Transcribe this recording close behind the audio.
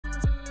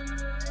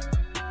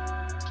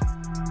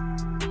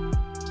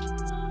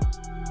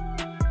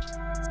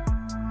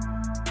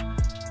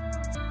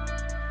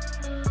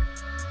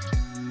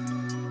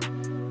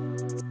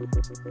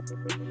And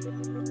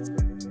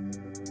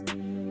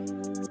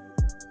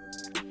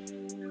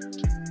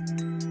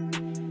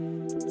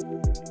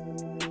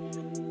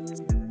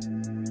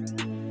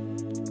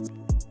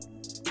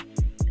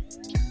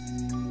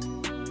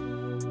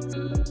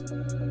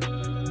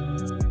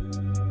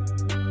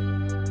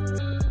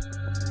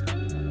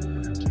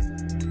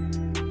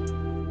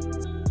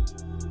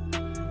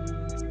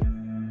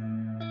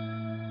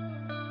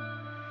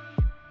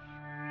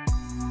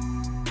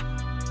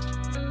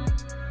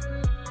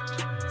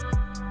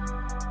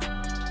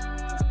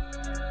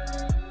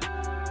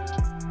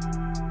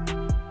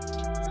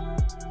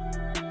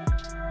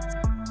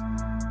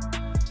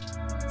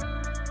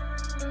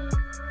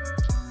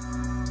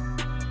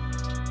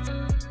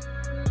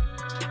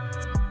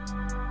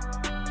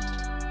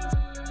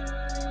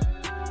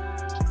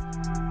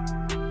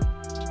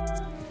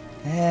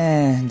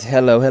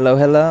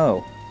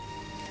hello.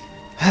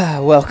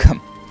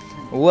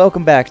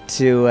 Welcome back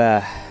to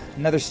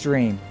another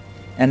stream,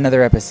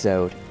 another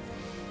episode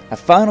of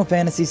Final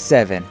Fantasy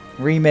VII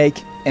Remake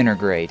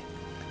Intergrade.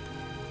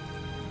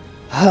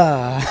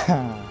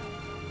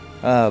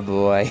 Oh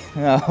boy.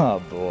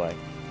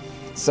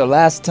 So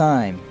last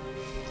time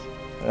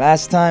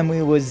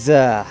we was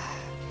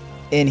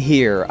in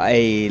here,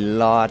 a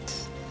lot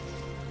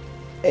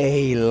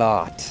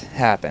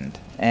happened,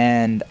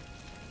 and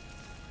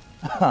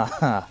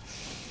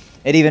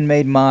it even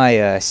made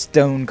my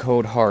stone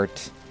cold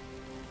heart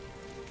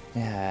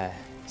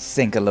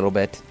sink a little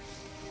bit.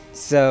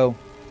 So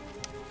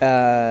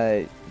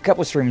a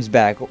couple streams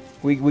back,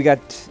 we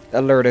got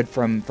alerted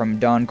from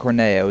Don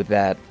Corneo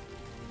that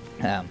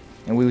and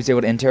we was able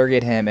to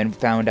interrogate him and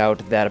found out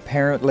that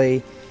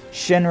apparently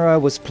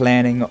Shinra was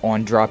planning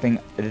on dropping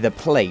the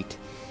plate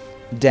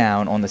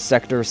down on the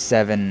Sector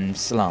 7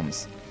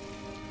 slums.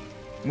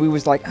 We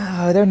was like,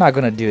 oh, they're not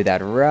gonna do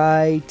that,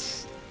 right?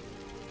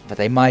 But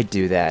they might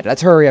do that.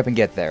 Let's hurry up and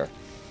get there.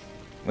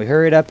 We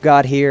hurried up,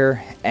 got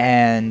here,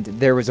 and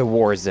there was a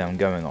war zone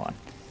going on.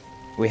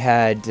 We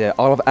had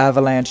all of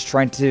Avalanche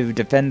trying to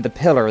defend the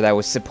pillar that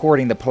was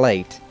supporting the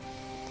plate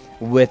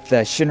with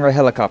Shinra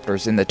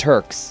helicopters and the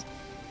Turks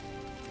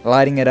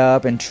lighting it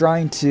up and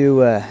trying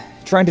to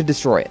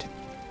destroy it.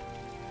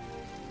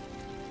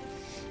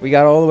 We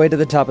got all the way to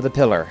the top of the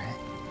pillar,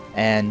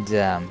 and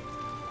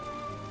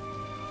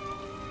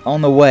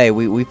on the way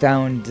we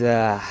found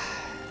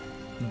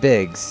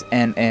Biggs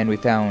and we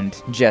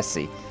found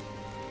Jessie,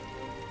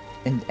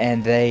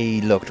 and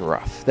they looked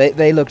rough.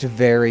 They looked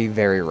very,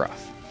 very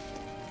rough.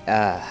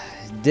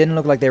 Didn't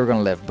look like they were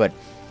gonna live, but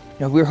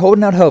you know, we were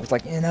holding out hope. It's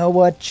like, you know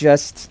what,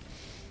 just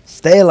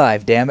stay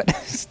alive, damn it.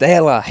 Stay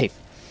alive.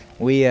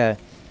 We're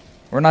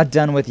not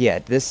done with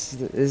yet. This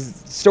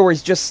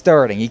story's just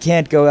starting. You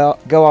can't go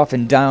off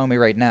and die on me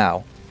right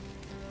now.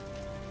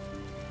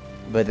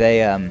 But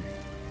they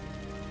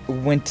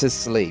went to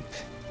sleep.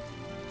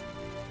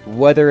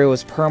 Whether it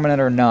was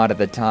permanent or not at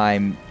the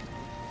time,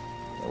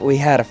 we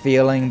had a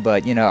feeling,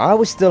 but, you know, I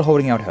was still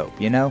holding out hope,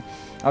 you know?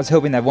 I was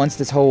hoping that once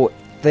this whole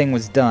thing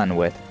was done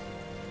with,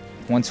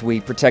 once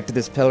we protected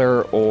this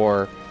pillar,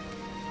 or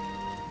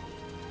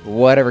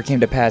whatever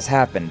came to pass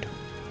happened,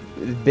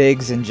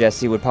 Biggs and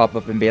Jessie would pop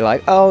up and be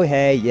like, oh,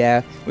 hey,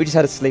 yeah, we just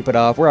had to sleep it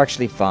off, we're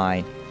actually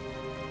fine.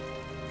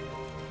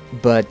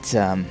 But,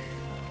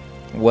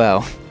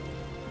 well,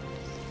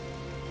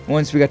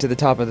 once we got to the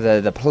top of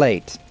the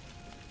plate,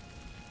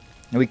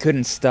 we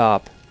couldn't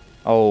stop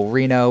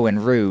Reno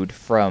and Rude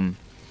from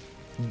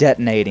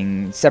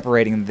detonating,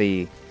 separating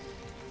the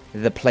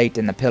plate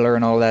and the pillar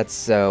and all that,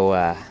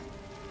 so,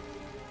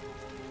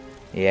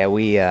 yeah,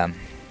 we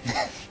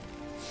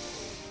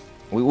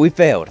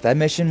failed. That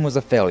mission was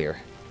a failure.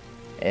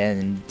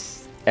 And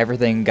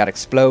everything got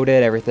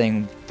exploded,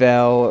 everything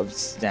fell.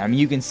 I mean,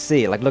 you can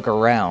see it, like, look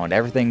around.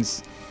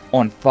 Everything's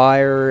on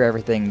fire,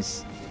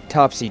 everything's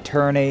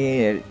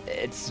topsy-turvy.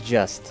 It's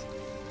just...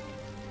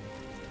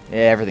 yeah,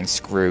 everything's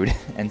screwed.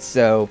 And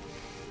so,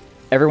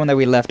 everyone that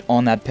we left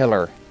on that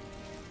pillar,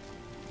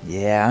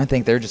 yeah, I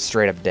think they're just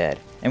straight up dead.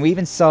 And we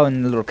even saw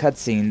in the little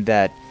cutscene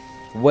that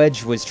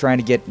Wedge was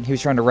trying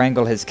to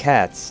wrangle his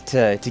cats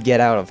to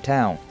get out of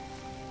town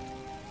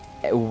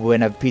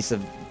when a piece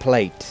of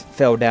plate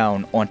fell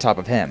down on top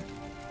of him.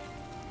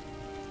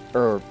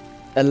 Or,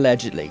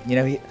 allegedly. You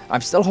know,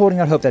 I'm still holding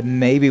out hope that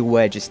maybe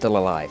Wedge is still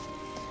alive.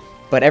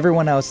 But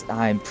everyone else,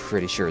 I'm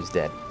pretty sure is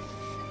dead.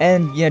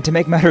 And, you know, to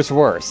make matters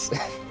worse...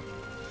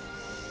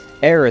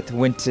 Aerith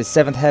went to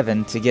 7th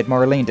Heaven to get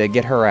Marlene, to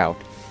get her out.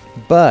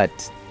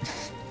 But,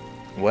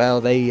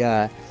 well,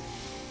 the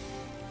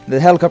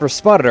helicopter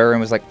spotted her and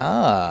was like,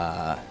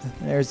 ah,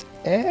 there's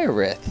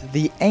Aerith,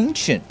 the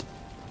Ancient.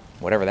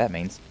 Whatever that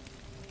means.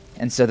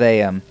 And so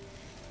they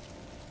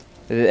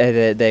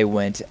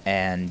went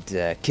and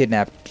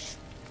kidnapped,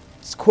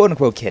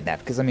 quote-unquote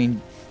kidnapped, because, I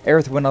mean,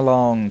 Aerith went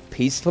along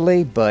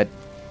peacefully, but,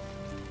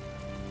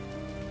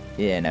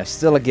 you know,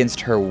 still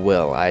against her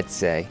will, I'd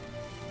say.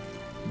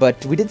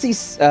 But we did see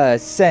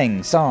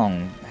Tseng,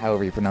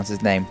 however you pronounce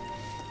his name.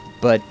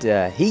 But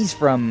he's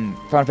from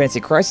Final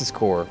Fantasy Crisis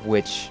Core,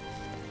 which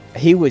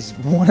he was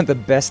one of the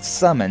best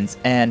summons.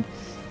 And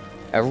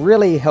a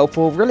really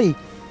helpful, a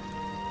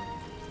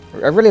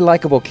really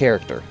likable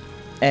character.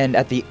 And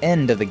at the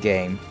end of the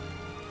game,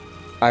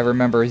 I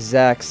remember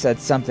Zack said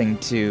something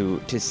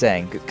to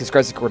Tseng, because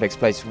Crisis Core takes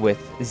place with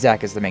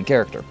Zack as the main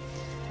character.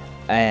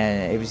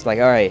 And it was like,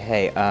 alright,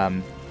 hey,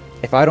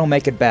 if I don't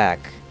make it back,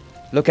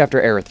 look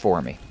after Aerith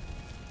for me.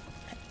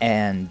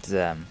 And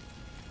I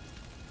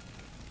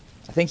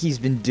think he's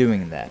been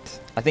doing that.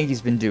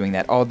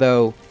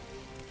 Although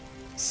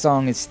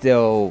Tseng is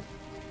still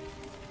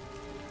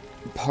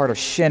part of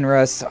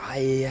Shinra, so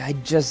I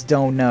just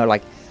don't know.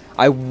 Like,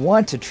 I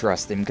want to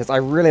trust him because I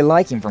really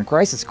like him from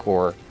Crisis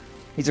Core.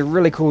 He's a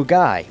really cool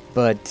guy,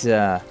 but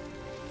I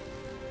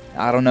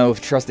don't know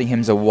if trusting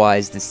him's a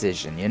wise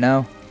decision, you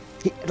know?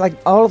 Like,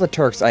 all of the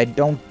Turks, I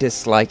don't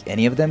dislike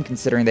any of them,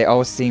 considering they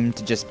all seem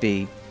to just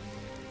be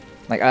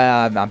like,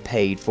 I'm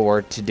paid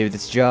for to do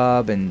this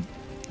job, and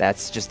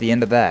that's just the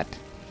end of that.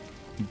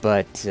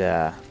 But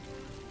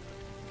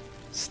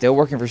still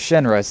working for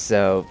Shinra,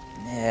 so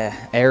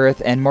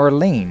Aerith and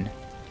Marlene,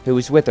 who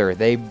was with her,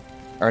 they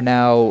are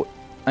now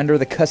under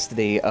the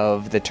custody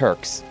of the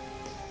Turks.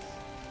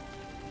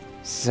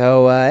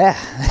 So yeah,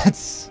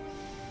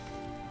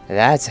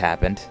 that's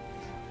happened.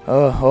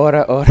 Oh,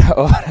 ora.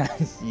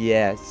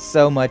 Yeah,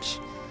 so much.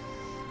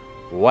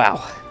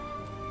 Wow.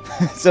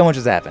 So much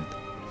has happened.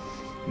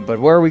 But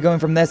where are we going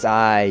from this?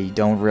 I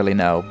don't really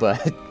know,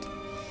 but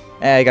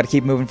I gotta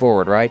keep moving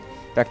forward, right?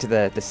 Back to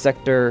the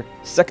Sector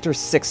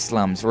 6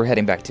 slums we're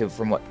heading back to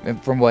from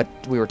what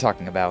we were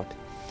talking about.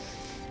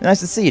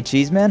 Nice to see you,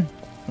 Cheeseman.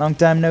 Long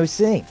time no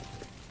see.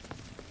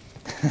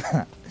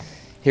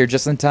 Here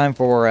just in time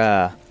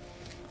for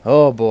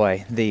oh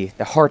boy, the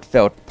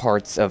heartfelt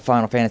parts of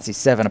Final Fantasy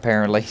VII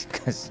apparently,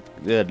 cuz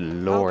good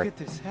lord.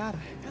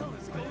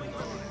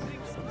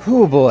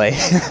 Oh boy,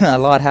 a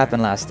lot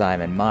happened last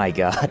time and my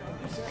god.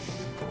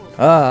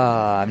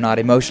 I'm not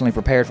emotionally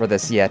prepared for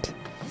this yet.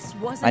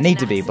 I need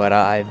to be, but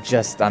I'm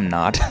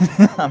not.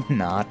 I'm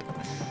not.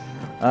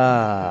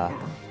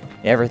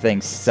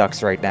 Everything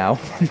sucks right now.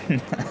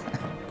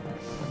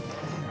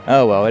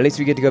 Oh well, at least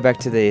we get to go back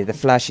to the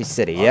flashy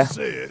city, yeah? I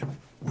said,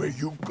 where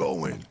you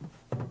going?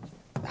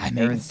 I'm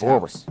moving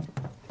forward.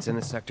 It's in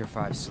the Sector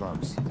 5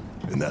 slums.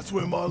 And that's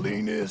where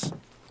Marlene is?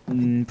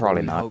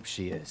 Probably I not. hope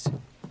she is.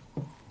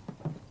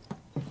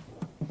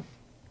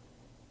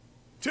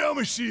 Tell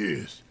me she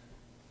is.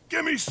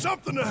 Give me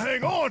something to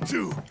hang on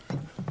to.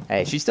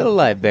 Hey, she's still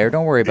alive, Bear.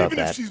 Don't worry about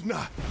Even that. if she's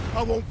not,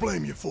 I won't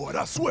blame you for it,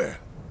 I swear.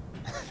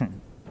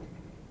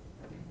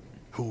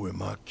 Who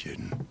am I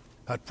kidding?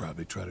 I'd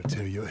probably try to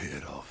tear your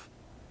head off.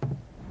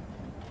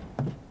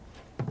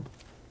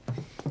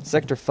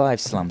 Sector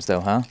 5 slums, though,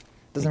 huh?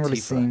 Doesn't really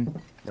seem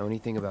Know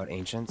anything about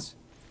ancients?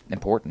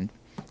 important.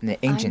 And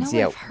the ancients, I know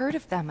yeah. I've heard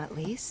of them at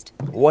least.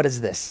 What is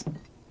this?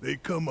 They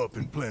come up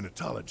in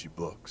planetology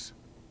books.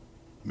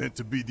 Meant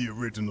to be the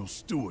original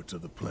stewards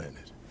of the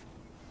planet.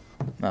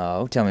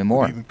 Oh, tell me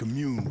more. Even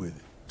commune with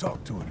it,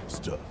 talk to it and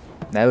stuff.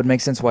 That would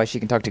make sense why she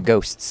can talk to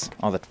ghosts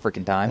all the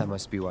freaking time. That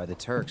must be why the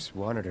Turks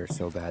wanted her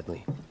so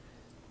badly.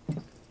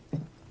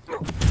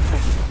 Was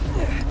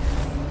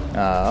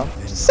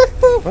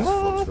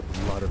the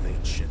blood of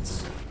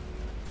ancients.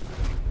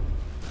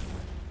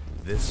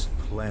 This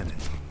planet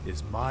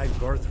is my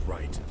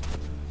birthright.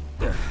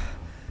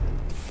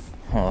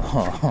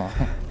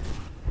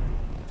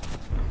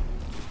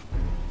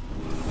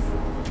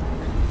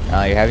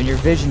 Oh, you're having your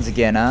visions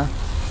again, huh?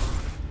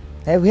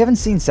 Hey, we haven't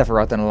seen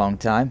Sephiroth in a long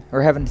time.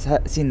 Or haven't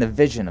seen the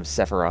vision of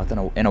Sephiroth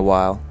in a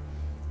while.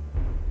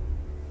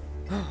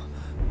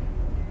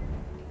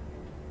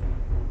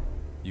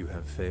 You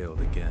have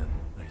failed again,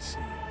 I see.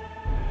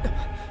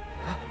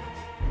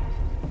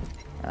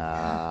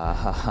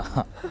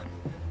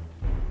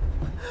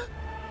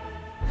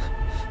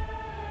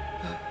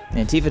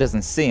 And Tifa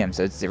doesn't see him,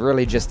 so it's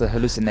really just a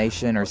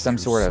hallucination or some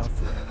sort of...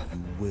 You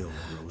will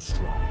grow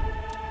strong.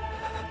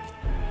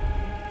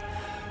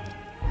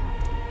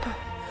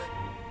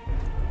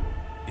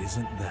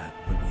 Isn't that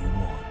what you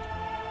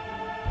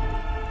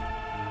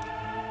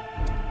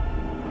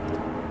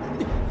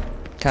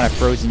want? Kind of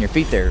froze in your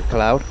feet there,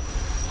 Cloud.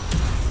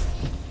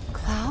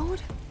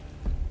 Cloud?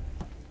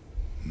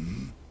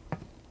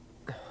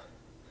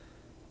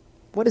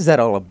 What is that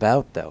all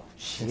about, though?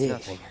 It's Sheesh.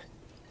 nothing.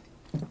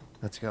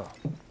 Let's go.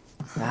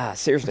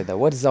 Seriously though,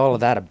 what is all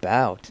of that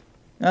about?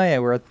 Oh yeah,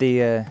 we're at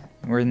the,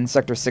 we're in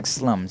Sector 6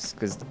 slums,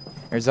 because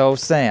there's old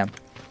Sam.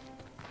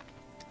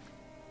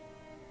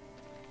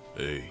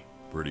 Hey,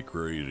 pretty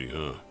crazy,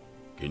 huh?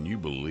 Can you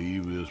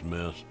believe this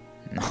mess?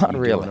 Not You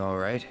really. doing all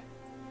right?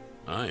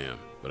 I am,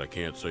 but I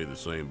can't say the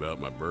same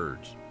about my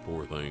birds.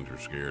 Poor things are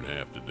scared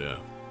half to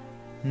death.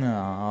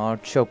 No,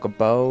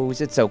 chocobos,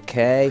 it's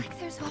okay. Like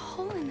there's a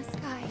hole in the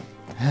sky.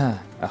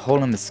 A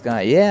hole in the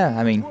sky. Yeah,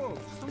 I mean,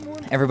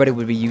 everybody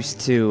would be used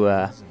to,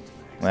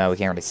 well, we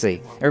can't really see.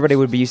 Everybody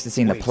would be used to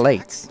seeing the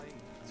plates.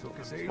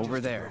 Over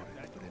there.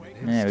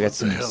 Yeah, we got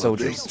some What the hell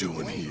soldiers. are they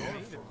doing here?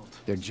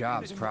 Their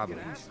jobs, probably.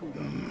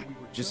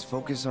 Just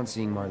focus on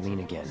seeing Marlene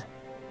again.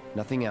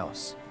 Nothing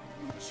else.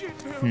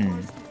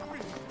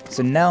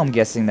 So now I'm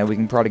guessing that we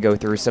can probably go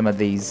through some of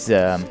these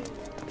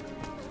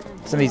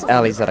some of these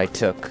alleys that I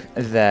took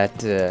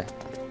that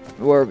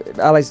were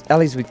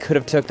alleys we could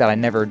have took that I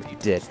never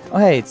did. Oh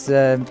hey, it's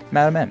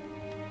Madam M.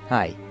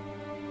 Hi.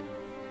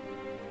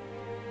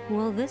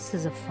 Well, this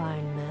is a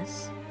fine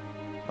mess.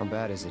 How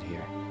bad is it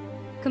here?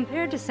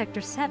 Compared to Sector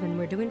 7,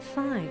 we're doing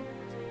fine.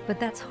 But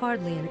that's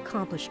hardly an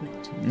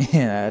accomplishment.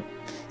 Yeah,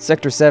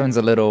 Sector 7's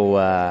a little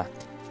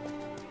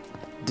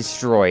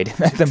destroyed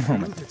at the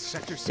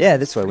moment. Yeah,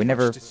 this way. We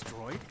never.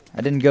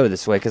 I didn't go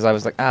this way because I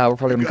was like, we're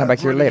probably gonna come back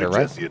here later,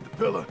 right? Jessie at the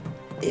pillar.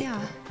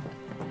 Yeah.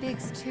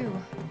 Biggs, too.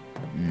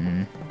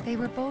 They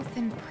were both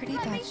in pretty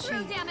bad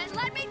shape.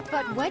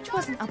 But Wedge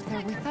wasn't up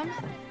there with them.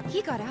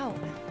 He got out.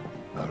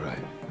 All right.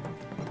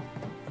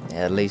 Yeah,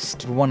 at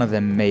least one of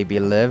them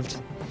maybe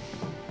lived.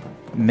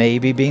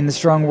 Maybe being the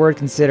strong word,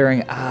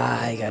 considering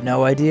I got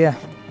no idea.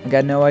 I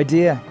got no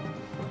idea.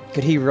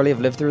 Could he really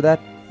have lived through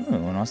that? Oh,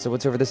 and also,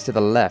 what's over this to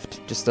the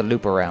left? Just a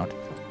loop around.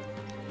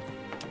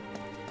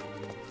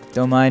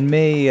 Don't mind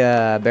me,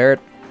 Barrett.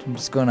 I'm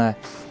just gonna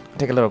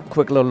take a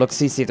quick little look,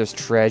 see if there's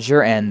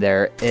treasure, and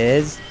there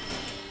is.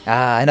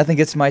 Nothing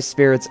gets my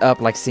spirits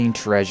up like seeing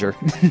treasure.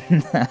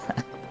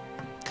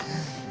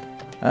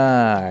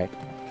 Alright.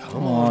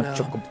 Come on now.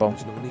 Chocobo.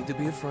 There's no need to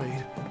be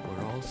afraid.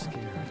 We're all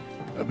scared.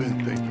 I've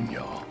been thinking,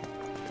 y'all.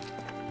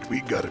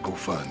 We gotta go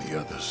find the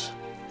others.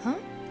 Huh?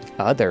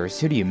 Others?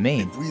 Who do you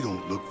mean? If we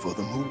don't look for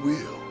them, who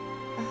will?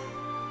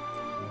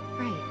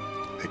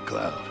 Right. Hey,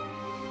 Cloud.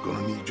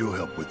 Gonna need your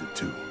help with it,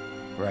 too.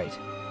 Right.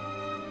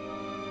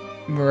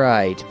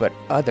 Right, but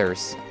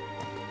others?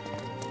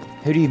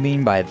 Who do you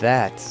mean by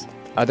that?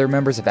 Other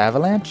members of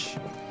Avalanche?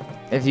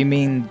 If you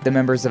mean the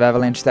members of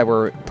Avalanche that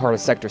were part of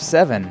Sector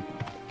 7,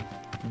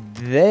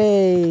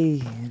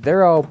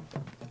 they're all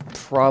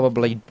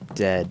probably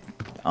dead,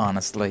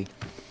 honestly.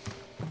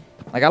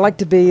 Like, I like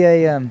to be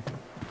a,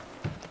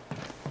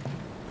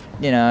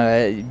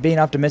 being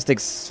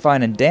optimistic's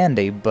fine and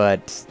dandy,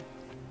 but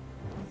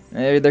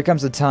there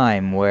comes a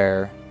time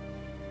where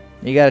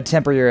you gotta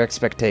temper your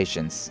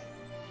expectations.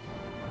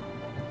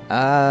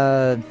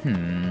 Aw,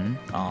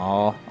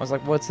 I was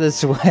like, what's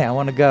this way? I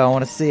wanna go, I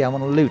wanna see, I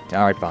wanna loot.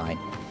 Alright, fine.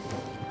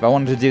 If I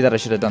wanted to do that, I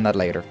should have done that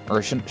later.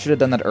 Or should have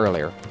done that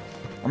earlier.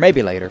 Or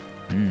maybe later.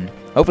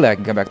 Hopefully I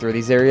can come back through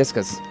these areas,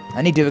 because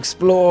I need to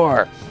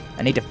explore.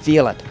 I need to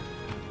feel it.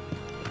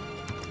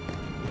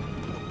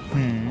 It's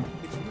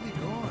really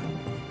gone.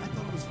 I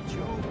thought it was a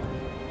joke.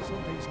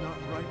 Something's not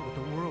right with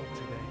the world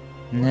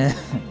today.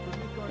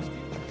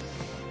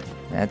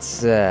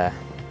 That's,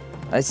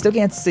 I still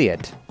can't see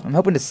it. I'm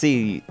hoping to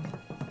see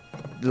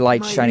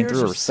light shining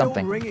through or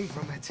something.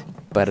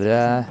 But,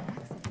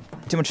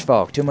 too much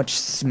fog, too much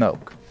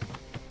smoke.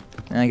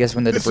 And I guess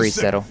when the debris This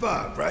is settle. Sector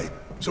 5, right?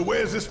 So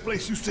where's this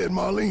place you said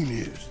Marlene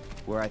is?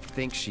 Where I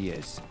think she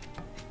is.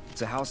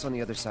 It's a house on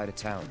the other side of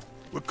town.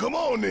 Well, come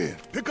on then.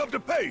 Pick up the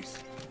pace.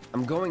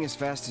 I'm going as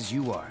fast as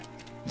you are.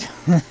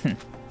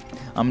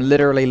 I'm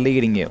literally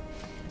leading you.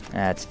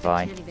 That's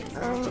fine.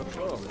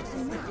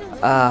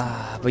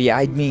 But yeah,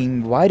 I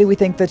mean, why do we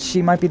think that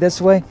she might be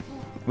this way?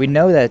 We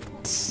know that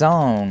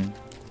Tseng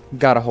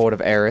got a hold of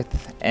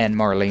Aerith and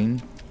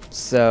Marlene,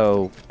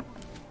 so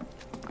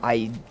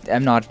I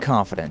am not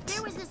confident.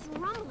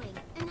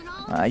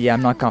 Yeah,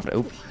 I'm not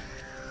confident. Oop.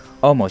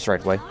 Almost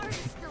right way.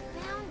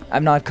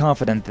 I'm not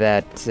confident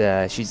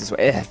that she's this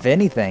way. If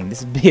anything,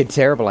 this would be a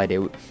terrible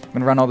idea. I'm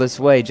gonna run all this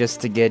way just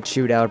to get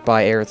chewed out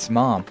by Aerith's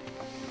mom.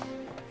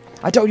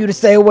 I told you to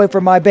stay away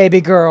from my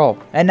baby girl,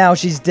 and now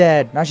she's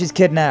dead. Now she's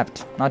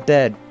kidnapped, not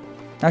dead.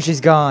 Now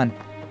she's gone.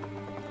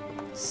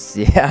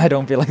 Yeah, I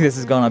don't feel like this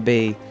is gonna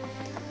be.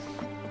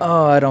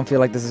 Oh, I don't feel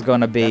like this is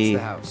gonna be.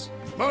 That's the house.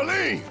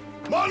 Marlene!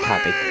 Marlene!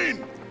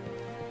 Happy.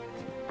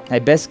 Hey,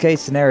 best case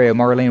scenario,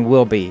 Marlene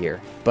will be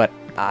here, but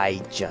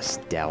I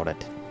just doubt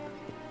it.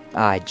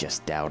 I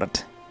just doubt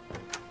it.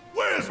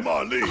 Where's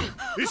Marlene?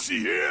 Is she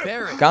here?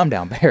 Barrett. Calm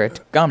down, Barrett.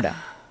 Calm down.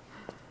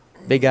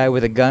 Big guy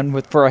with a gun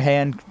for a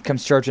hand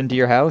comes charging into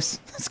your house.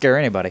 Scare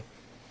anybody.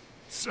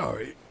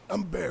 Sorry,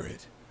 I'm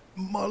Barrett.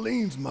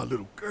 Marlene's my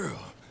little girl.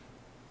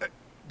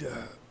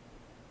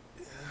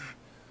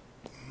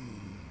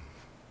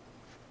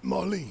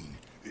 Marlene,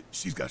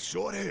 she's got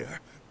short hair.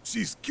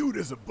 She's cute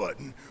as a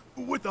button,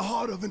 with the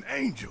heart of an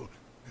angel.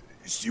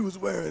 She was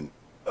wearing,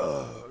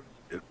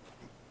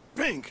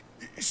 pink.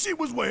 She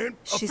was wearing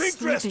a pink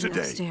dress today.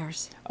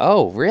 Upstairs.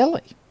 Oh,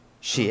 really?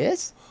 She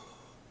is?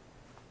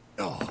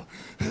 Oh,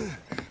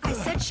 I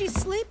said she's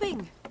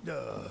sleeping.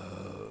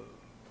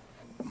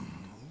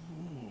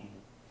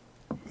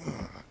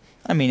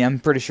 I mean, I'm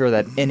pretty sure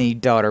that any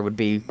daughter would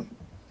be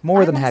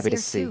more than happy to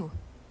see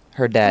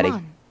her daddy. Come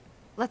on.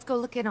 Let's go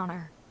look in on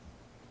her.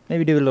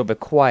 Maybe do it a little bit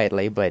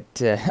quietly,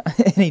 but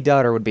any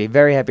daughter would be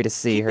very happy to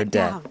see Keep her it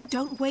dad. down.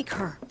 Don't wake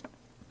her.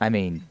 I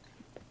mean,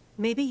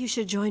 Maybe you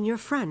should join your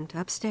friend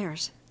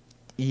upstairs.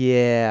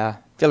 yeah.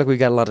 Feel like we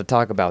got a lot to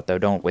talk about, though,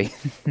 don't we?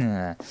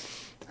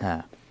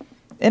 Huh.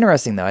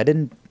 Interesting, though.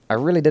 I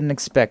really didn't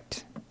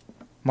expect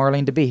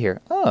Marlene to be here.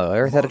 Oh,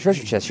 Aerith had a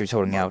treasure chest she was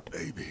holding out.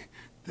 baby,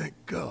 thank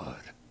God.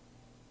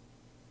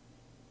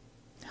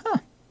 Huh.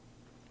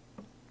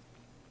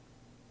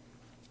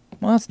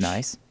 Well, that's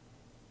nice.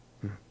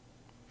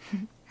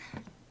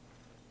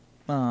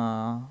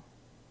 Aww.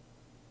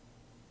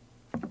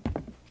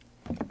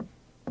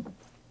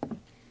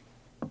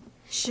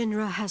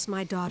 Shinra has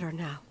my daughter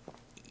now.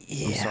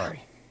 Yeah. I'm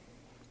sorry.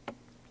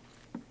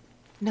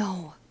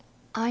 No,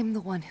 I'm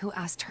the one who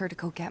asked her to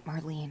go get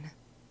Marlene.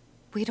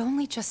 We'd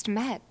only just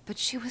met, but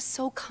she was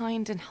so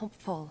kind and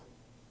helpful.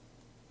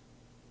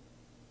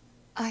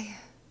 I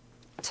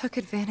took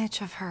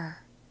advantage of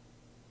her.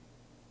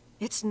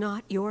 It's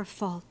not your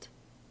fault.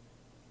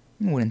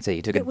 I wouldn't say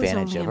you took advantage It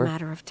was of only her. a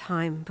matter of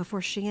time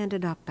before she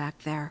ended up back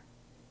there.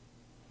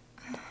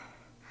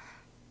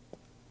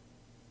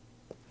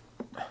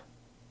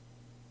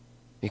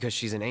 Because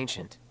she's an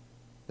ancient.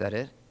 That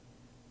it?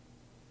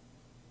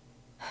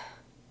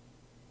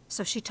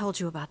 So she told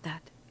you about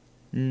that.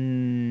 She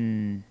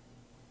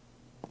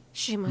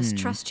Hmm. must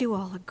trust you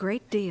all a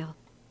great deal.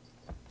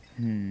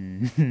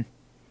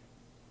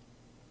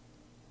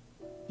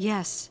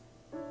 Yes,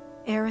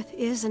 Aerith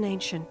is an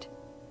ancient.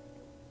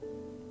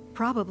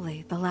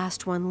 Probably the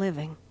last one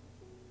living.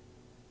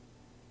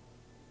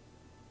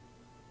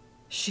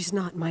 She's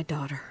not my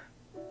daughter.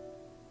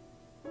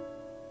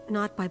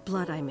 Not by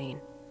blood, I mean.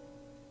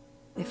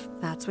 If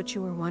that's what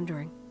you were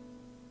wondering.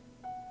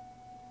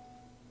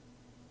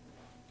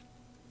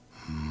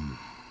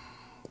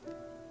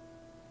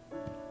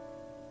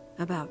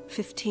 About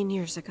 15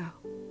 years ago.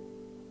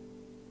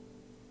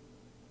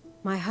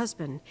 My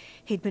husband,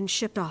 he'd been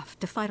shipped off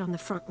to fight on the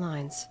front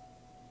lines.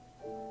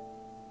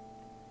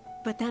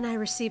 But then I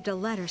received a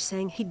letter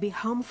saying he'd be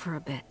home for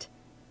a bit.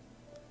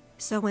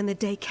 So when the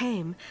day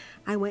came,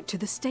 I went to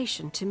the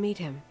station to meet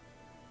him.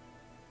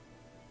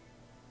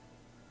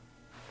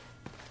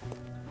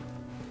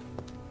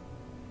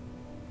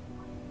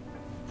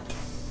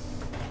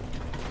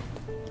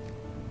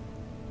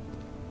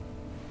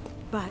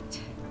 But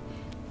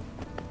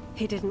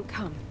he didn't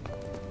come.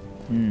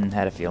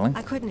 Had a feeling.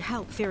 I couldn't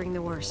help fearing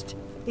the worst,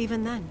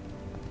 even then.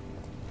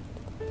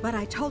 But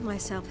I told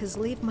myself his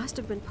leave must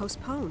have been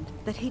postponed,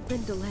 that he'd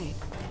been delayed.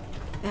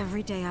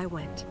 Every day I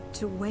went,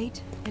 to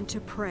wait and to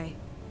pray.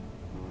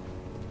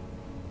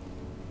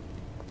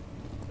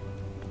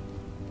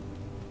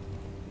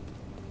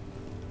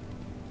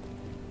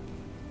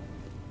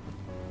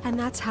 And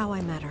that's how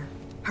I met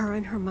her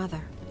and her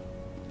mother.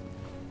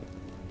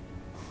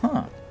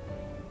 Huh.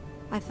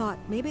 I thought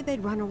maybe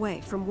they'd run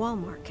away from Wall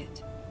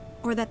Market,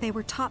 or that they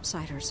were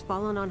topsiders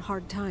fallen on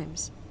hard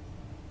times.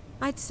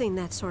 I'd seen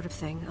that sort of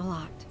thing a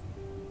lot.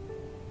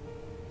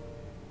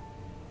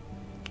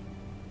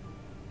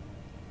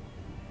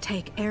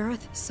 Take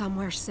Aerith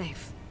somewhere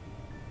safe.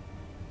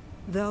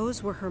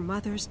 Those were her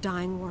mother's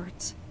dying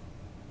words.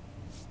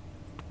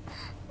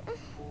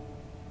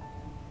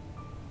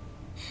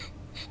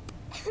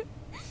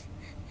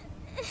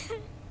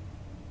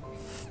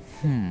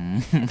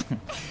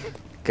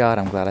 God,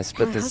 I'm glad I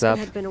split My this husband up.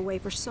 had been away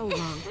for so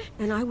long,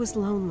 and I was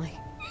lonely.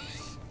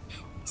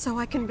 So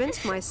I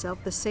convinced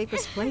myself the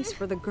safest place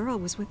for the girl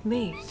was with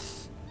me.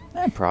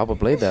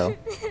 Probably, though.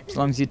 As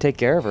long as you take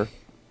care of her.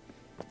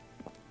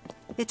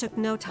 It took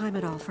no time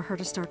at all for her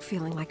to start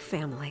feeling like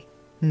family.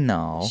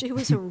 No. She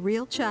was a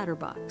real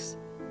chatterbox.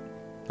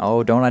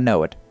 Oh, don't I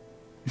know it.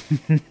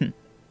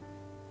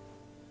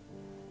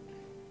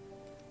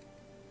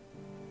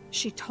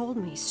 She told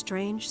me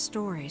strange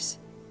stories.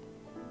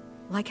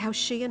 Like how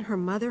she and her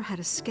mother had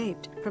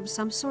escaped from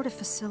some sort of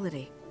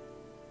facility.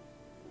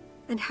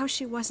 And how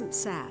she wasn't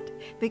sad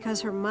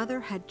because her mother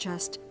had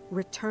just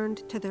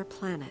returned to their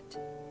planet.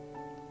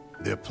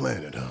 Their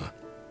planet, huh?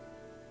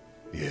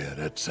 Yeah,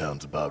 that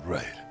sounds about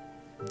right.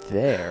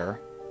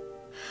 There.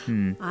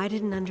 I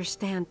didn't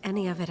understand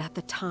any of it at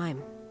the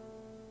time.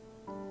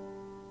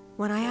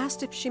 When I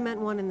asked if she meant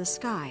one in the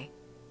sky,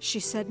 she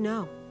said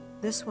no.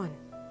 This one,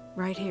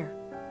 right here.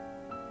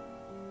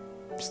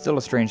 Still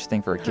a strange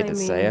thing for a kid I to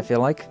say, I mean- feel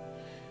like.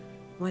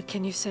 What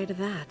can you say to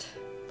that?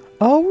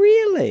 Oh,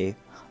 really?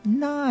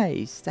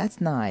 Nice.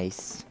 That's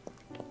nice.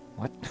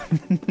 What?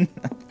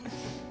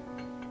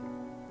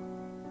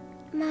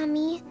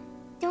 Mommy,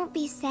 don't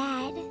be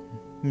sad.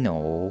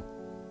 No.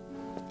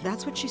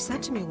 That's what she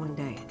said to me one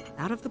day,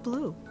 out of the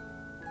blue.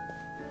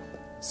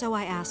 So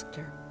I asked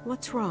her,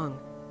 what's wrong?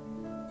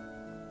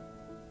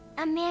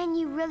 A man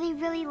you really,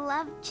 really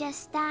loved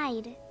just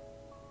died.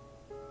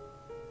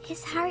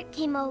 His heart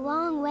came a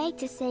long way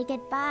to say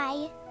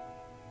goodbye.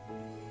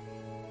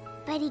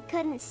 But he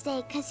couldn't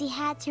stay because he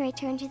had to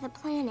return to the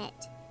planet.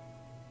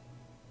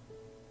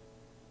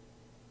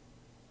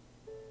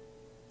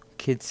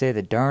 Kids say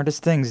the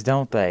darndest things,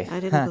 don't they? I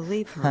didn't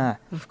believe her,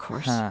 of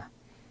course. Huh.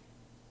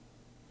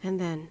 And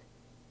then,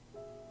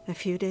 a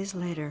few days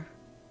later,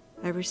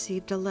 I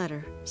received a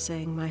letter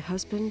saying my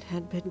husband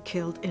had been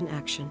killed in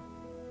action.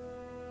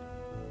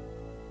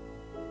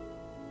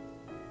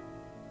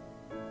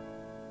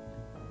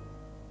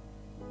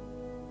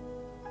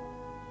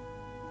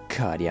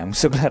 God, yeah, I'm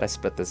so glad I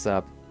split this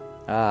up.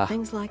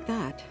 Things like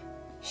that.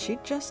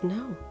 She'd just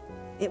know.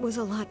 It was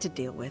a lot to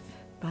deal with,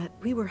 but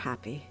we were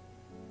happy.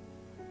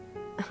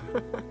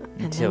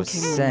 And Until then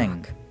came the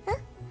Tseng.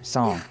 knock.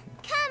 Song.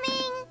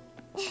 Coming!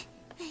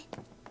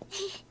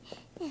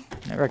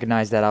 I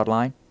recognize that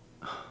outline.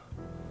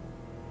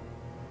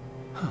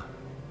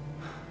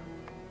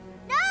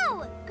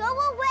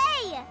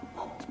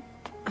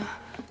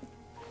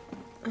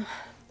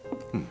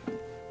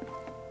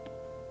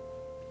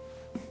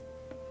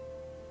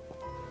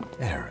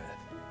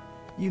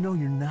 You know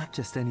you're not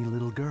just any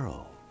little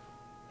girl.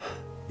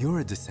 You're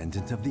a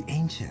descendant of the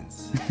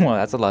ancients. Well,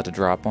 that's a lot to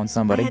drop on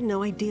somebody. I had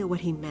no idea what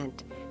he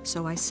meant,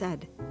 so I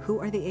said, "Who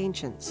are the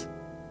ancients?"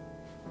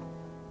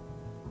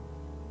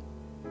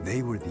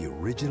 They were the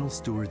original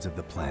stewards of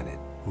the planet,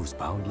 whose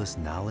boundless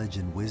knowledge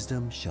and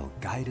wisdom shall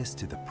guide us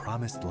to the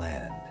promised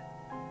land.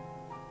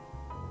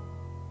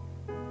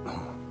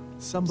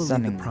 Some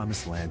believe the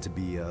promised land to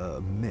be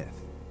a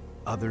myth,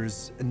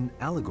 others an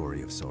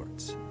allegory of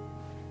sorts.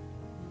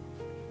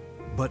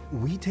 But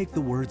we take the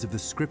words of the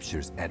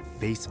scriptures at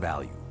face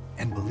value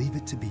and believe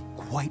it to be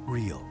quite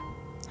real.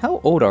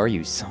 How old are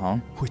you,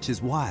 Tseng? Which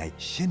is why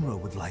Shinra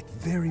would like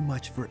very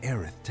much for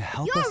Aerith to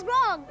help us. You're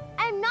wrong!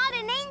 I'm not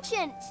an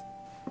ancient!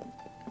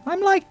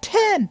 I'm like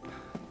 10!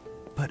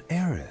 But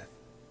Aerith,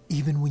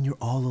 even when you're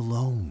all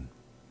alone,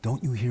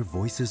 don't you hear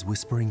voices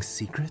whispering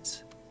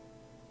secrets?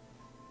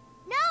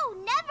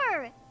 No,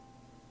 never!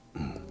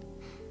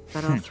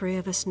 But all three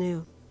of us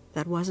knew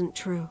that wasn't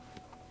true.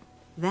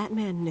 That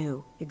man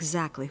knew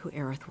exactly who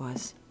Aerith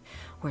was,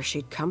 where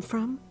she'd come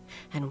from,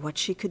 and what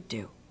she could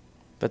do.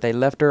 But they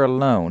left her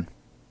alone.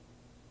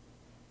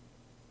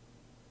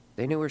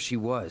 They knew where she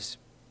was,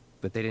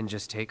 but they didn't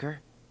just take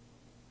her?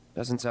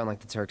 Doesn't sound like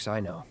the Turks I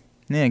know.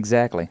 Yeah,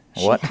 exactly.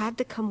 What? She had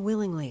to come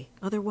willingly,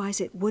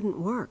 otherwise it wouldn't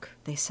work,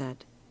 they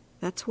said.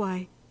 That's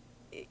why,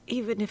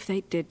 even if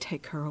they did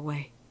take her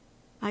away,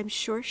 I'm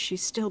sure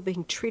she's still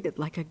being treated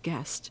like a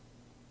guest.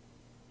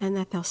 And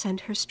that they'll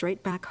send her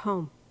straight back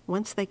home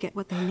once they get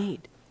what they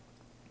need.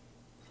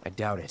 I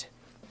doubt it.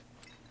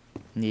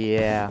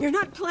 Yeah. You're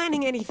not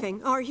planning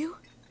anything, are you?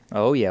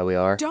 Oh, yeah, we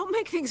are. Don't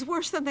make things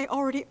worse than they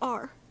already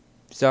are.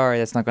 Sorry,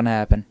 that's not gonna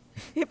happen.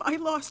 If I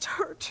lost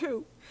her,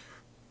 too,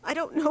 I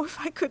don't know if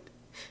I could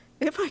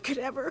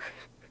ever.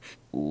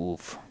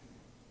 Oof.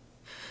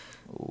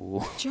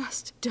 Ooh.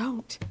 Just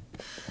don't.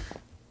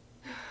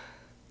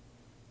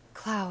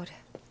 Cloud,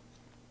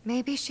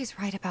 maybe she's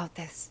right about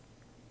this.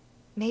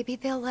 Maybe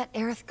they'll let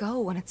Aerith go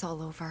when it's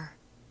all over.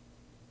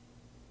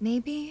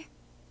 Maybe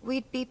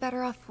we'd be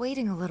better off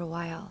waiting a little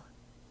while.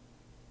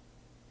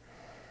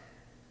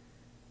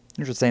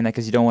 You're just saying that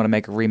because you don't want to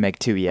make a remake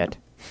 2 yet.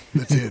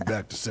 Let's head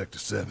back to Sector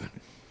 7.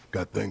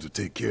 Got things to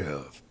take care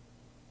of.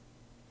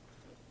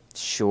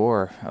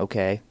 Sure,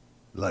 okay.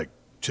 Like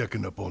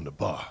checking up on the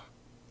bar.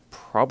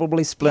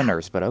 Probably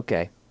splinters, but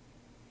okay.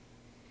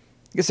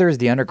 I guess there's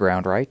the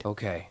underground, right?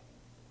 Okay.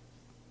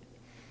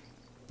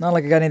 Not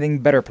like I got anything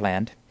better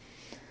planned.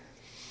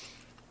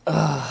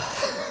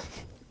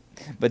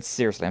 But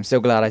seriously, I'm so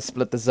glad I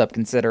split this up,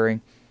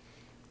 considering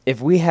if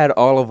we had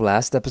all of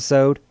last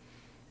episode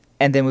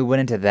and then we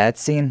went into that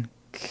scene,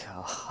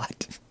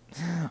 God,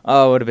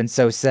 oh, it would have been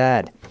so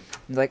sad.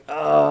 It's like,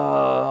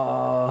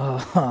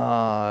 oh,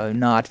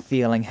 not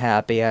feeling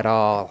happy at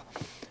all.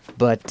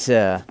 But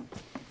since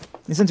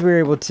we were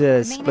able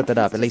to split that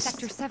up, at least.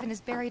 Sector 7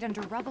 is buried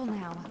under rubble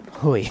now.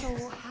 Hooey.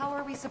 So how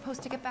are we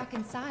supposed to get back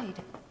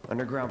inside?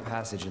 Underground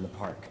passage in the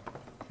park.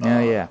 Oh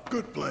yeah.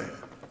 Good plan.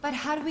 But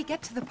how do we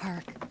get to the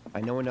park? I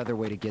know another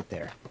way to get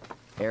there.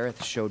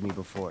 Aerith showed me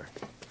before.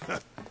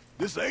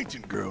 This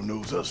ancient girl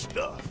knows her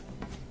stuff.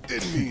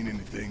 Didn't mean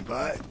anything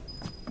by it.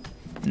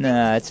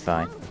 Nah, it's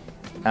fine.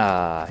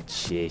 Ah,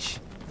 sheesh.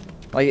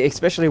 Like,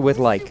 especially with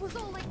like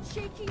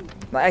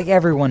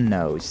everyone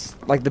knows.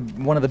 Like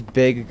one of the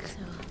big,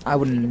 I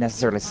wouldn't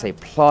necessarily say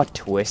plot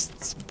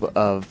twists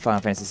of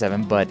Final Fantasy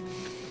VII, but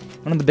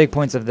one of the big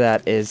points of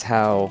that is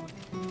how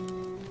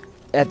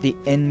at the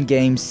end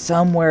game,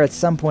 somewhere at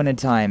some point in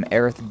time,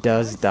 Aerith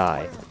does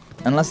die.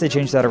 Unless they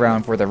change that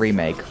around for the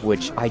remake,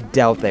 which I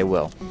doubt they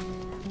will.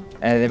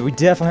 And we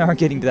definitely aren't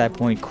getting to that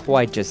point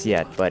quite just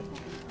yet, but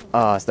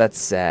so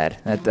that's sad.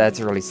 That's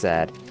really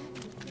sad.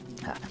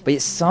 But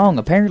yet Tseng,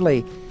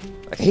 apparently,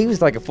 he was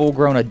like a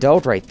full-grown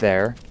adult right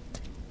there.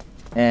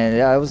 And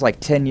it was like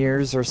 10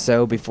 years or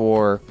so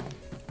before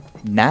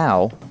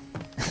now.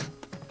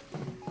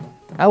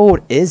 How old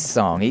is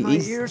Tseng? My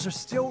ears are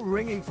still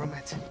ringing from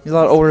it. He's a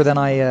lot older than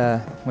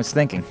I was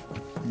thinking.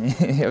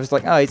 It was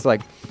like, oh, he's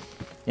like,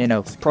 you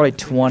know, probably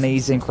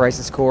 20s in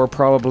Crisis Core,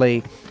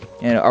 probably,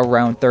 you know,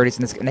 around 30s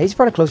in this. And he's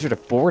probably closer to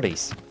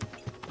 40s.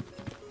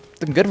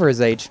 Looking good for his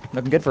age.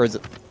 Looking good for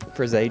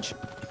his age.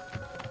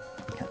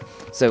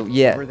 So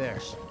yeah, Over there.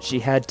 She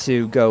had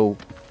to go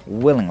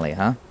willingly,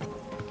 huh?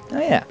 Oh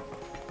yeah.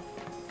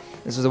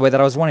 This was the way that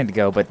I was wanting to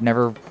go, but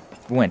never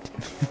went.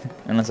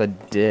 Unless I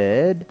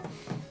did.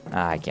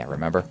 I can't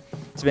remember.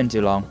 It's been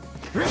too long.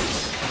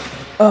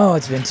 Oh,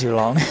 it's been too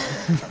long.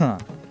 And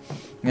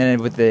then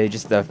with the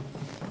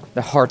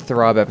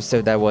heartthrob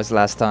episode that was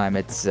last time,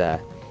 it's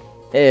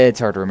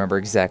hard to remember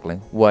exactly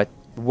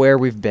where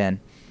we've been.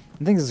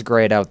 I think this is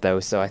grayed out though,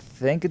 so I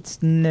think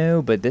it's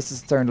new, but this is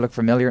starting to look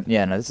familiar.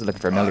 Yeah, no, this is looking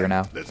familiar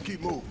now. Let's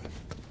keep moving.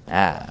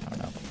 I don't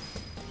know.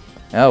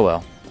 Oh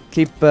well.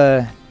 Keep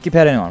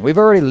heading on. We've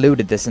already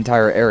looted this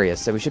entire area,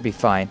 so we should be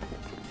fine.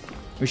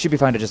 We should be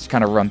fine to just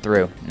kind of run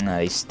through.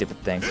 These stupid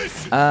things.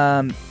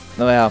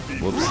 Well,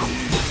 whoops.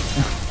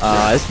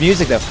 This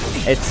music though,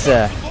 it's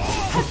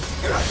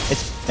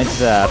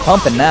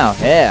pumping now.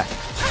 Yeah,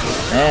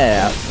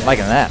 I'm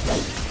liking that.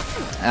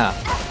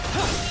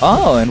 Ah.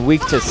 Oh, and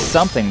weak to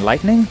something.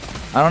 Lightning?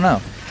 I don't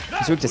know.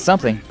 It's weak to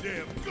something.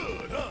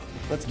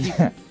 Let's keep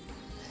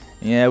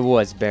Yeah, it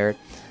was, Barrett.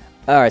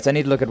 Alright, so I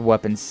need to look at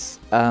weapons.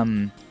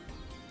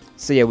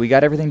 So yeah, we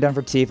got everything done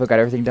for Tifa, got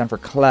everything done for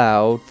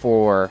Cloud,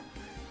 for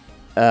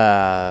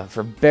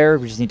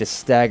Barrett, we just need to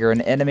stagger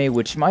an enemy,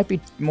 which might be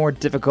more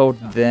difficult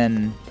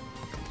than,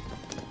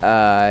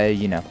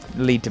 you know,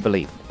 lead to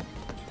believe.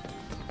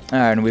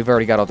 Alright, and we've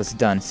already got all this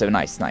done, so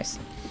nice, nice.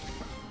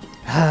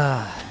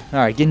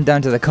 Alright, getting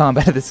down to the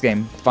combat of this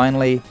game.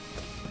 Finally,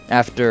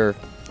 after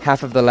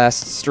half of the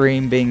last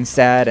stream being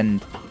sad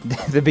and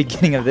the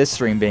beginning of this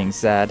stream being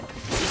sad,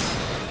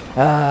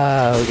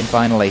 we can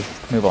finally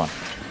move on.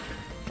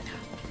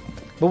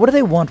 But what do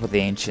they want with the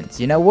Ancients?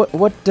 You know,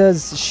 what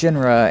does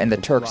Shinra and the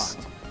Turks,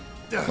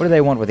 what do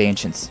they want with the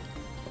Ancients?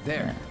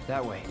 there,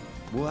 that way.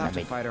 We'll have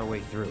to fight our way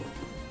through,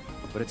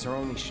 but it's our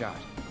only shot.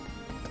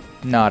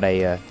 Not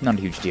a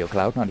huge deal,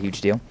 Cloud. Not a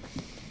huge deal.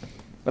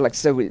 But like,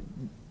 so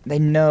they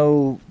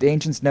know, the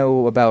Ancients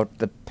know about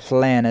the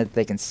planet.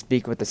 They can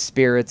speak with the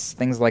spirits,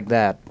 things like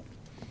that.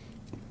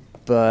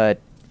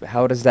 But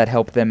how does that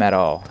help them at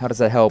all? How does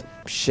that help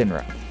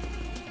Shinra?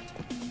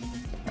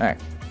 All right,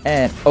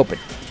 and open.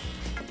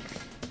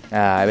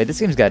 I mean, this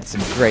game's got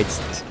some great,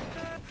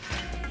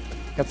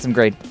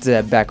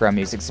 background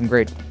music, some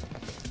great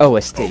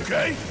OST.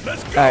 Okay,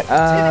 let's go.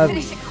 Alright,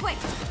 Finish it quick.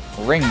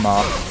 ring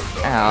mob.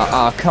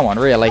 Oh, come on,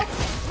 really?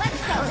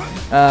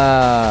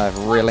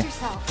 Really?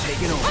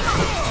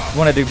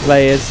 Wanted to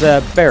play as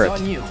Barrett,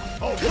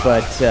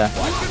 but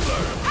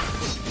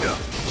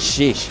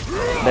sheesh,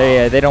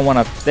 they don't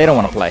wanna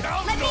play.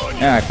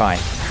 Alright, fine.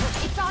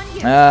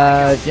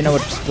 You know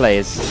what? Just play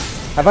as.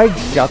 Have I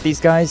got these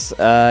guys?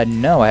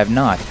 No, I have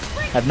not.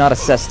 Have not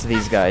assessed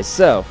these guys.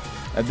 So,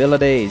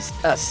 abilities,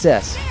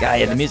 assess.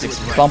 Yeah, the music's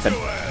bumping.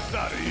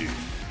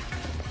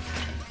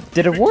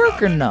 Did it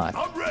work or not?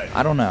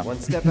 I don't know. One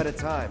step at a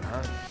time,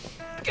 huh?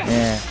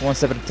 Yeah, one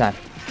step at a time.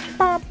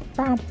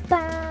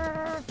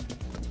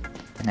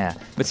 Yeah,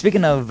 but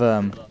speaking of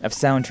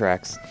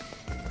soundtracks,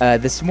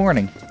 this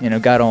morning, you know,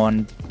 got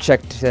on,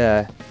 checked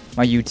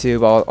my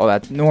YouTube, all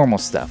that normal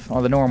stuff,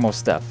 all the normal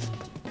stuff.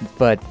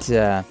 But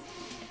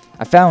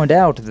I found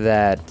out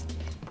that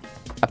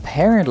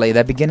apparently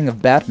that beginning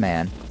of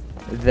Batman,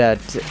 that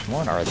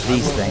what are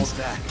these things?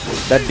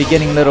 That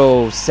beginning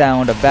little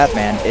sound of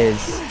Batman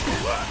is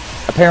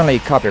apparently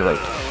copyright.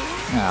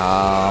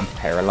 Oh, I'm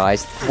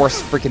paralyzed.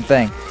 Worst freaking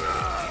thing.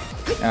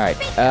 Alright,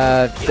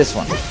 this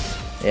one.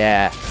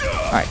 Yeah.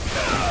 Alright.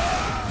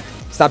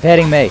 Stop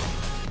hitting me.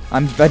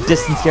 I'm a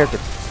distance character.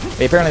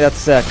 Hey, apparently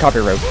that's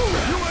copyright.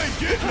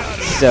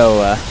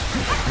 So, I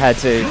had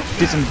to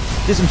do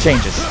some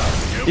changes.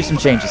 Do some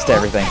changes to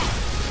everything.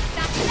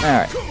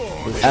 Alright.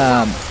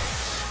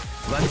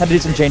 Had to do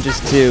some changes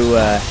to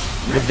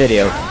the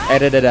video.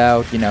 Edit it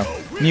out, you know,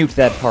 mute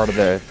that part of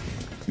the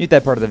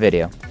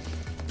video.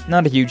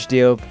 Not a huge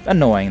deal.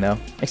 Annoying though,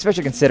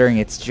 especially considering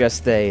it's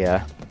just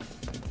a.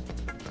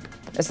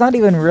 It's not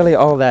even really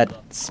all that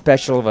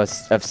special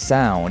of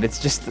sound. It's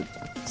just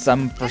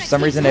for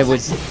some reason it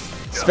was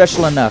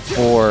special enough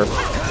for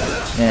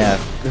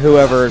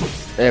whoever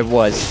it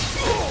was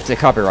to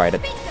copyright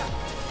it.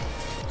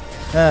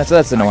 So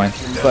that's annoying,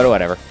 but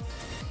whatever.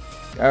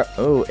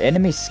 Oh,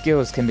 enemy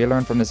skills can be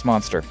learned from this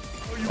monster.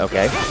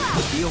 Okay.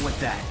 Deal with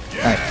that.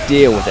 Alright,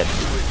 deal with it.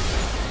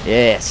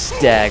 Yeah,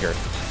 stagger.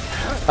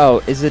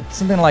 Oh, is it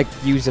something like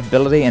use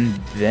ability and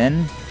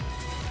then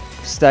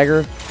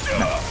stagger?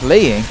 No,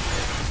 fleeing?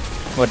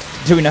 What,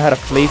 do we know how to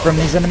flee from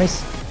these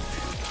enemies?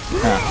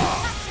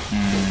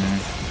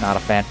 Not a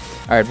fan.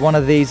 Alright, one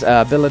of these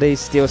abilities,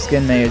 Steel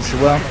Skin may as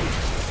well.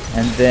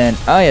 And then,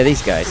 oh yeah,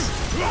 these guys.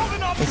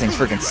 These things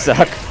freaking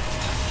suck.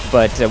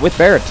 But with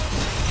Barrett,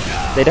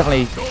 they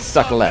definitely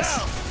suck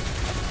less.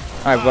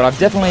 Alright, but I've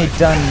definitely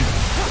done...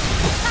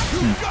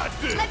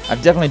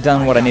 I've definitely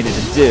done what I needed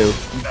to do.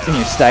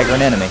 Continue to stagger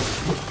an enemy.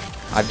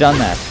 I've done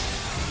that.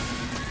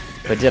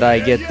 But did I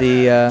get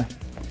the,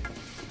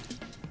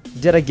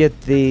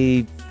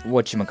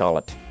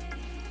 whatchamacallit?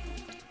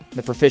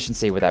 The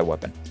proficiency with that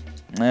weapon.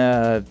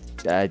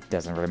 It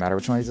doesn't really matter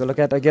which one to look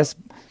at, I guess.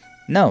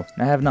 No,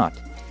 I have not.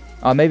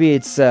 Maybe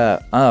it's,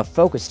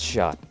 focused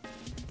shot.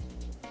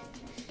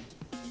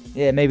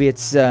 Yeah, maybe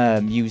it's,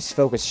 use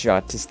focused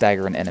shot to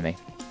stagger an enemy.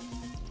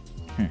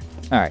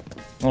 Alright.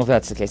 Well, if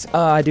that's the case.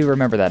 I do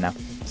remember that now.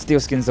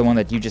 Steel Skin's the one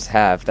that you just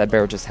have, that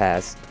Barrett just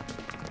has.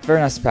 Very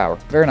nice power.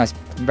 Very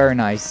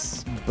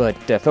nice. But,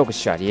 focus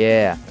shot,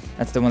 yeah.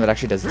 That's the one that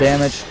actually does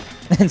damage.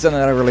 And something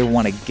that I really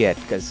want to get,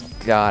 because,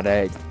 God,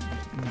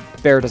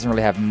 Barrett doesn't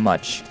really have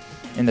much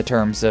in the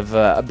terms of,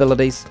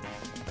 abilities.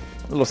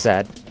 A little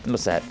sad.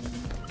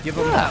 Give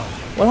him out.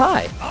 Well,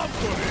 hi.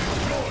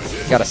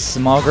 Got a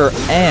Smogger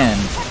and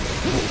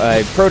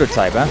a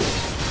prototype, huh?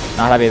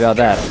 Not happy about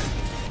that.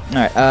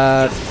 Alright,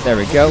 there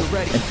we go.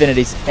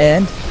 Infinity's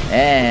End.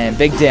 And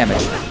big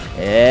damage.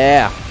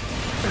 Yeah.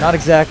 Not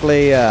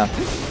exactly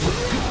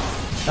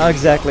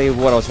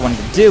what I was wanting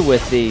to do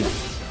with the...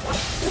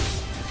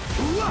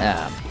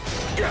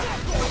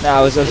 no,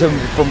 I was hoping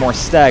for more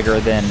stagger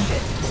than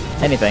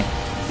anything.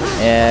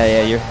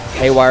 Yeah, you're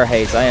haywire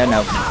haze. I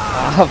know.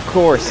 Of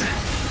course.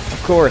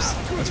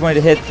 I was going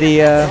to hit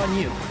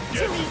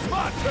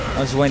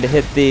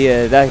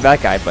the,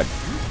 that guy, but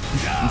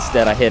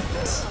instead I hit...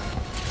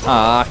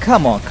 Ah,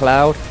 come on,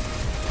 Cloud.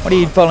 What are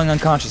you falling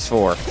unconscious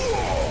for?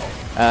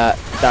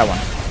 That one.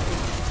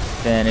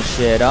 Finish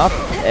it off.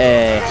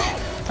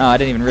 Oh, I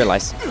didn't even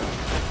realize.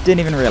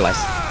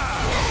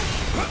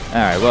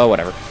 Alright, well,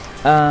 whatever.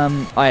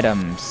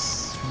 Items.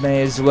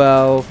 May as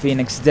well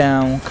Phoenix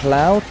down,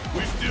 Cloud.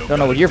 Don't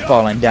know what you're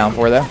falling down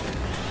for, though.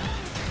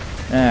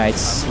 Alright,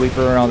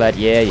 Sweeper and all that.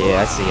 Yeah,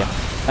 I see ya.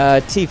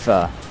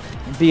 Tifa.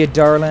 Be a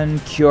Darlin,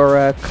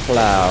 Cura,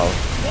 Cloud.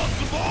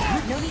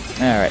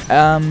 Alright,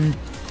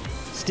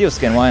 Steel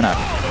Skin, why not?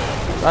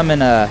 I'm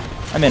in a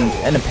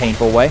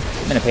painful way.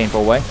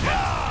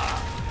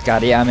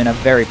 God, yeah, I'm in a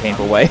very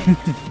painful way.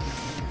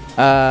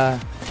 I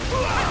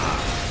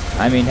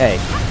mean, hey.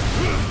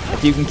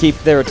 If you can keep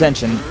their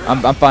attention,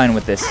 I'm fine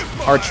with this.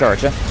 Hard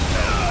charge, huh?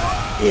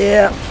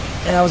 Yeah,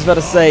 I was about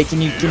to say,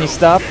 can you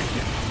stop?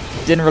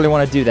 Didn't really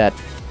want to do that.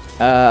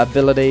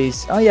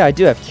 Abilities. Oh yeah, I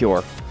do have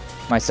Cure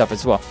myself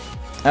as well.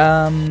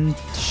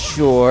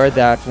 Sure,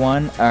 that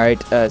one.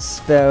 Alright,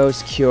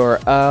 spells Cure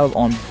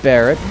on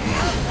Barret.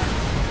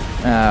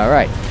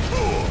 Alright.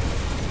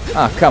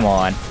 Oh, come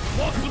on.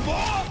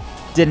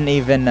 Didn't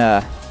even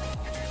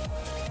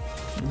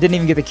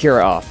get the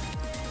Cure off.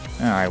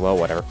 Alright, well,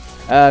 whatever.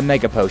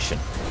 Mega Potion.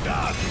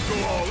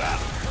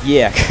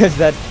 Yeah, because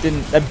that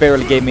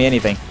barely gave me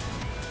anything.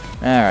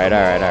 Alright.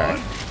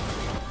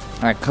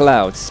 Alright,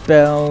 Cloud.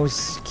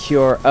 Spells,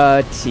 Cure,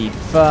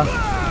 Tifa.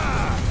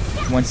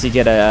 Once you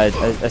get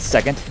a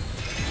second.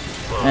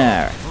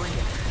 Alright.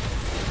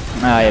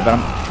 Yeah, but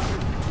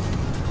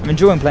I'm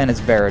enjoying playing as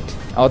Barret.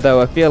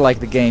 Although I feel like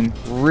the game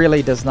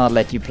really does not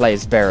let you play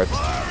as Barret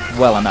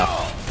well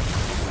enough.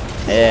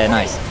 Yeah,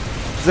 nice.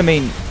 'Cause, I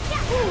mean,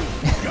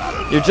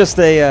 you're just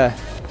a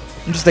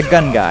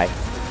gun guy.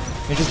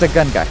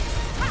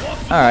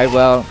 Alright,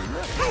 well,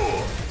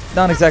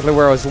 not exactly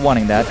where I was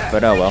wanting that,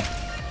 but oh well.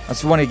 I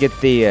just wanted to get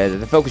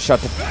the focus shot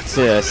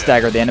to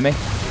stagger the enemy.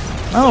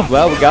 Oh,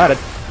 well, we got it.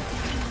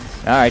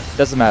 Alright,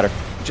 doesn't matter.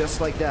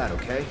 Just like that,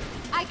 okay?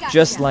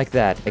 Just like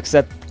that,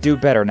 except do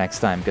better next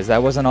time, because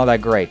that wasn't all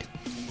that great.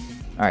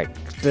 Alright,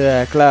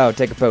 Cloud,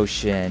 take a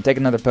potion. Take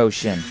another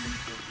potion.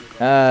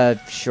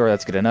 Sure,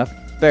 that's good enough.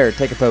 Bear,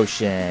 take a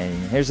potion.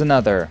 Here's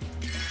another.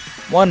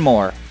 One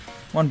more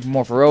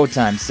for old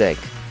time's sake.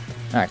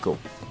 Alright, cool.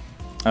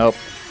 Oh,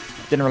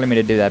 didn't really mean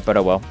to do that, but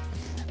oh well.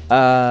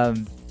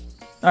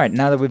 Alright,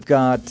 now that we've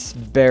got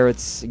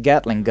Barret's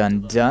Gatling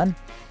gun done,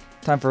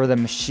 time for the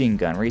machine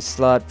gun.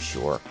 Reslot,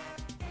 sure.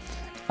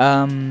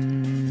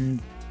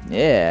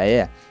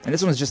 Yeah. And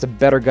this one's just a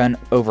better gun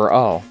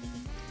overall.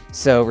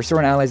 So, restore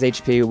an ally's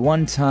HP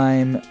one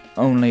time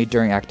only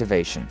during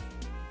activation.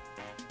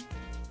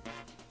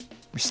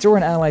 Restore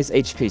an ally's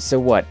HP, so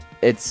what?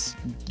 It's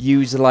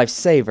use a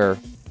lifesaver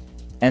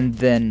and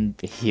then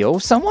heal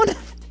someone?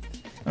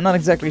 I'm not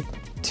exactly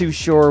too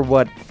sure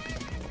what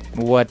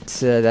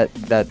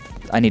that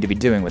I need to be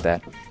doing with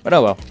that. But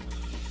oh well.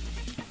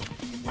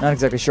 Not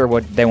exactly sure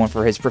what they want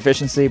for his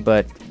proficiency,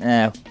 but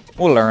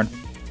we'll learn.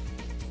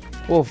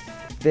 We'll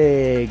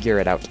figure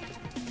it out.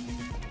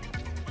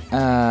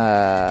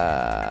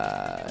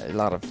 A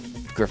lot of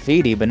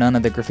graffiti, but none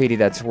of the graffiti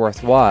that's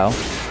worthwhile.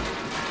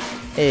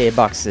 Hey,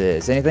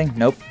 boxes. Anything?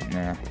 Nope.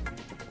 Nah.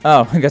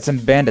 Oh, we got some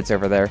bandits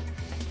over there.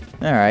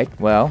 Alright,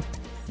 well,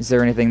 is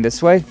there anything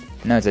this way?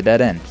 No, it's a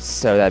dead end.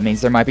 So that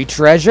means there might be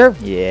treasure?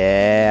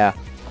 Yeah.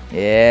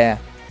 Hey,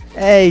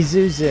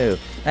 Zuzu.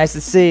 Nice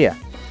to see ya.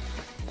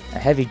 A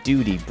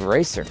heavy-duty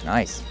bracer.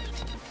 Nice.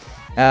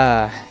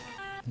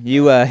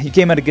 You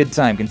came at a good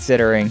time,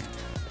 considering...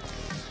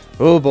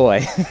 Oh,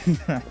 boy.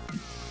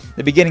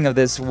 The beginning of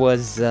this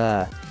was,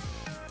 it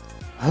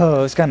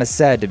was kind of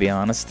sad, to be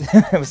honest.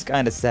 It was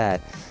kind of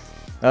sad.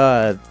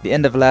 The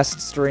end of last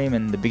stream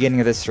and the beginning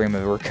of this stream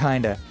were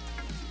kind of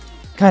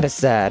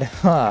sad.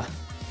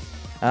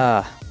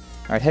 Alright,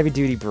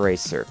 heavy-duty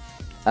bracer.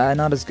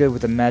 Not as good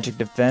with the magic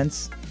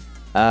defense.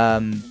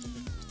 Let's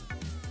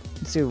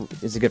see,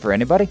 is it good for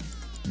anybody?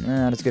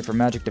 Not as good for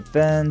magic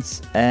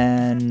defense,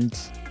 and...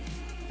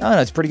 Oh, no,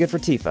 it's pretty good for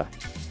Tifa.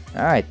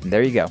 Alright,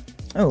 there you go.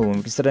 Oh,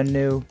 we can set a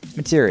new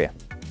materia.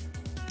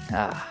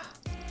 But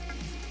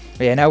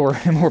yeah, now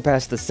we're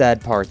past the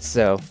sad part,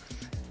 so...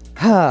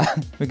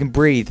 we can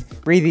breathe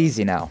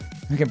easy now.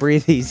 We can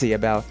breathe easy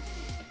about...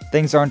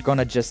 Things aren't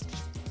gonna just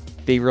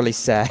be really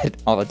sad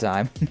all the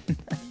time.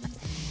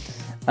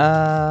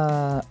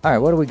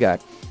 Alright, what do we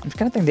got? I'm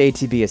kind of thinking the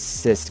ATB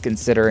assist,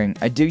 considering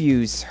I do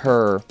use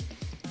her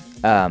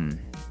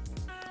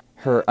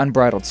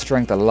unbridled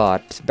strength a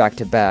lot,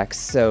 back-to-back,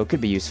 so it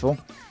could be useful.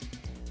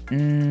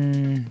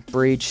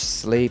 Breach,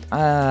 sleep,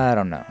 I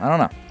don't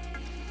know.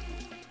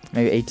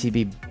 Maybe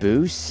ATB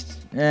boost?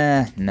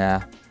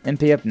 Nah.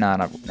 MP up? Nah,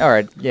 not.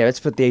 Alright, yeah, let's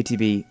put the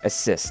ATB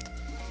assist.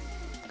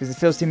 Because it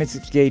fills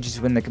teammates'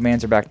 gauges when the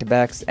commands are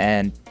back-to-backs,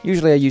 and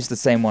usually I use the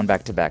same one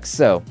back-to-back,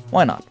 so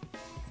why not?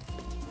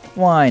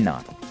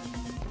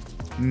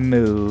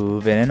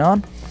 Moving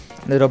on.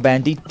 Little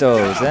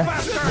banditos, eh?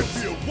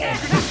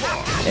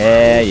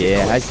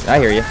 Yeah, I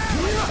hear you.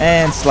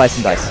 And slice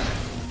and dice.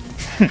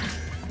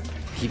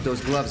 Keep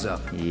those gloves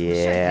up.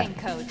 Yeah.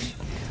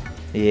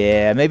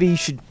 Yeah, maybe you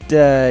should,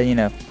 you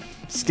know,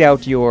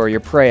 scout your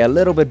prey a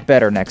little bit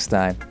better next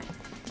time.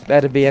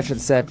 That'd be after the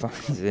sad part.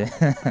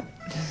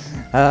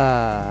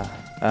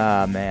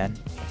 Man.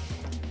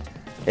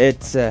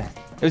 It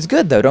was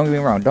good though. Don't get me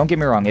wrong. Don't get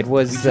me wrong. It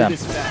was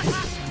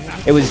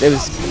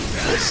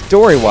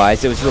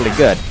story-wise, it was really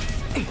good,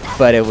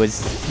 but it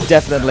was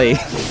definitely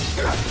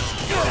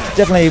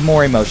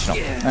more emotional.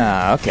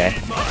 Ah, okay.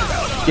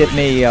 Get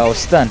me all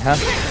stunned, huh?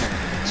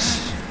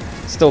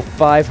 Stole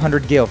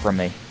 500 gil from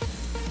me.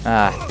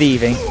 Ah,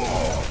 thieving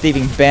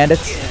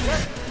bandits.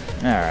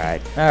 All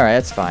right,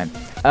 that's fine.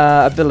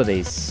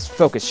 Abilities,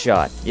 focus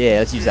shot. Yeah,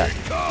 let's use that.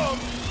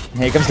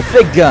 Here comes the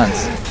big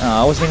guns.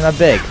 Oh, I wasn't even that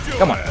big.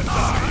 Come on.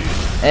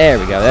 There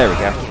we go.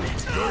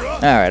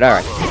 All right.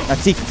 Now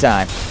Tifa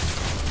time.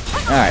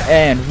 All right,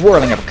 and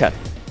whirling uppercut.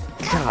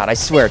 God, I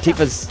swear,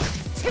 Tifa's.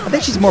 I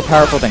think she's more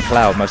powerful than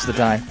Cloud most of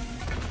the time. I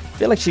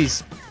feel like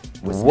she's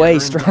way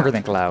stronger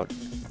than Cloud.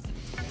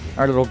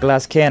 Our little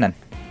glass cannon.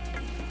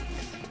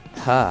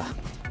 Ha.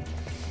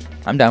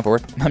 I'm down for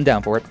it.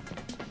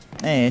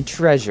 And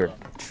treasure.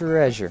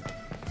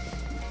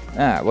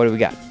 Alright, what do we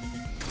got?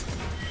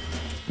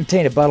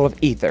 Contain a bottle of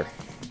ether.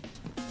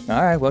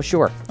 Alright, well,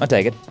 sure. I'll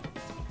take it.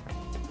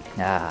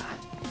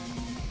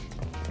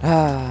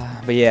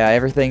 But yeah,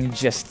 everything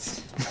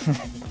just...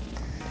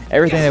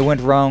 everything that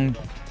went wrong.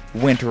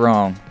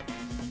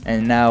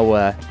 And now,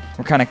 we're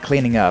kind of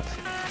cleaning up.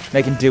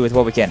 Making do with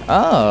what we can.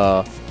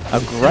 Oh, a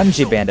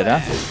grungy bandit,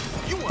 huh?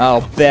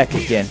 Oh, back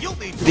again.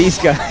 These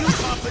guys...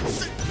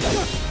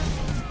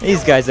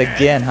 These guys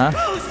again, huh?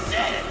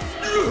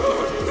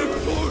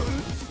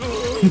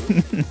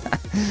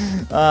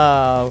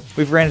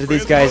 We've ran into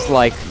these guys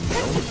like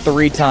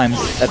 3 times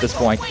at this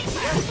point.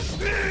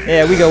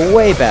 Yeah, we go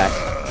way back.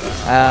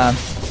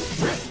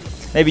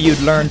 Maybe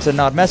you'd learn to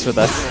not mess with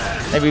us.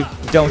 Maybe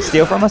don't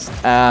steal from us.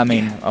 I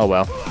mean, oh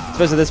well. I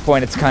suppose at this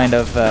point it's kind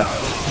of a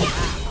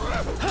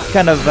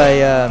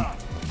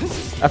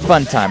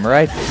fun time,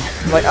 right?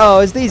 Like, oh,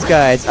 it's these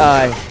guys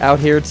out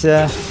here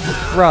to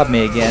rob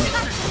me again.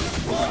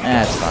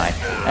 That's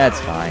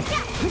fine.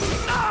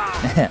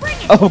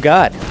 Oh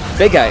god,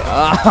 big guy.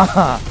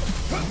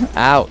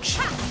 Ouch.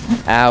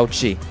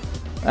 Ouchie.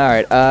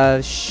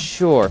 Alright,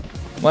 sure.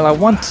 Well, I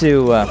want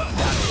to, I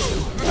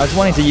was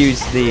wanting to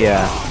use the,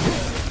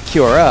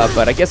 cure up,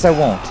 but I guess I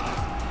won't.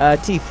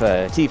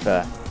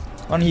 Tifa.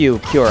 Why don't you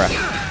cure up?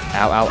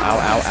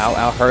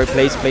 Ow. Hurry,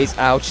 please.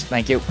 Ouch.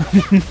 Thank you.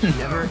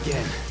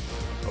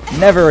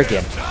 Never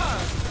again.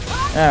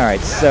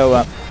 Alright,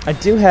 so, I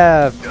do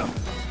have...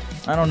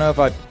 I don't know if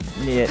I...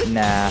 Yeah,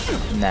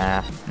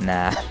 nah.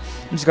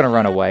 I'm just gonna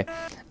run away.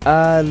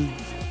 I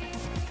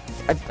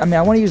mean,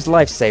 I want to use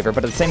Lifesaver,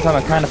 but at the same time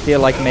I kind of feel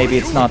like maybe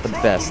it's not the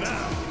best.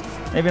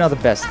 Maybe not the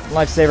best.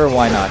 Lifesaver,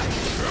 why not?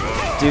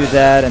 Do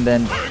that, and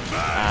then...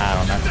 I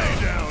don't know.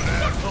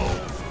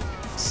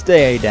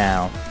 Stay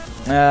down.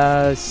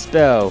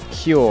 Spell,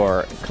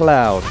 Cure,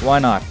 Cloud, why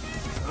not?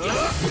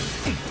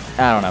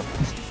 I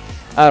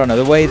don't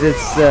know. The way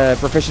this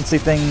proficiency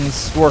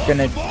thing's working,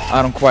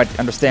 I don't quite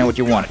understand what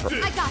you want.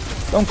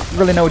 Don't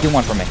really know what you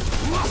want from me.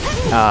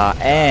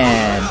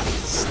 And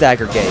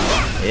stagger gauge.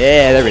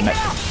 Yeah, there we go.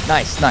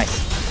 Nice.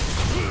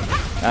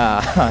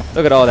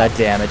 Look at all that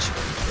damage.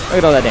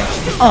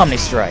 Omni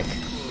Strike.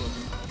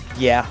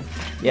 Yeah,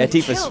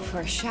 Tifa's for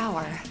a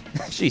shower.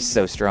 she's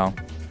so strong.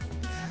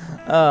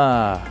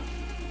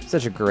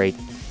 Such a great.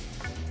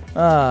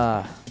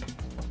 I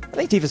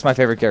think Tifa's my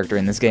favorite character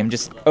in this game,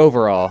 just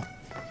overall.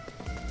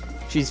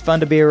 She's fun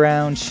to be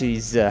around.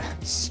 She's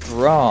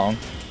strong.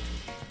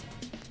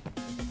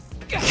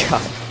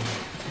 God.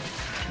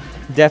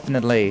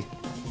 Definitely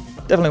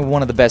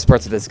one of the best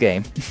parts of this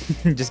game.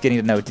 Just getting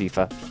to know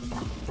Tifa.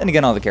 Then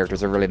again, all the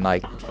characters are really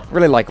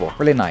likable,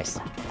 really nice.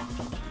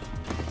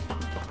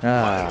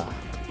 Oh,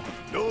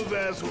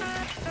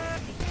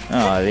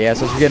 the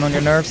assholes are getting on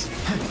your nerves?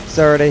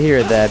 Sorry to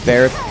hear that,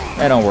 Barrett.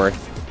 Don't worry.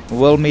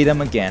 We'll meet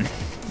them again.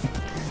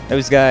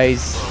 Those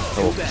guys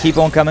will keep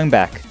on coming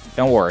back.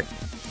 Don't worry.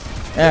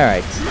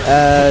 Alright,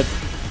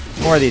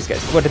 more of these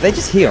guys. What, did they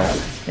just heal?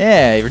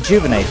 Yeah,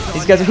 rejuvenate.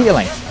 These guys are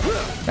healing.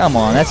 Come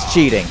on, that's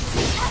cheating.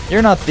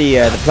 You're not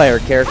the player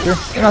character.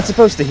 You're not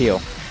supposed to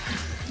heal.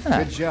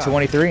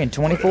 23 and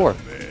 24.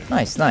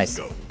 Nice.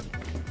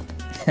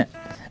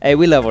 Hey,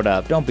 we leveled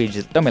up. Don't be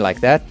like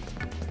that.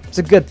 It's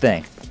a good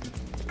thing.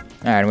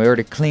 Alright, we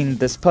already cleaned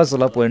this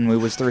puzzle up when we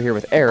was through here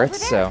with Aerith,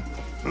 so...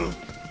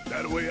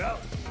 That way out?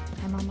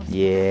 I'm almost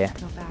yeah. ready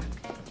to go back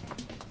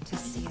to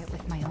see it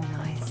with my own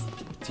eyes.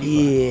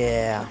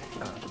 Yeah.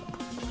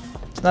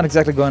 It's not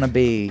exactly going to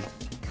be...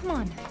 Come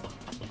on.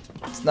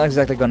 It's not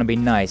exactly going to be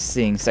nice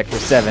seeing Sector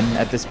 7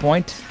 at this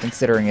point,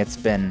 considering it's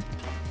been...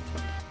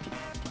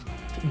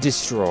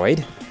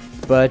 destroyed.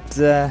 But,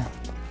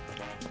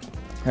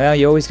 well,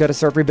 you always gotta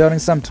start rebuilding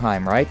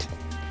sometime, right?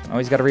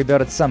 Always gotta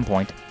rebuild at some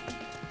point.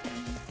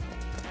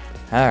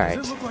 Alright.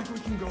 Does it look like we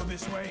can go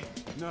this way?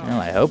 No.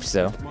 Well, I hope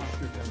so.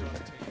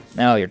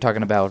 No, you're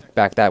talking about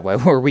back that way,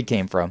 where we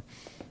came from.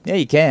 Yeah,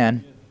 you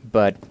can,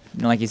 but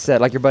like you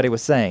said, like your buddy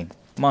was saying,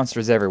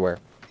 monsters everywhere.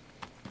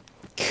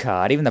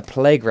 God, even the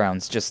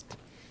playground's just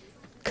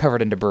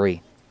covered in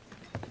debris.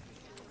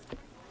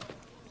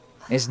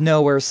 Is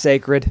nowhere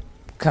sacred?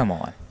 Come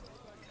on.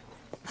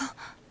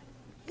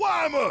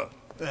 Weimer!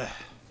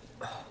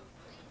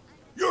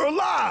 You're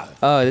alive!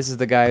 Oh, this is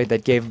the guy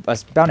that gave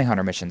us bounty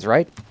hunter missions,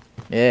 right?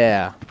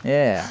 Yeah,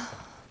 yeah.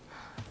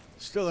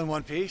 Still in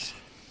one piece?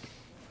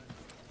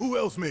 Who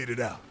else made it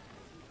out?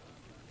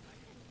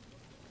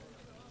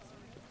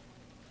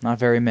 Not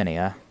very many,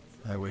 huh?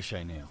 I wish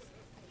I knew.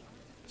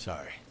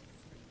 Sorry.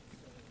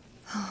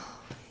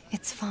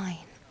 It's fine.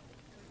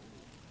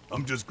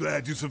 I'm just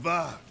glad you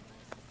survived.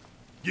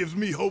 Gives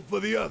me hope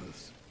for the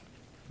others.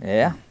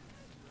 Yeah.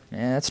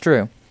 Yeah, that's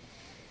true.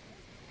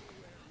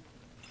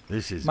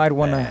 This is Might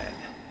wanna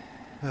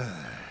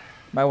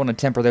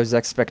temper those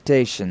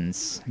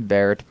expectations,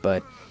 Barrett,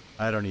 but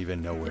I don't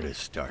even know where to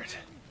start.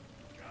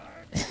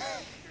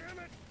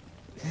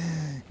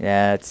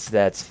 yeah,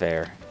 that's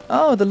fair.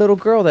 Oh, the little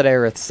girl that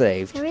Aerith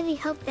saved. I really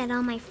hope that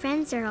all my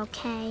friends are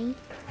okay.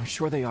 I'm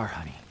sure they are,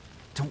 honey.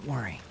 Don't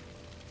worry.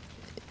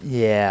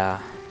 Yeah.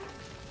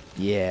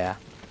 Yeah.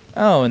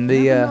 Oh, and the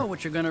You never know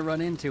what you're gonna run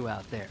into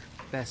out there.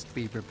 Best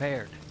be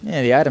prepared.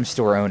 yeah, the item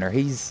store owner,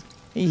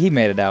 he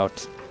made it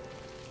out.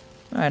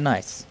 Alright,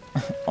 nice.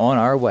 On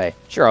our way.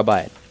 Sure, I'll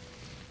buy it.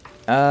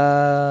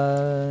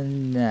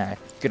 Nah,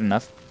 good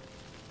enough.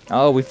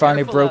 Oh, we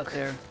finally Careful out broke.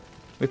 there.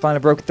 We finally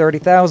broke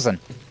 30,000.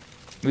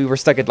 We were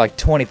stuck at like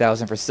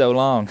 20,000 for so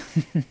long.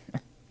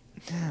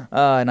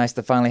 Nice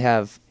to finally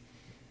have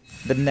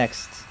the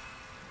next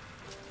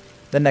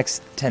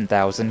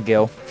 10,000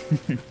 gil.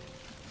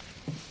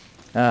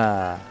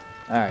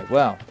 Alright,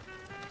 well.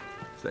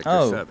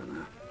 Sector 7,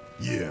 huh?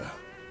 Yeah.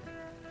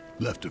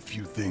 Left a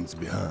few things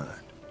behind.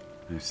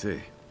 I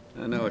see.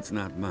 I know it's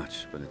not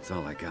much, but it's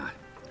all I got.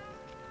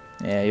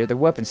 Yeah, you're the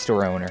weapon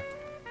store owner.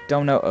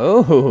 Don't know.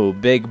 Oh,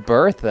 Big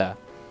Bertha.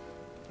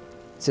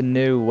 It's a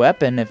new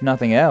weapon, if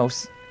nothing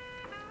else.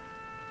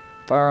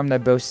 Firearm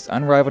that boasts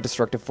unrivaled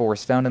destructive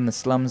force found in the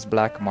slums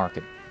black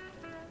market.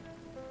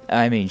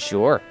 I mean,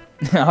 sure.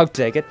 I'll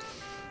take it.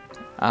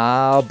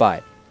 I'll buy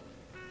it.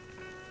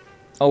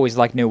 Always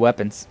like new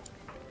weapons.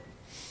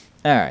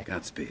 Alright.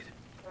 Godspeed.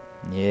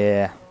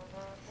 Yeah.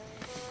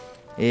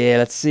 Yeah,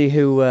 let's see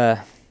who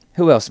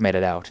else made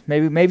it out.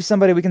 Maybe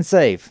somebody we can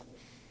save.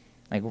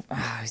 Like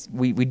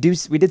we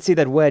did see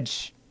that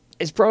Wedge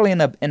is probably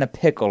in a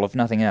pickle if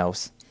nothing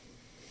else.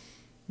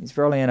 He's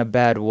probably in a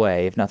bad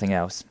way if nothing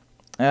else.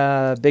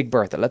 Big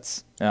Bertha.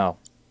 Let's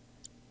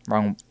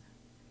wrong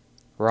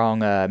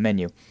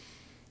menu.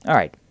 All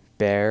right,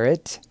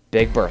 Barrett,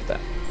 Big Bertha.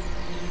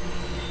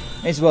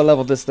 May as well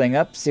level this thing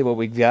up. See what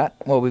we've got.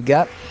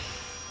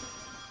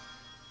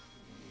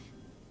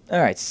 All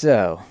right,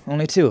 so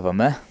only two of them,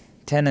 huh?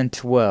 10 and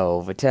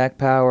 12. Attack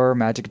power,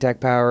 magic attack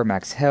power,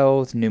 max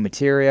health, new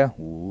materia.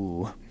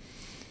 Ooh.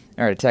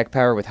 Alright, attack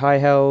power with high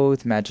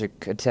health,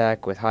 magic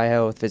attack with high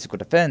health, physical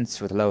defense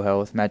with low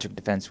health, magic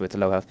defense with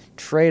low health.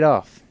 Trade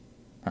off.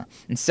 Huh.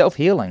 And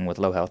self-healing with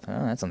low health.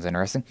 Oh, that sounds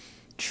interesting.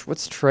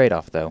 What's trade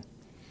off, though?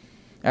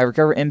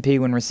 Recover MP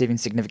when receiving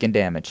significant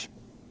damage.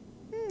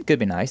 Could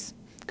be nice.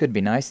 Could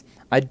be nice.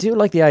 I do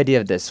like the idea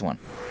of this one.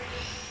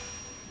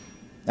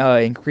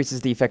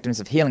 Increases the effectiveness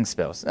of healing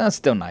spells.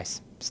 Still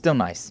nice. Still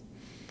nice.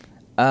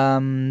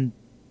 Thinking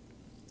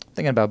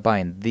about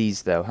buying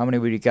these, though. How many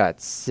we got?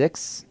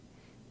 6?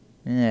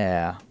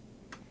 Yeah.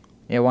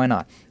 Yeah, why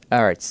not?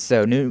 Alright,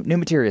 so new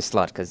materia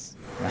slot, because...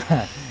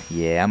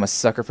 yeah, I'm a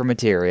sucker for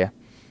materia.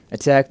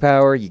 Attack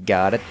power, you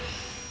got it.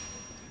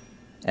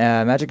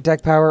 Magic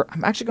attack power,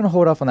 I'm actually going to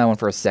hold off on that one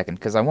for a second,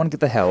 because I want to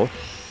get the health.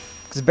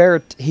 Because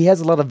Barrett, he has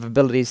a lot of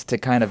abilities to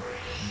kind of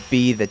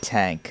be the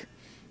tank.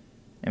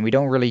 And we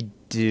don't really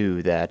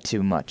do that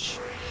too much.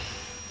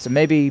 So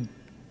maybe...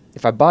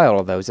 if I buy all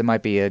of those, it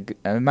might be a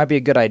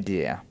good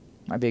idea.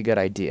 Might be a good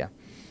idea.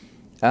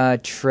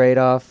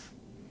 Trade-off.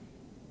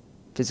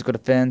 Physical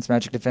defense,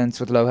 magic defense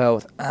with low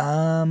health.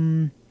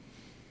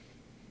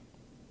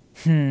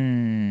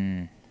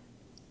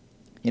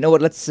 You know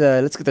what? Let's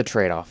get the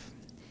trade-off.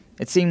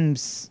 It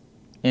seems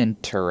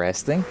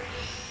interesting.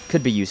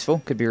 Could be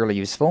useful. Could be really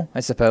useful, I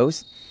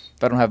suppose.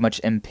 If I don't have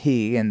much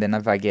MP, and then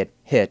if I get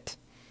hit,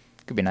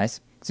 could be nice.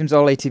 Seems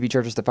all ATB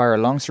charges to fire a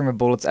long string of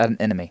bullets at an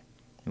enemy.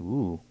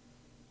 Ooh.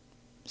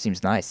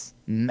 Seems nice.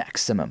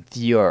 Maximum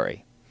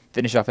Fury.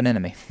 Finish off an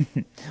enemy.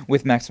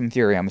 With Maximum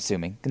Fury, I'm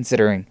assuming.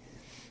 Considering...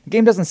 the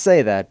game doesn't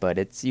say that, but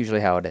it's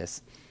usually how it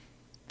is.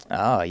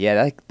 Oh,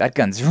 yeah, that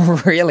gun's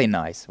really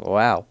nice.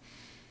 Wow.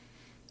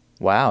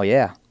 Wow,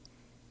 yeah.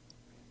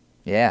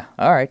 Yeah,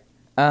 alright.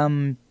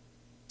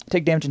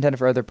 Take damage intended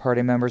for other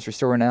party members.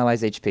 Restore an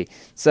ally's HP.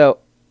 So,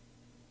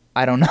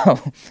 I don't know.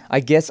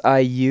 I guess I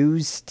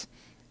used...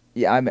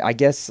 yeah, I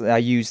guess I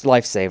used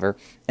Lifesaver,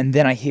 and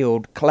then I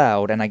healed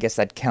Cloud, and I guess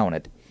that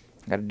counted.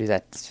 I gotta do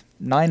that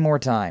 9 more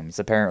times,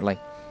 apparently.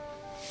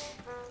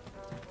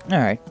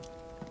 Alright.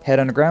 head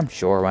underground?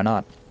 Sure, why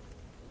not?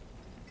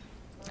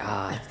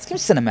 Ah, it's kind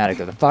of cinematic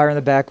though. The fire in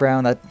the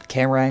background, that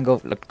camera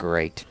angle looked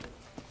great.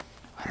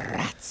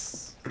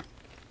 Rats.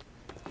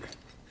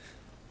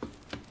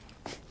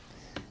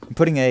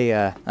 Putting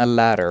a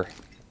ladder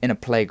in a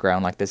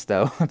playground like this,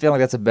 though, I feel like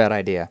that's a bad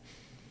idea.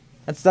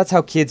 That's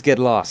how kids get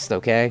lost,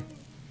 okay?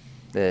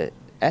 The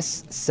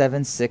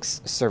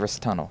S76 service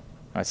tunnel.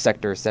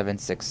 Sector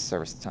 76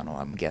 service tunnel,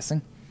 I'm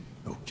guessing.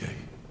 Okay.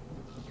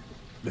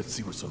 Let's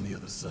see what's on the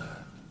other side.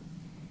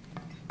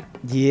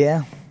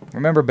 Yeah.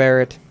 Remember,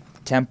 Barrett,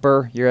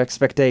 temper your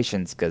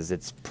expectations, because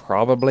it's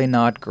probably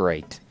not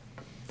great.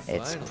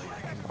 It's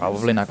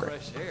probably not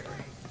great.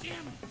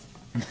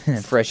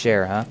 Fresh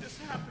air, huh?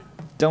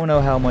 Don't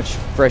know how much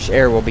fresh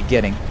air we'll be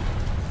getting.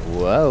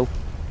 Whoa.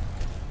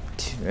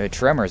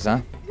 Tremors, huh?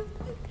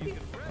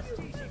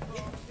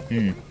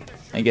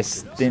 I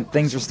guess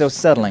things are still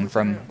settling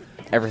from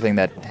everything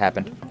that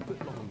happened.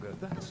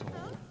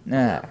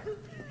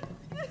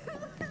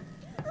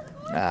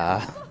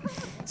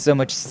 So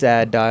much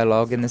sad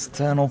dialogue in this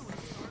tunnel.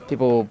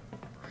 People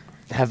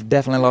have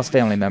definitely lost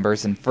family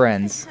members and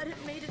friends.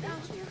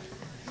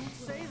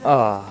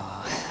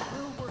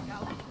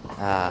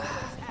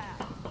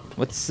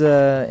 What's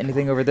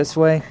anything over this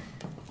way?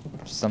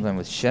 Something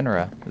with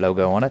Shinra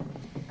logo on it.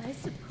 I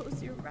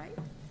suppose you're right.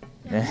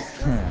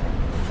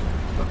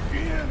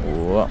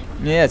 Whoa.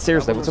 Yeah,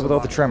 seriously, what's up with all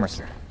the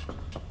tremors?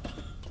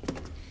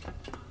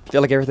 I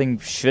feel like everything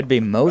should be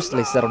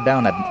mostly settled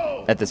down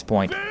at this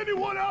point.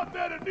 Anyone out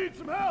there that needs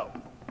some help?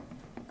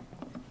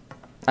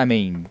 I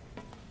mean,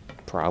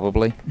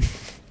 probably.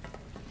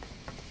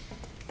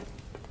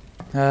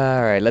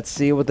 Alright, let's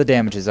see what the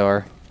damages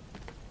are.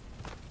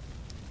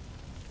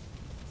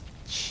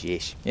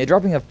 Sheesh. Yeah,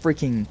 dropping a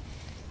freaking...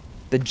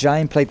 the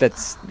giant plate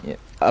that's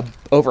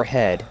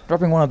overhead.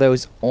 Dropping one of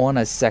those on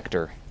a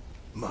sector.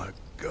 My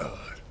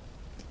God.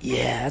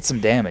 Yeah, that's some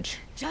damage.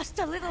 Just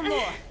a little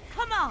more.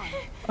 Come on.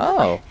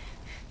 Oh.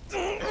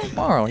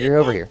 Marl, you're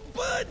over here.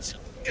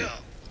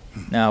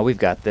 No, we've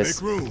got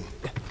this. Make room.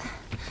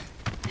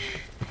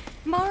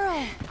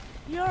 Marl,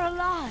 you're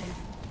alive.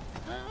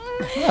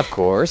 Of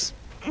course.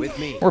 With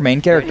me. We're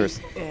main characters.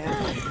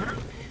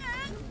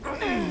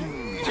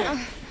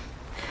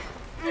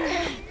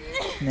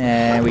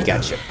 Nah, we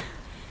got you.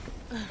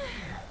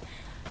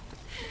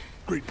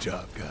 Great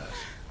job, guys.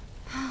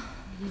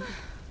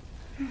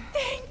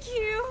 Thank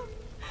you.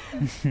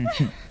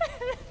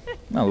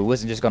 No, we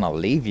wasn't just gonna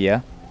leave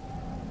you.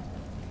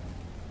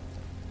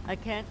 I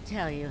can't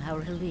tell you how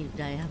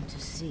relieved I am to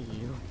see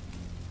you.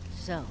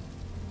 So,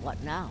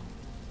 what now?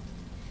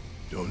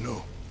 Don't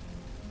know.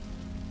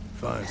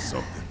 Find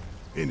something.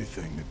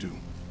 Anything to do.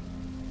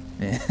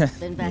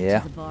 Been back Yeah.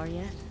 to the bar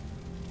yet?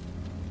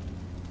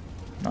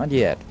 Not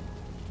yet.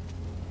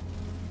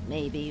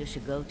 Maybe you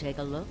should go take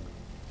a look.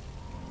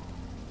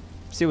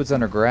 See what's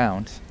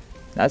underground.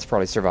 That's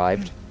probably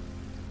survived.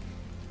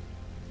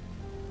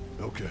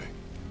 Okay.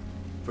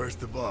 First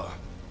the bar,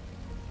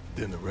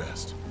 then the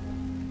rest.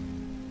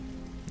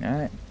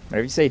 Alright.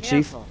 Whatever you say,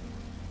 Chief. Careful.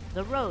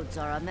 The roads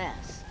are a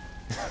mess.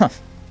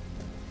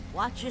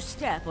 Watch your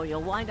step or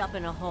you'll wind up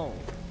in a hole.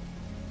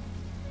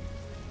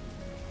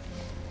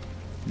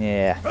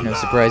 Yeah, no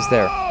surprise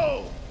there.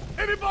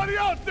 Anybody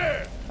out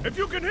there? If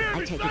you can hear I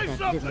me, take say it that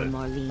something. little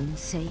Marlene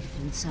safe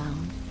and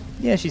sound.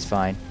 Yeah, she's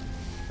fine.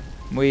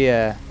 We,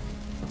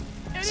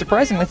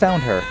 surprisingly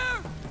found her.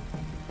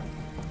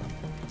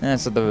 And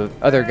so the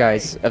other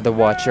guys of the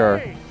watch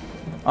are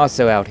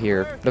also out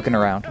here looking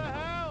around.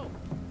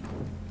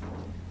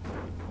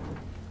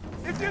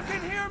 If you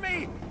can hear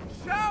me,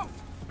 shout!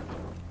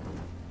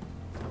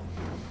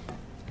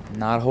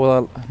 Not a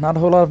whole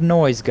lot of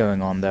noise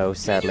going on though,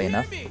 sadly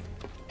enough.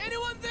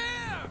 Anyone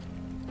there?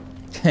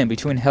 And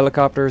between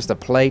helicopters, the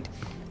plate,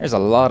 there's a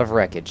lot of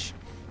wreckage.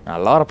 A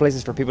lot of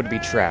places for people to be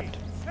trapped.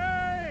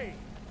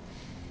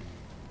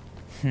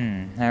 How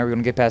are we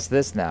gonna get past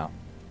this now?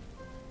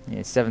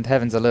 Yeah, Seventh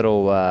Heaven's a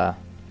little,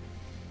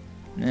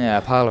 yeah,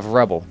 a pile of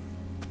rubble.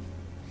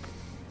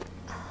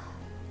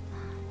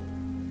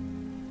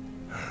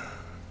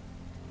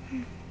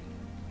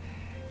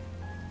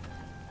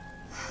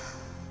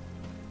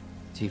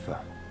 Tifa.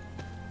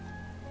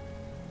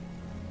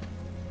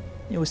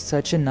 It was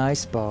such a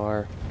nice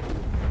bar.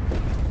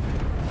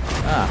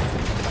 Ah.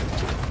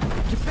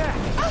 Get back!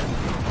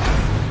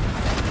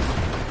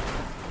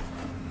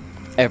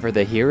 Ever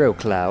the hero,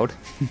 Cloud.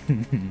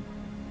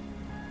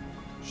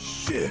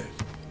 Shit.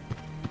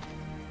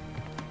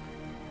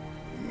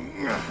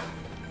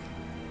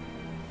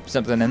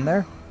 Something in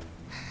there?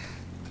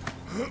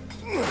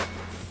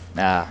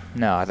 Ah,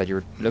 no, I thought you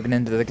were looking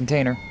into the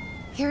container.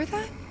 Hear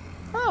that?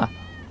 Ah.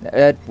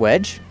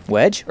 Wedge?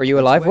 Wedge? Are you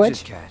alive,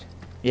 Wedge's Wedge? cat.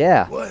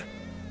 Yeah. What?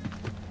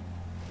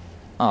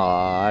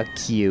 Aw,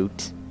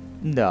 cute.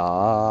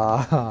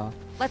 Nah.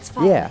 Let's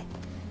follow. Yeah.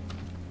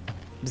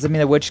 Does that mean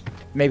that Wedge,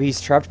 maybe he's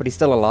trapped, but he's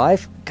still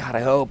alive? God, I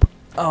hope.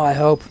 Oh, I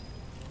hope.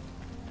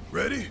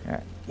 Ready? All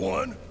right.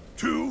 1,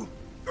 2,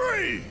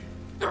 3.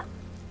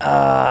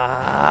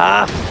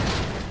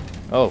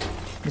 Oh,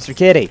 Mr.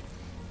 Kitty.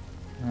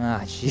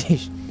 Ah,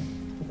 jeez.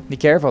 Be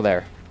careful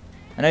there.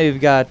 I know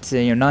you've got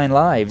 9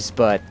 lives,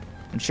 but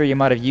I'm sure you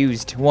might have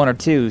used 1 or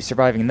 2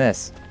 surviving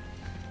this.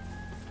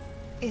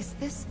 Is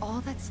this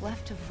all that's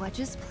left of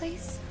Wedge's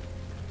place?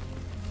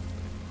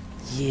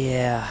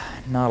 Yeah,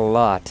 not a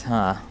lot,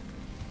 huh?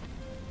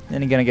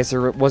 Then again, I guess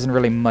there wasn't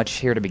really much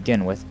here to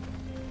begin with.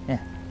 Yeah.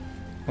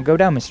 Well, go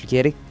down, Mr.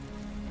 Kitty.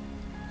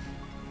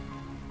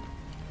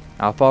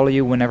 I'll follow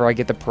you whenever I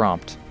get the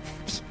prompt.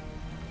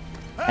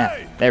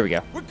 Hey, there we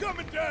go. We're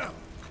coming down.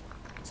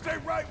 Stay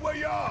right where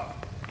you are.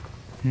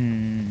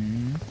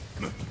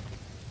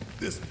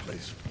 This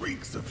place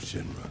reeks of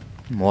Shinra.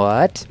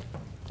 What?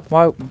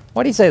 Why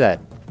do you say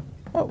that?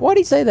 Why do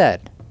you say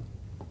that?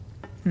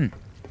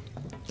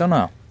 Don't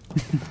know.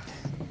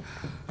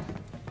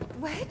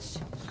 Wedge?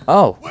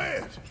 Oh.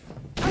 Wedge.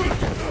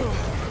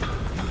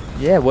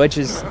 Yeah, Wedge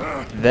is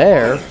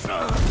there.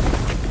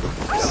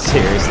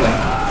 Seriously.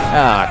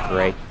 Ah,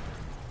 great.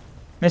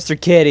 Mr.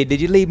 Kitty, did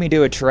you lead me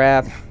to a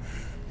trap?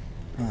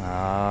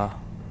 Ah.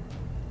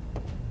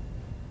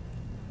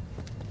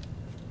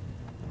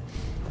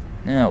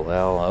 Oh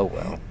well, oh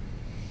well.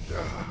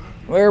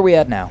 Where are we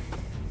at now?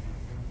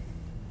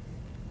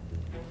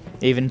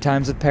 Even in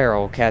times of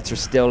peril, cats are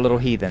still little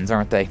heathens,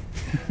 aren't they?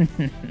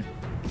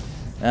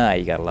 Ah,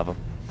 you gotta love them.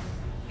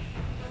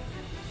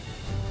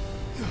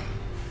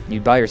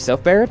 You by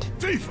yourself, Barrett?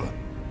 Tifa!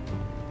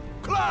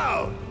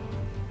 Cloud!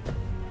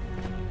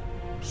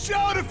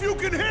 Shout if you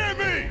can hear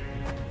me!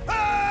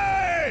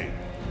 Hey!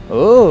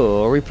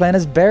 Oh, are we playing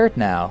as Barrett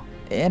now?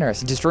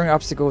 Interesting. Destroying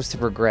obstacles to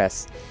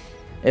progress.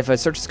 If a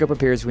search scope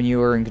appears when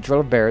you are in control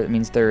of Barrett, it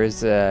means there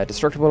is a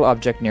destructible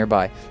object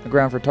nearby. Look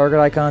around for target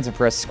icons and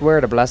press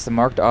square to blast the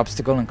marked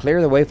obstacle and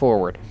clear the way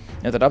forward.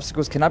 Note that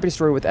obstacles cannot be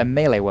destroyed with a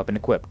melee weapon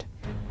equipped.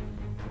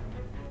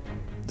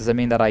 Does that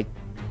mean that I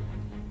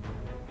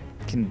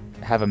can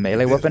have a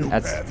melee weapon? No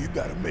path, you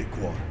gotta make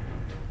one.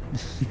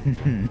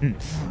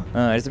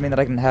 Does it mean that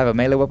I can have a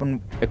melee weapon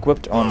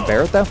equipped on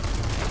Barrett, though?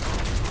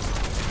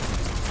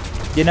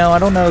 You know, I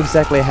don't know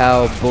exactly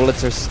how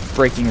bullets are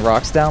breaking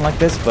rocks down like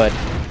this, but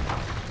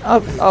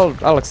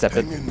I'll accept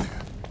it.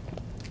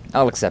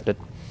 I'll accept it.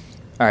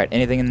 Alright,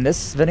 anything in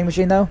this vending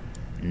machine, though?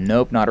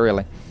 Nope, not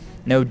really.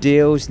 No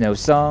deals, no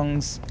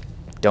songs.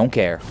 Don't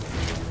care.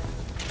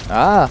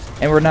 Ah,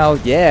 and we're now,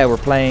 yeah, we're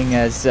playing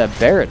as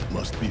Barrett.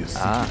 Must be a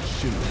secret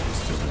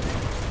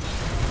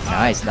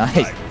Nice,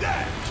 nice.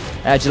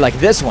 How'd you like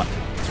this one?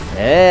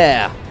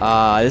 Yeah.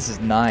 Ah, this is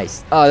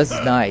nice. Oh, this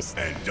is nice.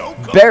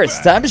 Barrett's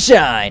time to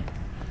shine.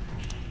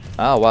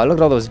 Oh, wow, look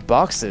at all those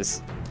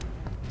boxes.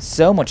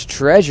 So much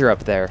treasure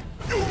up there.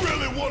 You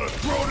really want to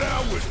throw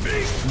down with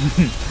me?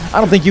 I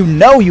don't think you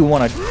know you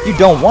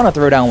don't want to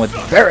throw down with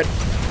Barrett.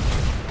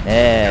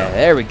 Yeah,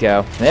 there we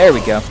go. There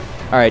we go.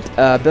 All right,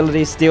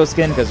 ability steel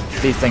skin, because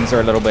these things are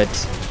a little bit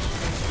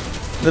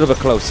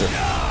closer.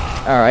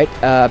 All right,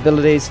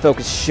 abilities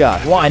focus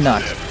shot. Why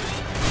not?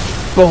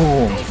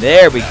 Boom.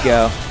 There we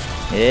go.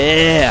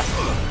 Yeah.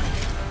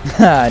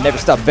 Never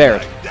stop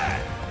Barrett.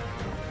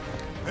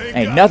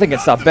 Ain't nothing can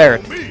stop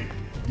Barrett.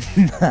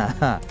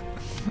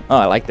 Oh,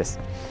 I like this.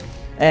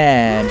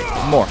 And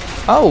more.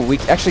 Oh, we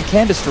actually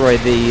can destroy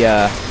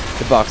the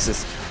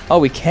boxes. Oh,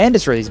 we can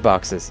destroy these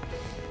boxes.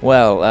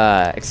 Well,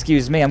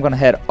 excuse me, I'm gonna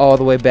head all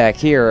the way back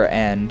here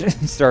and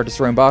start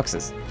destroying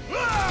boxes.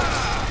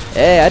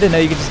 Hey, I didn't know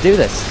you could just do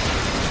this.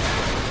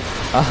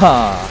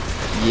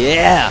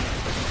 Yeah.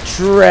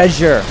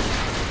 Treasure.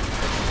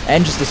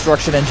 And just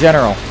destruction in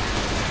general.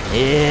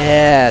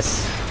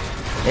 Yes.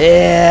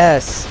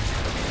 Yes.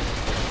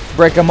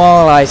 Break them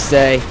all, I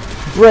say.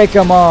 Break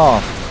them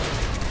all.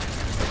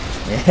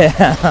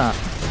 Yeah.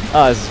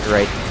 Oh, this is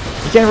great.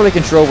 You can't really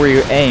control where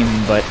you aim,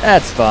 but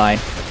that's fine.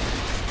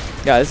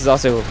 Yeah, this is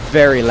also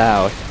very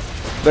loud.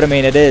 But I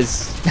mean, it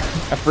is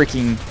a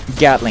freaking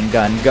Gatling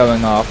gun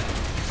going off.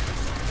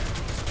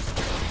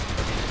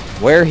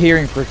 Wear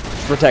hearing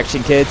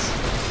protection, kids.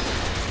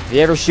 If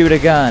you ever shoot a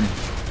gun,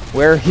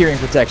 wear hearing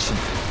protection.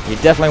 You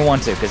definitely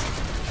want to, because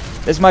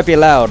this might be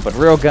loud, but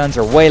real guns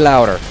are way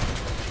louder.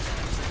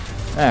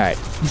 Alright.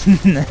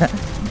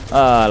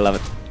 Oh, I love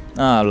it.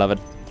 Oh, I love it.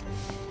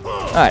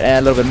 Alright,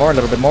 add a little bit more, a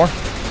little bit more.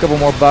 A couple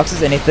more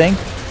boxes, anything.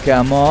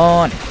 Come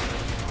on.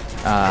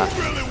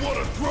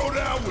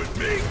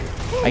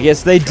 I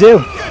guess they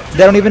do. They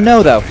don't even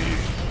know, though.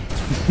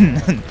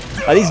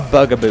 Oh, these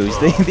bugaboos.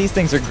 These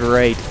things are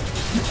great.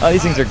 Oh,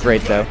 these things are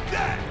great, though.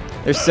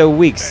 They're so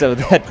weak, so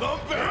that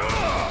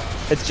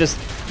it's just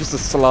a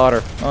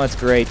slaughter. Oh, it's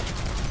great.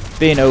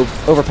 Being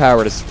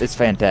overpowered is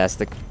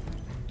fantastic.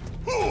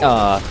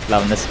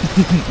 Loving this.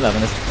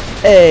 Loving this.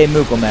 Hey,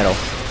 Moogle Metal.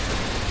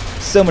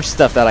 So much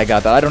stuff that I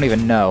got that I don't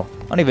even know.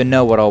 I don't even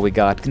know what all we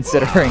got,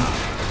 considering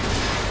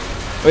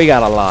we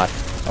got a lot.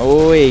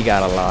 Oh, we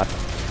got a lot.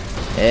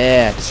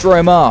 Yeah, destroy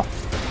them all.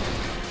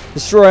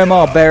 Destroy them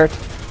all, Barrett.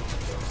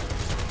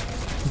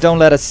 Don't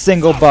let a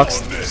single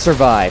box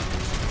survive.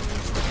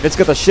 If it's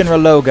got the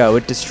Shinra logo,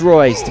 it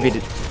destroys to be,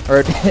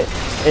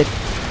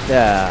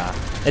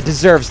 it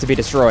deserves to be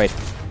destroyed.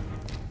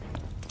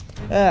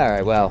 All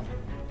right, well,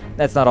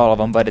 that's not all of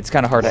them, but it's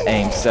kind of hard to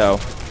aim, so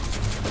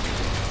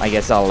I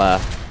guess I'll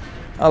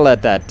I'll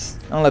let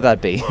that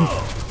be.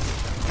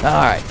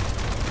 Alright.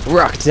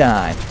 Rock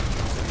time.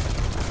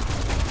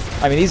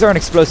 I mean, these aren't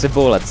explosive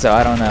bullets, so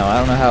I don't know. I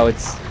don't know how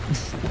it's...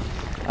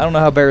 I don't know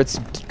how Barrett's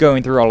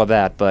going through all of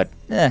that, but...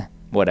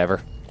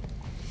 whatever.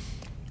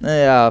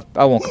 Yeah,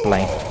 I won't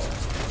complain.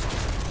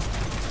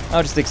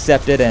 I'll just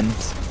accept it, and...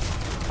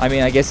 I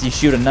mean, I guess you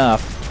shoot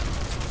enough.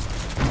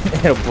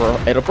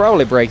 It'll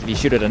probably break if you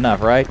shoot it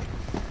enough, right?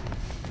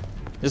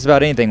 Just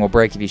about anything will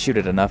break if you shoot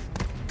it enough.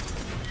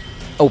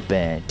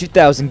 Open.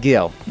 2,000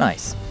 gil.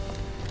 Nice.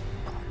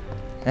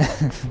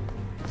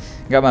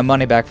 Got my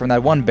money back from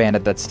that one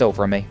bandit that stole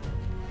from me.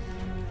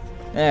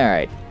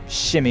 Alright.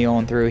 Shimmy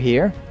on through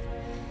here.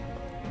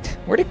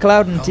 Where did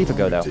Cloud and Tifa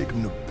go, though? Take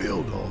them to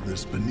build all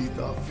this beneath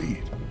our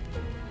feet.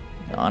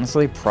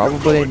 Honestly,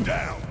 probably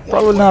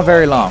not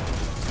very long.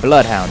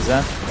 Bloodhounds,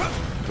 huh?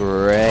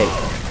 Great.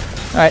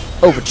 Alright,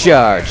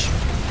 overcharge.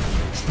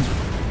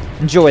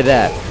 Enjoy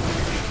that.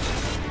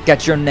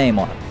 Got your name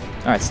on it.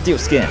 Alright, steel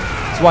skin.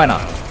 So why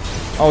not?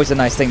 Always a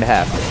nice thing to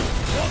have.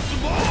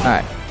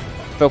 Alright.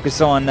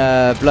 Focus on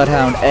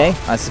Bloodhound A,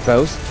 I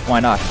suppose.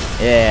 Why not?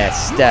 Yeah,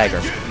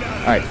 stagger.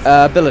 Alright,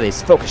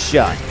 abilities. Focus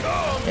shot.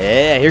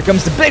 Yeah, here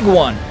comes the big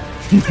one.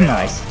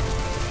 Nice.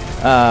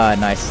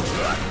 Nice.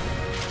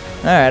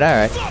 Alright,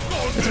 alright.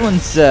 This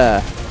one's,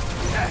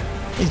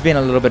 he's being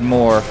a little bit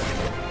more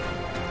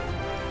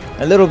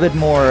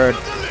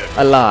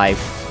alive.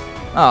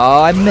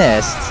 Oh, I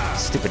missed.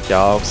 Stupid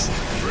dogs.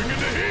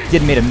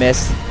 Didn't mean to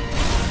miss.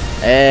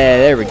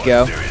 There we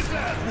go.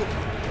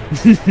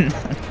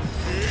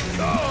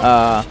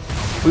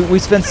 We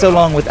spent so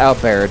long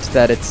without Barrett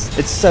that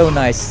it's so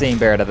nice seeing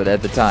Barrett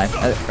at the time.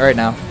 Right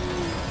now.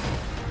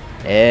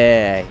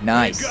 Yeah,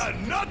 nice.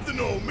 Ain't got nothing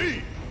on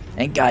me.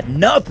 Ain't got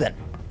nothing.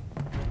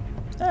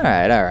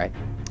 Alright, alright.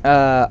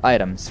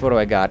 Items. What do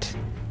I got?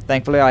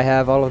 Thankfully, I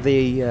have all of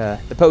the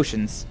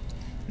potions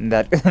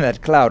that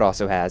that Cloud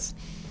also has.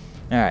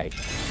 Alright.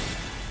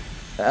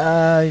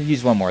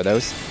 Use one more of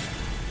those.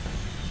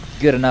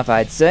 Good enough,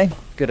 I'd say.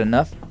 Good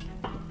enough.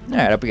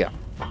 Alright, up we go.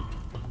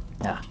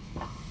 Ah.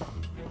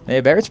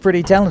 Yeah, Barrett's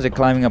pretty talented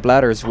climbing up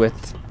ladders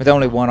with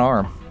only one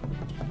arm.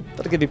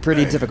 Thought it could be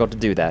pretty difficult to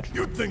do that.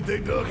 You'd think they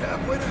dug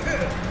halfway to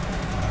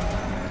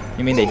hell.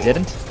 You mean they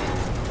didn't?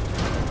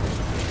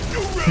 You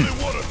really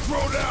want to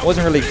throw down?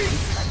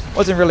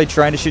 Wasn't really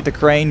trying to shoot the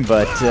crane,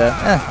 but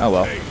oh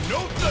well.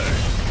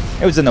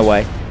 It was in the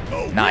way.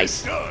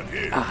 Nice.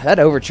 Ah, that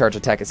overcharge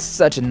attack is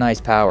such a nice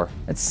power.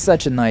 It's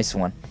such a nice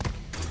one.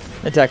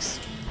 It attacks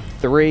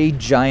 3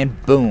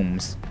 giant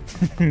booms.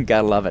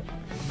 Gotta love it.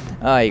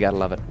 Ah, you gotta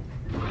love it.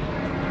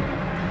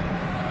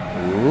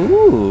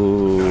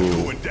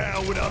 Ooh. Going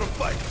down without a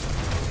fight.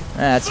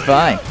 That's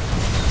fine.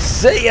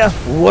 See ya.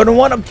 Wouldn't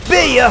want to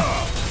be ya.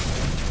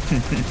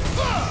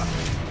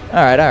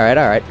 Alright, alright,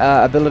 alright.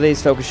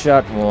 Abilities, focus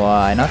shot.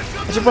 Why not?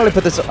 I should probably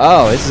put this.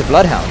 Oh, this is a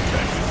bloodhound.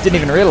 Didn't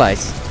even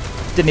realize.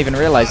 Didn't even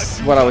realize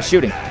what I was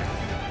shooting.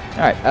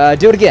 Alright,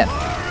 do it again.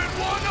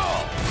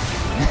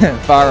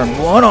 Fire in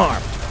one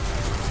arm.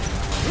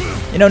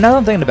 You know, now that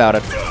I'm thinking about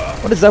it,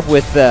 what is up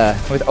with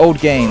old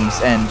games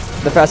and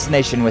the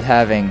fascination with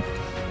having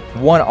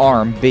one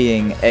arm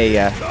being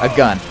a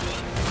gun?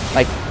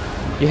 Like,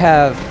 you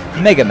have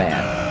Mega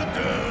Man.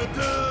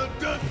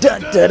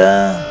 Dun, dun,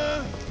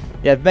 dun.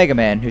 You have Mega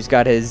Man, who's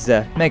got his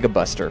Mega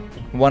Buster.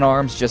 One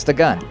arm's just a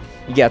gun.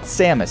 You got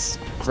Samus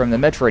from the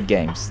Metroid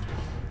games,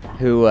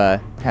 who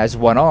has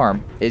one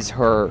arm, is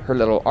her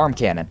little arm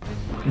cannon.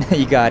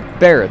 You got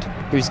Barrett,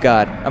 who's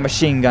got a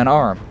machine gun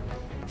arm.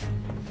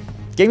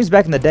 Games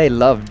back in the day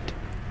loved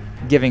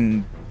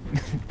giving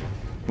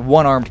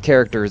one-armed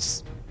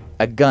characters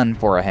a gun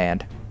for a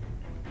hand.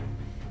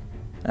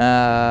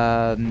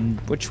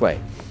 Which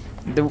way?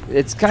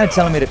 It's kind of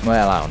telling me to...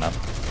 Well, I don't know.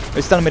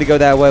 It's telling me to go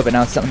that way, but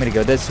now it's telling me to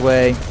go this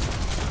way.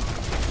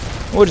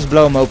 We'll just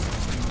blow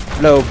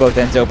both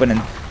ends open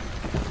and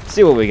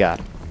see what we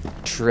got.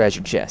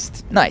 Treasure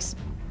chest. Nice.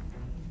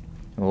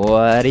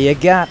 What do you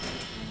got?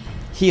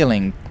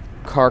 Healing.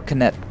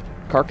 Carcanet.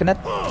 Carcanet?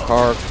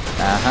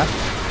 Uh-huh.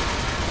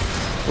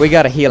 We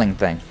got a healing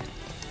thing.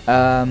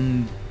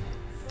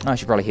 I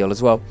should probably heal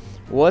as well.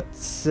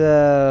 What's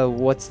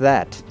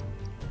that?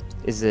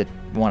 Is it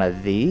one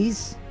of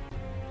these?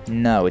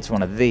 No, it's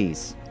one of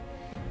these.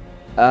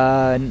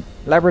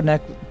 Elaborate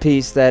neck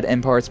piece that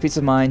imparts peace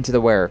of mind to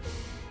the wearer.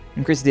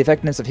 Increases the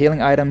effectiveness of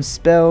healing items,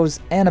 spells,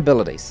 and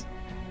abilities.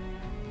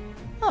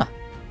 Huh.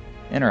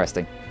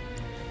 Interesting.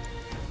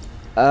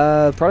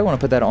 Probably want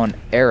to put that on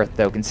Aerith,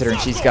 though, considering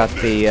she's got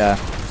the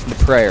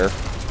prayer.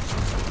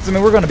 I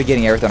mean, we're going to be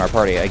getting Aerith on our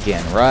party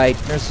again, right?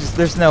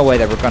 There's no way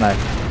that we're going to...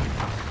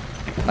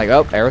 Like,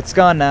 oh, Aerith's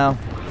gone now.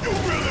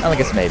 I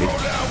guess maybe.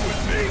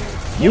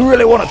 You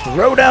really want to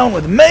throw down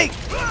with me?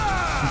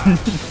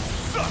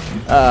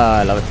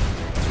 I love it.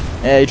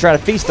 Yeah, you're trying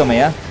to feast on me,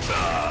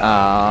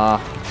 huh?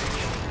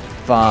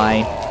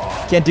 Fine.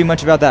 Can't do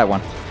much about that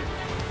one.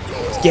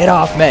 Just get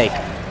off me.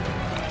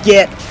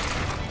 Get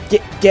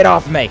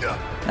off me.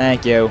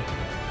 Thank you.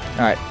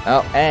 Alright.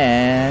 Oh,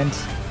 and...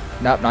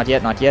 Nope, not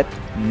yet, not yet.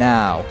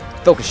 Now.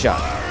 Focus shot.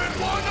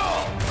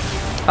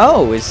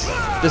 Oh,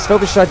 does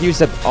focus shot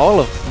use up all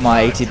of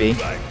my ATB?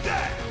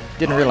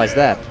 Didn't realize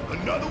that.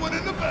 Another one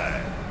in the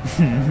bag.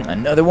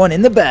 Another one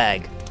in the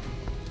bag.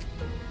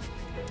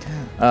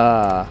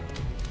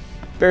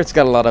 Barrett's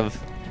got a lot of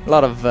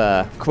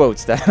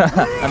quotes that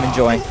I'm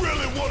enjoying.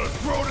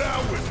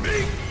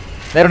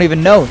 They don't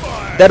even know.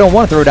 They don't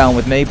want to throw down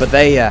with me, but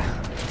they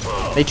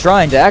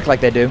trying to act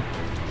like they do.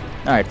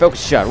 All right,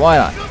 focus shot. Why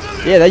not?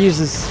 Yeah, that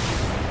uses.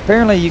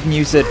 Apparently, you can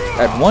use it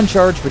at 1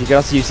 charge, but you can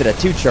also use it at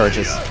 2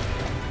 charges.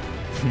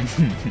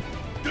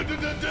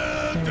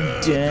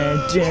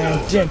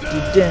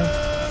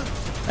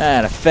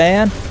 And a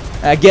fan.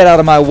 Get out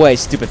of my way,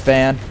 stupid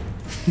fan.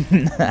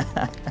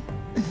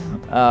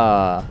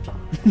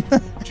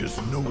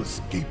 Just no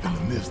escape in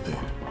the mist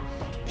there.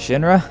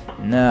 Shinra?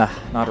 Nah,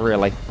 not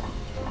really.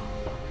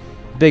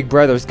 Big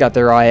Brother's got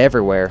their eye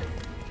everywhere.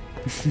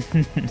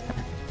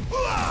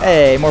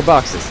 Hey, more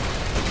boxes.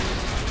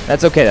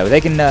 That's okay though.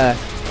 They can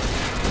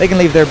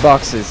leave their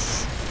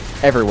boxes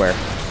everywhere.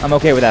 I'm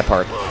okay with that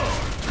part.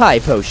 High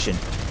potion.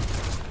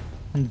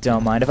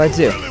 Don't mind if I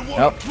do.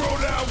 Nope.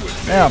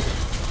 No.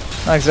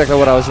 Not exactly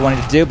what I was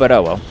wanting to do, but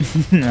oh well.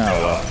 Oh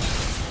well.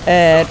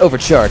 And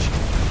overcharge.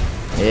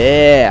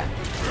 Yeah.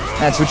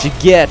 That's what you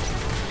get.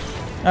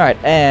 Alright,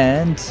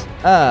 and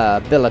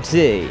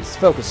abilities.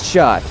 Focus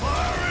shot.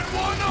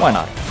 Why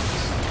not?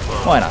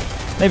 Why not?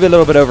 Maybe a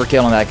little bit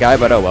overkill on that guy,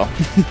 but oh well.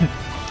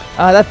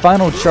 That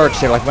final charge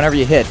there, like whenever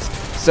you hit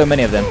so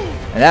many of them.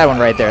 And that one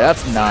right there,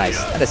 that's nice.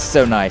 That is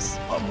so nice.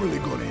 I'm really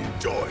gonna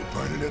enjoy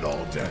burning it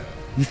all down.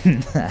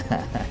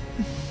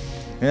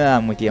 Yeah,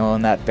 I'm with you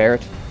on that,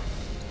 Barrett.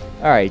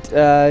 Alright,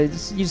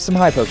 just use some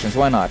high potions,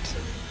 why not?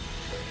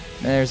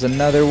 There's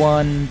another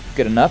one.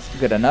 Good enough,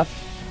 good enough.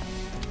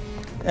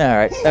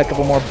 Alright, a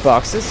couple more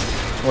boxes.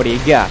 What do you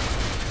got?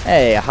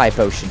 Hey, a high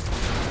potion.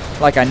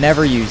 Like I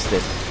never used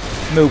it.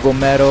 Moogle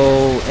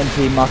Metal,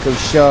 MP Mako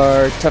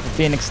Shard, Tough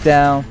Phoenix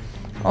down.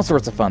 All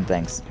sorts of fun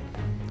things.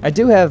 I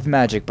do have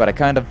magic, but I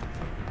kind of,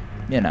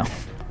 you know.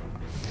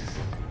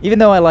 Even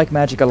though I like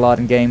magic a lot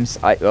in games,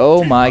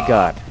 oh my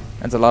god.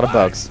 That's a lot of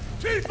bugs.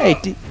 Hey,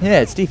 yeah,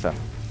 it's Tifa.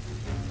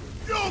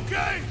 You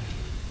okay?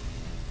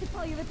 To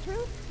tell you the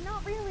truth,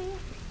 not really.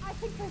 I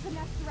think there's a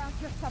nest around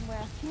here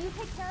somewhere. Can you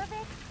take care of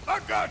it? I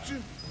got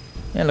you.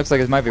 Yeah, it looks like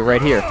it might be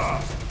right here.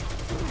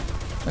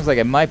 Looks like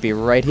it might be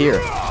right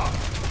here.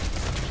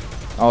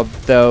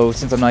 Although,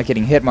 since I'm not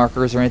getting hit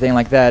markers or anything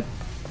like that,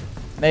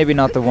 maybe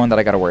not the one that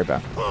I gotta worry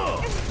about.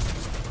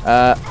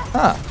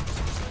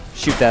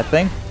 Shoot that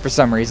thing, for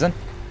some reason.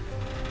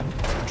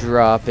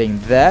 Dropping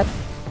that.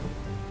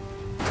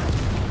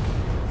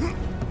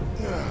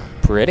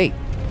 Pretty.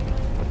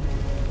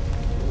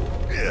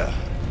 Yeah.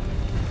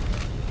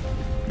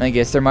 I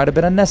guess there might have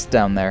been a nest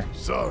down there.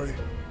 Sorry.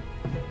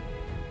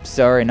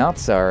 Sorry, not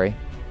sorry.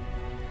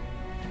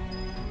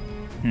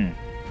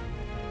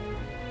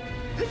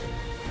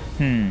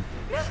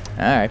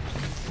 Alright.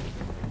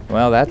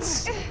 Well,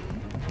 that's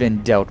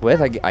been dealt with,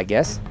 I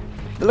guess.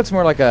 It looks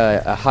more like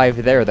a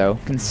hive there, though,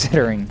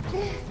 considering,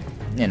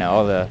 you know,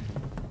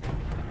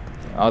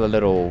 all the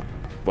little,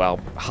 well,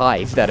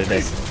 hive that it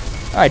is.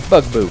 Alright,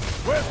 Bugaboo.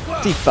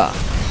 Tifa.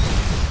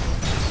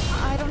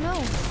 I don't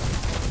know.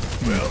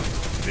 Well,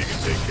 they can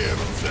take care of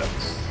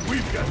themselves.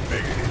 We've got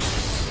bigger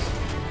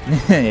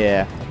issues.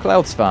 Yeah,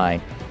 Cloud's fine.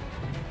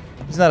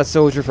 He's not a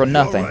soldier for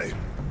nothing. Right.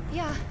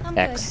 Yeah, I'm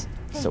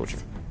Ex-soldier.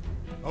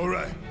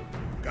 Alright.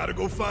 Gotta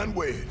go find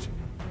Wedge.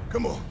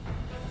 Come on.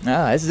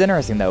 This is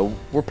interesting, though.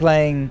 We're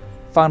playing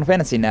Final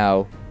Fantasy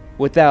now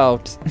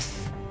without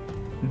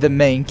the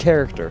main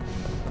character.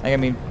 Like, I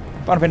mean,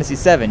 Final Fantasy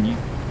VII,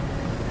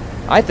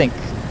 I think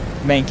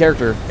main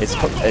character is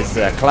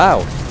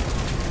Cloud,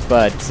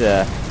 but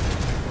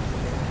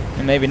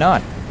maybe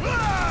not.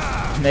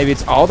 Maybe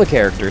it's all the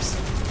characters.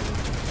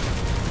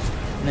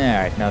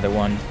 Alright, another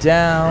one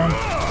down.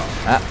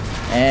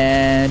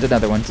 And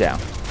another one down.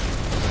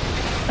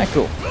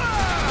 Cool.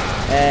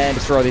 And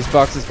destroy these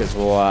boxes, because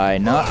why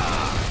not?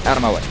 Out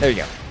of my way. There you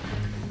go.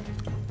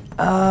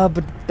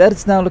 But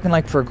that's now looking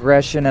like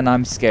progression, and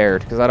I'm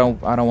scared, because I don't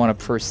want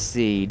to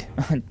proceed.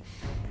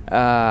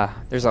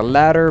 There's a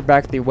ladder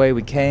back the way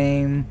we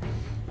came.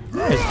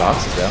 There's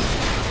boxes, though.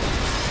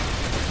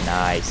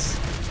 Nice.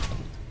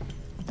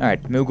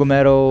 Alright, Moogle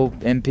Metal,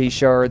 MP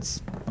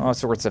Shards, all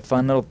sorts of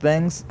fun little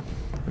things.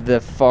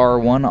 The far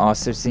one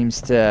also seems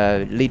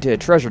to lead to a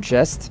treasure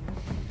chest.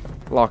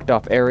 Locked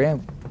off area.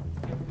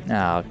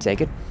 I'll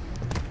take it.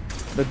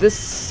 But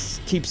this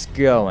keeps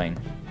going.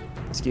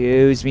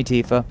 Excuse me,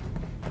 Tifa.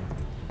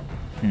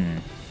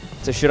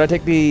 So should I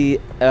take the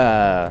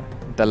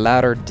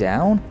ladder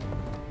down?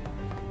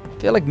 I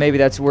feel like maybe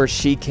that's where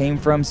she came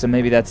from, so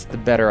maybe that's the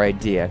better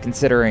idea,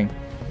 considering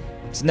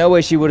there's no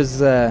way she would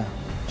have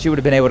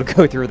been able to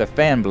go through the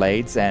fan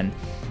blades, and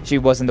she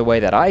wasn't the way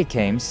that I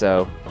came,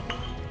 so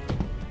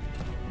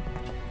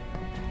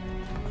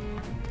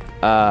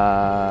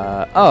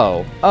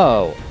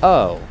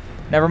oh,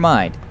 never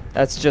mind.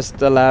 That's just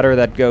the ladder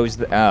that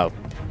goes oh.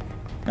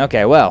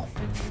 Okay, well.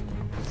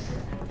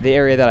 The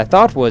area that I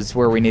thought was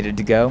where we needed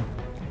to go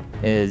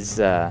is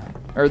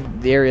or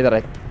the area that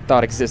I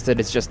thought existed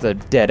is just a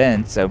dead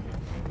end, so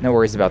no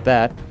worries about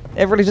that.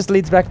 It really just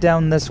leads back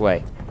down this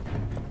way.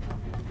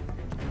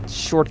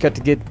 Shortcut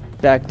to get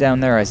back down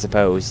there, I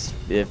suppose,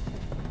 if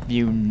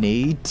you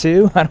need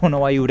to. I don't know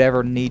why you would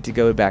ever need to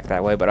go back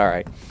that way, but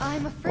alright.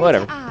 I'm afraid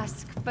Whatever. to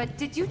ask, but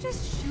did you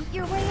just shoot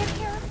your way in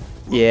here?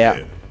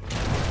 Yeah.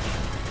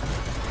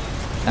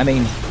 I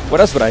mean, what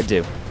else would I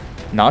do?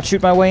 Not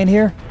shoot my way in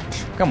here?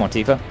 Come on,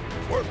 Tifa.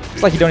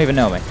 It's like you don't even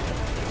know me.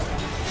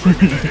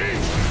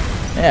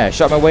 Yeah, I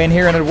shot my way in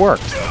here and it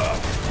worked.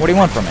 What do you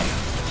want from me?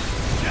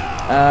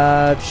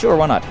 Sure,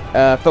 why not?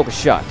 Focus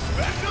shot.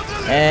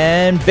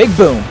 And big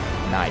boom.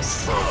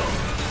 Nice.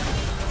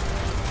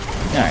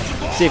 Alright,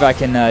 see if I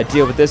can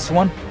deal with this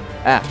one.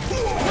 Ah.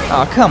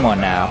 Oh, come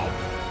on now.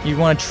 You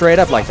want to trade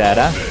up like that,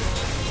 huh?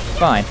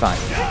 Fine, fine.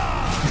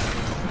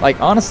 Like,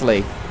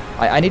 honestly,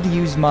 I need to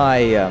use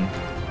my,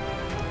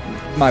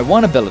 my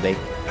one ability.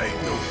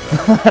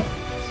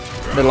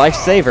 The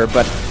lifesaver,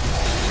 but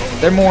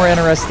they're more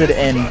interested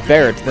in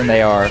Barrett than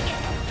they are.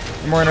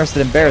 They're more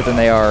interested in Barrett than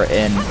they are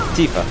in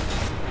Tifa.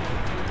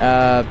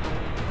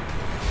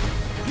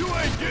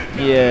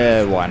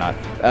 Yeah, why not?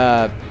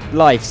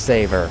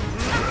 Lifesaver.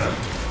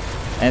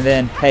 And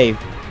then, hey,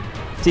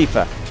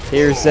 Tifa,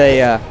 here's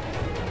a,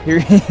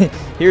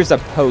 here's a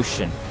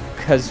potion.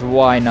 'Cause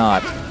why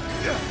not?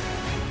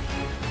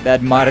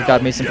 That might have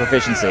got me some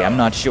proficiency, I'm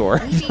not sure.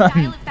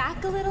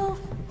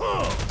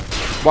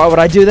 Why would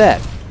I do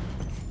that?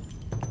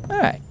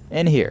 Alright,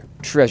 in here,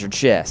 treasure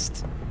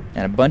chest.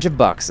 And a bunch of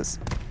boxes.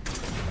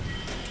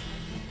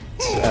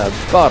 A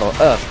bottle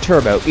of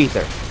turbo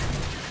ether.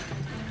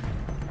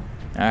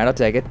 Alright, I'll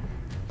take it.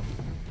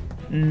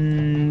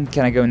 Can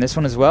I go in this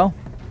one as well?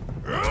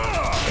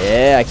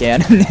 Yeah, I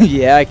can.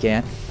 Yeah, I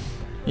can.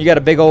 You got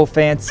a big old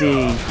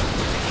fancy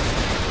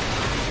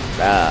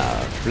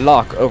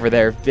block over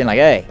there being like,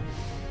 hey,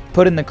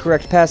 put in the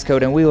correct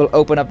passcode and we will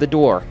open up the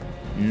door.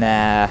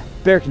 Nah,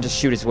 Bear can just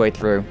shoot his way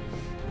through.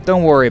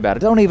 Don't worry about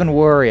it. Don't even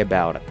worry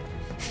about it.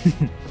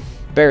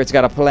 Barrett's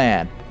got a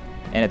plan,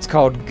 and it's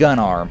called gun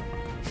arm.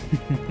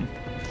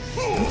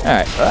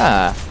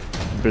 Alright,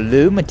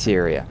 blue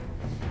materia.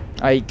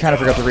 I kind of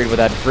forgot to read what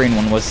that green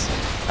one was.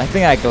 I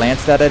think I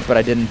glanced at it, but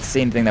I didn't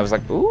see anything that was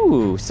like,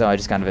 ooh, so I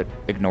just kind of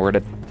ignored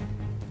it.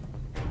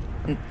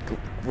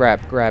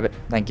 Grab it.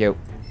 Thank you.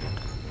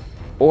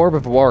 Orb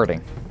of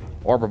warding.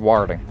 Orb of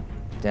warding.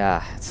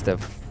 Ah, it's the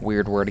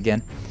weird word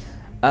again.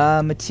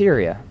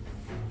 Materia.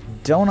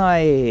 Don't I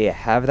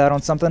have that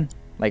on something?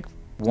 Like,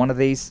 one of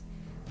these?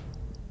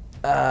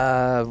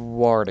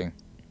 Warding.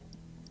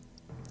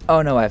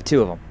 Oh no, I have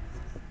two of them.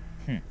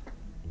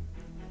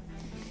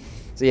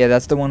 So yeah,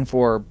 that's the one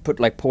for put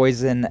like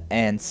poison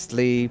and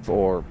sleep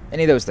or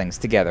any of those things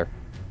together.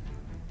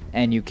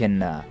 And you can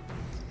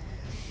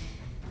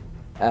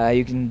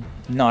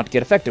not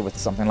get affected with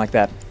something like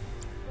that.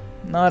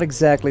 Not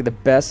exactly the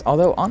best,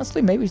 although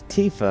honestly maybe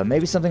Tifa,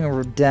 maybe something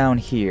over down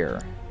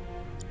here.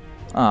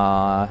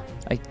 I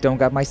don't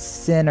got my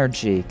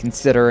synergy,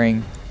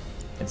 considering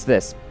it's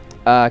this.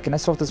 Can I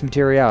swap this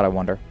materia out, I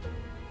wonder?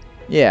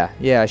 Yeah,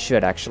 I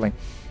should actually.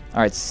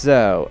 Alright,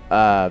 so,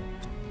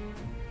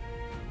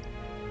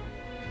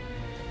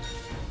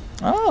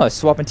 oh,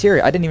 swap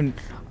materia. I didn't even,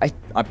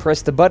 I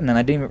pressed the button and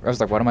I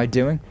was like, what am I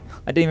doing?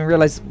 I didn't even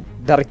realize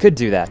that I could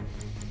do that.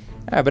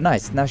 Alright, but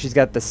nice. Now she's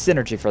got the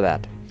synergy for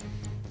that.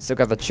 Still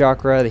got the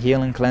chakra, the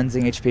healing,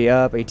 cleansing, HP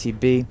up,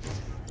 ATB.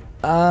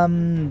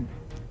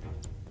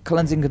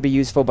 Cleansing could be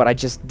useful, but I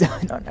just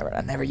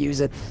I never use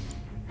it.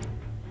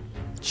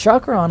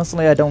 Chakra,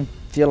 honestly, I don't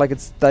feel like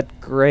it's that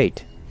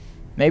great.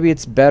 Maybe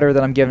it's better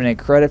than I'm giving it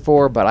credit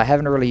for, but I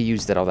haven't really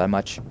used it all that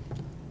much.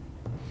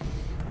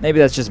 Maybe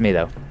that's just me,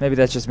 though. Maybe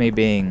that's just me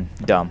being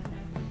dumb.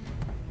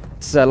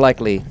 It's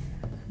likely.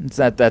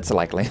 That's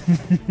likely.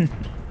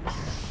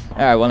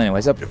 Alright, well,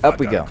 anyways, up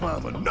we go.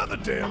 Climb another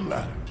damn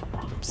ladder.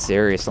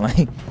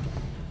 Seriously.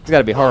 It's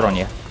gotta be hard on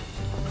you.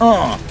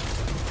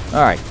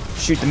 Alright,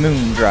 shoot the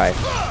moon drive.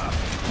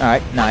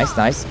 Alright,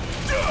 nice.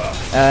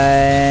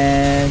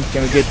 And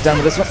can we get done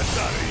with this one?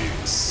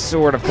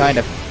 Sort of, kind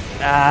of.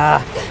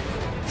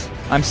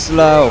 I'm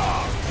slow.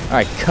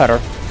 Alright,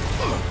 cutter.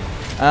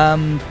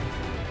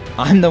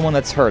 I'm the one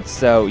that's hurt,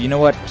 so you know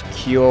what?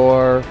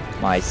 Cure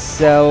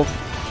myself.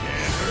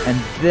 And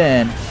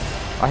then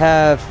I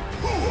have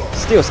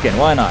steel skin,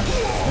 why not?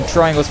 And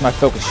triangle's my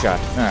focus shot.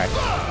 Alright.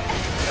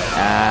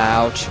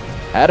 Ouch.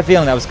 I had a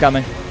feeling that was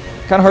coming.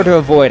 Kinda hard to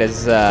avoid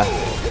as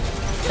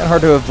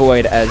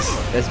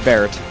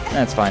Barrett.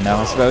 That's fine though,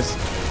 I suppose.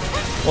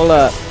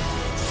 Well,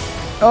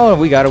 oh,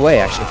 we got away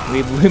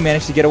actually. We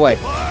managed to get away.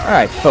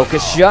 Alright,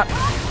 focus shot.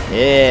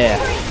 Yeah.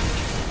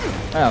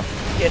 Oh,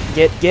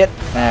 get.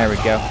 There we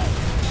go.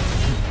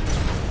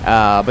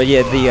 But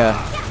yeah,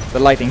 the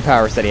lightning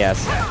powers that he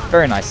has.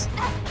 Very nice.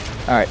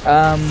 Alright,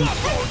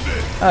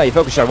 oh, you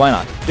focus shot, why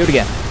not? Do it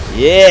again.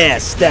 Yeah,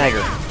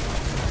 stagger.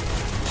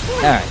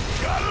 Alright.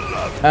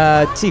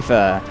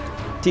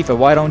 Tifa,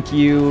 why don't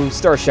you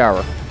Star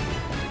Shower?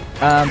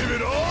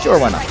 Sure,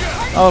 why not?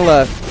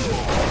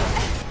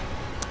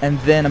 And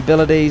then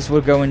abilities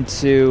will go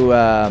into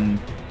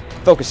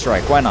Focus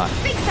Strike. Why not?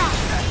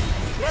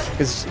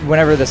 Because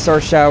whenever the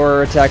Star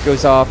Shower attack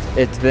goes off,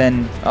 it's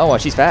then... Oh, well,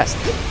 she's fast.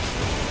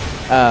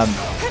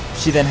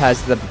 She then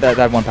has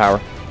that one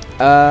power.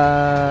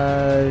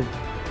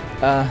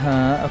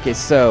 Okay,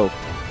 so...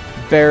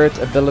 Barrett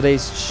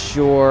abilities,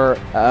 sure.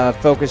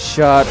 Focus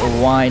Shot,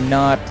 why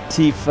not?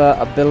 Tifa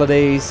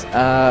abilities,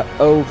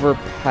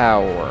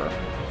 Overpower.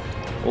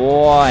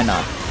 Why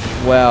not?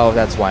 Well,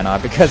 that's why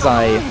not, because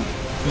I'm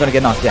gonna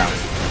get knocked down.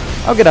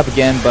 I'll get up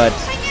again, but...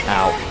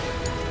 Ow.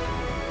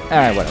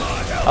 Alright, whatever.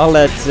 I'll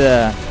let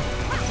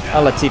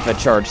Tifa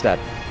charge that.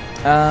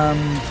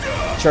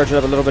 Charge it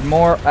up a little bit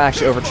more.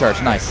 Actually,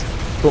 overcharge. Nice.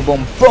 Boom,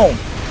 boom, boom!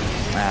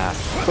 Ah,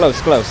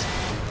 close, close.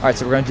 Alright,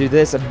 so we're going to do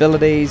this.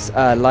 Abilities,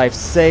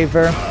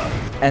 Lifesaver.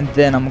 And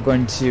then I'm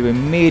going to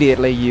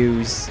immediately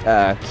use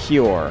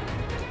Cure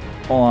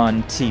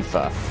on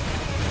Tifa.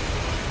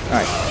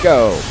 Alright,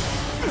 go.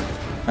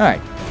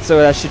 Alright, so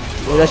that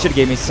should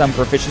give me some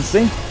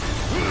proficiency.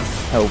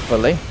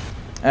 Hopefully.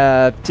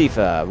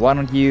 Tifa, why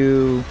don't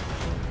you...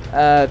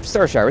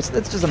 Star Shower, it's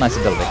just a nice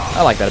ability.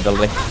 I like that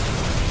ability.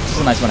 It's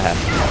just a nice one to have.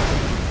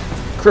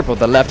 Cripple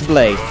the left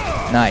blade.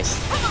 Nice.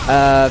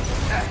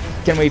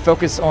 Can we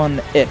focus on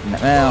it?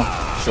 Well,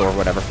 sure,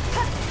 whatever.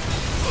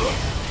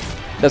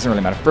 Doesn't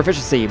really matter.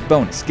 Proficiency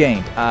bonus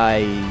gained.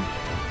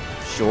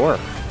 Sure.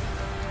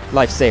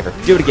 Lifesaver.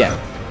 Do it again.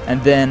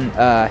 And then,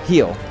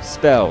 heal.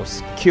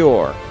 Spells.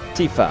 Cure.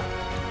 Tifa.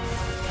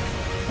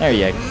 There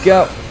you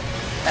go.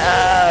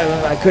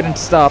 I couldn't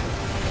stop.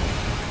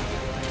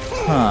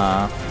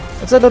 Huh.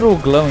 What's that little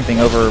glowing thing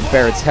over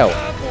Barrett's health?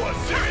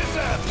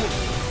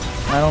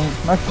 I'm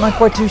not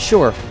quite too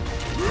sure.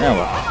 Oh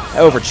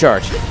well.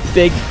 Overcharge.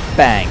 Big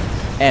bang.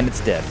 And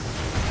it's dead.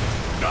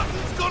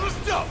 Nothing's gonna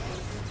stop.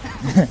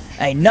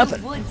 Ain't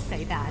nothing. Who would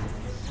say that?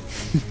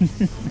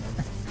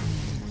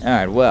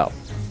 Alright, well.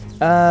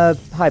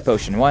 High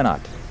potion, why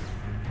not?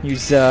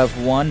 Use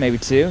one, maybe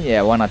two?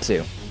 Yeah, why not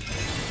two?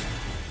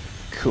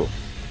 Cool.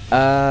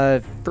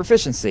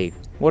 Proficiency.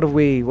 What do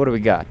we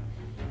got?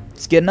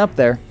 It's getting up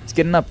there. It's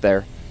getting up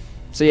there.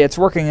 So yeah, it's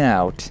working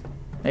out.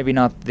 Maybe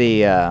not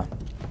the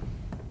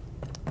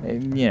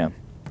you know,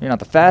 you're not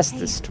the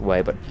fastest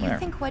way, but You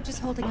think Wedge is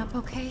holding up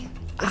okay?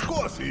 Of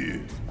course he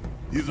is.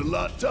 He's a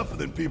lot tougher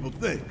than people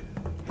think.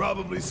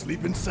 Probably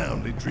sleeping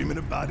soundly, dreaming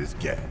about his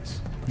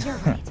gas. You're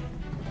right.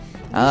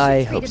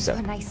 I hope so.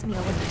 A nice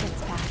meal when he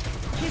gets back.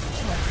 His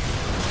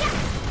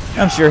choice.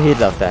 I'm sure he'd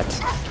love that.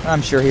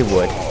 I'm sure he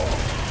would.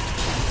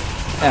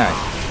 Alright.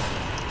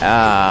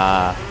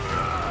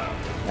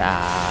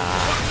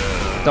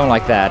 Don't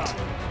like that.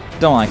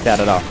 Don't like that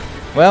at all.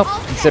 Well,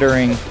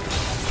 considering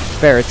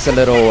Barrett's a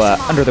little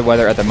under the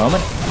weather at the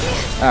moment.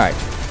 Alright.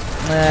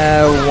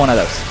 One of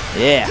those.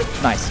 Yeah,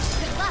 nice.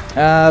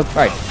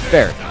 Alright,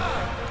 Barrett.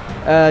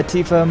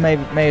 Tifa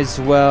may as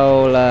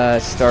well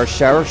Star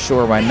Shower.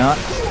 Sure, why not?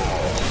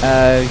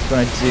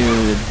 Gonna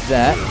do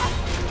that.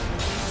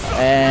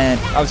 And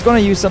I was gonna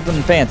use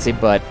something fancy,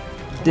 but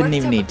didn't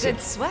even need to.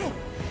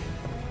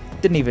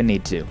 Didn't even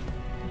need to.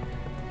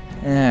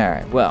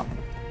 Alright, well.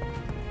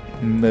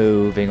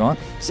 Moving on.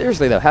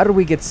 Seriously though, how did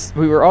we get...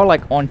 We were all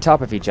like on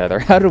top of each other.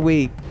 How did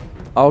we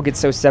all get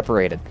so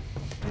separated?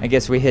 I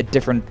guess we hit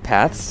different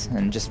paths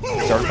and just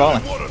started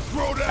falling.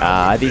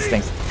 These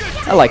things.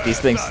 I like these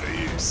things.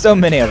 So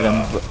many of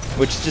them,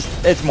 which just...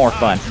 It's more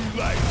fun.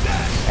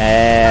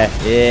 Yeah.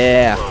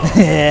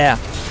 Yeah.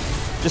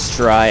 Just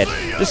try it.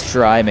 Just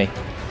try me.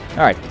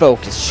 Alright,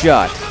 focus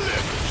shot.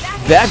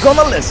 Back on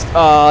the list.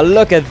 Oh,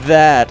 look at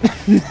that.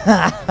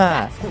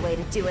 That's the way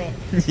to do it.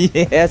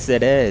 Yes,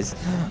 it is.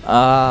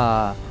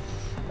 That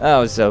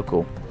was so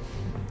cool.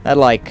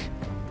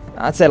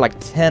 I'd say like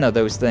 10 of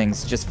those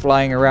things just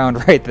flying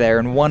around right there,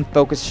 and one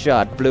focused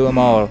shot blew them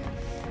all.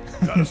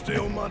 Gotta stay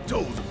on my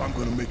toes if I'm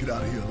gonna make it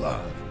out of here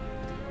alive.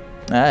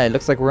 It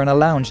looks like we're in a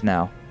lounge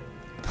now.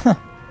 Huh,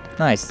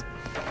 nice.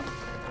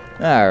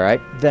 Alright,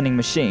 vending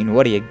machine,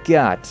 what do you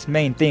got?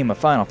 Main theme of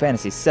Final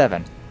Fantasy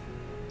VII.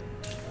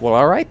 Well,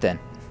 alright then.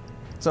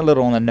 It's a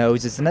little on the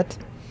nose, isn't it?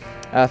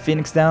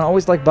 Phoenix Down,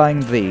 always like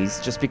buying these,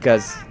 just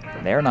because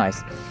they're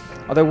nice.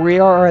 Although we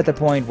are at the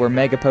point where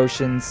Mega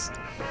Potions...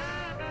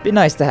 Be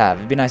nice to have,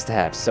 it'd be nice to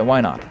have, so why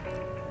not?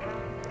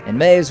 And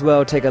may as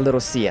well take a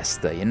little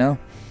siesta, you know?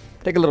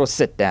 Take a little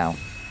sit down.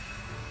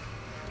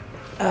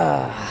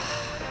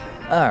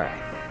 Alright.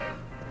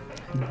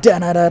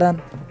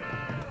 Dun-dun-dun-dun.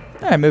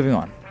 Alright, moving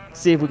on.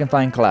 See if we can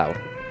find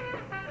Cloud.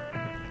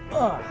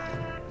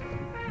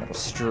 Little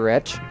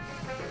stretch.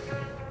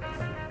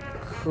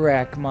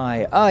 Crack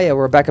my... Oh yeah,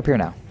 we're back up here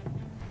now.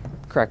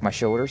 Crack my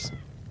shoulders.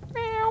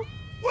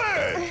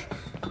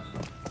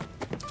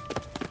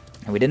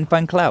 And we didn't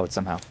find Cloud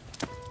somehow.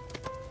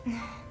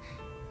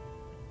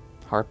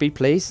 Heartbeat,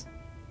 please.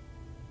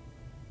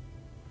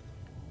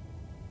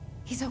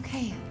 He's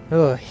okay.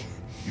 Oy.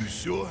 You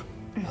sure?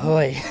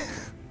 Oy.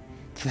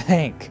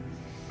 Thank.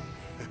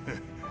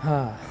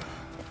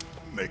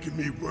 Making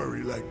me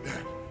worry like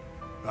that.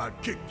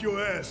 I'd kick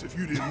your ass if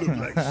you didn't look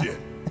like shit.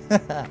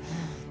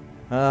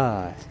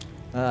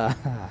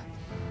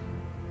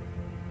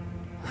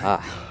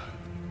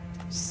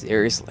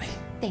 Seriously.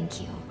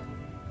 Thank you.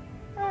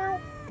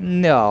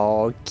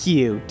 No,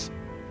 cute.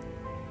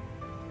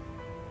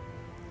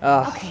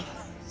 Oh, Okay,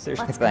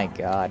 seriously, let's thank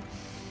God.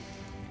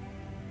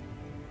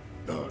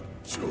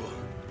 Sure.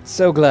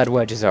 So glad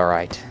Wedge is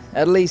alright.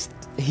 At least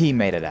he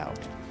made it out.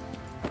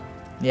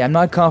 Yeah, I'm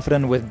not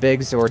confident with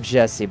Biggs or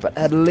Jessie, but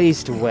at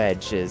least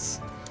Wedge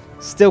is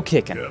still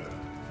kicking. Yeah,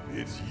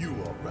 it's you,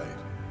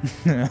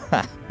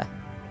 alright.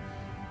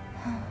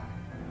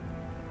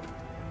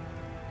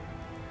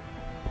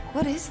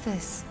 What is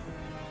this?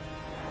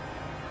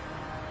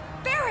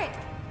 Barret!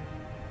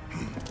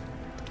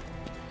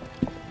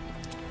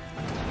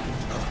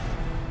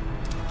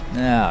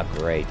 Ah,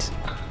 great.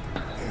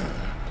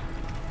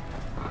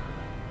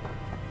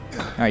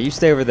 Alright, you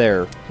stay over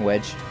there,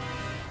 Wedge.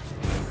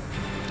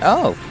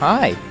 Oh,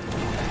 hi.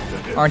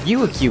 Aren't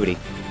you a cutie?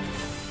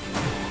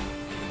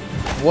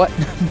 What?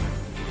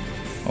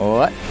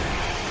 What?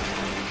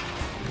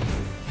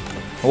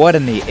 What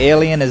in the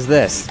alien is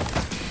this?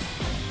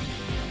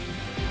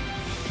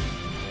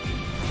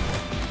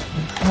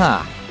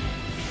 Huh.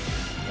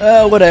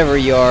 Whatever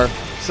you are.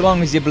 So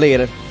long as you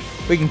bleed,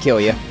 we can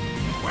kill you.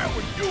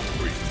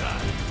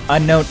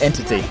 Unknown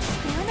entity.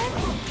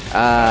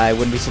 I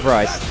wouldn't be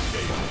surprised.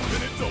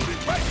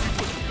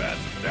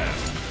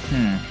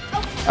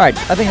 Alright,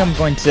 I think I'm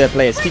going to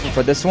play as Steeple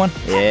for this one.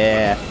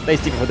 Yeah, play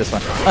Steeple for this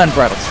one.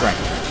 Unbridled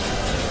Strength.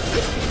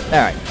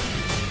 Alright.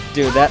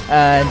 Do that,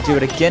 and do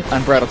it again.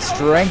 Unbridled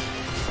Strength.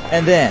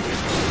 And then,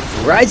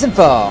 Rise and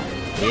Fall.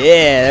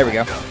 Yeah, there we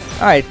go.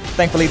 Alright,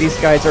 thankfully these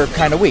guys are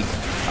kind of weak.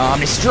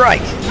 Omni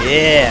Strike.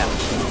 Yeah.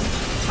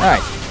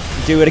 Alright,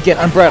 do it again.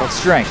 Unbridled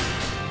Strength.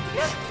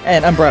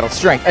 And Unbridled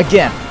Strength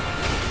again.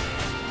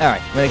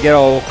 Alright, I'm gonna get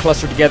all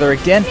clustered together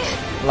again.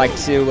 Like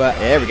to,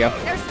 there we go.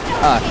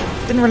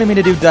 Didn't really mean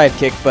to do dive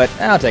kick, but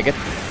I'll take it.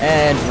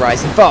 And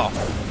rise and fall.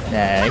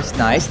 Nice,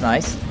 nice,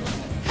 nice.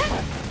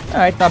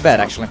 Alright, not bad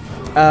actually.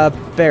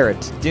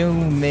 Barret, do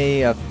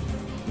me a...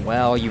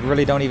 Well, you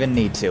really don't even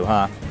need to,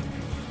 huh?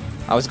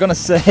 I was gonna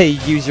say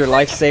use your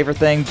lifesaver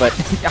thing, but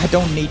I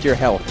don't need your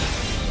help.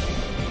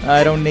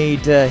 I don't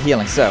need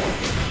healing, so...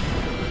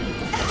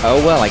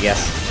 Oh well, I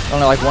guess.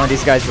 Only like one of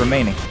these guys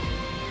remaining.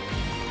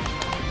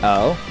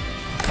 Oh.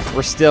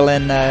 We're still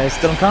in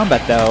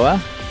combat though, huh?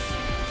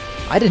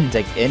 I didn't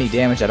take any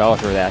damage at all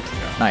through that.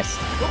 Nice.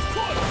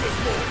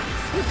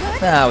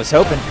 I was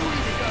hoping.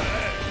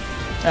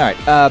 Alright,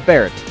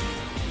 Barret.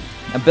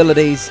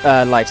 Abilities,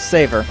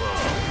 lifesaver.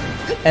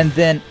 And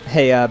then,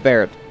 hey,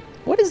 Barret.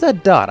 What is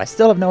that dot? I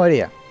still have no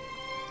idea.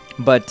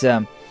 But,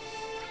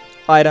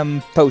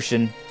 item,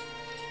 potion.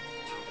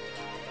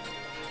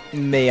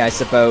 Me, I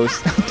suppose.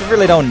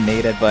 Really don't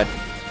need it, but...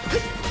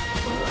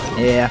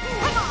 Yeah.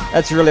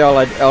 That's really all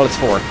it's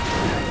for.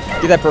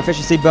 Get that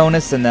proficiency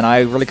bonus, and then I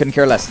really couldn't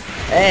care less.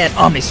 And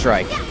Omni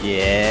Strike.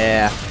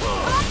 Yeah.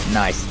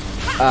 Nice.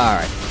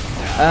 Alright.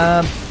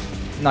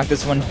 Knock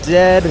this one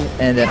dead,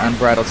 and then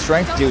Unbridled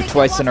Strength. Do it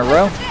twice in a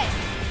row.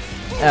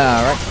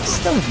 Alright.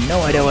 Still have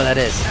no idea what that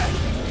is.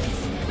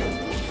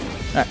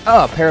 Alright.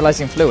 Oh,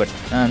 Paralyzing Fluid.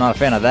 I'm not a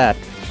fan of that.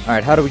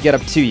 Alright, how do we get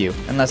up to you?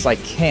 Unless I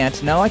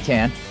can't. No, I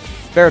can.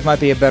 Barret might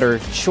be a better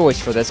choice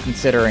for this,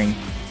 considering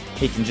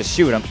he can just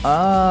shoot him.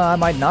 I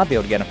might not be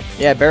able to get him.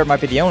 Yeah, Barret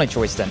might be the only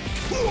choice then.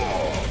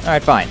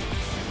 Alright, fine.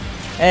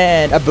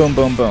 And a boom,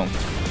 boom, boom.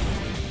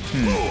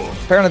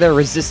 Apparently they're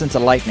resistant to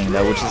lightning,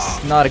 though, which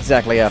is not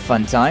exactly a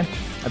fun time.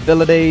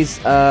 Abilities,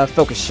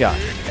 focus shot.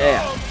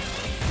 Yeah.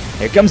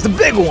 Here comes the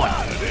big one!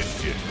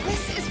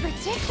 This is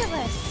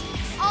ridiculous.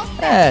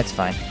 It's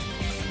fine.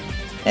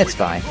 It's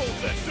fine.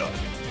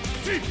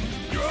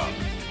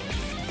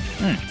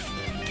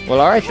 Well,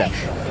 alright then.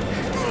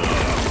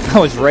 I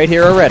was right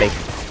here already.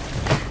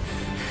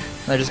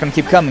 They're just gonna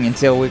keep coming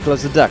until we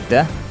close the duct,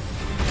 huh?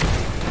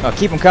 Well,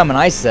 keep them coming,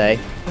 I say.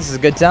 This is a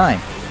good time.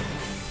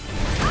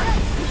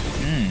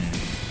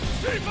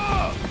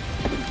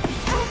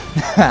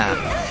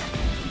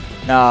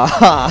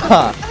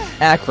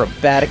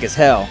 Acrobatic as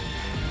hell.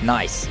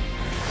 Nice.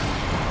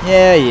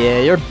 Yeah,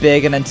 you're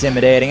big and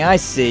intimidating. I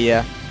see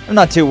ya. I'm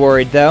not too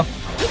worried, though.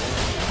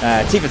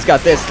 Tifa's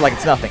got this like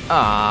it's nothing.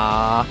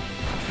 Ah,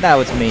 that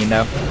was mean,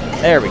 though.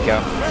 There we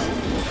go.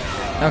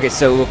 Okay,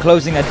 so we're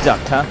closing a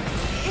duct, huh?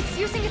 It's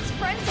using its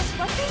friends as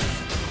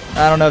weapons?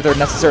 I don't know if they're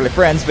necessarily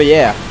friends, but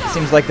yeah.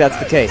 Seems like that's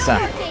the case, huh?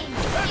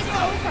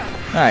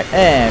 Alright,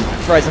 and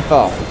rise and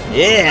fall.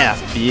 Yeah!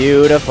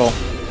 Beautiful.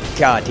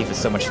 God, Tifa's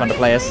so much fun to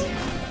play as.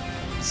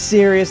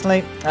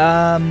 Seriously?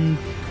 I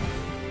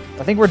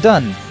think we're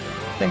done.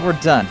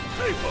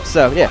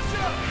 So, yeah.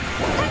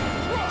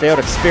 Failed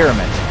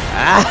experiment.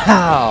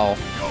 Ow!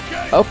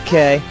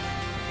 Okay.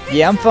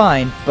 Yeah, I'm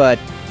fine, but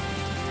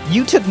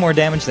you took more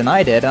damage than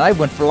I did, and I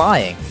went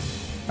flying.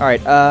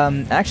 Alright,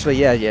 actually,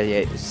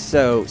 yeah.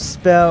 So,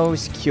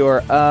 spells,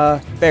 cure,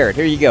 Barret,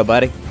 here you go,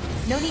 buddy.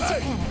 No need to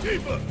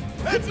panic.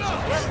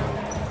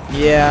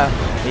 Yeah,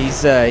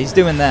 he's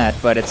doing that,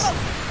 but it's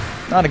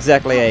not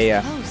exactly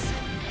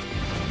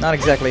not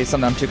exactly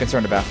something I'm too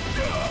concerned about.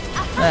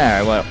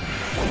 Alright, well,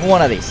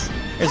 one of these.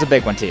 Here's a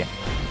big one to you.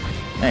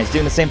 And he's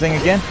doing the same thing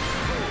again?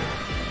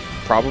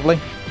 Probably.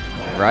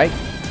 right?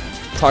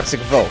 Toxic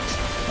Volt.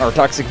 Or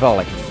Toxic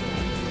Volley.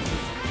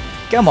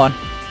 Come on.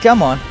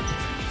 Come on.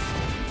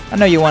 I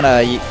know you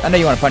wanna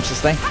punch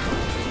this thing.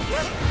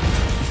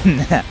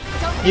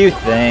 You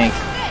think.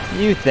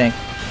 You think.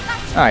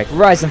 Alright,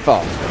 rise and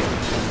fall.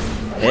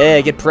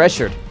 Yeah, get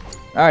pressured.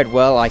 Alright,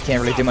 well, I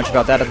can't really do much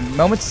about that at the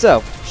moment,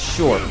 so,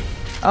 sure.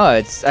 Oh,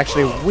 it's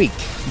actually weak.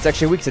 It's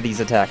actually weak to these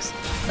attacks.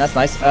 That's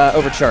nice.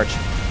 Overcharge.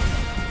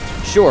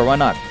 Sure, why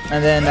not?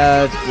 And then,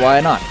 why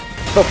not?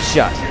 Focus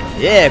shot.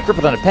 Yeah,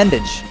 crippled on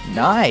appendage.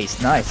 Nice,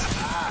 nice.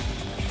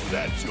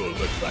 That sure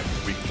looks like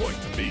a weak point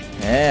to me.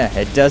 Yeah,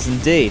 it does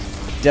indeed.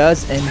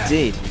 Does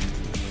indeed.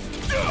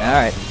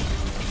 Alright.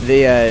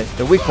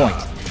 The weak point.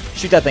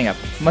 Shoot that thing up.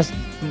 Much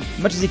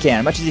as you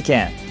can, much as you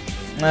can.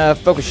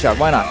 Focus shot,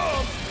 why not?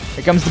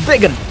 Here comes the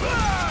big one!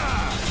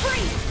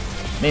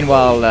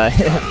 Meanwhile,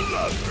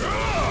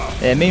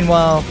 yeah,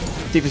 meanwhile,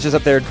 Tifa's just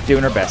up there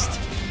doing her best.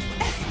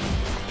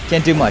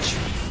 Can't do much.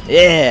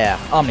 Yeah,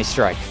 Omni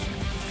Strike.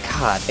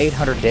 God,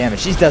 800 damage.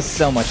 She does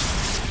so much.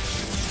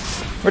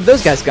 Where'd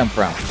those guys come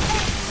from?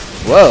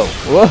 Whoa,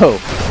 whoa.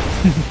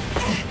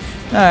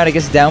 Alright, I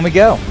guess down we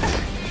go.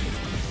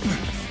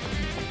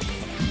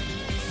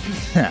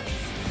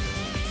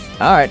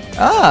 Alright.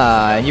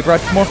 Ah, and you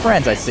brought more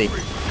friends, I see.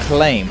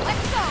 Claim.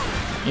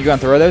 You gonna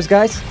throw those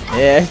guys?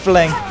 Yeah,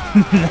 fling.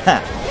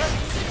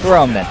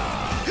 Throw them then.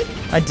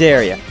 I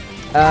dare you.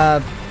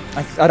 I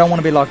don't want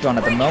to be locked on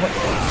at the moment.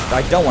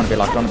 I don't want to be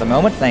locked on at the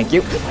moment. Thank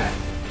you.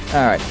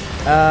 Alright.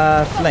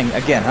 Fling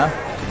again, huh?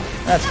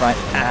 That's fine.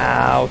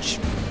 Ouch.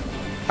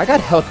 I got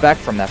health back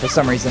from that for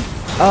some reason.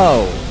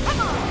 Oh.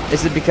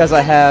 Is it because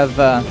I have,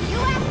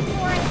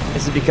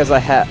 Is it because I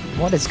have...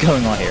 What is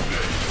going on here?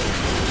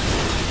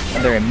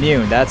 They're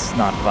immune. That's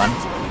not fun.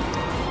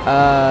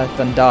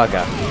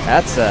 Thundaga.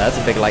 That's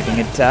a big lightning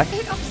attack.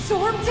 It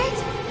absorbed it?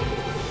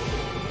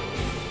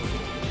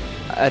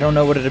 I don't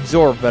know what it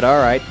absorbed, but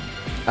alright.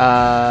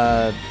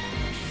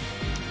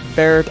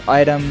 Barret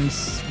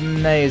items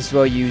may as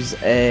well use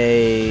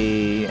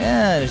a...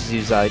 just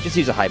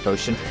use a high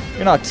potion.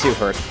 You're not too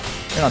hurt.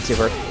 You're not too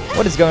hurt.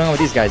 What is going on with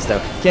these guys,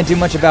 though? Can't do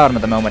much about them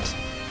at the moment.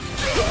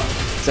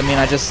 So, I mean,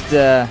 I just,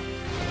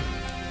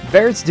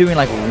 Barret's doing,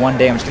 like, 1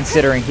 damage,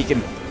 considering he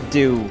can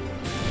do,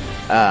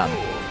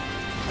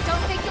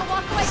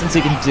 since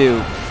he can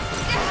do...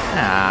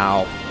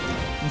 Ow.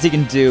 Since he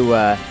can do,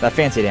 that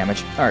fancy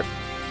damage. Alright.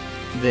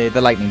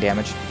 The lightning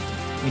damage.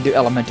 He can do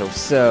elemental,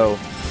 so...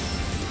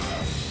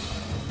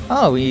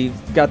 Oh, we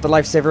got the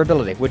lifesaver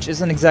ability, which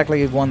isn't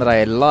exactly one that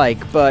I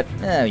like, but,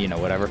 you know,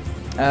 whatever.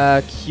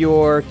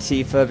 Cure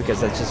Tifa,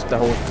 because that's just the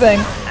whole thing.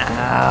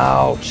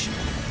 Ouch.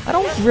 I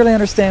don't really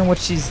understand what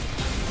she's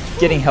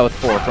getting health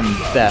for from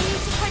that.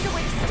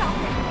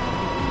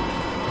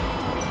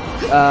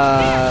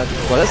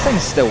 Well, this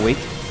thing's still weak,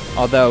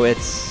 although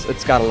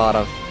it's got a lot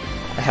of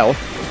health.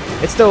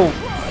 It's still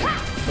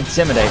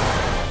intimidate.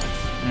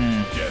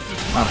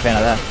 Not a fan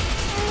of that.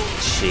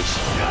 Sheesh.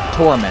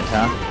 Torment,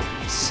 huh?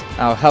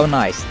 Oh, how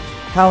nice.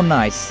 How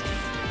nice.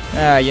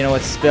 You know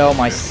what? Spell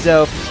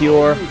myself.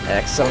 Cure.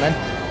 Excellent.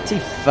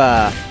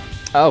 Tifa.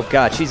 Oh,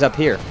 God, she's up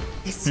here.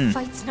 This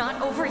fight's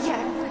not over yet.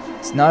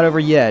 It's not over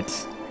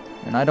yet.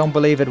 And I don't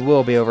believe it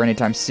will be over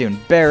anytime soon.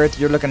 Barret,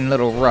 you're looking a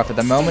little rough at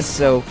the moment,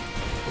 so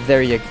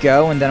there you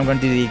go. And then I'm going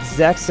to do the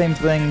exact same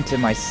thing to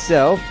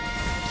myself.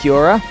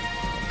 Cura.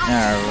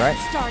 Alright.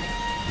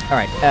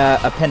 Alright,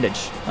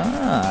 appendage.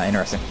 Ah,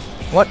 interesting.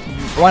 What?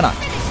 Why not?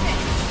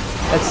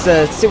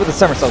 Let's see what the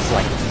somersault's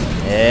like.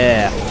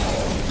 Yeah.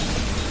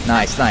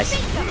 Nice, nice.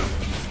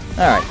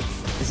 Alright.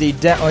 Is he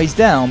down? Oh, he's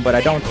down, but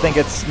I don't think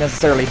it's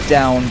necessarily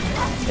down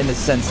in the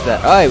sense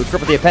that... Oh, we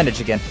crippled the appendage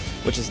again,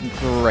 which is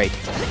great.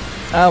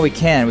 Oh, we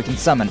can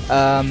summon.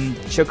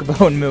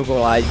 Chocobo and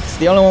Moogle. It's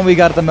the only one we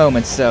got at the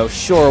moment, so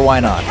sure, why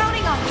not?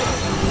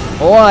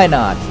 Why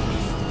not?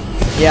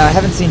 Yeah, I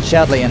haven't seen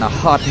Chadley in a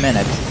hot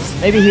minute.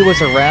 Maybe he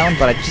was around,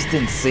 but I just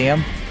didn't see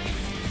him.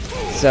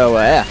 So,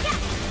 yeah.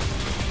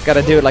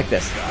 Gotta do it like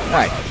this.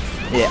 Alright.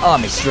 Yeah,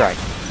 Omni Strike.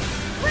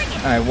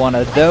 Alright, one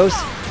of those.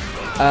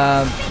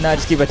 No,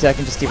 just keep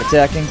attacking, just keep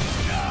attacking.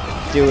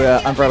 Do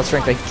Umbrella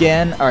Strength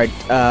again. Alright,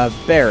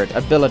 Barret,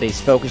 abilities,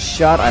 Focus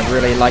Shot. I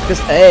really like this.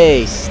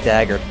 Hey,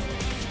 staggered.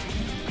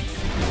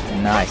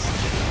 Nice.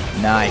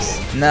 Nice.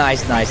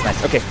 Nice, nice,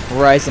 nice. Okay,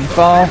 Rise and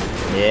Fall.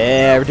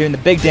 Yeah, we're doing the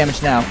big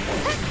damage now.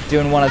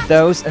 Doing one of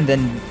those, and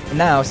then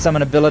now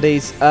summon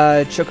abilities.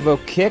 Chocobo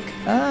Kick.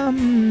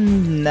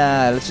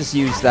 Nah, let's just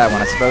use that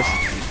one, I suppose.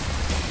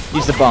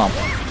 Use the bomb.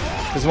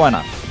 Because why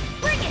not?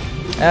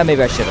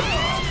 Maybe I should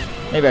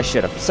have. Maybe I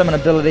should have. Summon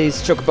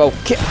abilities, Chocobo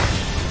Kick.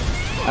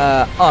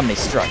 Omni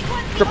Strike.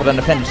 Crippled on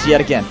appendage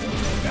yet again.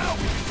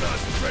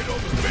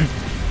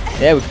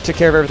 Yeah, we took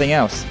care of everything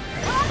else.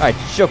 Alright,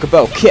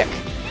 Chocobo Kick.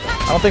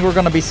 I don't think we're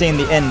going to be seeing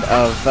the end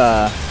of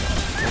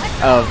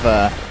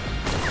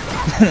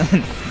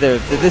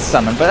this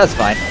summon, but that's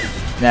fine.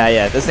 Nah,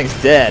 yeah, this thing's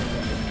dead.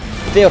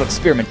 Failed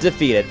experiment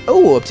defeated.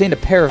 Oh, obtained a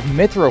pair of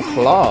Mithril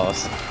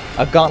Claws.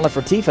 A gauntlet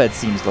for Tifa, it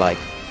seems like.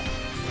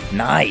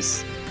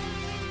 Nice.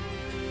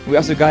 We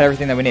also got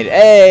everything that we needed.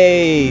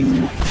 Hey!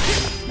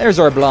 There's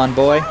our blonde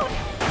boy.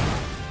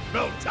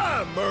 About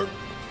time, Merc.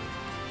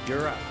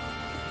 You're up.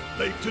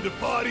 Late to the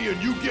party and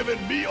you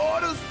giving me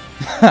orders?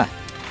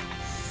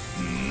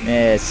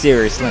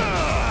 Seriously.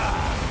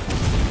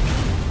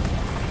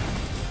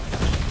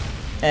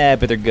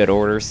 But they're good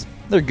orders.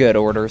 They're good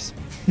orders.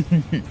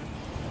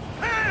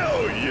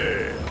 Hell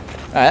yeah!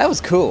 That was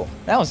cool.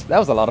 That was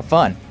a lot of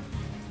fun.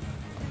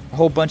 A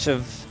whole bunch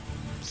of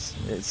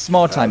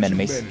small time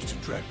enemies. Managed to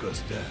track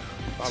us down?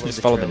 Just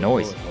follow the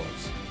noise.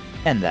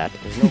 And that.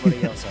 There's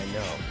nobody else I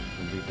know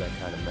who leave that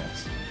kind of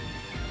mess.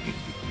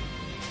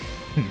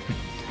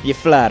 You're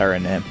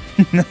flattering him.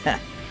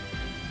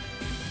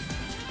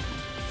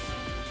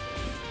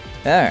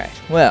 Alright,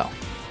 well.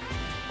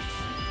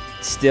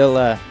 Still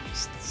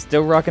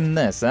rocking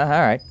this, huh?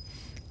 Alright.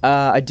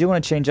 I do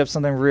want to change up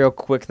something real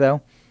quick,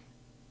 though.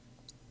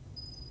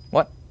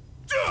 What?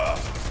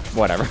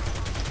 Whatever.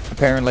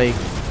 Apparently,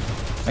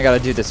 I gotta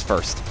do this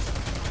first.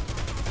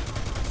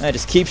 I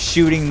just keep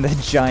shooting the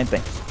giant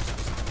thing.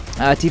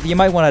 Tifa, you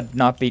might want to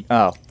not be...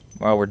 Oh,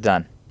 well, we're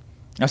done.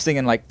 I was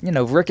thinking, like, you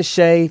know,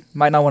 Ricochet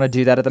might not want to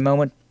do that at the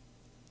moment.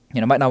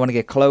 You know, might not want to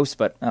get close,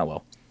 but... Oh,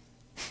 well.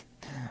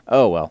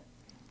 Oh, well.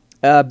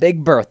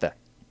 Big Bertha.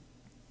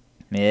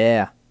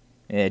 Yeah.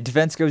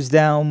 Defense goes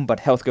down,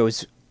 but health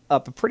goes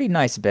up a pretty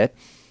nice bit.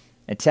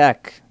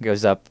 Attack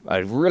goes up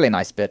a really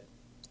nice bit.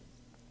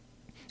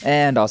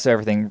 And also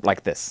everything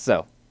like this,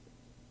 so...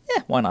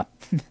 Yeah, why not?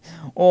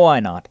 Why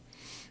not?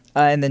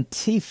 And then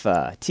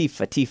Tifa.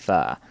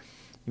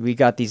 We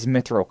got these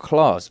mithril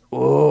claws.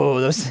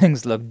 Oh, those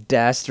things look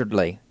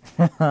dastardly.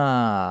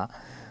 I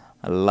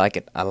like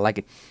it.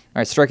 Alright,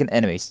 strike an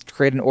enemy.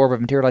 Create an orb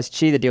of materialized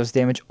chi that deals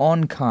damage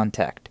on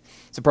contact.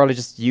 So probably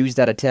just use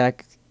that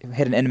attack,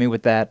 hit an enemy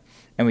with that,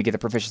 and we get the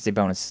proficiency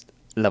bonus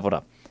leveled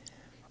up.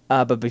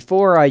 But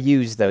before I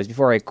use those,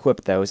 before I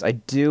equip those, I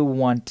do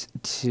want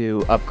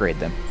to upgrade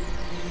them.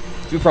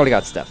 We probably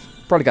got stuff.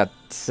 Probably got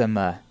some,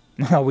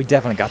 well, we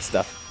definitely got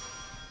stuff.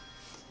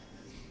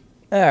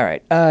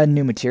 Alright,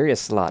 new materia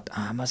slot.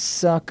 I'm a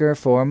sucker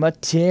for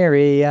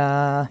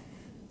materia.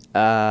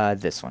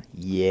 This one.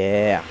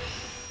 Yeah.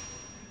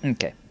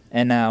 Okay,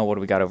 and now what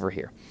do we got over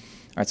here?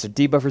 Alright, so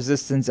debuff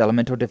resistance,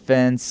 elemental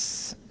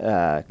defense,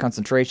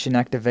 concentration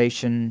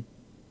activation.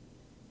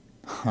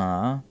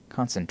 Huh?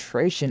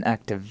 Concentration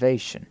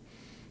activation.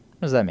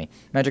 What does that mean?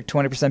 Magic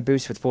 20%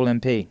 boost with full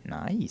MP.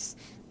 Nice.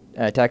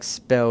 Attack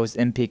spells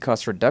MP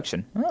cost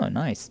reduction. Oh,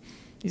 nice.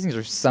 These things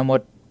are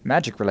somewhat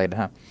magic related,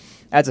 huh?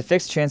 Adds a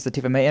fixed chance that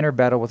Tifa may enter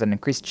battle with an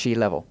increased chi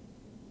level.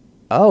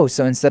 Oh,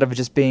 so instead of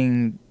just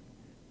being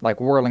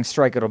like Whirling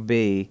Strike, it'll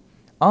be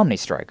Omni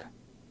Strike.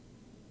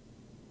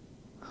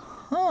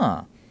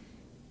 Huh.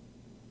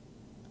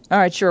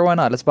 Alright, sure, why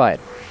not? Let's buy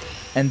it.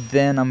 And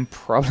then I'm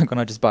probably going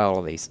to just buy all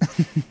of these.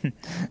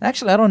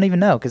 Actually, I don't even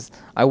know, because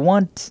I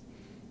want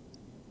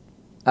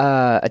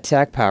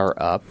attack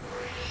power up.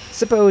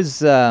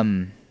 Suppose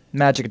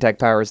magic attack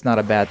power is not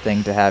a bad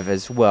thing to have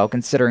as well,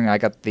 considering I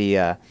got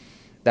the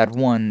that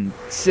one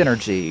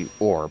synergy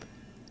orb.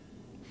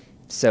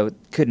 So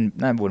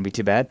that wouldn't be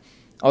too bad.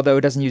 Although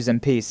it doesn't use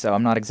MP, so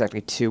I'm not exactly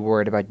too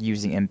worried about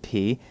using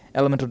MP.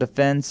 Elemental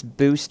defense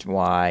boost,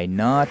 why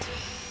not?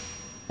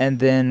 And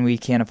then we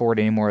can't afford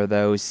any more of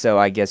those, so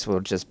I guess we'll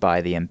just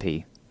buy the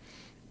MP.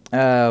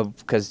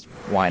 Because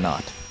why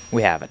not?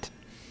 We have it.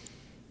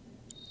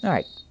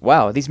 Alright.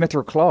 Wow, these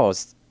mithril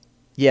claws.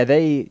 Yeah,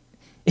 they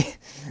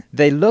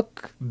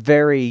look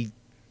very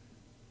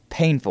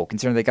painful,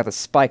 considering they got the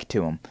spike to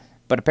them.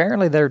 But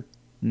apparently they're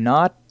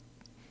not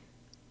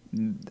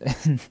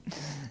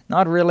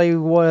really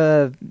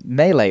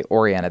melee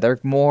oriented. They're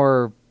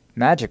more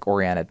magic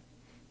oriented.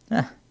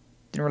 Didn't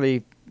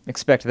really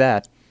expect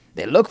that.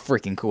 They look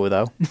freaking cool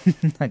though.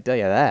 I tell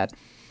you that.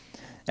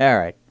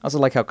 Alright. Also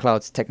like how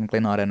Cloud's technically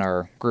not in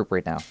our group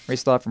right now.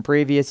 Restart from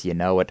previous, you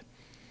know it.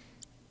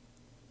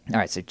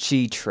 Alright, so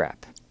Chi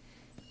Trap.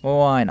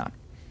 Why not?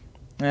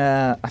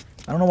 I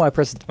don't know why I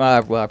pressed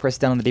I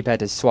pressed down on the D-pad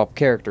to swap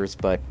characters,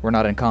 but we're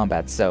not in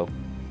combat, so.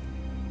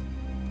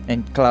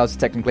 And Cloud's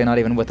technically not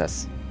even with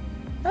us.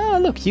 Oh,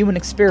 look, human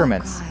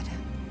experiments. Oh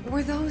God.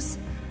 Were those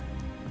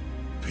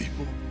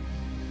people?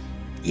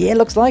 Yeah,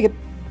 looks like it.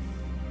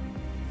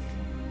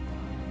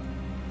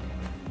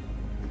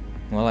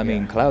 Well, I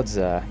mean, Cloud's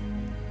That's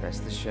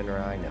the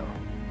Shinra I know.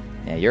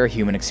 Yeah, you're a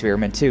human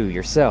experiment too,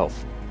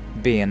 yourself,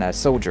 being a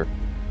soldier.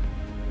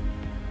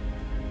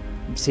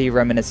 Is he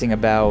reminiscing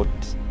about,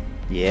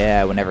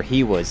 yeah, whenever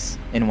he was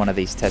in one of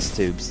these test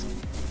tubes?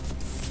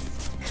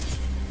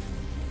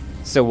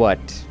 So what?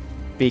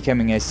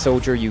 Becoming a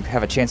soldier, you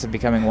have a chance of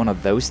becoming one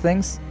of those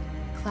things?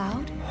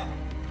 Cloud?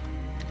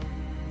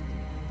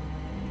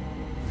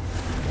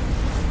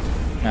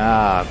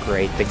 Ah,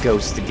 great, the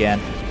ghost again.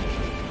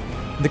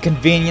 The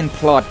convenient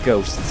plot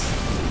ghosts.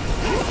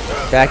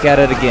 Back at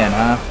it again,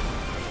 huh?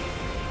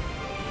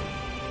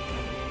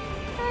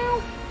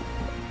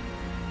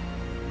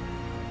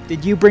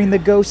 Did you bring the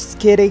ghosts,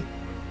 kitty?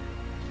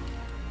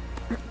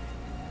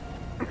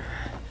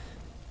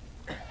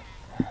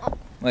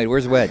 Wait,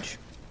 where's Wedge?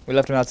 We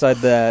left him outside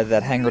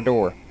that hangar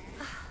door.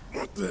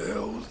 What the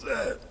hell was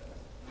that?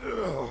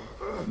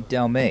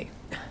 tell me.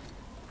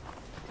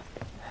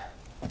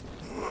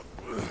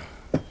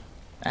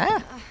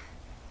 Ah!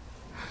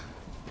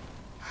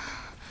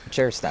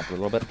 Chair snapped a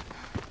little bit.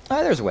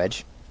 Oh, there's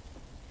Wedge.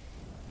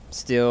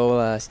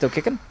 Still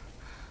kicking?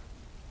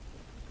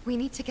 We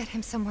need to get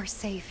him somewhere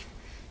safe.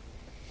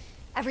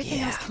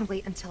 Everything else can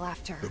wait until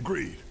after.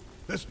 Agreed.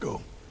 Let's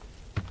go.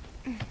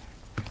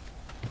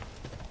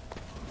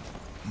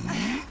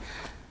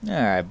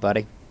 Alright,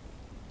 buddy.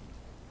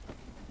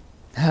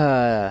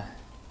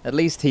 At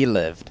least he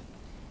lived.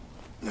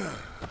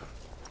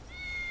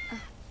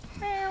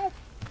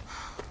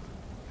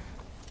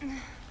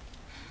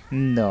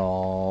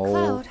 No.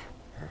 Cloud.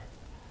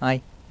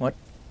 Hi. What?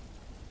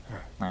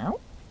 Meow?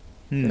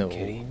 No. Good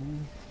kitty.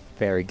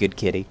 Very good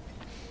kitty.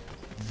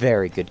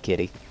 Very good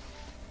kitty.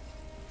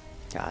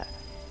 God.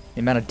 The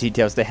amount of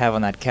details they have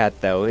on that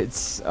cat, though,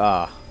 it's,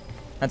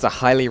 that's a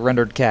highly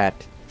rendered cat.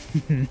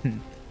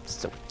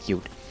 So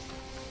cute.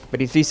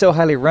 But if he's so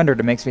highly rendered,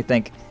 it makes me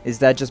think, is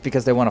that just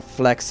because they want to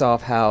flex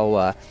off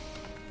how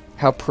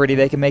pretty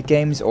they can make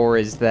games, or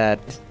is that...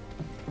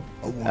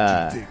 I want you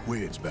to take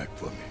Wedge back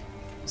for me.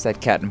 Is that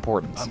cat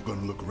important? I'm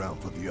gonna look around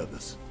for the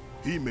others.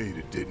 He made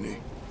it, didn't he?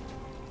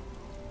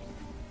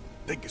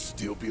 They could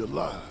still be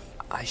alive.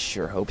 I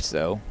sure hope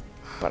so,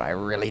 but I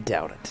really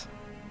doubt it.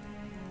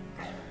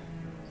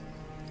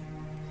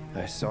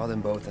 I saw them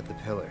both at the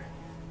pillar.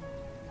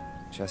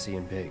 Jessie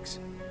and Biggs.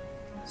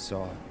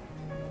 Saw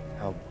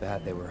how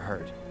bad they were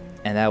hurt.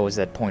 And that was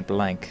at point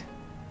blank.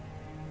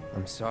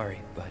 I'm sorry,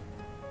 but...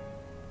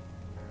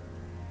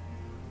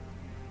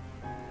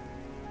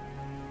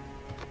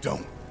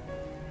 Don't.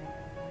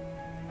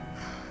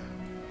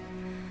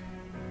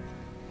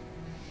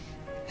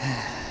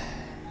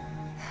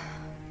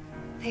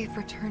 They've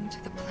returned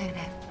to the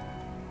planet.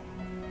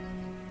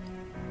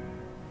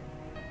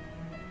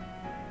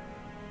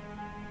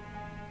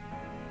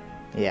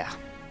 Yeah.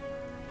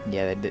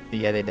 Yeah, they did.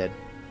 Yeah, they did.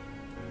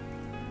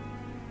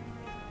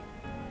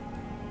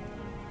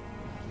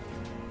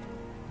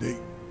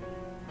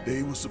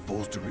 They were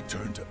supposed to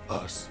return to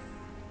us.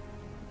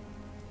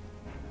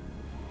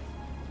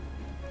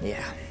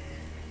 Yeah.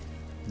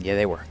 Yeah,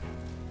 they were.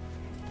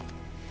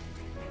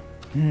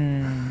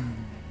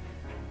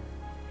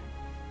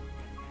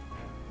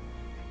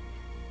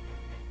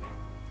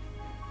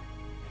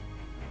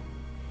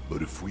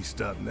 But if we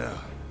stop now,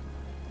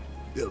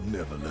 they'll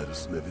never let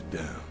us live it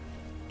down.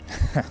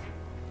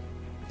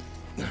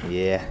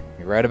 Yeah,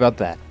 you're right about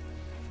that.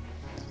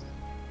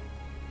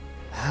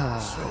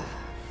 So,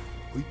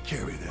 we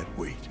carry that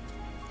weight.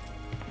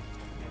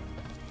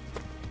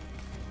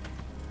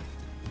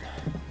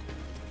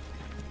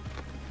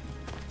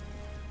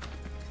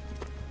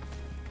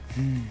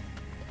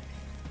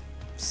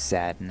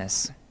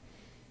 Sadness.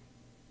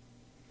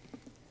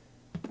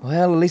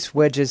 Well, at least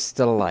Wedge is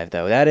still alive,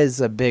 though. That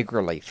is a big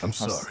relief. I'm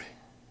sorry.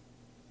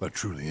 I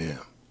truly am.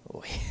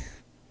 Boy.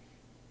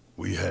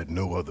 We had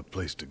no other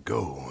place to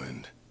go,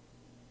 and...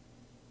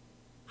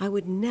 I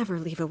would never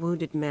leave a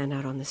wounded man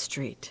out on the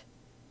street.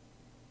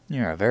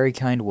 You're a very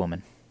kind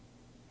woman.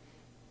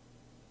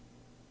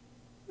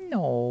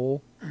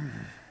 No.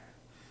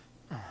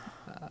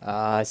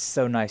 It's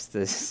so nice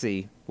to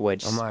see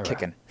Wedge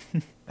kicking.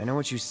 I know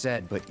what you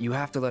said, but you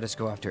have to let us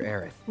go after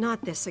Aerith.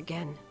 Not this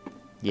again.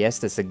 Yes,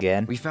 this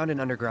again. We found an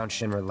underground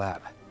Shinra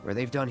lab, where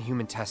they've done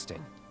human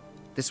testing.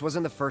 This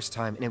wasn't the first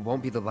time, and it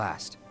won't be the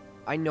last.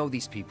 I know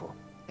these people,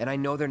 and I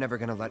know they're never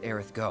gonna let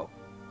Aerith go.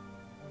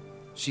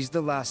 She's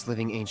the last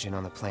living ancient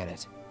on the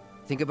planet.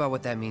 Think about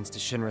what that means to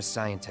Shinra's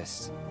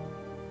scientists.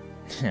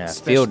 Yeah,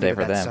 field day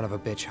for that them. Son of a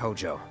bitch,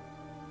 Hojo.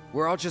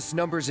 We're all just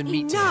numbers and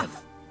meat to him.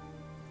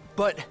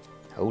 But...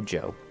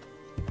 Hojo.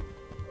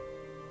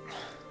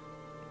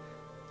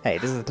 Hey,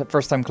 this is the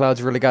first time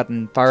Cloud's really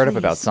gotten fired up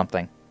about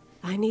something.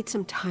 I need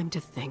some time to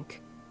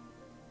think.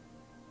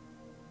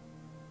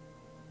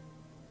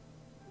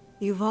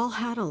 You've all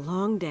had a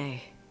long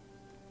day.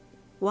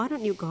 Why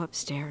don't you go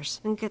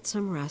upstairs and get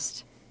some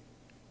rest?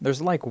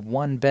 There's like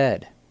one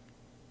bed.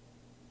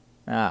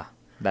 Ah,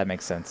 that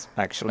makes sense,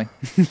 actually.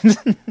 Is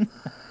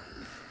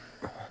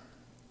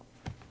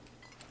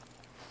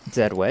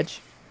that Wedge?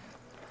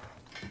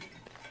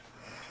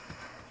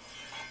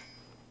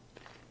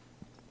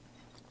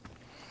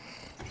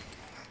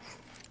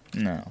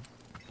 No.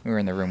 We were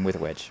in the room with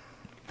Wedge.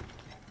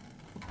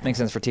 Makes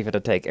sense for Tifa to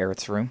take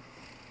Aerith's room.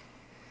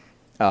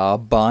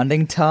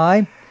 Bonding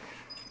time?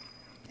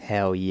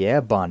 Hell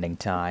yeah, bonding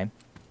time.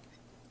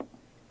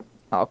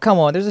 Oh, come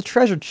on, there's a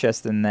treasure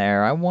chest in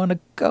there. I want to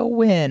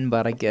go in,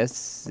 but I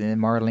guess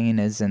Marlene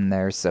is in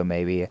there, so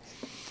maybe I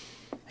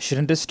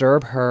shouldn't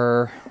disturb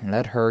her.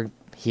 Let her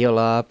heal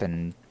up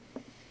and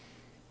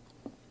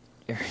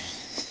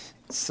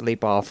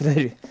sleep off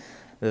the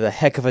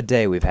heck of a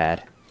day we've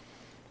had.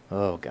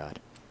 Oh, God.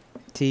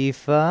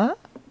 Tifa?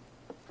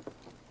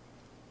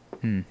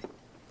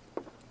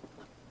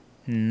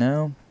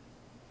 No.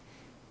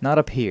 Not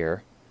up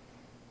here.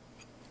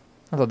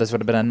 I thought this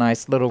would have been a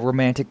nice little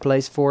romantic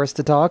place for us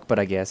to talk, but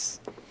I guess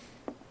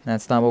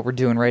that's not what we're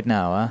doing right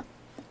now, huh?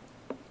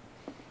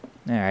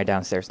 Alright,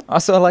 downstairs.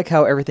 Also, I like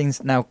how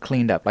everything's now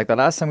cleaned up. Like the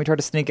last time we tried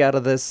to sneak out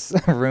of this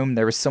room,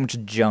 there was so much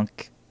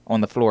junk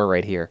on the floor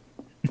right here.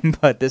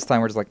 But this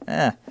time we're just like,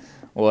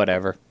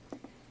 whatever.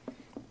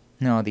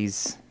 All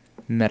these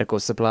medical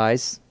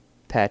supplies.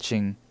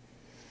 Patching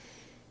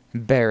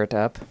Barrett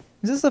up.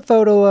 Is this a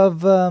photo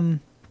of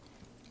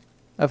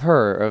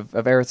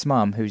Aerith's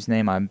mom, whose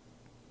name I'm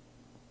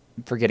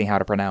forgetting how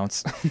to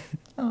pronounce?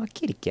 Oh,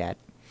 kitty cat.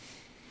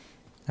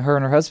 Her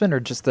and her husband, or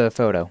just a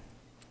photo?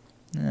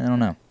 I don't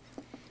know.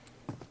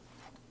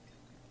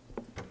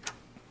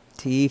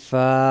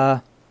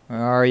 Tifa, where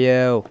are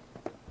you?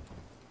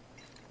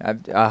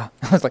 I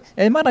was like,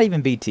 it might not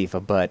even be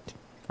Tifa, but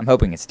I'm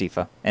hoping it's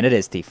Tifa. And it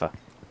is Tifa.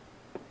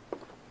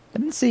 I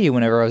didn't see you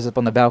whenever I was up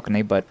on the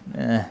balcony, but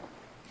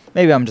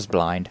maybe I'm just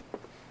blind.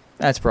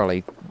 That's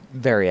probably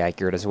very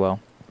accurate as well.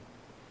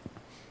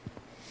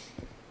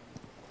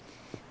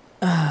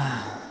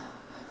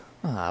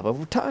 But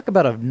we'll talk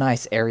about a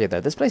nice area, though.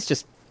 This place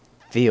just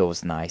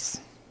feels nice.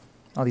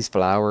 All these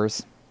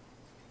flowers.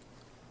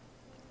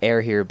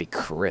 Air here would be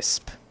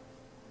crisp.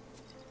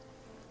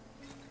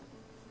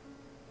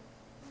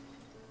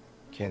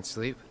 Can't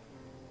sleep?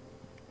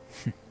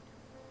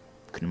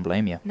 Couldn't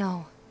blame you.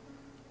 No.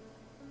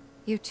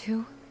 You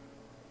too?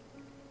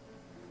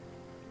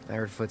 I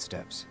heard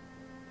footsteps.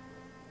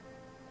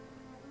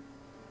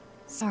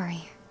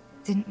 Sorry.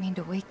 Didn't mean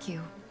to wake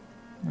you.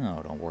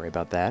 Oh, don't worry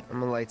about that.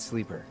 I'm a light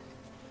sleeper.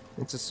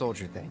 It's a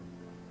soldier thing.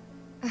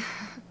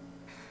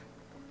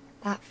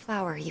 That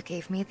flower you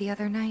gave me the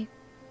other night,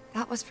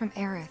 that was from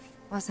Aerith,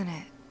 wasn't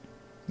it?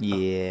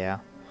 Yeah.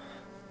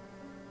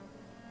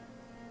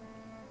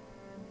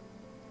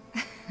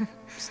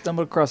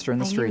 Stumbled across her in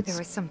the streets. I knew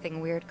there was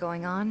something weird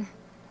going on.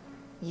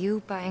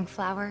 You buying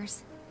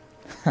flowers?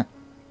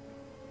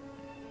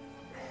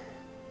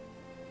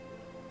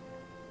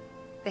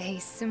 They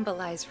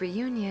symbolize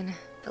reunion,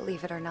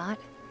 believe it or not.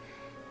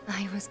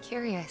 I was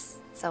curious,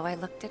 so I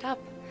looked it up.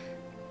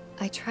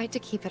 I tried to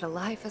keep it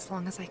alive as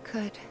long as I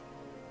could.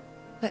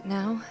 But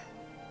now,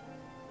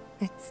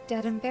 it's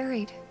dead and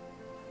buried.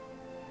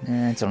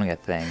 It's only a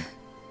thing.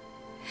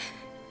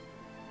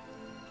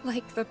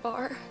 Like the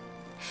bar,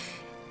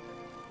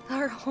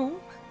 our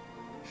home,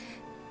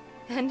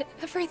 and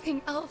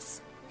everything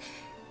else.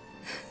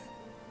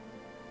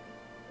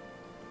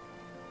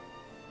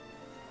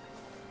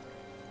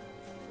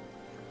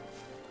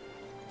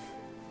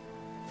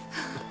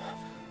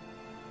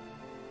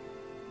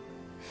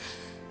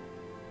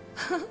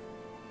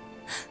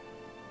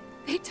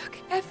 They took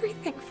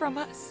everything from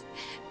us.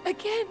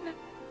 Again.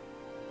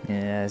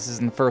 Yeah, this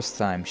isn't the first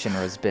time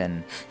Shinra's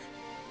been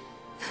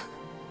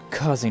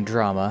causing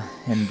drama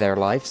in their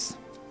lives.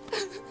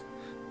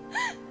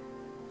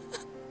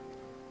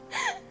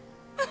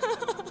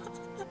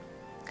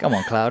 Come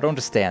on, Cloud, don't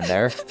just stand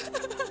there.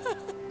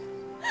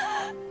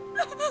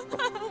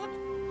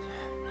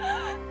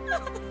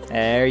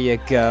 There you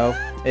go.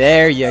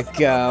 There you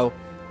go.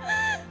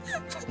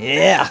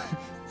 Yeah!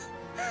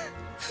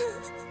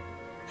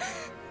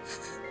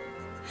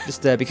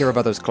 Just be careful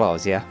about those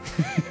claws, yeah?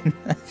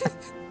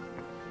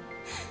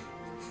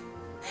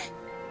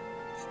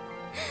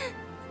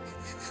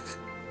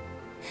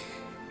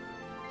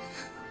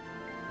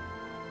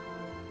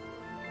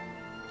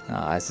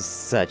 Ah, this is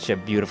such a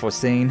beautiful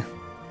scene.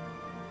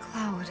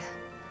 Cloud.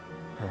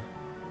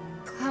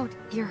 Cloud,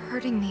 you're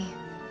hurting me.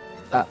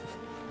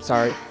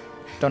 Sorry.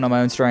 Don't know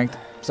my own strength.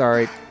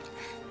 Sorry.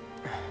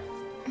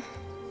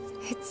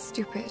 It's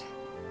stupid.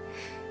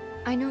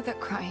 I know that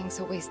crying's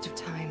a waste of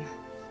time.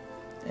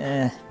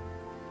 If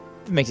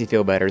it makes you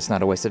feel better, it's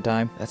not a waste of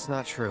time. That's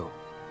not true.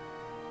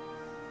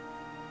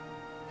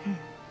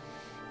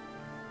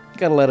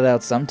 Gotta let it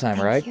out sometime,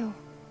 right? Thank you.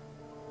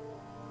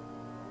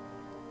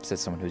 Says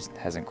someone who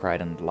hasn't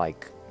cried in,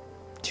 like,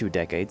 2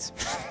 decades.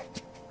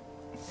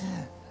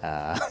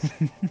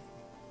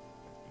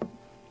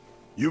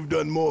 You've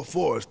done more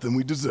for us than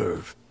we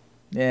deserve.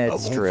 Yeah,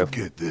 it's true. I won't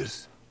forget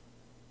this.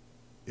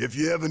 If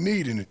you ever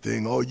need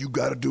anything, all you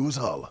gotta do is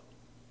holler.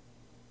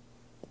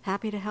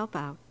 Happy to help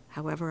out,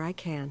 however I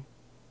can.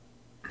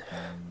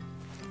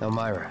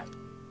 Elmira.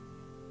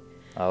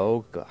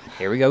 Oh, God.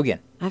 Here we go again.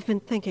 I've been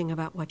thinking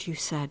about what you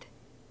said.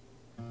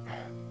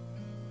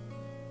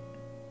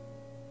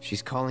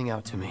 She's calling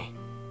out to me.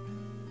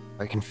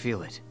 I can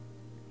feel it.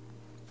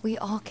 We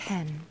all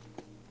can.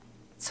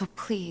 So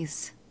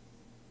please.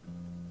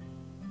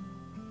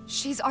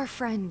 She's our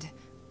friend.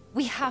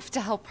 We have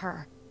to help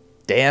her.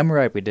 Damn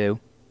right we do.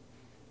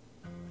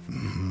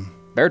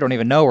 Bear don't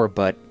even know her,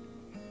 but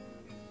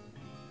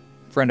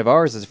friend of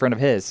ours is a friend of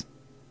his.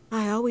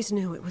 I always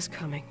knew it was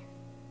coming.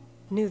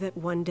 Knew that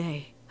one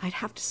day I'd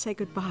have to say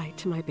goodbye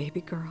to my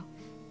baby girl.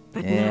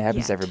 But yeah, not it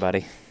happens to yet.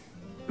 everybody.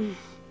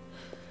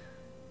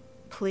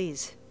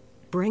 Please,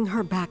 bring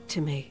her back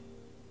to me.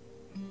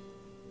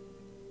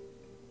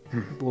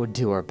 We'll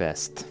do our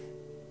best.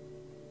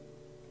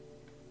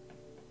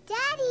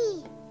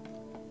 Daddy!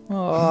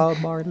 Oh,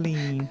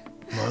 Marlene.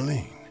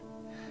 Marlene.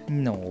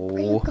 No.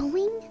 Where you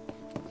going?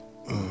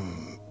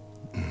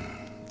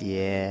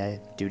 Yeah,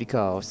 duty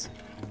calls.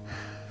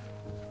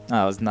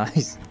 Oh, it was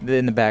nice.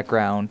 In the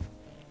background,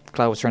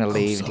 Cloud was trying to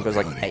leave, and he goes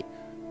like, honey. "Hey."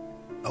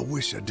 I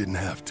wish I didn't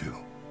have to.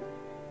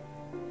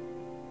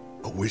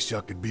 I wish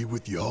I could be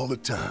with you all the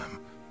time.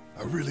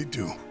 I really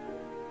do.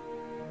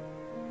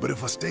 But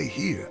if I stay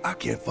here, I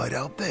can't fight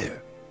out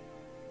there.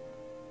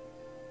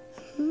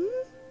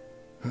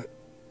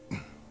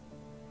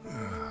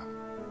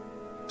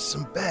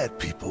 Some bad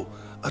people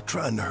are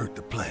trying to hurt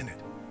the planet.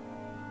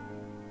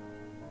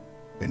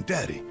 And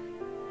Daddy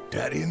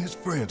and his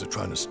friends are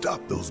trying to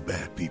stop those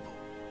bad people.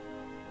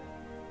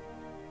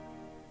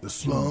 The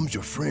slums,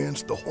 your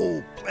friends, the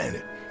whole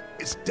planet.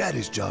 It's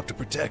Daddy's job to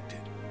protect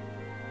it.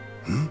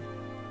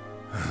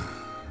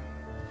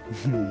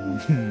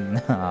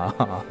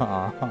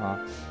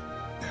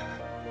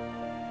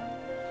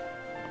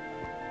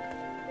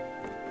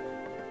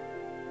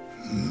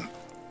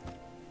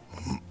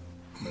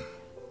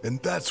 And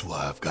that's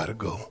why I've got to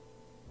go.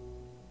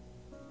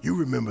 You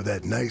remember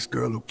that nice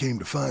girl who came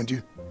to find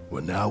you?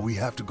 Well, now we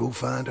have to go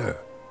find her.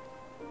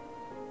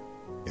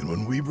 And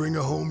when we bring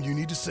her home, you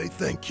need to say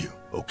thank you,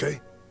 okay?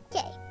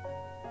 Okay.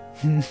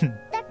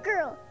 That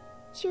girl,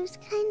 she was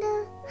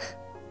kinda...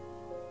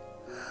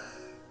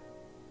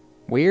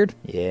 Weird?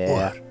 Yeah.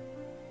 What?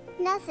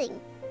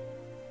 Nothing.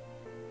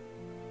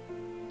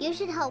 You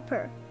should help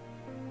her.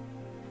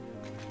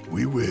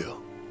 We will.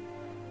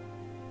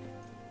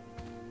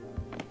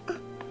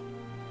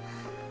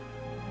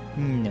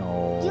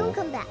 No. You'll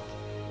come back,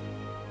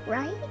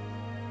 right?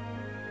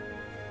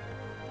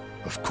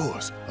 Of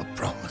course, I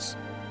promise.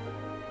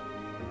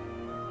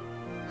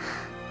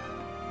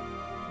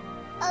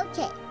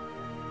 Okay.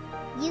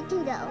 You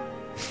can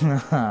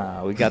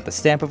go. We got the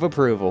stamp of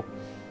approval.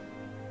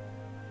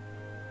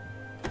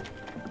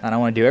 And I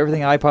want to do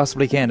everything I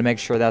possibly can to make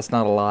sure that's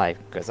not a lie.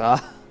 Because,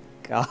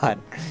 God,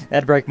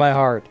 that'd break my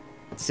heart.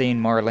 Seeing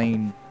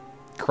Marlene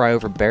cry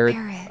over Barrett.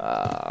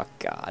 Oh,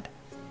 God.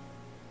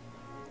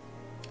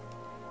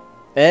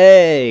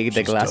 Hey,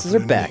 the glasses are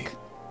back.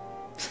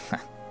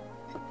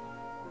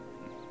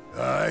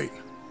 Alright,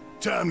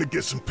 time to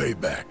get some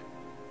payback.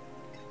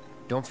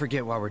 Don't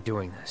forget why we're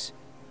doing this.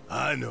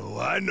 I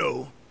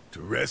know.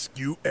 To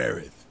rescue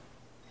Aerith.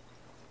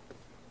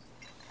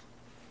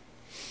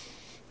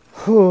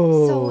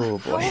 Oh, So,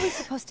 how are we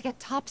supposed to get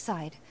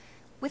topside?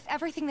 With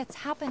everything that's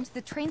happened,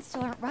 the trains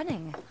still aren't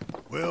running.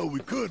 Well, we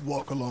could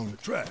walk along the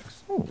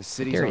tracks. The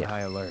city's on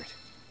high alert.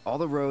 All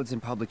the roads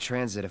and public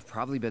transit have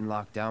probably been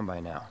locked down by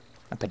now.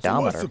 A So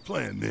pedometer. what's the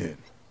plan then?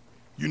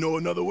 You know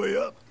another way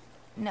up?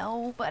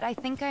 No, but I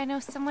think I know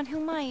someone who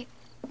might.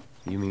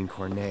 You mean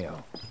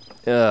Corneo?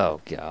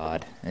 Oh,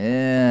 God.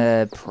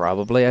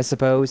 Probably, I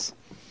suppose.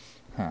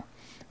 Huh.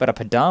 But a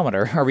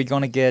pedometer? Are we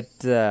going to get,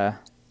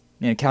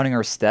 counting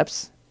our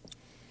steps?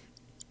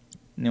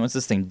 What's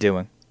this thing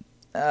doing?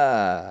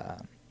 Down,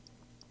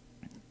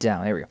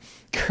 there we go.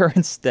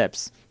 Current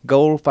steps.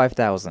 Goal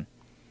 5,000.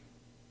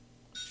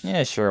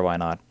 Yeah, sure, why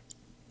not?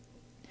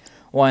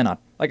 Why not?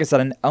 Like I said,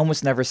 I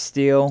almost never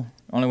steal.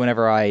 Only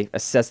whenever I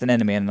assess an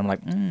enemy and I'm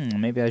like,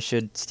 maybe I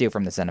should steal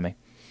from this enemy.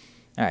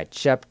 Alright,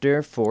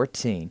 chapter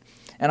 14.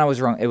 And I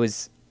was wrong, it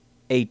was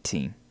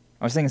 18.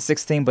 I was thinking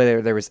 16,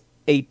 but there was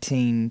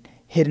 18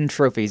 hidden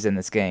trophies in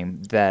this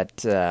game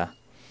that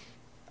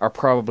are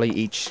probably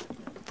each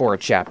for a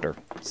chapter.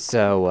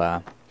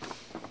 So,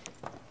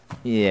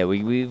 yeah,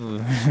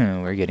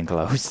 we're getting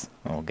close.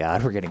 Oh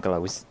God, we're getting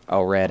close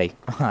already.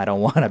 I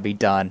don't want to be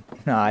done.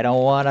 I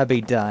don't want to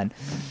be done.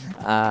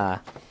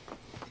 Alright,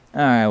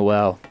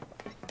 well.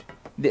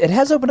 It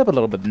has opened up a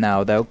little bit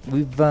now, though.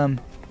 We're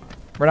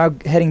now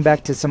heading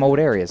back to some old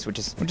areas, which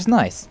is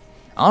nice.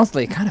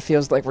 Honestly, it kind of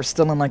feels like we're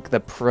still in like the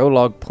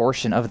prologue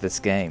portion of this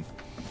game.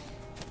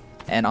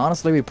 And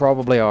honestly, we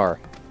probably are.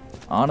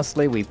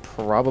 Honestly, we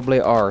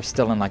probably are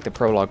still in like the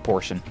prologue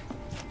portion.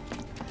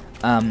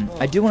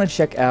 I do want to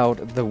check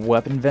out the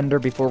weapon vendor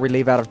before we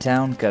leave out of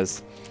town,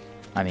 because,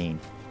 I mean,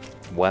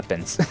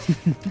 weapons.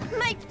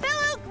 My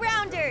fellow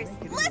grounders,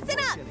 listen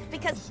up,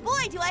 because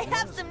boy do I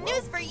have some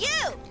news for you!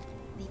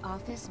 The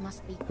office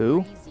must be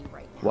Who? crazy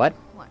right now. What?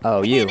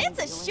 Oh, you. And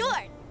it's a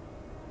short!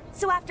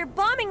 So after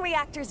bombing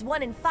reactors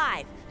 1 and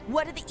 5,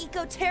 what do the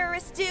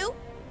eco-terrorists do?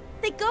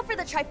 They go for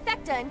the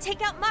trifecta and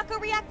take out Mako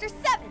Reactor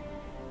 7!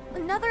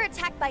 Another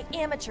attack by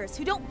amateurs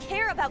who don't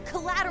care about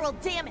collateral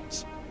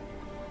damage.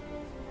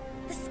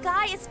 The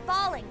sky is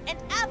falling, and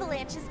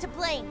Avalanche is to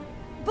blame.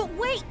 But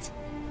wait!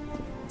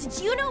 Did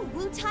you know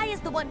Wutai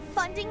is the one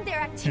funding their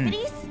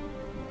activities?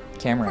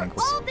 Camera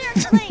angles. All their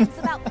claims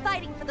about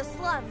fighting for the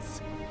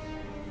slums.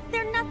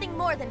 They're nothing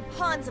more than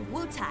pawns of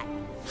Wutai,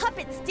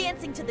 puppets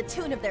dancing to the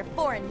tune of their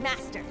foreign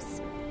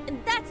masters.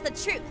 And that's the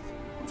truth.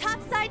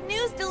 Topside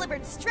news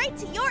delivered straight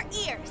to your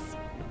ears.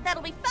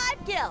 That'll be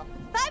 5 gil.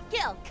 5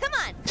 gil, come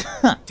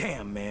on!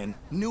 Damn, man.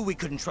 Knew we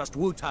couldn't trust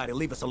Wutai to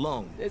leave us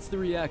alone. It's the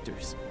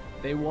reactors.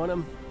 They want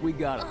them, we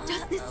got them.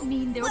 Does this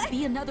mean there'll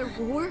be another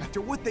war?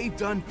 After what they've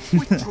done,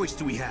 what choice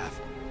do we have?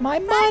 My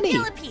 5 money!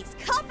 gil apiece,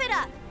 cough it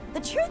up.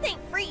 The truth ain't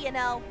free, you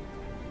know.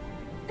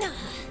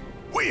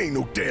 We ain't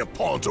no damn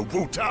pawns of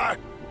Wutai.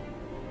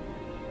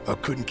 I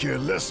couldn't care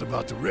less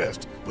about the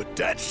rest, but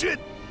that shit...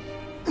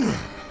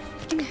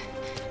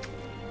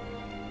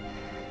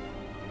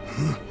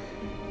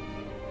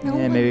 No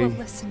Yeah, one maybe. will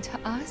listen to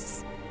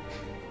us.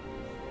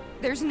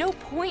 There's no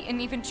point in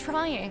even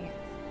trying.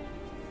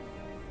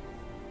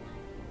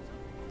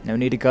 No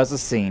need to cause a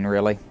scene,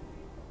 really.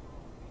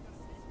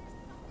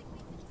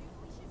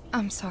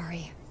 I'm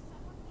sorry.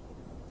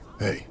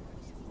 Hey.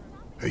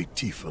 Hey,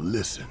 Tifa,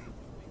 listen.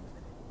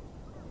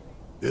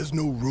 There's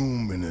no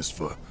room in this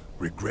for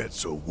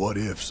regrets or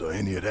what-ifs or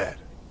any of that.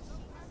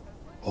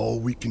 All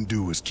we can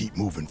do is keep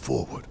moving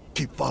forward.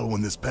 Keep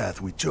following this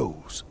path we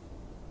chose.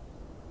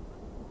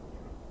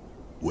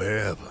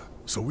 Wherever,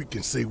 so we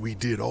can say we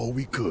did all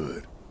we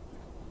could.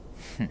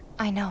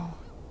 I know.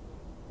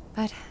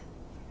 But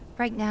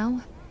right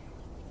now,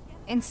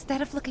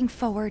 instead of looking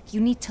forward, you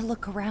need to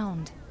look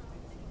around.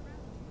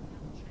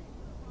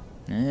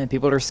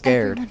 People are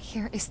scared. Everyone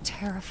here is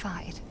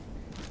terrified.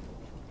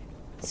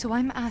 So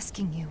I'm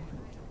asking you,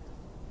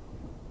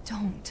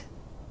 don't.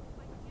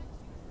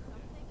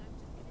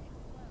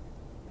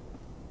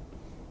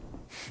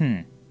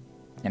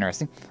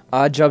 Interesting.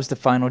 Odd job's the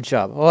final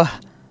job.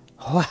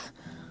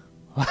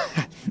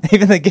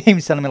 Even the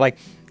game's telling me, like,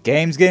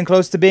 game's getting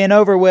close to being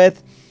over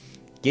with.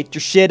 Get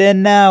your shit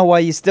in now while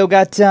you still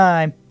got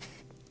time.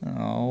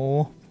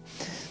 Oh.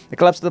 The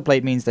collapse of the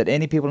plate means that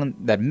many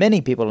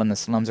people in the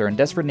slums are in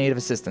desperate need of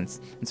assistance.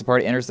 Once the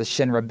party enters the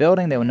Shinra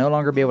building, they will no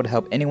longer be able to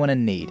help anyone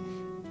in need.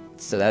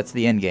 So that's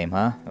the end game,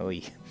 huh?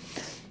 Oy.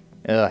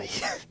 Ugh.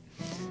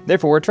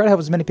 Therefore, try to help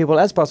as many people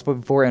as possible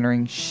before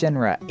entering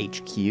Shinra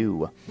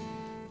HQ.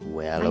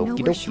 Well, I know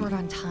okie we're dokie. short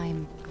on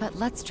time, but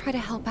let's try to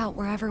help out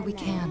wherever we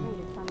can.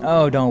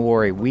 Oh, don't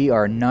worry. We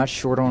are not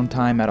short on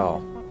time at all.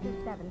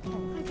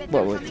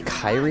 What, with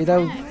Kyrie,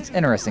 though? It's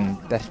interesting.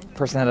 That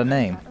person had a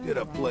name. Did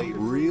a plate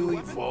really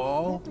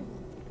fall?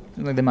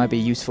 I think they might be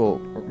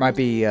useful, or might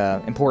be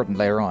important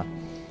later on.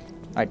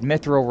 Alright,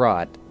 Mithril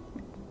Rod.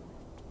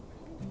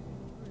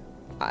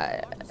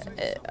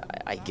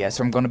 I guess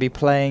I'm going to be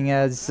playing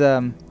as,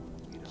 sheesh.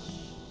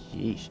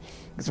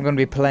 I guess I'm going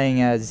to be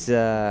playing as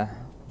Aerith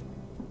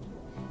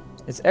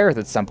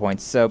at some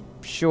point, so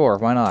sure,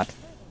 why not?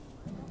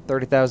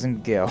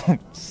 30,000 gil.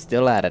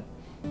 Still at it.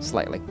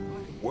 Slightly.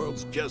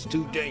 World's just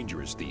too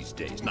dangerous these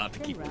days not to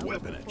keep a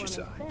weapon at your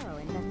side.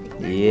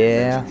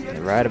 Yeah,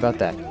 you're right about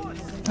that.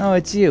 Oh,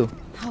 it's you.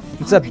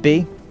 What's up,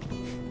 B?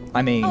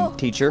 I mean,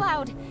 teacher.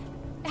 Cloud,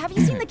 have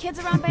you seen the kids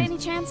around by any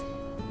chance?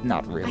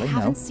 Not really, I no.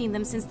 haven't seen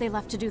them since they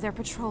left to do their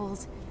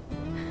patrols.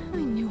 I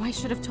knew I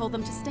should have told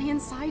them to stay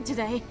inside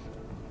today.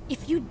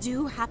 If you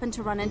do happen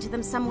to run into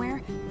them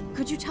somewhere,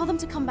 could you tell them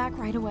to come back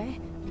right away?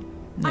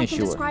 Yeah, I can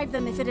sure. describe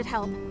them if it'd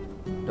help.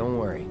 Don't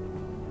worry.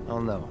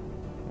 I'll know.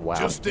 Wow.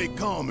 Just stay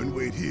calm and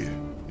wait here.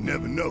 You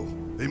never know.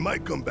 They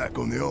might come back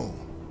on their own.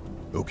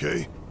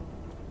 Okay?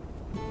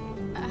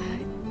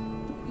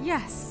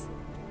 Yes.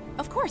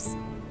 Of course.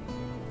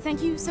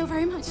 Thank you so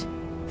very much.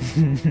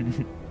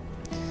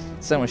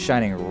 Sun was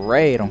shining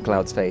right on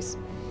Cloud's face.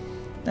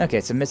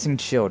 Okay, so missing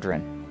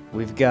children.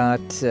 We've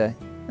got,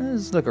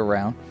 let's look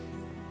around.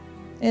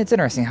 It's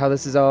interesting how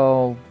this is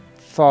all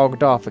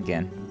fogged off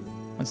again.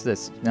 What's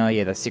this? Oh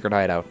yeah, the secret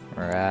hideout.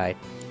 Right.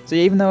 So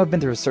even though I've been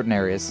through certain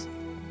areas.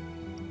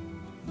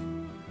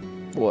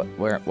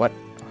 What?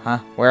 Huh?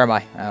 Where am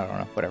I? I don't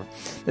know, whatever.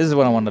 This is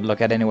what I wanted to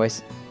look at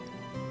anyways.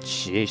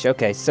 Sheesh,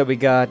 okay, so we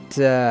got,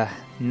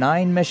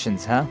 9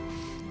 missions, huh?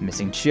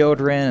 Missing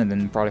children, and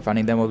then probably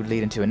finding them would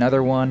lead into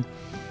another one.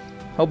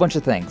 Whole bunch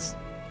of things.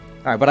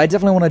 Alright, but I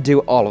definitely want to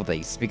do all of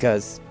these,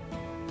 because,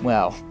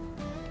 well,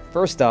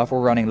 first off, we're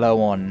running low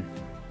on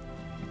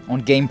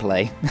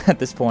gameplay at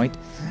this point.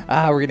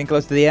 We're getting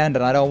close to the end,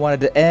 and I don't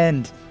want it to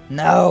end.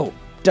 No,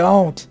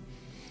 don't!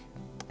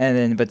 And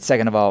then, but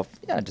second of all,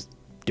 yeah, just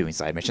doing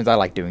side missions. I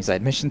like doing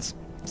side missions.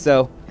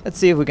 So, let's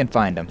see if we can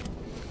find them.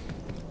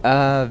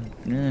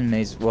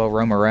 May as well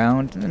roam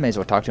around. May as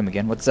well talk to him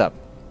again. What's up?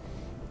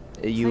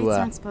 You, Plates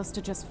aren't supposed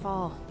to just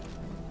fall.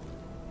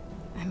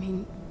 I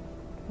mean,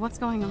 what's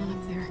going on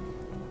up there?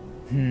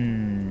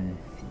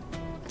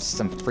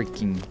 Some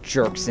freaking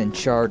jerks in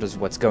charge is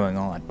what's going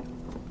on.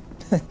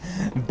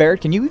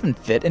 Barrett, can you even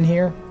fit in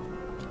here?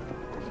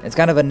 It's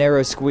kind of a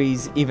narrow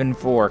squeeze even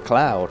for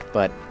Cloud,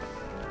 but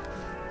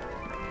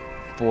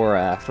for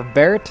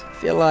Barrett, I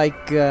feel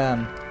like,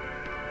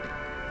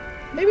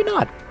 maybe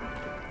not.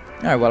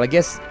 Alright, well, I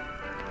guess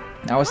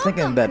I was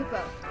thinking that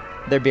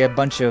there'd be a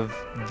bunch of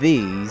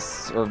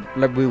these, or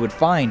we would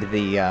find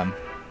the,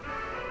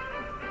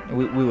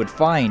 we would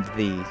find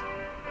the,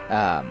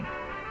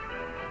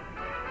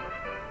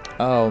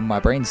 oh, my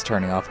brain's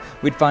turning off.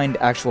 We'd find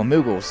actual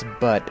Moogles,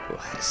 but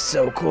it's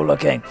so cool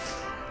looking.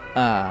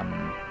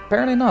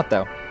 Apparently not,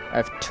 though. I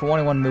have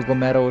 21 Moogle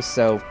medals,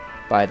 so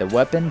buy the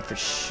weapon for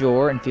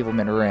sure,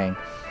 enfeeblement ring.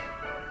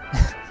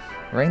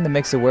 Ring that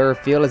makes a wearer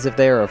feel as if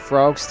they are a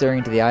frog staring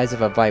into the eyes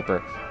of a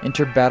viper.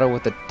 Enter battle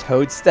with a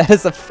toad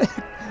status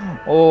effect.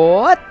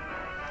 What?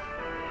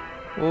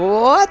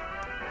 What?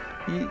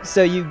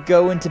 So you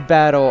go into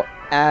battle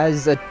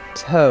as a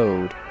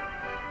toad.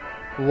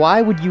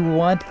 Why would you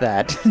want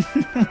that?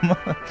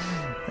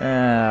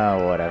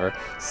 Whatever.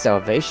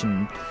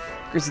 Salvation.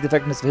 Increases the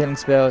effectiveness of healing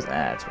spells.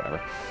 That's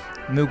whatever.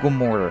 Moogle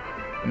Mortar.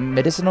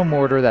 Medicinal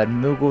mortar that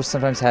Moogle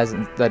sometimes has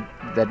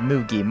that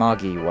Magi,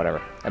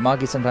 whatever. That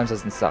Magi sometimes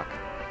has in stock.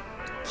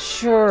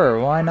 Sure,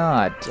 why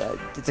not?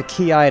 It's a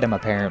key item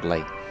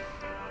apparently.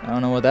 I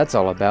don't know what that's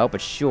all about,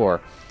 but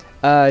sure.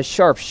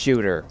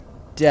 Sharpshooter,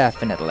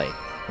 definitely.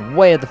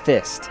 Way of the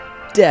fist,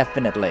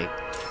 definitely.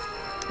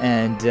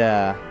 And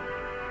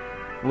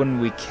when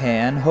we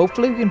can,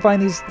 hopefully we can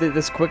find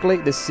this quickly,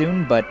 this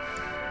soon. But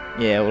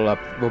yeah,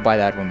 we'll buy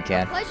that when we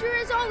can. Pleasure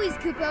as always,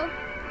 Kupo.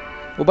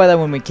 We'll buy that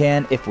when we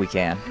can, if we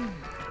can.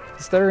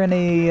 Is there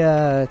any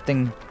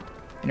any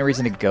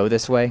reason to go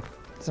this way?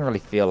 Doesn't really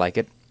feel like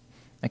it.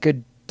 I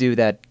could do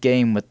that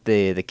game with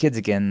the kids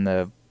again,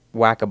 the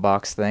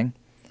whack-a-box thing.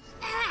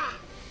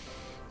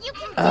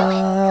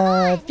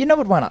 You know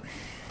what? Why not?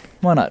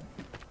 Why not?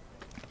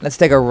 Let's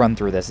take a run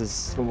through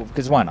this,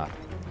 because why not?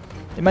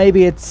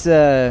 Maybe it's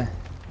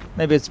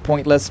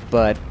pointless,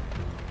 but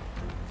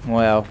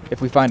well,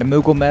 if we find a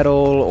Moogle medal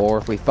or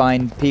if we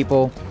find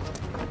people,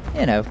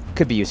 you know,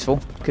 could be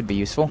useful. Could be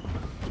useful.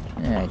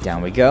 Alright,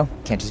 down we go.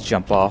 Can't just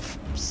jump off,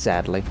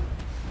 sadly.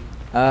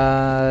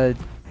 That's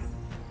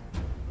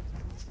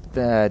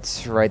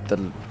right.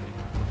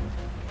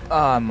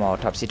 I'm all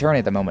topsy-turvy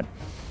at the moment.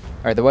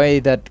 Alright, the way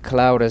that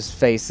Cloud is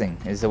facing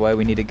is the way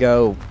we need to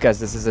go, because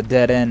this is a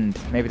dead end.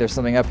 Maybe there's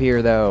something up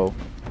here, though.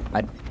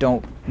 I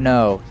don't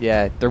know.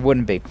 Yeah, there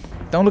wouldn't be.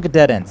 Don't look at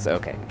dead ends.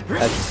 Okay,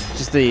 that's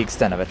just the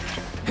extent of it.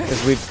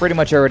 Because we've pretty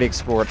much already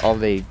explored all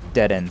the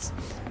dead ends.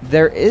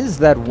 There is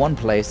that one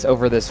place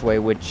over this way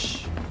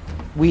which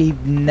we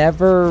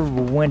never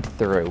went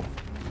through.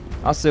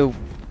 Also,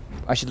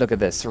 I should look at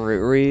this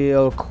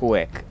real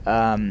quick.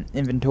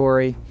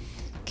 Inventory,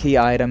 key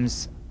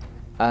items,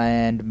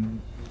 and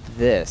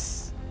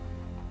this.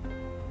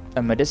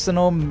 A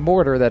medicinal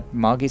mortar that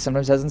Magi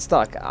sometimes has in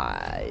stock.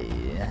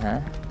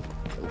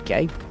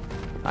 Okay.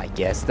 I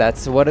guess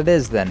that's what it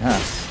is then, huh?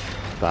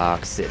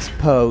 Boxes,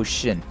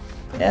 potion.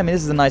 Yeah, I mean,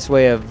 this is a nice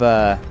way of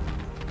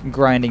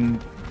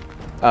grinding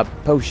up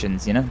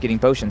potions, you know? Getting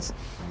potions.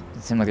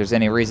 Doesn't seem like there's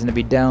any reason to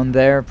be down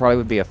there. Probably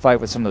would be a fight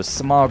with some of those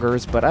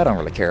smoggers, but I don't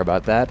really care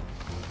about that.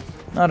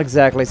 Not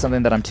exactly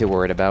something that I'm too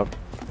worried about.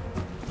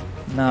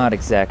 Not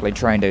exactly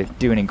trying to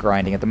do any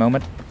grinding at the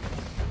moment.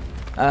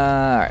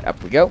 Alright,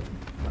 up we go.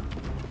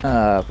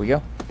 Up we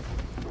go.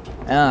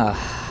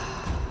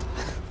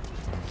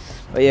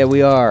 But yeah,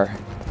 we are.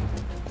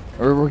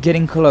 We're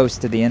getting close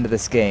to the end of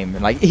this game.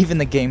 And like, even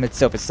the game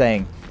itself is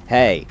saying,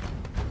 hey,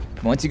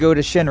 once you go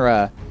to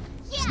Shinra,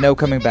 there's no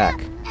coming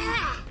back.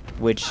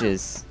 Which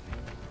is...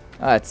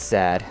 that's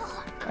sad.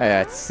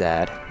 That's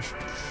sad.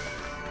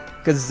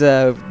 Because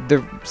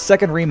the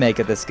second remake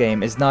of this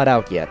game is not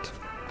out yet.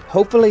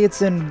 Hopefully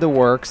it's in the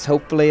works.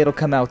 Hopefully it'll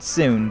come out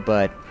soon,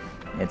 but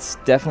it's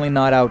definitely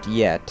not out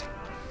yet.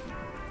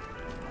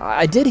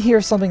 I did hear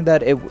something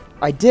that it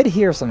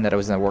was in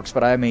the works,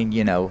 but I mean,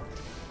 you know,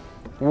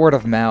 word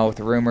of mouth,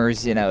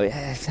 rumors, you know,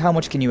 how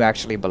much can you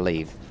actually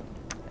believe?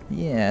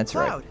 Yeah, that's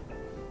Cloud, right.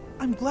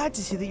 I'm glad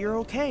to see that you're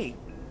okay.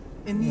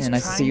 In these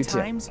nice to see you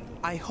times,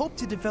 I hope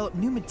to develop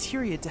new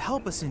materia to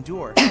help us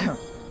endure.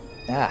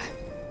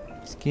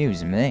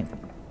 Excuse me.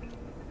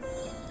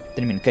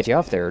 Didn't mean to cut you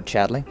off there,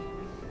 Chadley.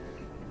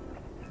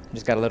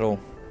 Just got a little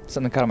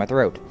something caught in my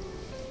throat.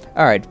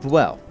 Alright,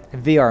 well,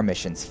 VR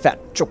missions, Fat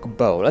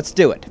Chocobo, let's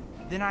do it.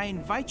 Then I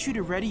invite you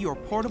to ready your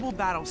portable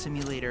battle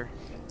simulator.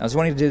 I was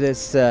wanting to do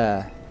this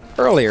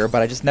earlier,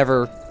 but I just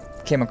never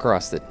came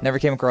across it. Never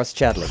came across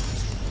Chadley.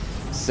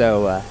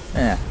 So,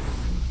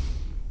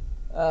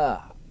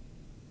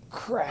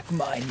 crack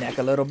my neck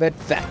a little bit.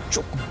 Fat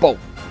Chocobo.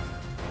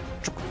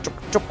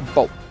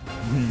 Chocobo.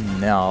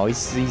 No, he's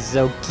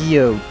so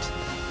cute.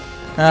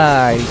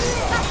 He's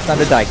time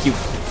to die, cute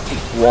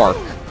warp.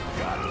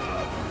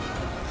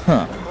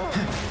 Huh.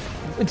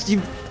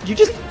 You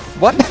just...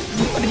 What?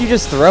 What did you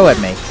just throw at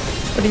me?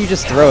 What did you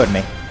just throw at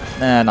me?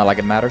 Not like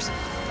it matters.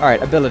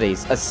 Alright,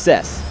 abilities.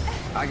 Assess.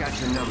 I got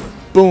your number.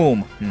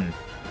 Boom.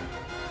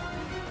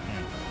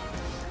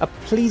 A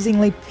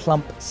pleasingly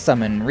plump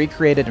summon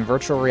recreated in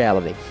virtual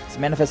reality. It's a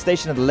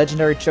manifestation of the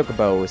legendary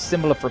Chocobo, a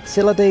symbol of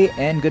fertility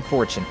and good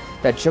fortune.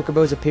 That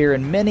Chocobos appear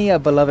in many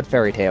of beloved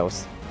fairy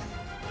tales.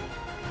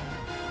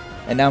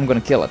 And now I'm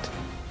gonna kill it.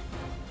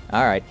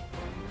 Alright.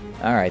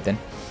 Alright then.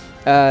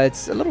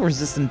 It's a little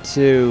resistant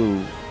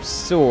to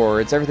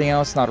swords. Everything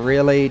else, not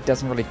really.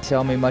 Doesn't really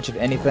tell me much of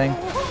anything.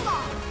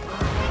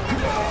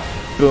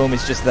 Boom,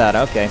 it's just that.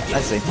 Okay,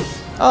 I see.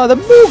 Oh, the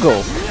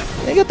Moogle!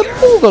 They got the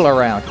Moogle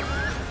around.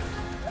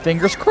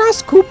 Fingers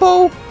crossed,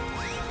 Kupo!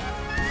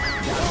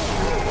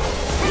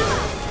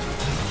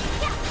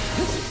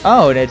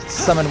 Oh, and it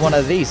summoned one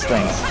of these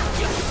things.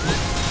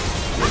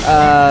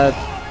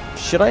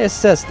 Should I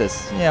assess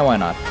this? Yeah, why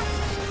not?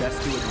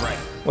 Let's do it right.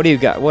 What do you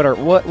got? What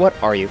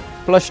are you?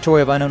 Plush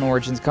toy of unknown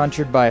origins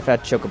conjured by a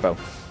fat chocobo.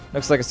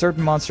 Looks like a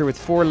certain monster with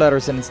 4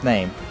 letters in its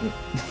name.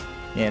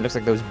 Yeah, it looks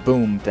like those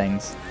boom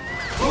things.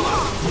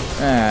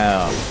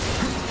 Oh.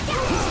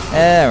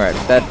 Alright,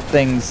 that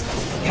thing's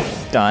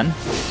done.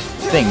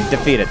 Thing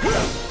defeated.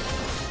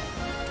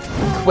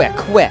 Quick,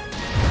 quick.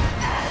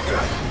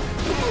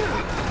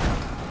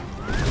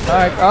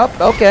 Alright,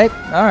 okay.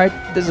 Alright,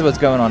 this is what's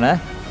going on, eh?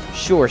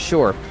 Sure.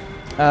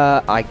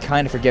 I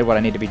kind of forget what I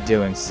need to be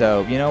doing,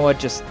 so, you know what,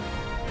 just...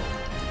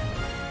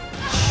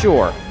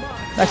 Sure.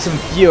 Maximum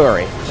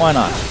Fury. Why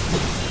not?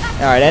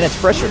 Alright, and it's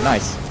pressure.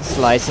 Nice.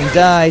 Slice and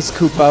dice,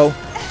 Kupo.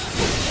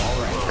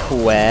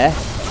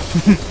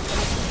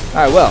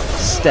 Alright, well,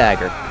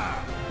 stagger.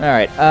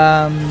 Alright,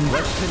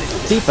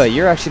 Tifa,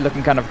 you're actually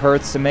looking kind of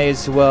hurt, so may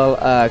as well,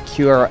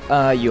 cure,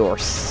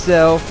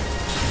 yourself.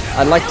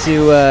 I'd like to,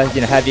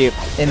 you know, have you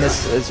in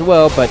this as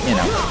well, but, you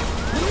know,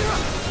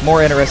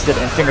 more interested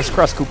in, fingers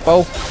crossed,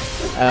 Kupo,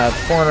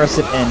 more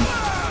interested in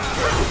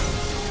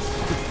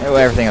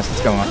everything else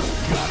that's going on.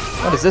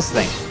 What is this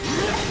thing?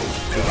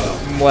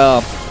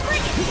 Well,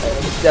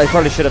 I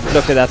probably should have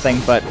looked at that thing,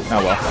 but,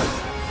 oh well.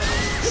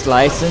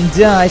 Slice and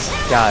dice.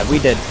 God, we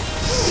did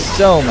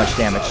so much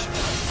damage.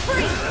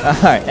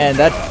 Alright, and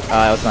that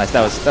was nice.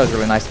 That was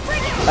really nice.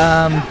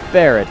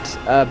 Barrett,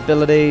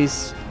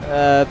 abilities.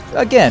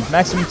 Again,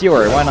 Maximum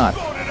Fury, why not?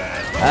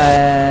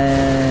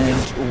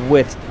 And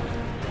with...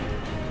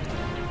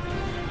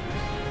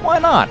 Why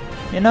not?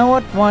 You know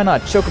what? Why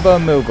not? Chocobo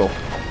and Moogle.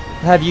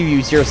 Have you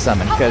use your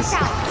summon, because...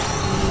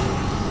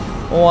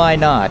 Why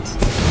not?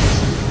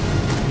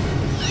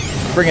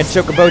 Bring a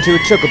Chocobo to a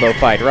Chocobo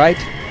fight, right?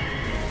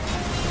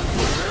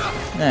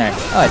 Alright.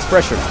 Oh, it's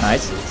pressure.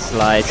 Nice.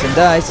 Slice and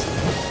dice.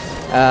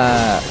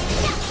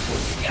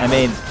 I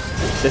mean,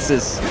 this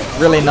is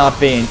really not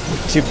being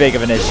too big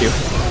of an issue.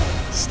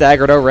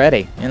 Staggered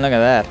already. And look at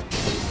that.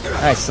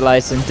 Alright,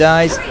 slice and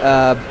dice.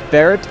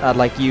 Barrett, I'd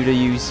like you to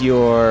use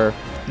your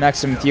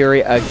Maximum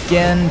Fury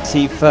again.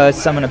 Tifa,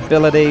 summon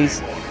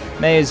abilities.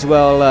 May as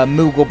well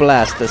Moogle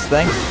Blast this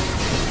thing.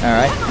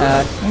 Alright,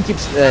 I'm gonna keep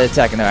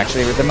attacking them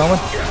actually at the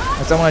moment,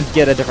 because I want to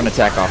get a different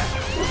attack off.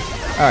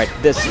 Alright,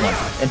 this one.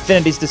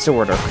 Infinity's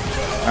Disorder.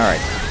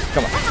 Alright,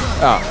 come on.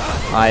 Oh,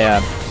 I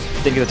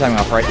didn't get the timing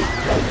off right.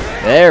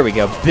 There we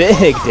go.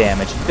 Big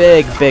damage.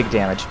 Big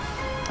damage.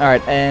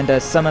 Alright, and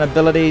summon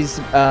abilities.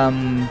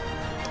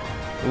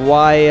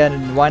 Why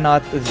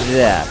not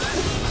that?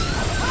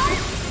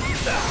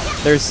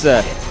 There's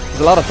a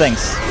lot of things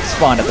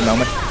spawned at the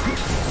moment.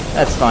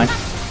 That's fine.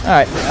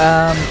 Alright,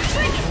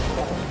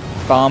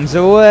 bombs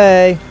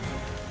away.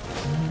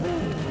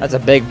 That's a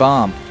big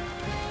bomb.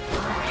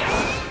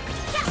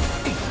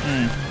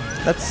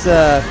 Let's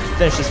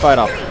finish this fight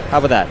off. How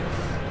about that?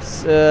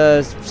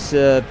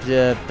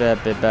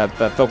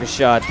 Focus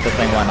shot, the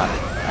thing, why not?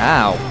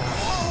 Ow.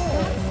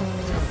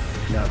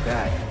 Not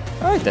bad.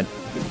 Alright then.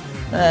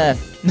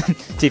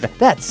 Tifa,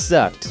 that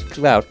sucked.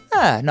 Cloud,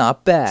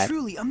 not bad.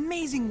 Truly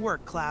amazing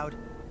work, Cloud.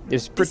 It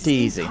was pretty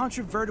easy.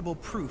 Incontrovertible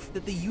proof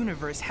that the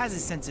universe has a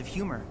sense of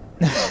humor.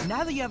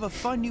 Now that you have a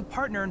fun new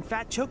partner in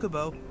Fat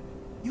Chocobo,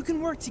 you can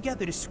work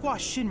together to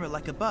squash Shinra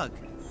like a bug.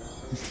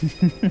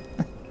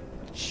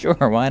 Sure,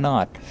 why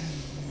not?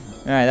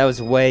 Alright, that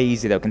was way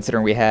easy though,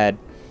 considering we had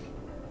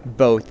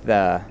both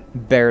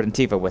Barrett and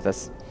Tifa with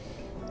us.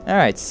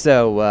 Alright,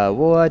 so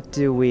what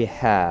do we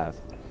have?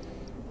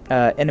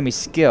 Enemy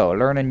skill.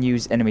 Learn and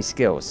use enemy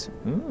skills.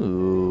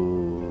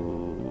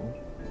 Ooh.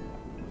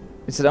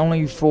 Is it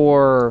only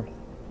for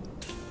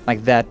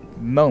like that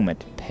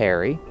moment?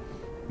 Parry.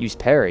 Use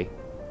parry.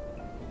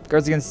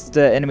 Guards against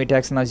enemy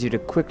attacks and allows you to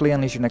quickly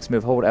unleash your next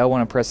move. Hold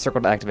L1 and press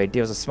circle to activate.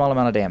 Deals a small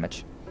amount of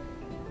damage.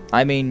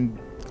 I mean,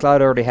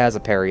 Cloud already has a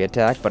parry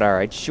attack, but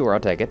alright, sure,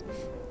 I'll take it.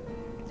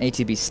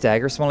 ATB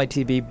stagger. Small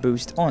ATB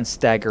boost on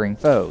staggering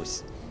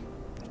foes.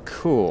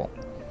 Cool.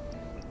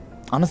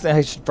 Honestly,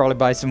 I should probably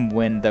buy some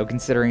wind, though,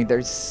 considering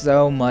there's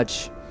so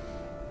much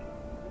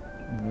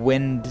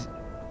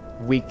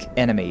wind-weak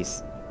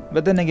enemies.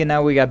 But then again,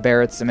 now we got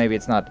Barrett, so maybe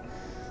it's not...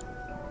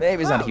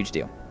 Maybe it's not a huge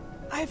deal.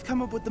 I've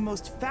come up with the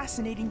most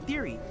fascinating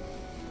theory.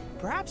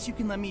 Perhaps you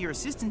can lend me your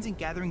assistance in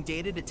gathering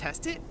data to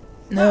test it?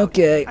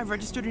 Okay. I've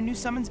registered a new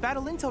summons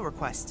battle intel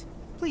request.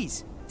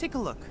 Please, take a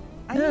look.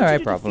 I need you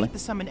to defeat the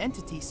summon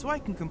entity so I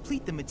can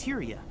complete the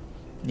materia.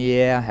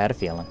 Yeah, I had a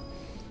feeling.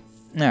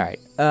 Alright,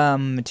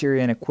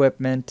 materia and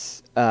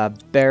equipment.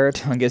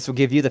 Barrett, I guess we'll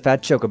give you the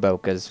Fat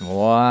Chocobo, because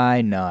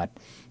why not?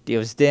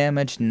 Deals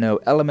damage, no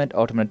element,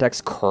 ultimate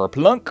attacks,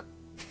 Kerplunk.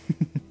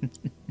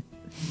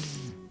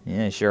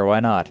 Yeah, sure, why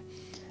not?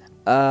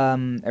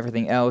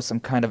 Everything else I'm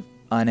kind of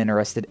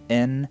uninterested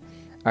in.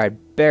 Alright,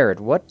 Barrett,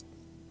 what?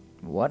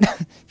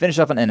 Finish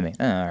off an enemy.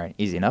 Alright,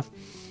 easy enough.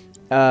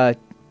 And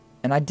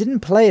I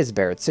didn't play as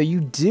Barrett, so you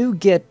do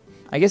get...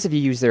 I guess if you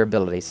use their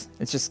abilities,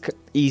 it's just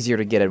easier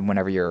to get it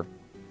whenever you're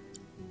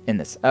in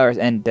this.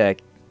 And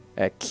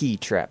Key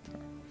Trap.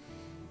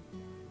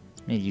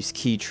 I'm gonna use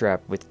Key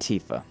Trap with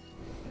Tifa.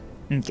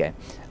 Okay.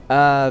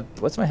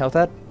 What's my health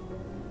at?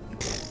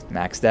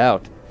 Maxed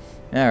out.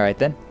 Alright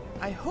then.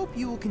 I hope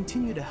you will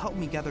continue to help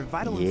me gather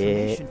vital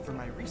information for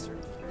my research.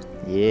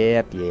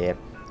 Yep.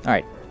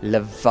 Alright.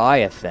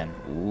 Leviathan.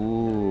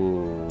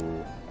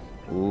 Ooh.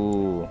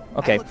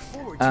 Okay.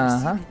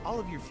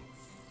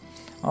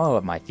 All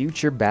of my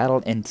future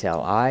battle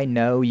intel. I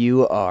know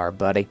you are,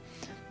 buddy.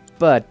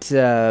 But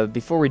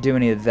before we do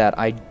any of that,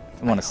 I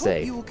want to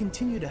say. You will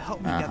continue to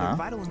help me gather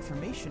vital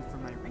information for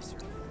my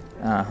research.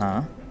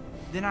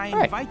 Then I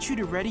invite you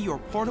to ready your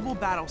portable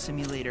battle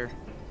simulator.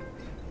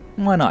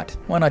 Why not?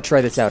 Why not try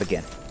this out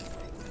again?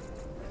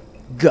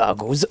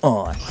 Goggles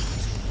on.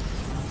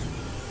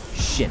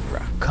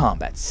 Shinra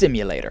Combat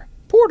Simulator.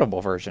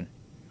 Portable version.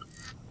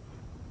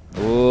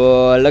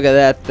 Whoa, look at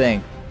that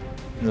thing.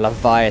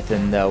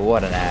 Leviathan, though.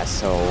 What an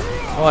asshole.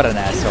 What an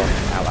asshole.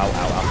 Ow, ow,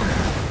 ow, ow.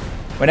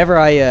 Whenever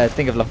I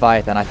think of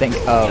Leviathan, I think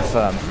of...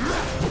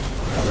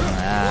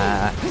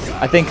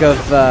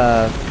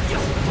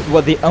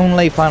 well, the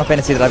only Final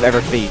Fantasy that I've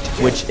ever beat,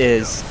 which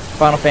is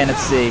Final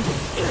Fantasy...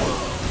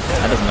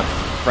 That doesn't look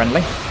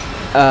friendly.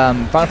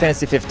 Final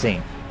Fantasy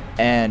 15.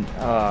 And,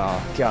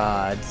 oh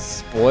god,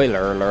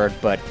 spoiler alert,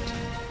 but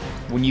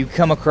when you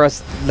come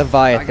across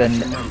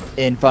Leviathan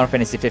in Final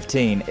Fantasy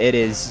 15, it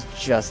is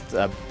just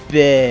a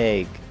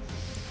big...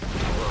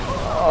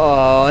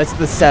 Oh, it's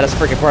the saddest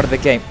freaking part of the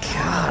game.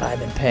 God,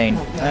 I'm in pain.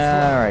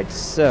 Alright,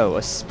 so,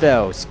 a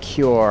spells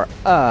cure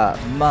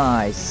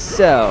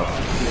myself.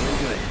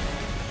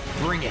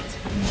 Bring it.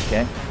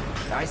 Okay.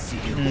 I see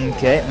you.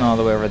 Okay, all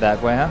the way over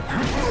that way, huh?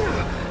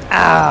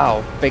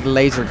 Ow! Big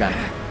laser gun.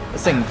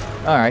 This thing...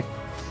 Alright.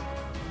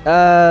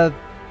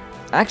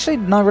 Actually,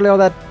 not really all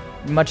that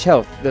much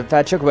health. The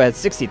Fat Chocobo had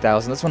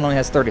 60,000. This one only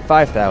has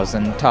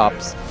 35,000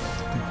 tops.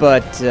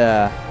 But,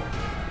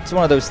 it's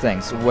one of those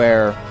things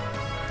where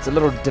it's a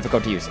little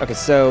difficult to use. Okay,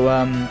 so,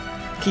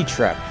 key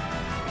trap.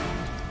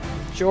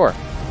 Sure.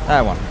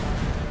 That one.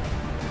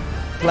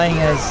 Playing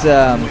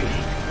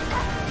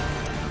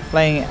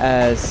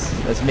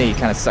as me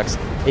kind of sucks.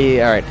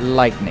 Alright,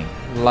 lightning.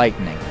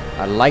 Lightning.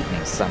 A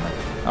lightning summon.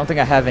 I don't think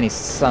I have any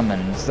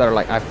summons that are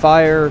like... I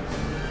fire...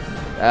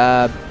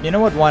 you know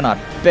what? Why not?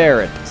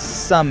 Barret.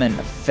 Summon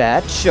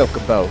Fat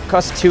Chocobo.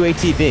 Costs 2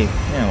 ATB.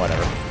 Yeah,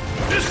 whatever.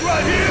 This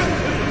right here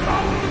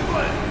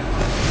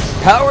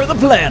is Power the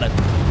planet!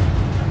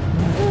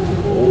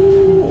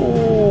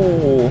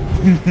 Ooh.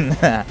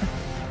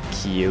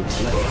 Cute.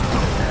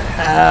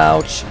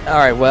 Ouch.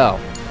 Alright, well.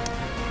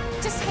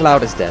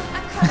 Cloud is dead.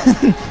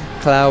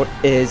 Cloud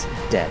is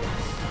dead.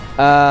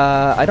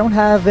 I don't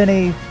have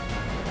any...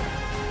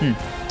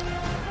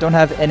 Don't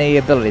have any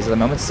abilities at the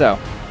moment, so...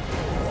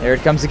 There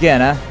it comes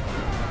again, huh?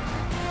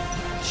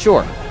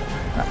 Sure.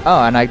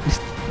 Oh, and I...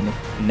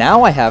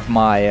 now I have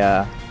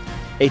my,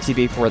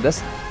 ATB for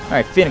this.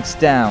 Alright, Phoenix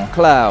down.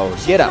 Cloud,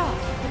 get up.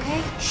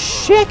 Okay.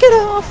 Shake it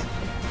off!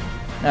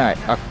 Alright,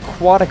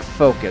 aquatic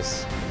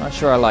focus. Not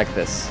sure I like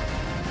this.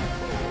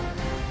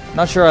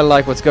 Not sure I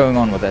like what's going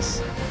on with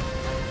this.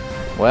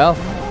 Well,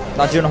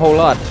 not doing a whole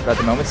lot at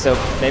the moment, so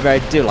maybe I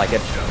do like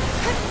it.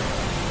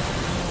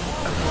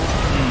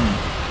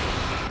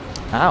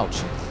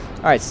 Ouch.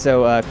 Alright,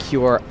 so,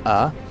 cure,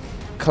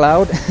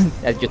 Cloud,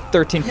 at your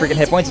 13 freaking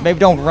hit points, maybe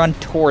don't run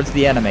towards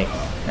the enemy.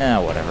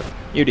 Whatever.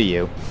 You do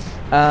you.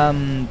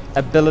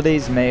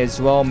 Abilities may as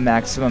well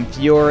maximum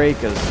fury,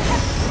 because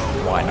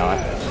why not?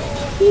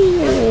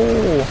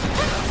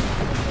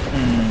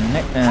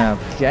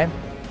 Okay.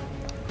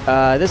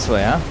 This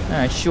way, huh?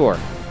 Alright, sure.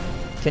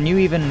 Can you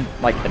even,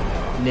 like,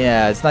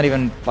 yeah, it's not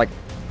even, like,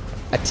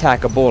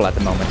 attackable at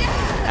the moment.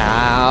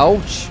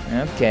 Ouch!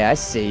 Okay, I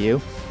see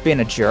you. Being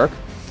a jerk.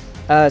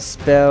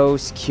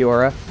 Spells,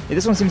 Cura. Yeah,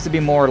 this one seems to be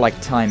more, like,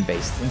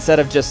 time-based. Instead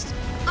of just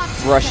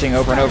rushing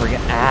over and over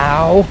again.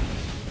 Ow!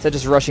 Instead of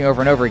just rushing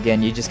over and over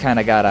again, you just kind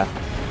of gotta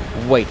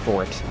wait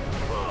for it.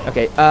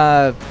 Okay,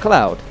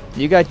 Cloud.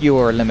 You got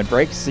your limit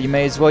break, so you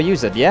may as well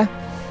use it, yeah?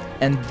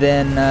 And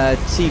then,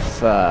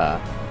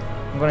 Tifa.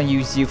 I'm gonna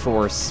use you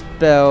for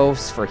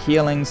spells, for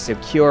healing, so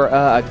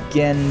Cura.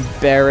 Again,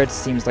 Barret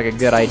seems like a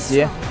good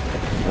idea.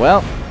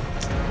 Well,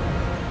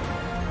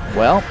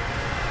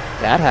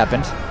 that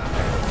happened.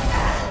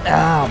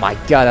 Oh my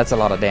god, that's a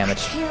lot of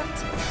damage.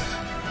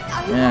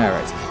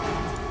 Alright.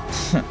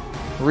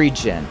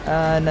 Regen.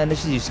 No,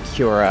 let's just use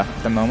Cura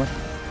at the moment.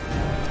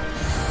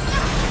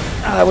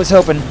 I was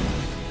hoping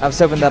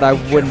that I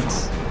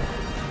wouldn't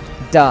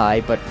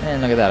die, but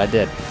look at that, I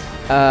did.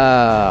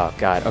 Oh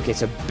god. Okay,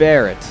 so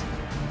Barret.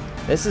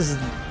 This is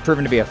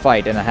proven to be a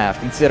fight and a half,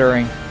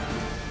 considering...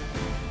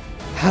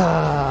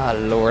 Ah,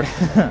 Lord.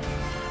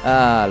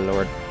 Ah,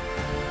 Lord.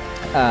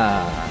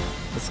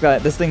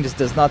 This thing just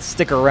does not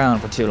stick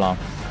around for too long.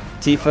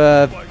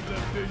 Tifa,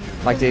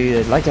 like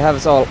to have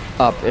us all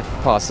up if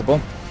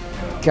possible.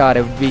 God,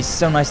 it would be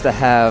so nice to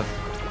have.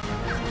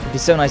 It'd be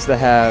so nice to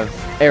have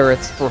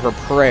Aerith for her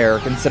prayer,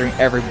 considering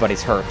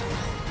everybody's hurt.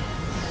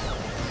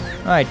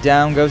 All right,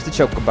 down goes the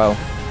Chocobo.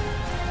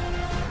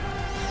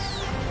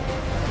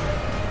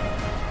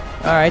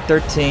 All right,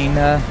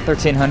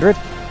 1300.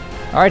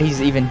 All right,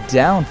 he's even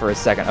down for a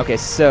second. Okay,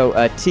 so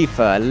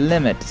Tifa,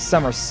 limit,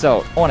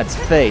 somersault on its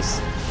face.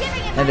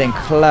 And then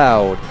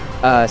Cloud,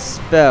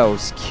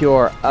 spells,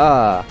 cure,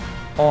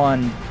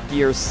 on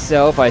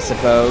yourself, I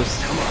suppose.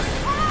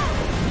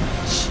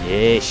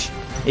 Sheesh.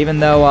 Even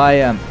though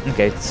I,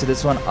 okay, so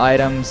this one,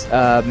 items,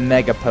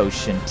 Mega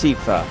Potion,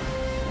 Tifa.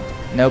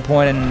 No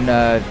point in,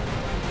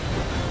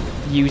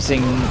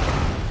 using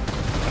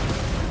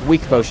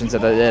weak potions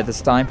at this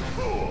time.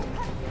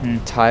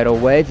 Tidal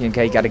Wave,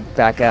 okay, you gotta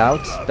back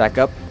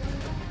up,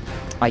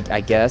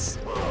 I guess.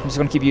 I'm just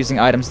gonna keep using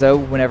items though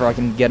whenever I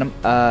can get them.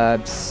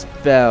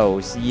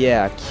 Spells.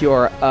 Yeah,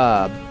 cure.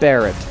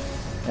 Barret.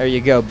 There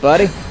you go,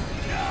 buddy.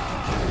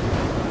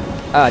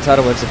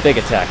 Tidal Wave's a big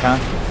attack, huh?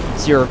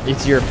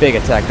 It's your big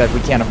attack that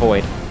we can't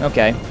avoid.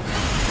 Okay.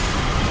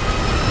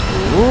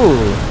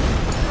 Ooh.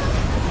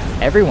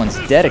 Everyone's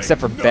dead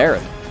except for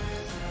Barret.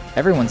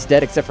 Everyone's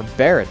dead except for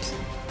Barret.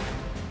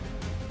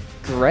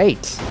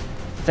 Great.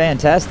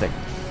 Fantastic.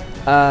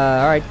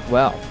 Alright,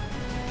 well.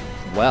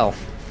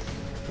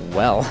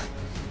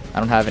 I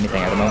don't have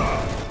anything at the moment.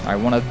 Alright,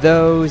 one of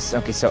those.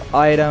 Okay, so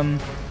item.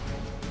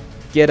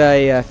 Get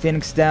a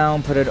Phoenix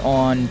down, put it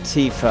on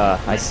Tifa,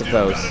 I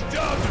suppose.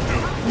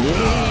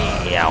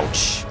 Yeah,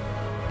 ouch.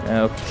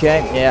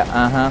 Okay,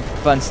 yeah,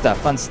 fun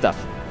stuff.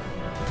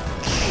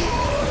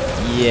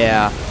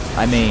 Yeah,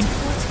 I mean...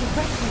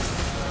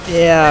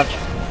 Yeah,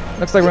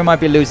 looks like we might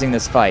be losing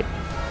this fight.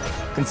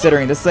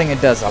 Considering this thing,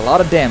 it does a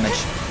lot of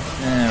damage.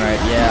 Alright,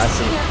 yeah, I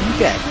see.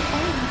 Okay.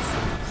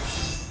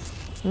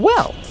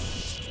 Well.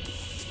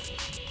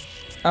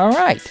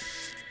 Alright.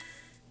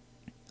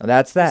 Well,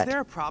 that's that. Is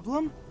there a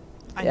problem?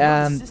 I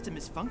know the system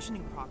is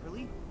functioning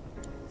properly.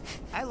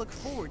 I look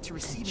forward to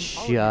receiving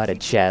all of your Shut it,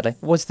 Chadley.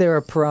 Was there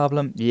a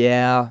problem?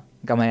 Yeah.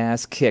 Got my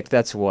ass kicked,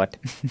 that's what.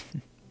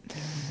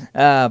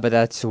 But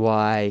that's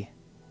why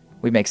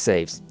we make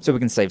saves. So we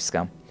can save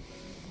scum.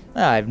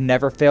 I've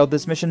never failed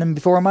this mission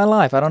before in my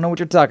life. I don't know what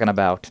you're talking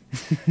about.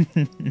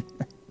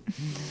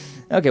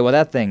 Okay, well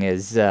that thing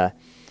is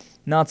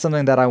not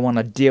something that I want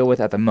to deal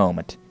with at the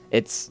moment.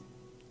 It's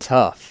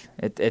tough.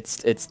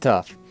 It's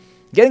tough.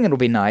 Getting it will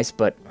be nice,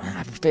 but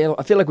I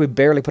feel like we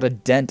barely put a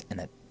dent in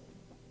it.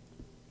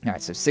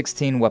 Alright, so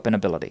 16 weapon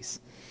abilities.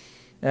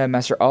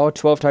 Master all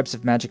 12 types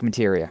of magic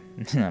materia.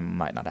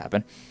 Might not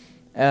happen.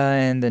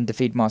 And then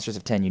defeat monsters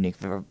of 10 unique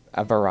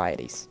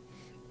varieties.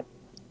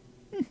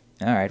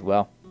 Alright,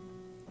 well.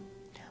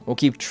 We'll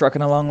keep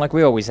trucking along like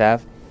we always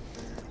have.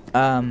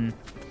 But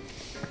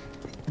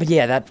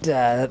yeah,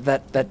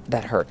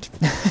 that hurt.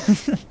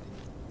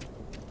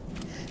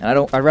 And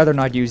I'd rather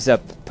not use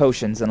up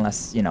potions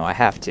unless, you know, I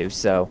have to,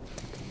 so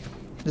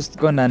just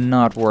gonna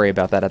not worry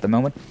about that at the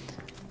moment.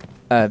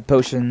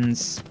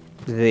 Potions,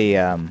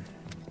 the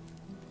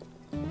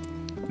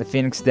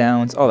Phoenix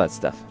Downs, all that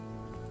stuff.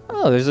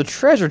 Oh, there's a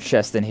treasure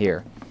chest in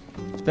here.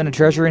 There's been a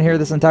treasure in here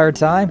this entire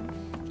time?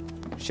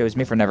 Shows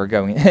me for never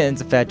going in.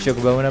 It's a fat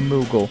chocobo and a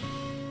moogle.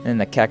 And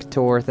the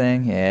cactuar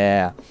thing,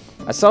 yeah.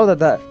 I saw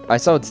I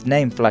saw its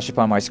name flash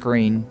upon my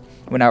screen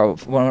when I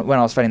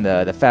was fighting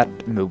the fat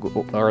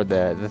moogle, or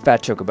the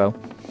fat chocobo,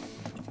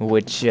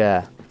 which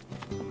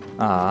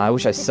I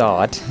wish I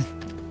saw it.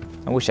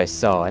 I wish I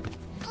saw it.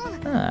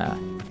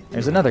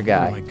 There's another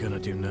guy. What am I gonna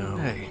do now?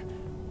 Hey,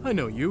 I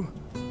know you.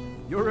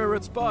 You're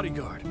Aerith's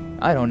bodyguard.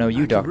 I don't know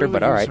you, Doctor,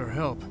 but all right. Her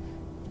help.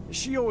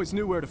 She always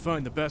knew where to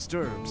find the best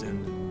herbs,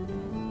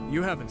 and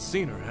you haven't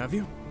seen her, have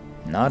you?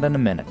 Not in a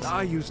minute.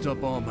 I used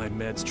up all my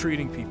meds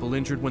treating people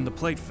injured when the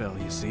plate fell,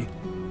 you see.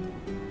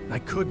 I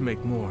could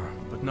make more,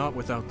 but not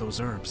without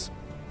those herbs.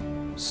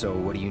 So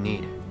what do you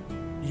need?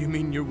 You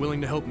mean you're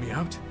willing to help me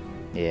out?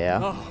 Yeah.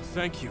 Oh,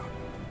 thank you.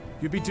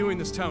 You'd be doing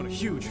this town a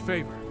huge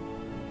favor.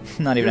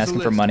 Not even Here's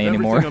asking a for list money of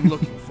anymore. everything I'm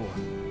looking for.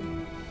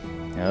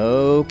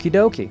 Okie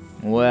dokie.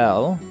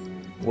 Well,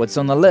 what's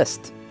on the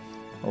list?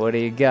 What do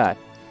you got?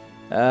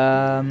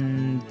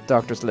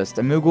 Doctor's list.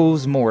 A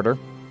Moogle's mortar.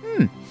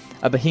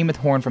 A behemoth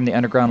horn from the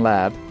underground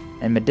lab.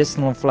 And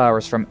medicinal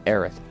flowers from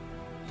Aerith.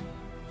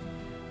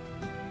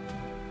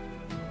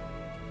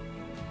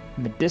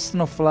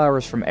 Medicinal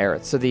flowers from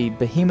Aerith. So the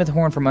behemoth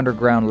horn from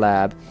underground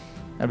lab.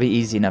 That'll be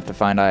easy enough to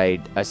find, I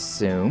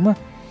assume.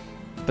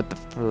 But the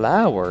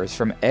flowers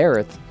from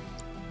Aerith.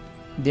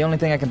 The only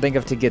thing I can think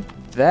of to get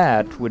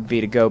that would be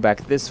to go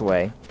back this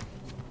way.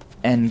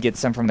 And get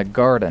some from the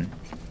garden.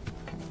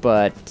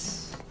 But...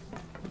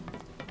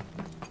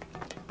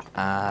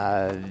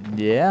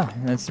 yeah,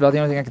 that's about the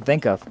only thing I can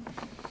think of.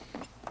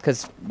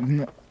 Because,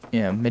 you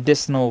know,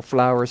 medicinal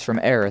flowers from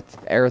Aerith.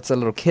 Aerith's a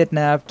little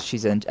kidnapped.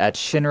 She's at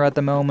Shinra at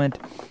the moment.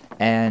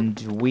 And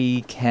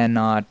we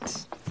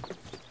cannot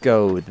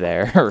go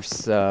there.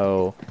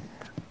 So,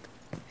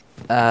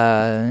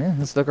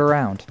 let's look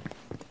around.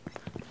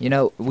 You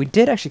know, we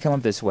did actually come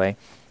up this way.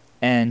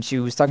 And she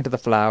was talking to the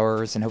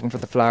flowers and hoping for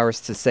the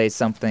flowers to say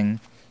something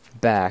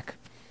back.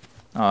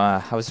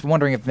 I was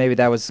wondering if maybe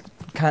that was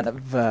kind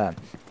of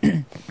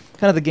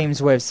the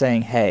game's way of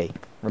saying, hey,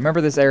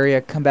 remember this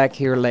area, come back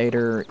here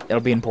later,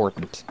 it'll be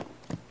important.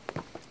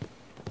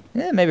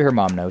 Yeah, maybe her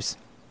mom knows.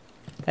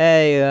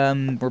 Hey,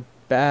 we're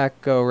back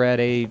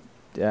already.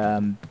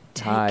 Hi.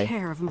 Take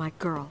care of my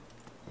girl.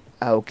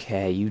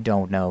 Okay, you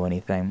don't know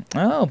anything.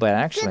 Oh, but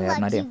actually I have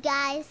an idea. Good luck,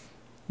 you guys.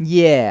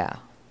 Yeah,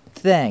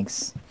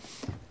 thanks.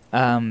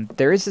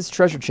 There is this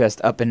treasure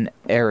chest up in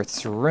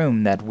Aerith's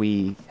room that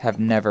we have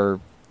never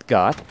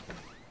got.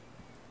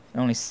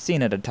 Only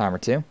seen it a time or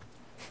two.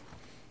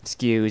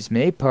 Excuse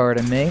me,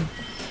 pardon me.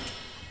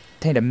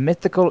 Contained a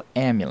mythical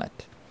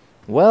amulet.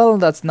 Well,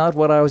 that's not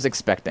what I was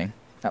expecting.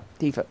 Oh,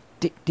 Tifa.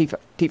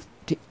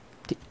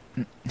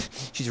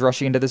 She's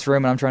rushing into this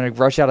room and I'm trying to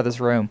rush out of this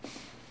room.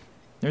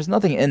 There's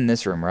nothing in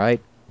this room,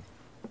 right?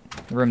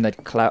 The room that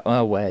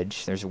oh,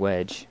 Wedge. There's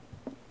Wedge.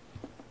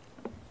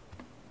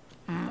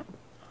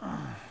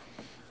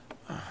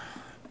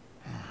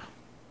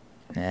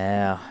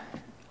 Now,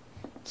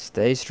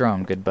 stay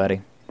strong, good buddy.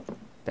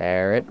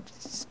 Barrett,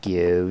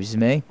 excuse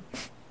me.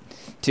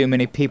 Too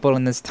many people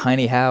in this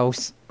tiny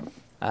house.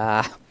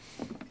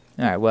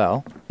 Alright,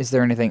 well, is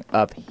there anything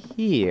up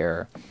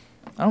here?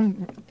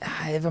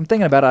 If I'm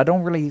thinking about it, I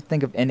don't really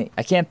think of any...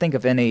 I can't think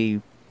of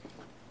any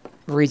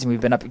reason we've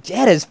been up... It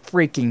is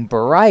freaking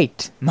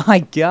bright!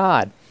 My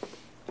god!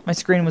 My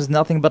screen was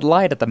nothing but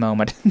light at the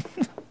moment.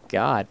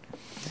 God.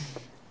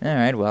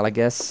 Alright, well, I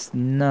guess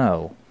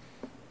no.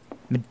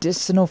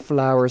 Medicinal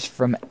flowers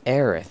from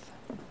Aerith.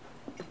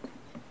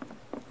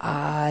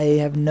 I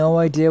have no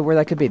idea where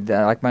that could be.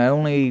 Like, my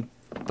only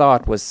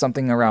thought was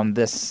something around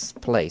this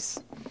place.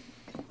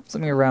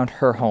 Something around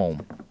her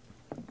home.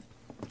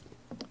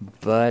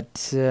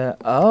 But,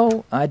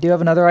 oh, I do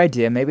have another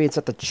idea. Maybe it's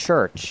at the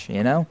church,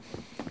 you know?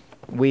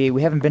 We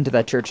haven't been to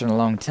that church in a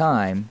long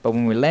time, but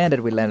when we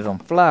landed on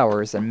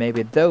flowers, and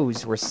maybe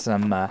those were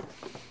some,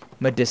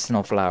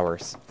 medicinal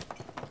flowers.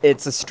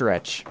 It's a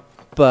stretch,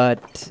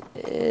 but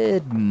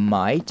it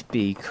might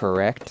be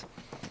correct.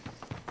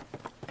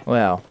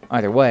 Well,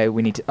 either way,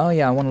 we need to... Oh,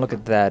 yeah, I want to look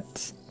at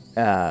that,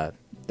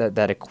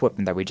 that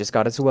equipment that we just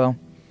got as well.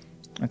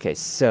 Okay,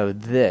 so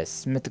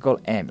this mythical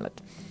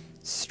amulet.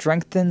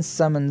 Strengthens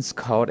summons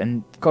called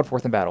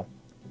forth in battle.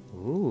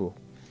 Ooh.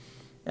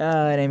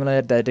 An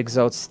amulet that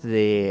exalts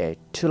the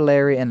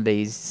tutelary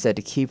entities said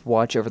to keep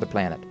watch over the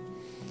planet.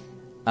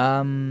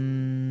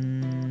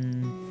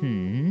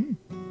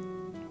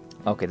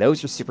 Okay,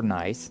 those are super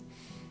nice.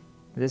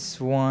 This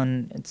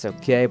one, it's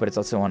okay, but it's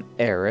also on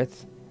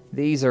Aerith.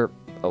 These are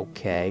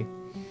okay.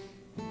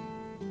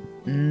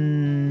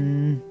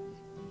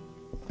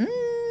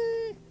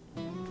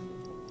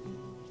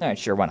 Alright,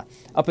 sure, why not?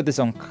 I'll put this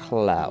on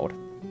Cloud.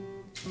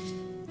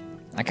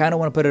 I kind of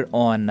want to put it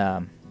on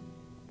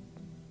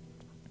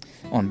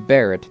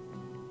Barrett.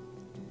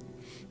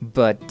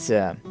 But,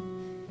 I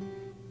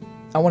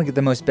want to get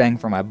the most bang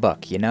for my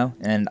buck, you know?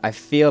 And I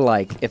feel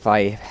like if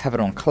I have it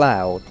on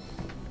Cloud,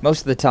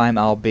 most of the time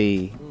I'll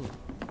be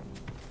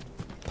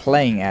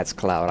playing as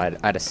Cloud,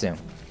 I'd assume.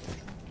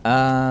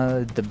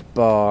 The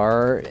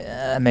bar,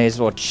 I may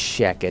as well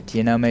check it,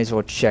 you know? May as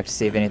well check to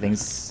see if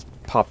anything's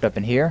popped up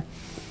in here.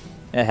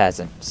 It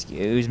hasn't.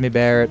 Excuse me,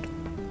 Barrett.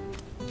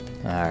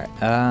 Alright,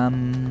 I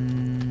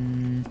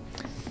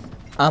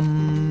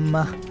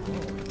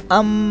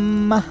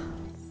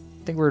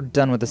think we're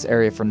done with this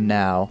area for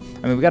now.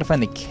 I mean, we gotta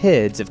find the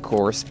kids, of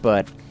course,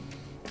 but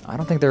I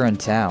don't think they're in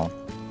town.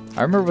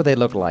 I remember what they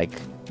look like,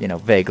 you know,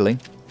 vaguely.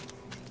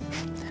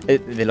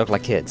 They look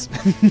like kids.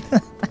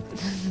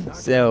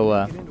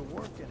 So,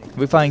 if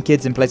we find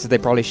kids in places they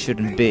probably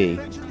shouldn't be,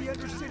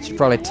 should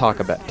probably talk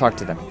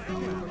to them.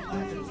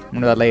 I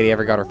wonder if that lady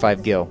ever got her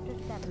 5 gil.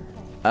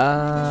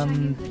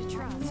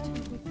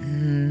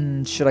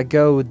 Should I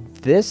go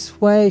this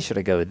way? Should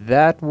I go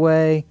that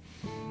way?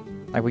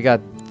 Like, we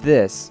got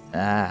this.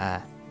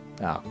 Oh,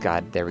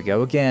 God, there we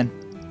go again.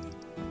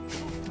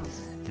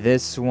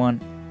 This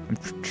one. I'm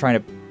trying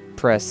to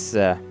press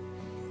R2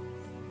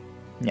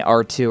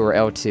 or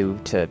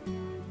L2 to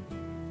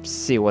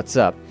see what's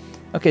up.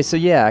 Okay, so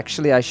yeah,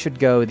 actually, I should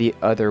go the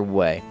other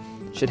way.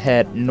 Should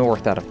head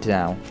north out of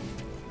town.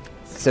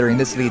 Considering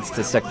this leads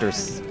to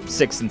sectors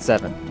 6 and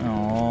 7.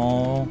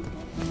 Aww.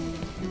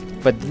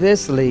 But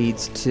this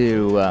leads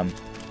to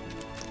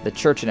the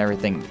church and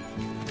everything.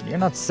 You're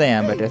not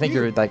Sam, but I think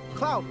you're like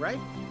Cloud, right?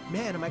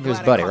 Man, am I his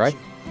glad buddy, I right? you.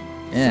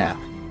 Yeah.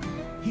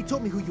 He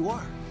told me who you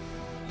are.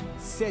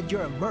 Said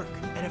you're a merc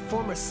and a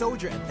former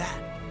soldier at that.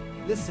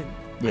 Listen,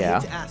 yeah.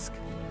 I hate to ask,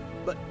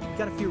 but we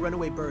got a few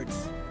runaway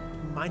birds.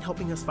 Mind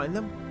helping us find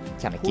them?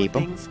 Can I keep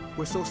them?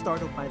 We're so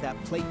startled by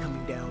that plate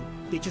coming down,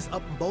 they just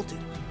up and bolted.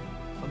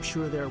 I'm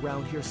sure they're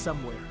around here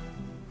somewhere,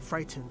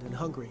 frightened and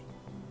hungry.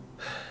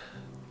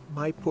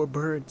 My poor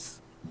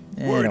birds.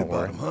 Worried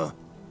about them, huh?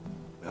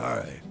 All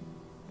right.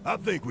 I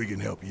think we can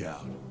help you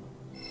out.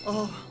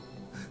 Oh,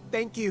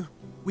 thank you.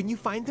 When you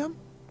find them,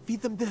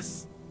 feed them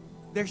this.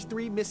 There's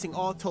 3 missing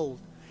all told,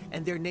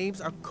 and their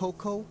names are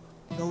Coco,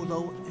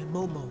 Lolo, and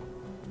Momo.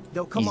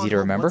 They'll come Easy on to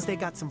remember. once they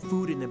got some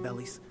food in their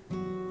bellies.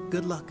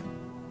 Good luck.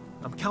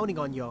 I'm counting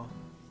on y'all.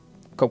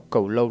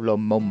 Coco, Lolo,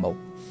 Momo.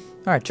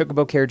 Alright,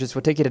 Chocobo carriages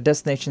will take you to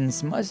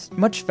destinations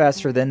much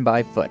faster than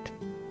by foot.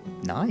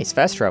 Nice,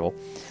 fast travel.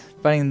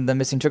 Finding the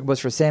missing Chocobos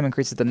for Sam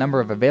increases the number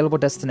of available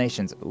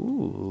destinations.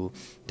 Ooh.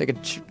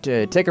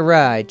 Take a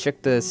ride.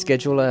 Check the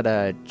schedule at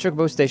a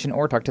Chocobo station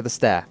or talk to the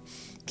staff.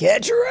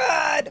 Catch a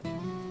ride!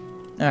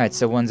 Alright,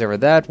 so one's over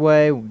that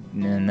way,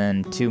 and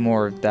then 2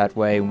 more that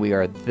way. We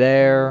are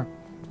there.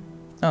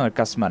 Oh, it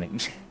costs money.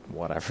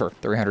 Whatever.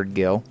 300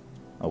 gil.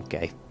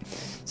 Okay.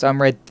 So I'm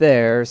right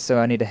there, so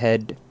I need to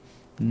head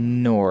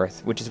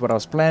north, which is what I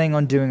was planning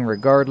on doing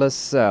regardless,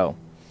 so...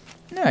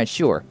 Alright,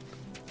 sure.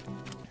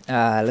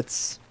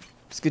 Let's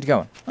get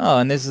going. Oh,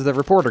 and this is the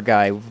reporter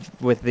guy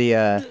with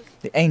the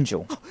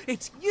angel.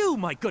 It's you,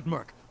 my good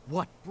merc!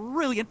 What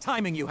brilliant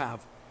timing you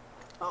have!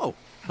 Oh,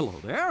 hello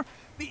there.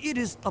 It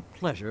is a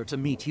pleasure to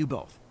meet you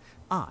both.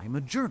 I'm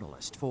a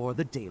journalist for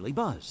the Daily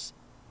Buzz.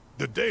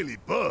 The Daily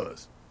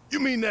Buzz?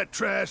 You mean that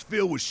trash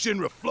filled with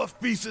Shinra fluff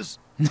pieces?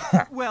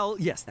 Well,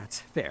 yes,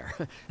 that's fair.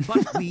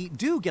 But we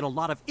do get a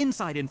lot of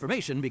inside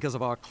information because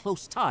of our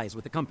close ties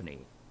with the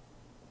company.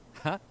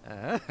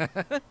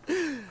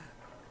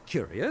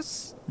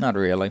 Curious? Not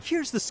really.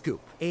 Here's the scoop.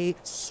 A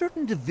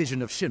certain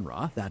division of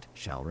Shinra, that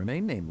shall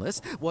remain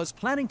nameless, was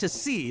planning to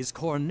seize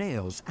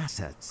Corneo's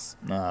assets.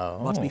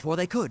 No. But before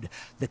they could,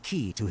 the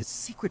key to his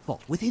secret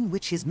vault, within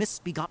which his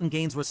misbegotten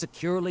gains were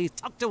securely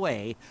tucked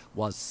away,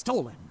 was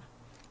stolen.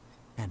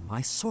 And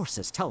my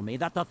sources tell me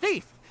that the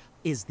thief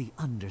is the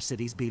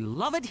Undercity's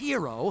beloved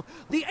hero,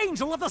 the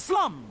Angel of the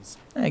Slums!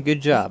 Hey,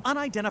 good job. The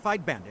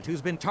unidentified bandit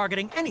who's been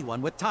targeting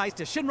anyone with ties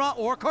to Shinra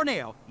or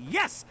Corneo.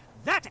 Yes!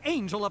 That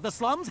Angel of the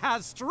Slums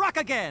has struck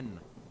again!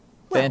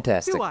 Well,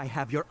 Fantastic. do I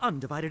have your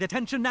undivided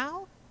attention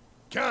now?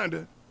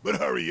 Kinda, but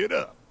hurry it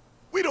up.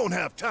 We don't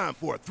have time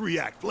for a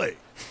 3-act play.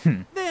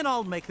 Then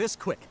I'll make this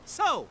quick.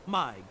 So,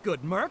 my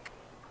good merc,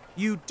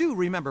 you do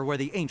remember where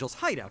the Angel's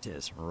hideout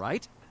is,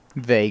 right?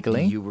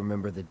 Vaguely. Do you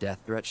remember the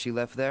death threat she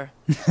left there?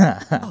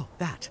 Oh,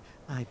 that.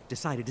 I've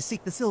decided to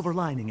seek the silver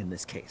lining in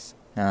this case.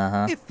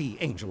 Uh-huh. If the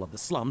Angel of the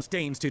Slums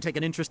deigns to take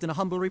an interest in a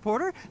humble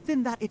reporter,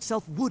 then that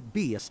itself would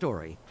be a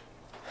story.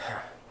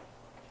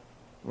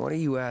 What are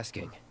you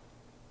asking?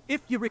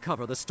 If you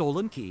recover the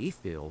stolen key,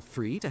 feel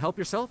free to help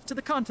yourself to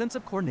the contents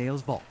of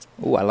Corneo's vault.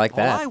 Ooh, I like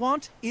that. All I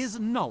want is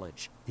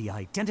knowledge, the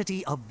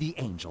identity of the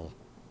Angel.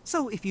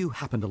 So if you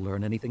happen to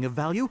learn anything of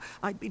value,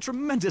 I'd be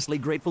tremendously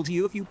grateful to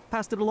you if you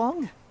passed it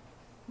along.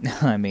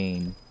 I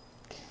mean,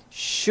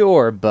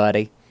 sure,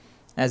 buddy.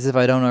 As if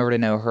I don't already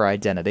know her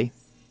identity.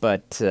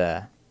 But,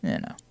 you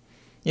know,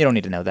 you don't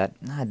need to know that.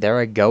 Ah, there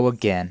I go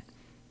again.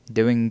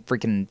 Doing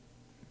freaking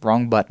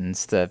wrong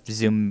buttons to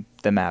zoom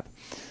the map.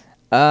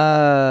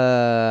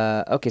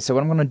 Okay, so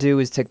what I'm going to do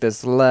is take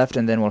this left,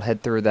 and then we'll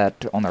head through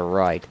that on the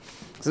right.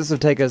 So this will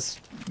take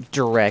us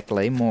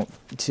directly more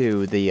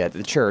to the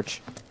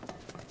church,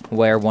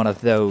 where one of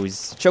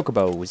those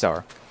chocobos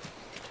are.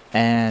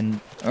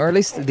 And, or at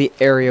least the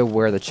area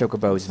where the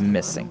chocobo is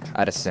missing,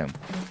 I'd assume.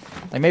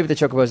 Like, maybe the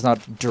chocobo is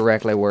not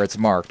directly where it's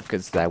marked,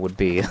 because that would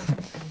be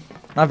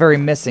not very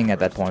missing at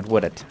that point,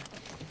 would it?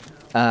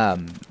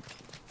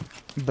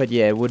 But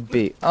yeah, it would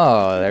be.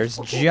 Oh, there's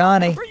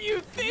Johnny. What were you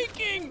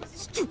thinking?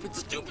 Stupid,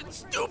 stupid,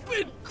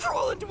 stupid!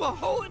 Crawl into a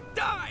hole and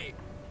die!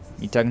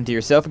 You talking to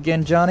yourself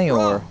again, Johnny,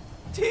 or?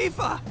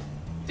 Tifa!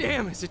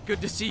 Damn, is it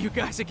good to see you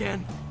guys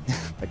again?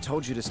 I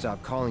told you to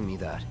stop calling me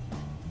that.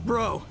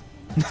 Bro,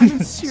 I'm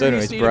in serious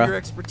anyways, need bro. of your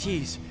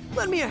expertise.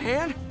 Lend me a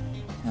hand.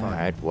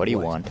 Alright, what do you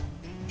want?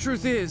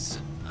 Truth is,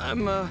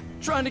 I'm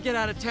trying to get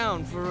out of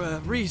town for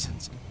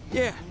reasons.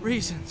 Yeah,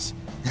 reasons.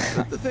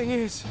 But the thing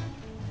is,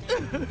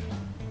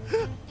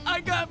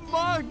 I got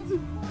mugged.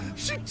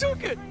 She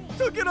took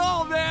it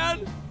all,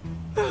 man.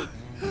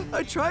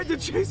 I tried to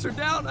chase her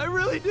down, I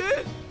really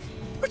did.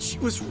 But she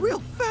was real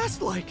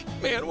fast like.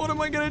 Man, what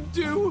am I gonna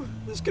do?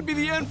 This could be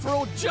the end for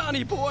old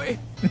Johnny boy.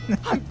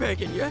 I'm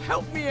begging you,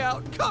 help me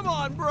out. Come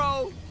on,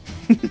 bro.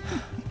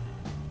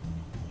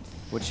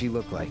 What'd she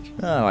look like?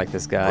 I like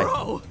this guy.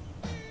 Bro!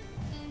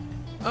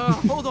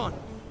 Hold on.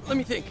 Let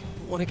me think.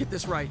 Want to get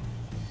this right.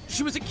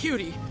 She was a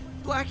cutie.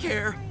 Black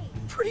hair.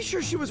 Pretty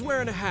sure she was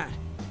wearing a hat.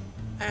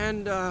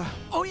 And,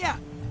 oh yeah,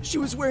 she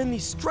was wearing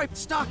these striped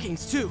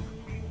stockings, too.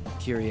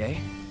 Kyrie?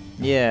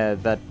 Yeah,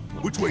 that...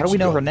 How do we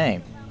know her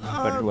name?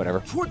 But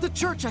whatever. Toward the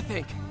church, I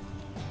think.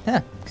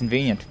 Huh,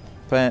 convenient.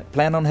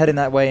 Plan on heading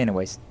that way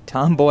anyways.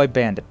 Tomboy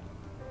bandit.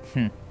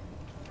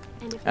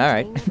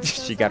 Alright,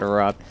 she got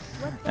robbed.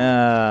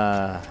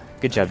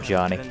 Good job,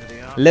 Johnny.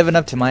 Living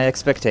up to my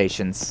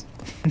expectations.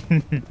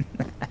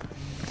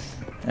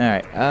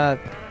 Alright,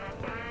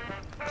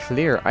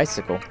 clear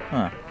icicle.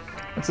 Huh.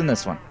 What's in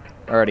this one?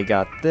 Already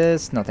got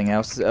this. Nothing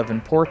else of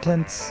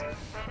importance.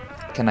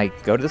 Can I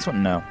go to this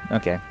one? No.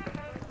 Okay.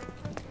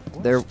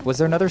 Was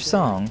there another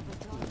song?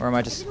 Or am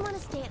I just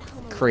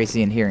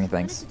crazy and hearing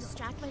things?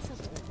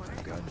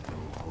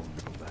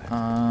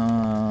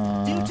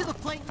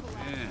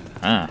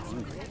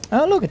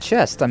 Oh, look, a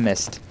chest I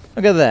missed.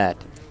 Look at that.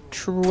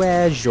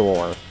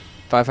 Treasure.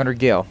 500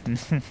 gil.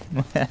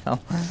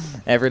 Well,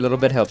 every little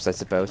bit helps, I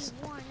suppose.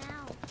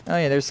 Oh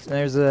yeah,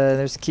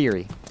 there's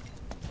Kiri.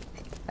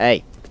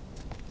 Hey.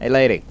 Hey,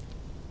 lady.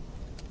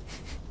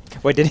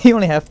 Wait, did he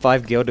only have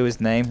 5 gil to his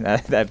name?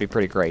 That'd be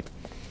pretty great.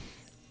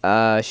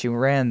 She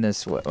ran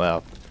this way.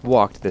 Well,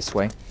 walked this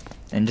way.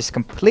 And just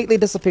completely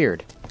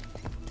disappeared.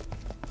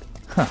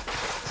 Huh.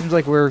 Seems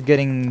like we're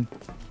getting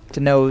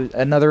to know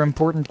another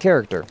important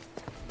character.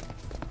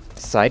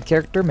 Side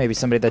character? Maybe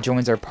somebody that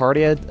joins our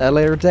party at a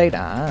later date?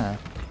 Ah.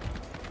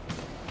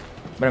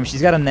 But I mean,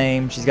 she's got a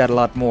name. She's got a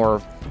lot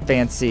more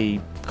fancy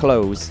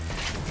clothes.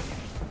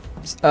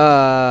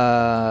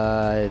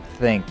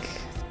 Think.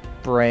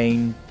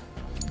 Brain.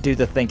 Do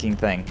the thinking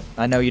thing.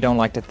 I know you don't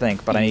like to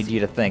think, but I need you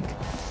to think.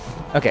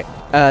 Okay,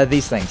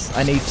 these things.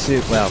 I need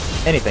to, well,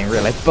 anything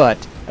really, but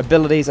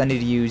abilities, I need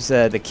to use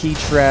the key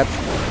trap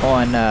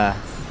on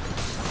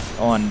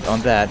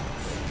on that.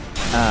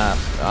 Oh,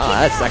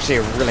 that's actually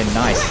really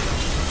nice.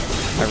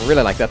 I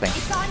really like that thing.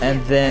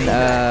 And then,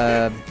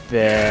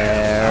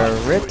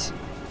 Barret.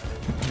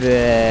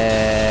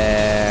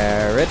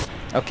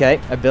 Okay,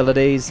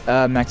 abilities,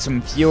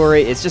 Maximum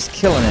Fury. It's just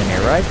killing in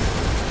here, right?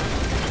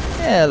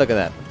 Yeah, look at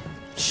that.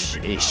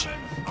 Sheesh.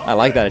 I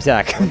like that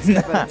attack.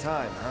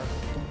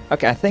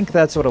 Okay, I think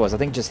that's what it was. I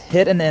think just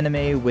hit an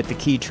enemy with the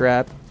key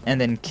trap, and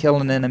then kill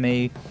an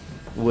enemy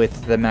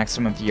with the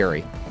Maximum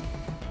Fury.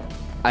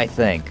 I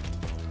think.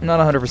 I'm not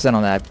 100%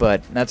 on that,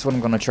 but that's what I'm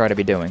going to try to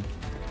be doing.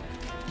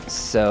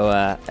 So,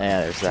 yeah,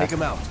 there's that. Take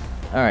him out.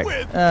 Alright,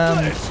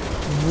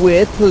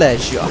 with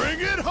pleasure. Alright,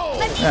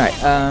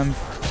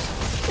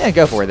 yeah,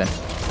 go for it then.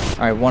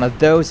 Alright, one of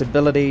those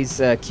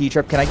abilities, key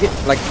trap. Can I get,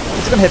 like,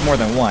 it's gonna hit more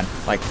than one.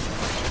 Like,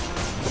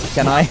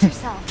 can I?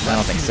 I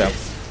don't think so.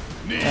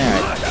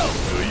 Alright.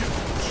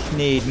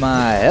 Need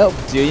my help,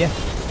 do you?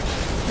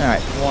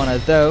 Alright, one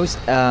of those.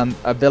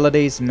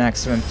 Abilities,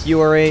 Maximum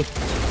Fury.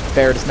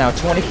 Barret is now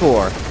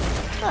 24.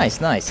 Nice,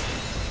 nice.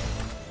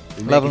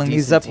 Leveling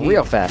these up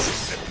real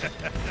fast.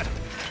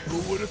 Who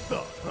would have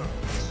thought,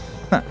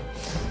 huh?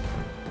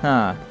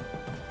 Huh.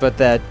 But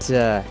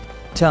that,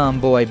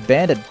 tomboy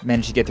bandit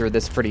managed to get through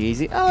this pretty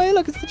easy. Oh, hey,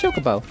 look, it's the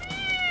Chocobo.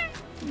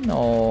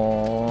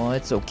 No,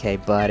 it's okay,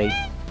 buddy.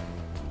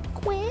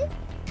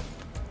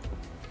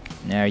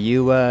 Now,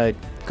 you,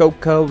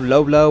 Coco,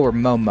 Lolo, or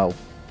Momo?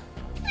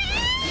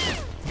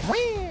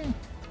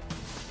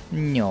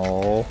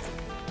 No.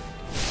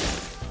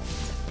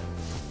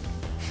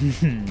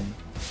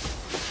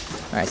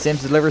 Alright,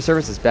 Sam's delivery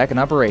service is back in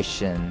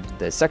operation.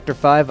 The Sector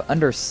 5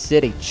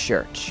 Undercity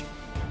Church.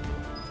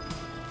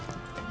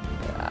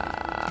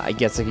 I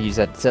guess I could use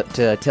that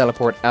to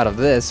teleport out of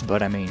this,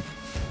 but I mean,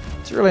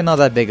 it's really not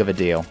that big of a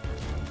deal.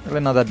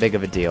 Really not that big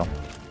of a deal.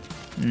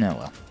 No,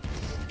 well.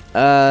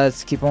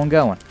 Let's keep on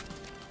going.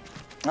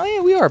 Oh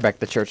yeah, we are back at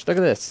the church. Look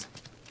at this.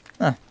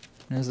 Huh.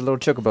 There's a little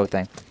chocobo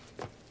thing.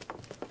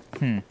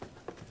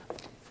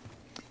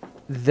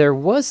 There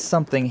was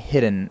something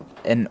hidden,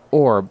 an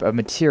orb of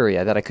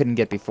materia that I couldn't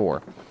get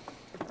before.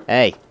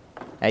 Hey.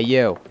 Hey,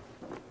 you.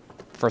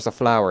 First of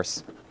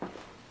flowers.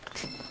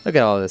 Look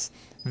at all this.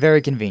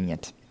 Very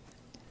convenient.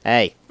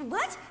 Hey.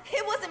 What?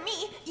 It wasn't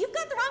me. You've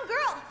got the wrong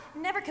girl.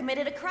 Never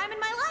committed a crime in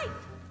my life.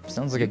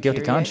 Sounds like a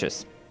guilty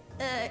conscience.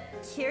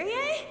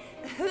 Kyrie?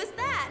 Who's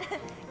that?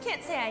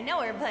 Can't say I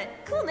know her, but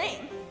cool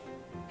name.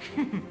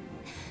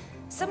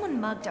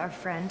 Someone mugged our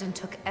friend and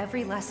took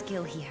every last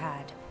skill he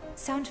had.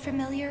 Sound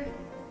familiar?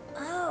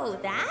 Oh,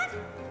 that?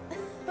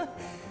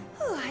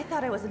 Oh, I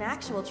thought I was in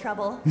actual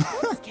trouble.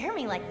 Don't scare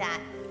me like that.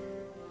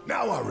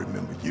 Now I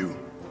remember you.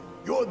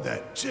 You're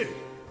that chick.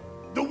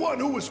 The one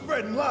who was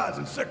spreading lies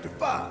in Sector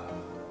 5.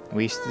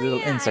 We still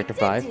in Sector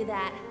 5. I did do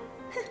that.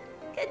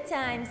 Good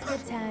times,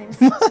 good times.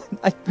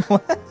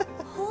 What?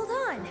 Hold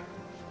on.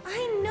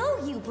 I know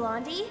you,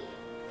 Blondie.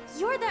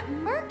 You're that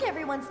merc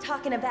everyone's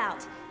talking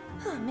about.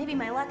 Huh, maybe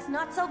my luck's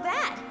not so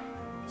bad.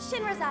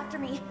 Shinra's after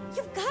me.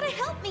 You've gotta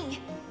help me.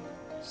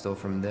 Stole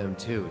from them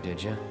too,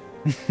 did you?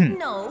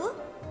 No.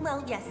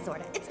 Well, yes,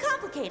 sorta. It's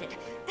complicated.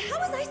 How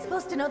was I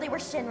supposed to know they were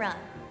Shinra?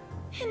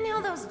 And now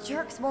those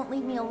jerks won't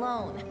leave me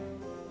alone.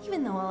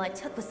 Even though all I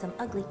took was some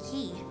ugly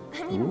key.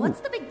 I mean,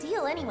 what's the big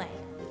deal anyway?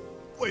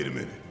 Wait a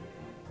minute.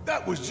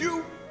 That was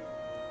you?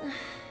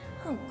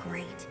 Oh,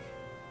 great.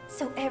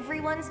 So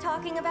everyone's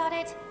talking about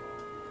it?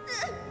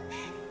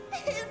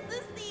 Is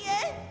this the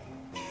end?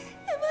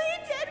 Am I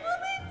a dead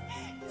woman?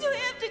 Do I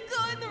have to go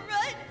in the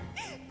rut?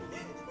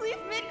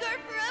 Leave Midgar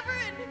forever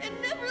and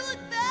never look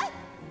back?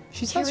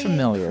 She sounds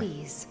familiar.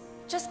 Please,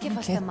 just give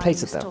us the money you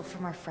stole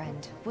from our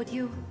friend, would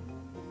you?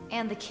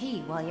 And the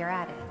key while you're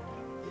at it.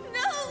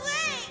 No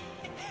way!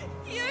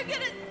 You're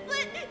gonna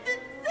split the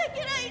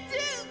second I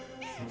do!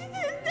 And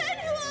then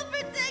who will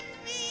protect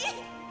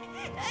me?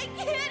 I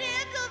can't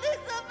handle this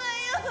on my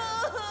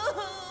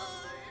own!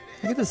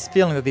 I get this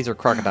feeling that these are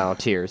crocodile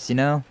tears, you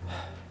know?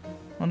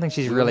 I don't think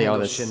she's really all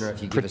this Shinra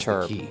if you give us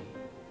the key.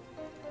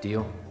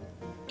 Deal?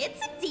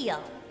 It's a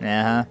deal.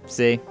 Uh-huh,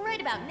 see?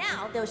 Right about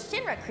now, those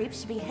Shinra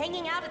creeps should be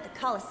hanging out at the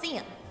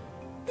Coliseum.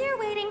 They're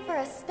waiting for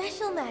a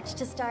special match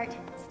to start,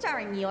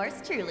 starring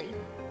yours truly.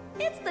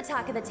 It's the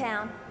talk of the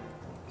town.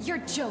 You're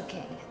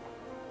joking.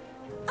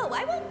 Oh,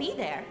 I won't be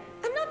there.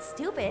 I'm not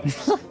stupid.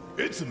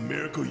 It's a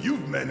miracle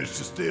you've managed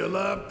to stay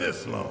alive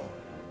this long.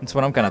 That's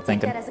what I'm kind of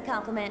thinking. Take that as a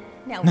compliment.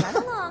 Now run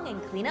along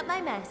and clean up my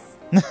mess.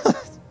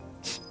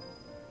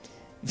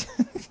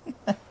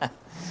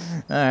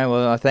 Alright,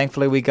 well,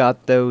 thankfully we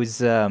got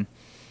those,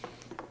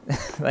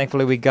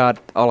 thankfully we got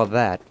all of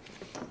that.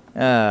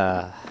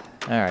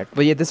 Alright,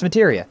 but yeah, this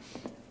materia.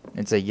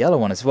 It's a yellow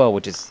one as well,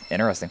 which is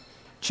interesting.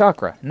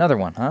 Chakra, another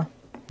one, huh?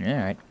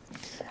 Alright.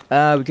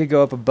 We could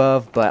go up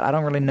above, but I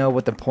don't really know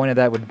what the point of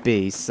that would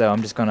be, so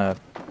I'm just gonna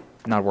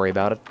not worry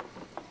about it.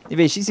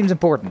 Anyway, she seems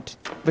important,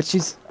 but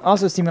she's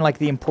also seeming like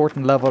the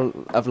important level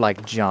of,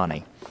 like,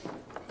 Johnny.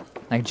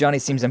 Like, Johnny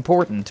seems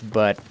important,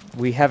 but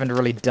we haven't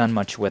really done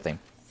much with him.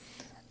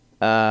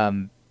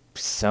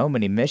 So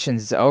many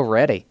missions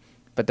already,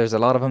 but there's a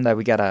lot of them that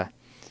we gotta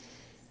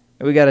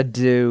We gotta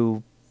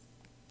do...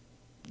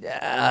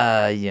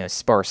 yeah,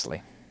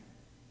 sparsely.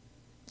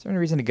 Is there any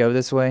reason to go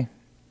this way?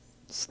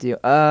 Steal...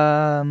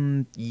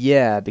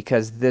 yeah,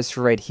 because this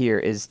right here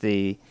is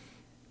the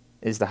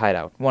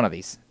hideout. One of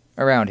these.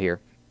 Around here.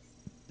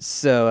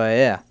 So,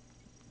 yeah.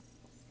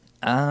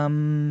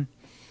 I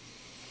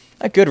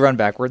could run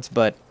backwards,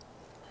 but...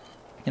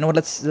 You know what,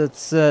 let's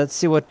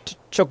see what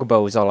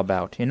Chocobo is all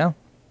about, you know?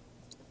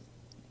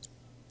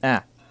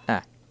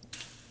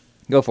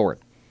 Go for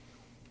it.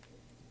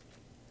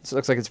 This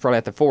looks like it's probably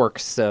at the fork,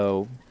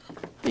 so...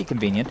 Be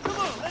convenient.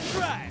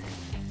 I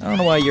don't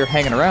know why you're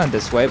hanging around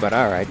this way, but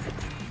alright.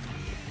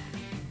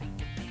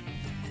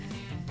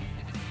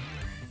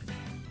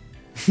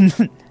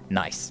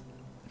 Nice.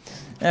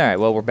 Alright,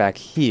 well, we're back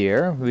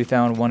here. We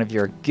found one of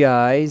your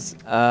guys.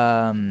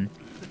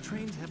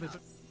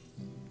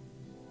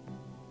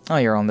 Oh,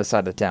 you're on this side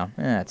of the town.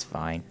 That's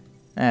fine.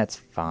 That's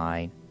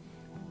fine.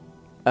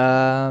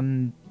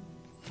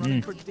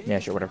 Yeah,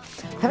 sure, whatever.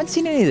 Haven't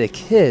seen any of the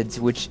kids,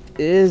 which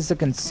is a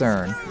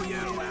concern.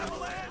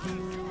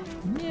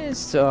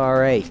 It's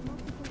alright.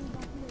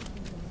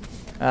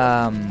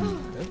 Yeah,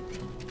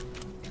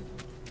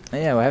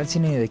 well, I haven't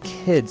seen any of the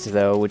kids,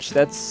 though, which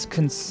that's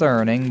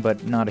concerning,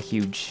 but not a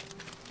huge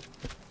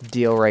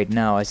deal right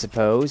now, I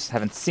suppose.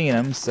 Haven't seen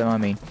them, so, I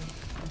mean,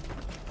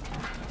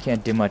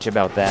 can't do much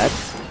about that.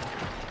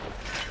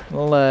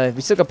 Well,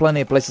 we still got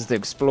plenty of places to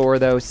explore,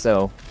 though,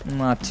 so I'm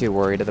not too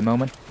worried at the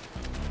moment.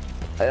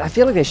 I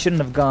feel like they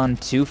shouldn't have gone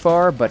too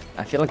far, but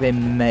I feel like they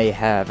may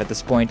have at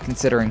this point,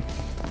 considering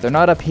they're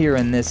not up here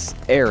in this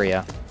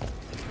area.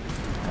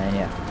 And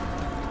yeah.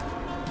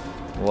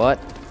 What?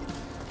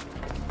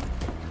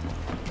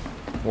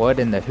 What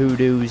in the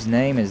hoodoo's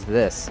name is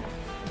this?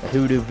 The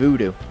hoodoo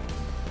voodoo.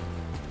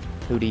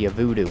 Hootie a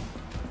voodoo.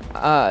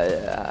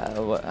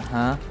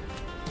 Huh?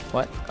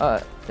 What?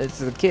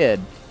 It's a kid.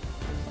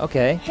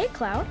 Okay. Hey,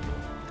 Cloud.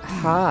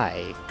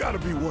 Hi. Gotta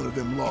be one of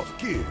them lost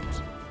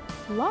kids.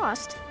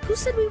 Lost? Who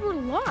said we were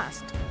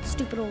lost?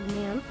 Stupid old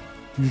man.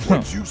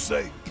 What'd you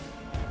say?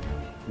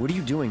 What are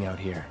you doing out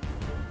here?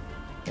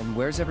 And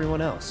where's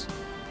everyone else?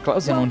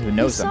 Cloud's the one who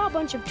knows them. We saw a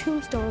bunch of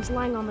tombstones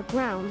lying on the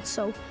ground,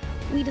 so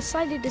we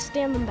decided to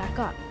stand them back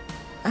up.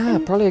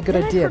 Probably a good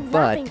idea, I heard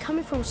laughing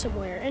coming from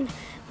somewhere, and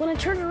when I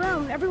turned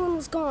around, everyone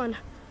was gone.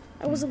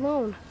 I was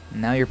alone.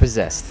 Now you're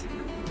possessed.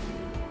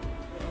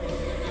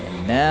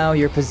 And now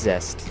you're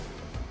possessed.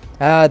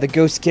 The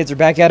ghost kids are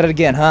back at it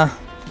again, huh?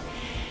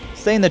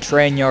 Stay in the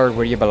train yard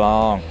where you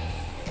belong.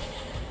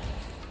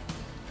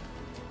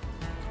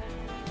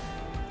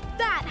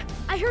 That!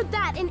 I heard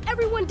that, and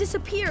everyone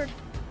disappeared.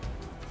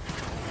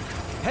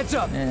 Heads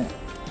up.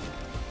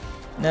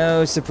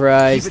 No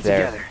surprise Keep it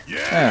there. together.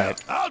 Yeah,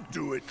 Alright. I'll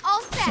do it.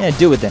 All set. Yeah,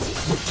 do it then.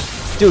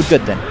 Do it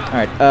good then.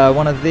 Alright,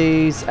 one of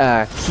these,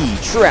 key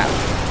trap.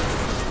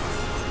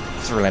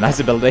 It's a really nice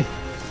ability.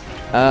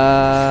 Oh,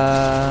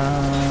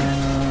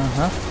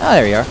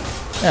 there you are.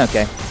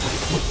 Okay.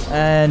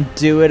 And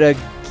do it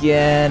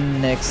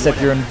again, except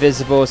you're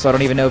invisible, so I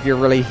don't even know if you're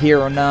really here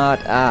or not.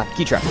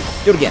 Key trap.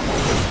 Do it again.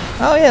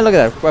 Oh yeah, look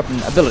at that.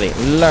 Weapon ability.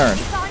 Learn.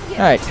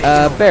 Alright,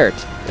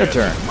 Barrett, your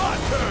turn.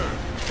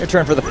 Your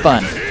turn for the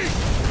fun.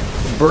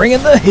 Bring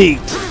in the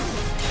heat!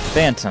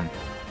 Phantom.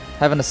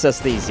 Haven't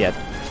assessed these yet.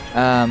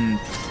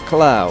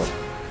 Cloud.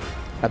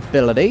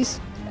 Abilities.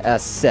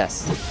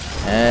 Assess.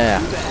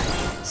 Yeah.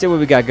 See what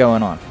we got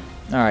going on.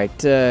 Alright,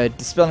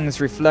 dispelling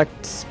this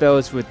reflect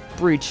spells with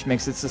breach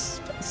makes it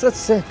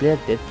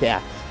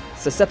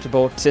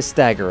susceptible to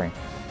staggering.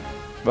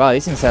 Wow,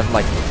 these things have,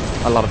 like,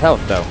 a lot of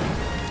health, though.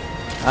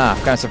 I'm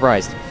kind of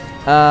surprised.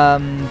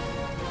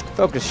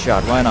 Focus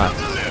shot, why not?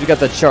 We got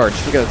the charge,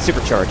 we got the super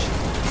charge.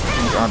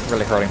 Things aren't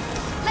really hurting.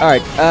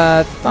 Alright,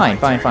 fine.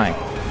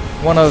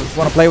 Wanna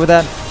play with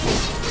that?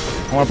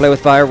 Wanna play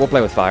with fire? We'll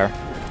play with fire.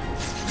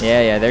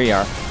 Yeah, there you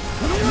are.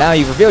 Now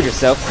you've revealed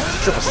yourself.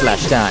 Triple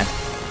slash time.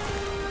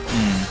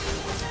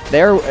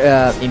 They're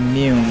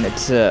immune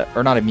to,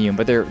 or not immune,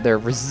 but they're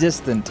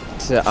resistant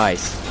to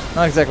ice.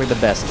 Not exactly the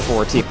best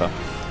for Tifa.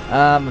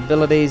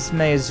 Abilities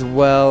may as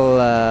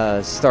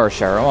well Star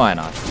Shower. Why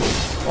not?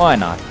 Why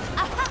not?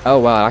 Oh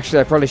wow, actually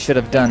I probably should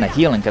have done a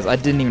healing because I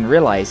didn't even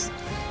realize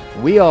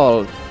we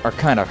all are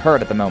kind of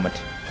hurt at the moment.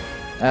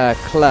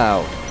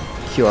 Cloud,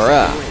 Cure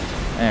Up.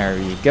 There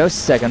you go.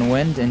 Second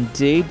wind,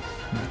 indeed.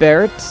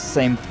 Barrett,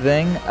 same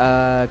thing.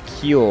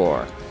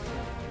 Cure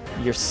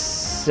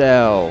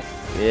yourself.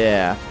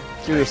 Yeah.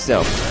 Cure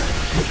yourself.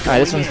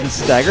 Alright, this one's been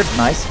staggered.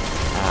 Nice.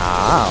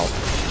 Ow.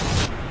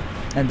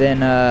 And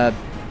then,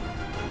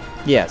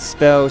 yeah,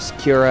 spells,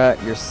 Cura,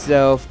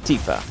 yourself,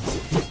 Tifa.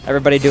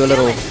 Everybody do a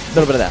little bit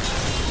of that.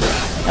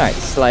 Alright,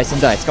 slice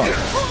and dice. Come on.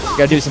 We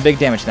gotta do some big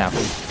damage now.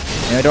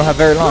 And we don't have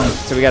very long,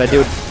 so we gotta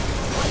do it.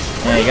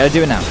 Yeah, you gotta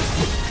do it now.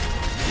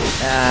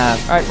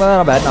 Alright,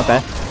 well, not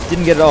bad.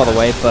 Didn't get it all the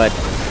way, but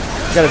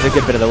got it a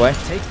good bit of the way.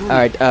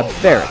 Alright,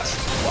 Barrett.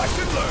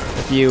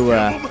 If you,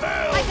 oh,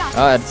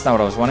 that's not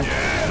what I was wanting.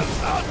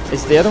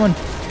 Is the other one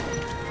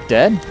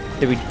dead?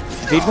 Did we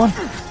defeat one?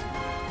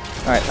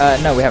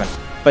 Alright, no, we haven't.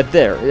 But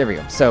there we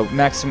go. So,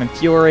 Maximum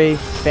Fury,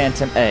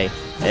 Phantom A.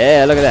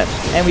 Yeah, look at that.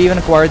 And we even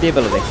acquired the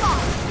ability.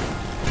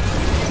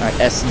 Alright,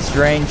 Essence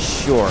Drain,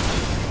 sure.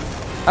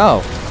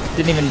 Oh,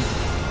 we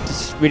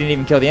didn't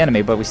even kill the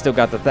enemy, but we still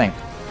got the thing.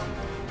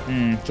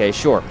 Okay,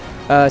 sure.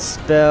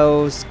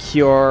 Spells,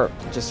 Cure,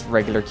 just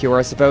regular Cure,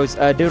 I suppose.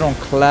 Do it on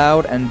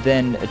Cloud, and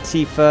then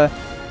Tifa.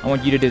 I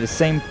want you to do the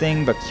same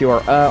thing, but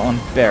Cure on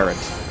Barret.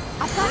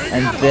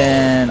 And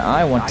then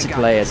I want to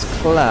play as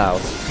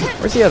Cloud.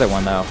 Where's the other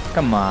one, though?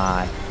 Come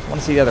on. I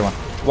want to see the other one.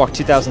 Walk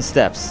 2,000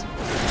 steps.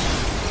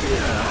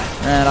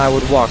 And I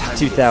would walk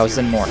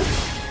 2,000 more.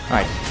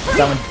 Alright, is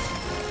that one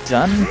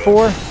done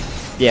for?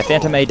 Yeah,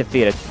 Phantom A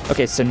defeated.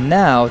 Okay, so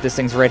now this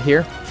thing's right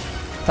here.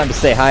 Time to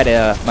say hi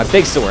to my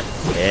big sword.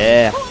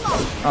 Yeah.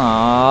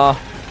 Aww.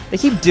 They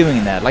keep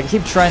doing that. Like, I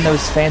keep trying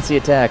those fancy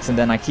attacks, and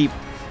then I keep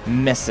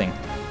missing.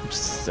 Which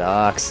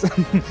sucks.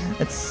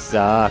 It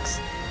sucks.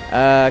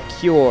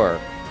 Cure.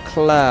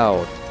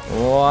 Cloud.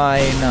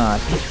 Why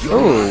not?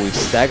 Ooh, we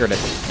staggered it.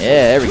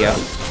 Yeah, there we go.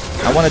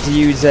 I wanted to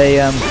use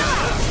a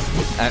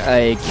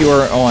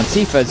Cure on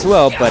Tifa as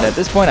well, but at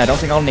this point I don't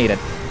think I'll need it.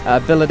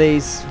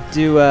 Abilities,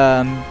 do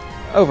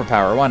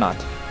Overpower, why not?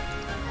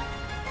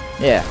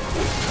 Yeah.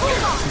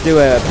 Do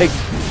a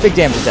big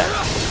damage attack.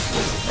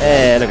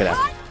 Yeah, look at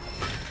that.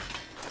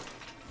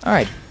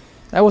 Alright.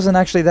 That wasn't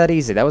actually that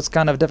easy. That was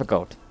kind of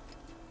difficult.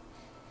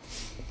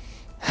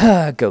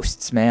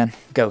 Ghosts, man.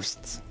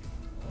 Ghosts.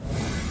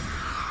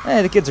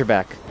 Hey, the kids are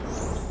back.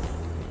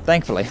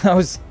 Thankfully. I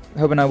was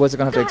hoping I wasn't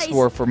going to have to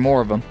explore for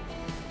more of them.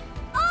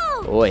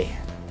 Oh! Boy.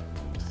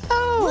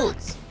 Oh! Look,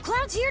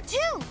 Cloud's here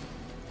too!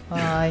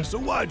 Hi. So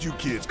why'd you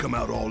kids come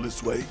out all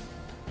this way?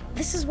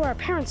 This is where our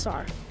parents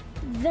are.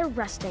 They're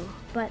resting,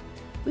 but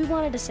we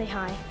wanted to say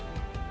hi.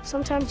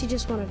 Sometimes you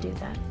just want to do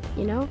that,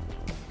 you know?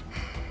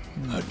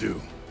 I do.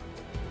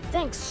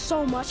 Thanks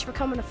so much for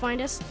coming to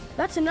find us.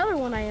 That's another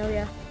one I owe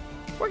ya.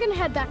 We're gonna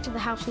head back to the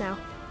house now.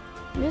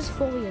 Ms.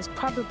 Foley is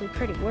probably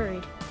pretty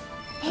worried.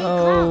 Hey,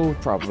 Cloud,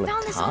 probably I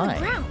found this on the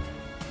ground.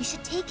 You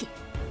should take it.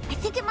 I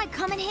think it might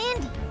come in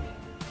handy.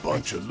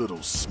 Bunch of little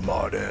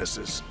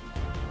smartasses.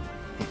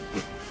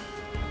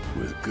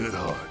 With good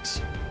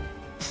hearts.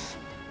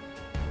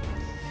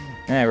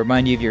 Hey,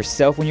 remind you of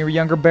yourself when you were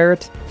younger,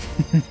 Barret?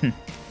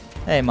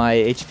 Hey, my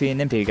HP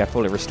and MP got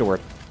fully restored.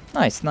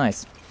 Nice,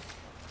 nice.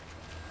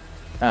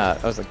 I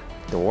was like,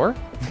 door?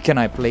 Can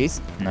I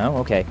please? No?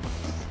 Okay.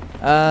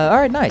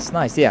 Alright, nice,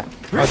 nice, yeah.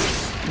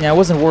 I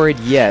wasn't worried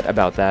yet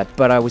about that,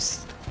 but it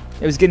was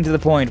getting to the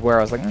point where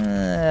I was like,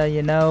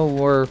 you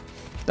know,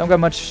 don't got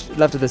much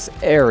left of this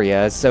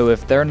area, so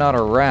if they're not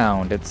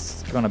around,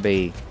 it's gonna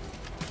be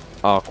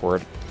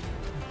awkward.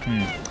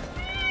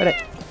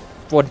 But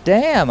well,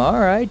 damn,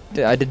 alright.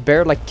 Did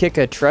Barret, like, kick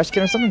a trash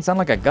can or something? Sound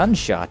like a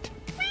gunshot.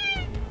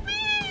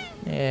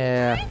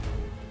 Yeah.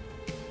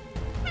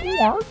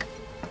 Mark.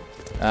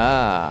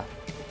 Ah.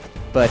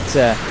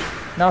 But,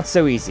 not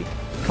so easy.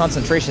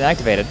 Concentration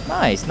activated.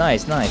 Nice,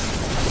 nice, nice.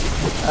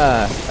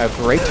 A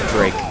great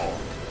Drake.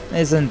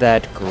 Isn't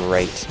that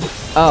great?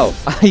 Oh,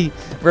 I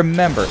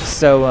remember.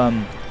 So,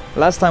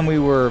 last time we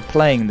were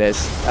playing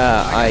this,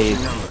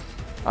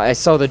 I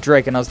saw the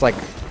Drake and I was like,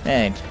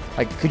 man,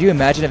 like, could you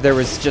imagine if there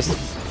was just,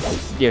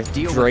 you know,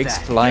 Drakes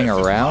flying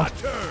around?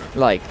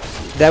 Like,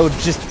 that would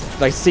just,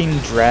 like, seeing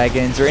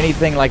dragons or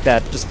anything like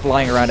that just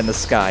flying around in the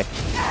sky.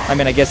 I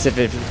mean, I guess if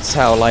it's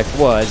how life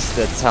was,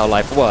 that's how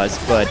life was,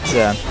 but,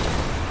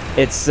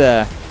 it's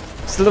a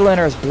little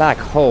Ender's black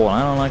hole.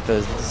 I don't like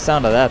the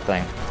sound of that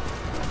thing.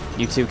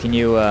 You two, can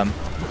you,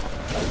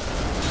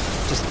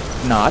 just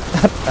not?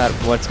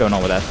 What's going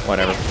on with that?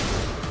 Whatever.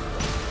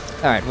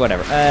 Alright,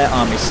 whatever.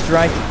 Omni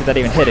Strike. Did that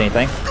even hit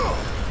anything?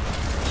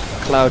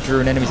 Cloud drew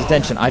an enemy's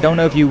attention. I don't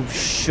know if you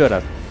should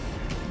have.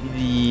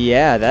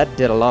 Yeah, that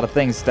did a lot of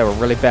things that were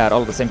really bad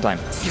all at the same time.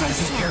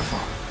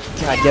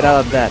 God, get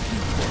out of that.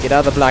 Get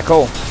out of the black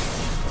hole.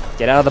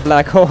 Get out of the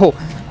black hole.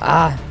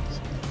 Ah.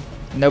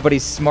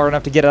 Nobody's smart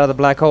enough to get out of the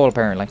black hole,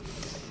 apparently.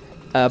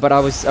 But I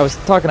was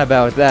talking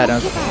about that.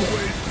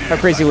 How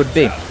crazy it would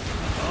be.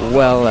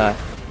 Well,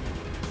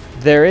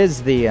 there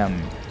is the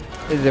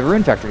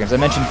Rune Factory games. I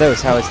mentioned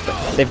those. How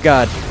they've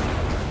got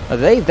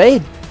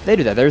they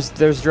do that.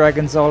 There's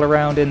dragons all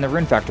around in the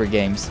Rune Factory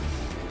games.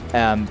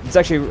 It's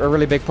actually a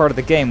really big part of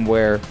the game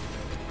where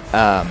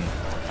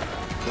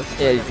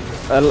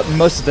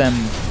most of them,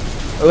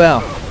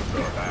 well,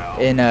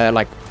 in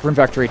like Rune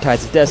Factory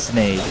Tides of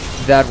Destiny,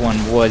 that one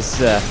was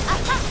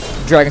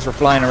dragons were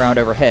flying around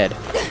overhead,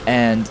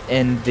 and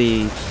in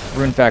the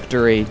Rune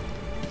Factory,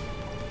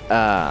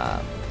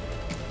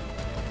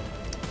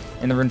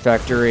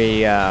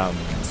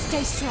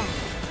 Stay strong.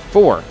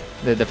 4,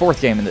 the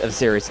fourth game of the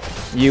series,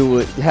 you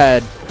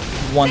had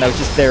one that was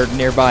just there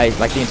nearby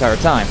like the entire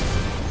time.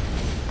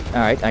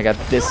 Alright, I got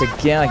this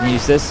again. I can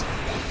use this.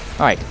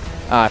 Alright,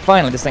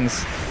 finally this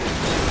thing's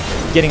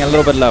getting a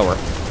little bit lower.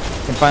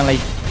 Can finally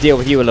deal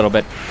with you a little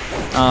bit.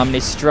 Omni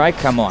Strike,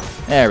 come on.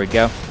 There we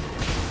go.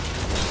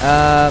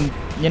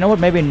 You know what?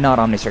 Maybe not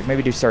Omni Strike.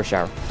 Maybe do Star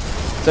Shower.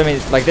 So I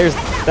mean, like, there's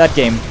that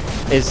game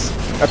is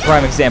a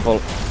prime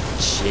example.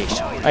 Sheesh.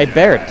 Hey,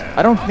 Barret,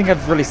 I don't think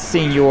I've really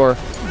seen your...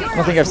 I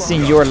don't think I've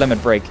seen your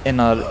limit break in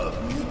a...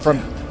 from...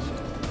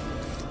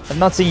 I've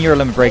not seen your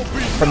limit break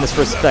from this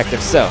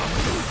perspective, so...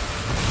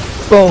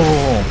 Boom!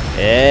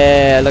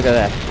 Yeah, look at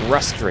that.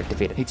 Rust-Rick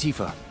defeated. Hey,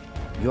 Tifa.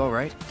 You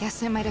alright?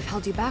 Guess I might have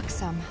held you back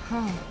some,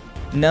 huh?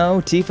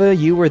 No, Tifa,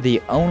 you were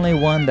the only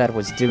one that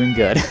was doing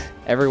good.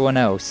 Everyone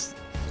else...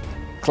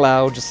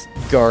 Cloud just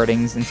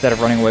guarding instead of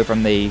running away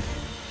from the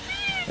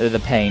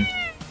pain.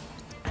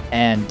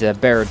 And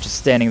Barret just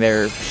standing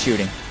there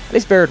shooting. At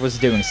least Barret was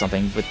doing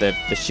something with the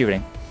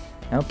shooting.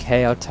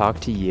 Okay, I'll talk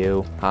to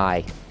you.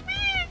 Hi.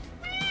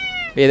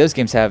 Yeah, those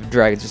games have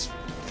dragons just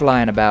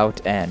flying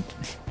about, and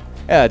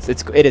yeah,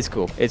 it is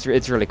cool. It's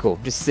really cool.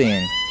 Just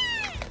seeing.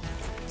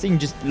 So you can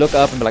just look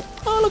up and be like,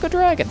 oh, look, a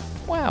dragon.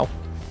 Wow.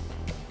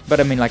 But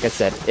I mean, like I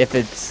said, if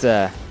it's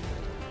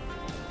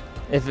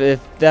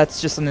if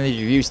that's just something that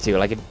you're used to,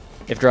 like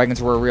if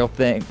dragons were a real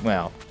thing,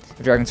 well,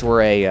 if dragons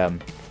were a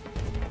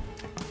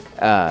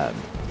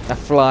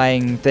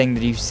flying thing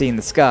that you see in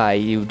the sky,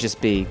 you would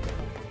just be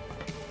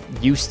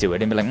used to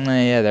it and be like,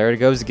 yeah, there it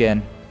goes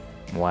again.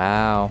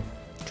 Wow,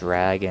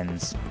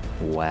 dragons.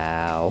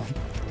 Wow.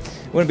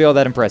 Wouldn't be all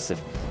that impressive,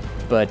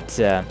 but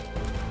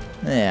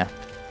yeah,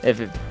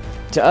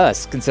 to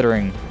us,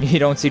 considering you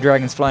don't see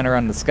dragons flying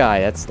around in the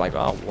sky, that's like,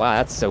 oh wow,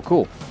 that's so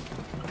cool.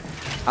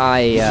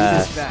 I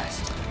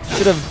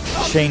should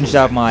have changed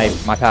out my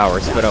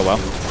powers, but oh well.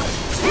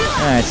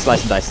 Alright,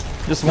 slice and dice.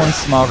 Just one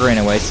smogger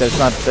anyway, so it's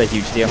not a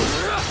huge deal.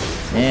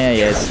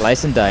 Yeah,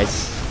 slice and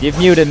dice. You've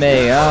muted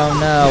me. Oh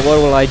no, what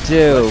will I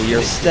do?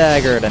 You're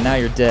staggered, and now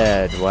you're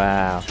dead.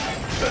 Wow.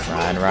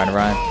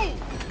 Run.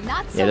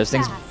 Yeah, those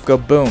things go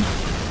boom.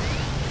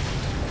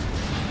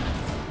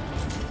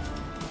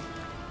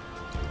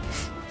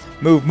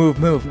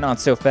 Move. Not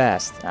so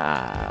fast.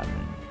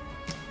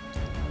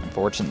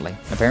 Unfortunately.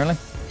 Apparently.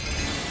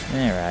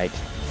 Alright.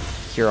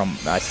 Cure on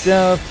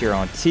myself, cure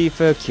on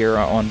Tifa, cure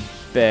on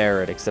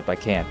Barret, except I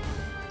can't.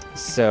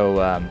 So,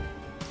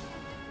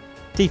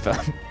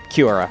 Tifa,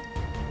 Cura,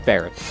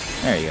 Barret.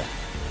 There you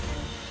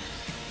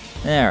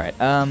go. Alright,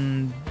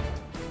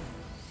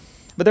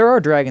 but there are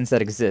dragons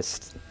that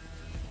exist.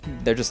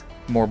 They're just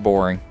more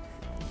boring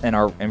in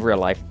real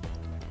life.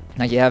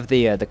 Now you have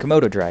the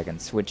Komodo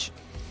dragons, which,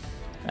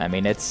 I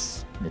mean,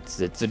 it's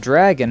a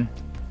dragon,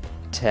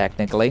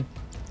 technically,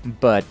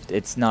 but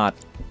it's not,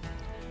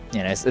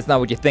 you know, it's not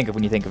what you think of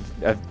when you think of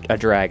a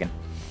dragon.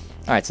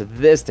 Alright, so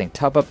this thing,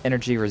 top up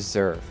energy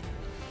reserve.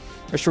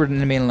 Restore an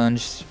enemy and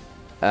lunge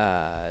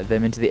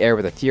them into the air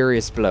with a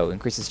furious blow.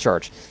 Increases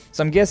charge.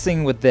 So I'm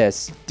guessing with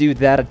this, do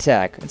that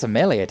attack. It's a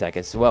melee attack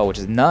as well, which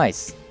is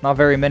nice. Not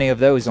very many of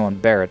those on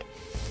Barret.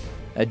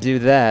 Do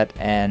that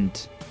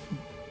and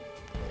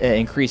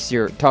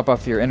top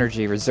off your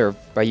energy reserve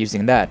by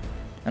using that.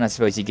 And I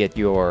suppose you get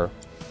your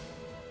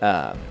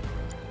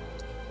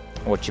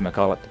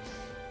whatchamacallit.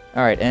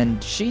 Alright,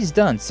 and she's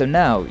done. So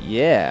now,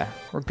 yeah,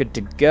 we're good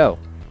to go.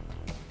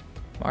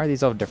 Why are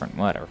these all different?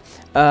 Whatever.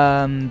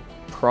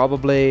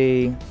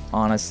 Probably,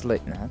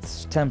 honestly,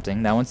 that's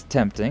tempting. That one's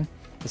tempting.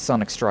 The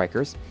Sonic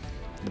Strikers.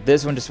 But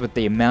this one, just with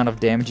the amount of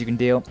damage you can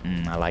deal,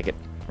 I like it.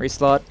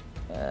 Reslot?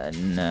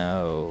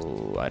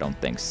 No, I don't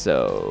think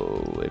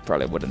so. It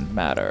probably wouldn't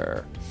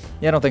matter.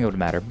 Yeah, I don't think it would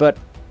matter, but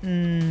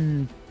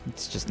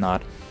it's just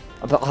not.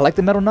 I like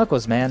the Metal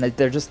Knuckles, man.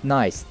 They're just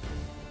nice.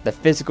 The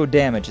physical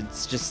damage,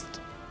 it's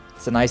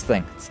a nice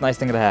thing. It's a nice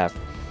thing to have.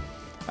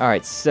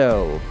 Alright,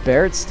 so,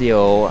 Barret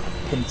Steel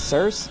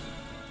Pincers.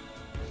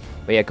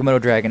 But yeah,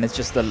 Komodo Dragon, it's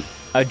just a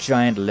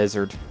giant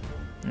lizard.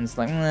 And it's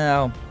like,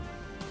 no.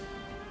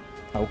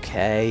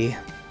 Okay.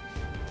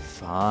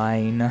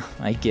 Fine,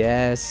 I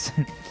guess.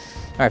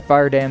 Alright,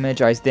 fire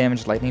damage, ice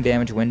damage, lightning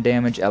damage, wind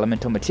damage,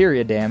 elemental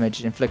materia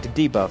damage, inflicted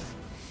debuff.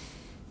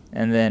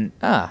 And then,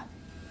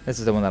 this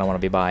is the one that I want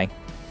to be buying.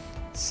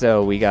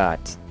 So we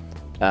got,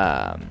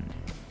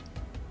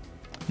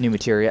 new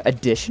materia,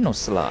 additional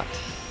slot.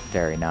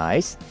 Very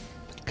nice.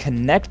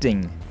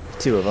 Connecting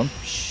two of them.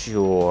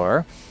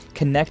 Sure.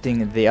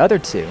 Connecting the other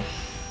two.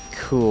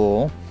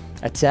 Cool.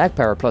 Attack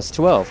power plus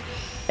 12.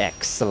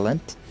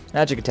 Excellent.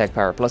 Magic attack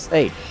power plus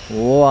 8.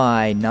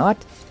 Why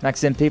not?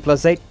 Max MP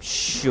plus 8.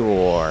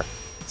 Sure.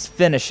 Let's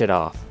finish it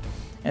off.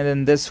 And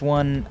then this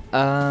one,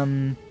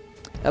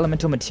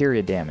 elemental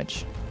materia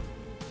damage.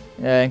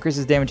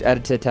 Increases damage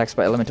added to attacks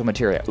by elemental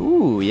materia.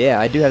 Ooh,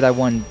 yeah, I do have that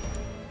one,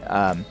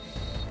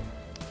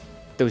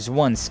 those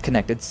ones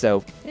connected,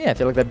 so yeah, I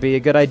feel like that'd be a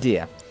good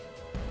idea.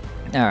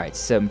 Alright,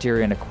 so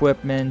materia and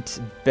equipment,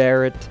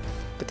 Barret,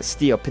 put the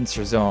steel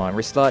pincers on,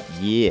 reslot,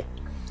 yeah.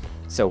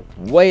 So,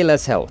 way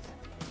less health,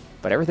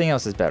 but everything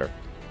else is better.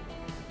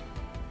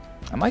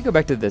 I might go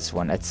back to this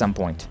one at some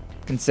point,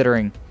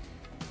 considering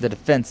the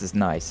defense is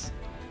nice.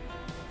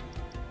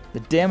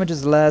 The damage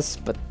is less,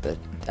 but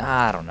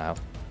I don't know.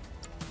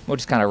 We'll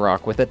just kind of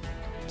rock with it,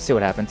 see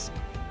what happens.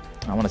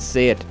 I want to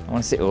see it. I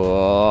want to see.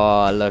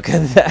 Oh, look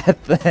at that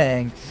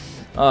thing.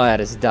 Oh, that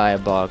is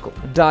diabolical.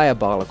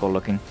 Diabolical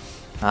looking.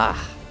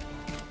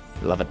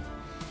 Love it.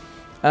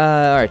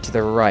 Alright, to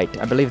the right.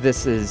 I believe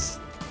this is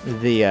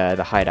the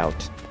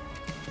hideout.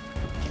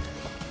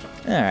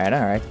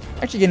 Alright.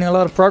 Actually getting a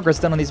lot of progress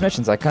done on these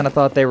missions. I kind of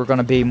thought they were going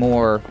to be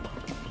more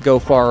go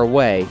far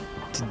away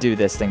to do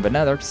this thing, but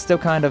no, they're still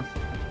kind of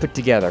put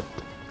together,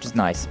 which is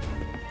nice.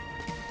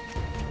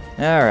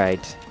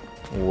 Alright.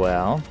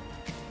 Well,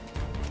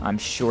 I'm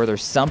sure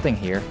there's something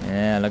here.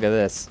 Yeah, look at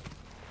this.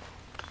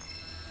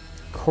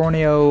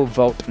 Corneo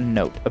Vault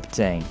Note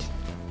obtained.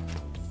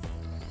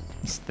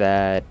 Is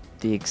that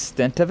the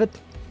extent of it?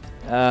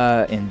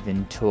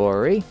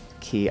 Inventory.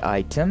 Key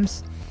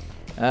items.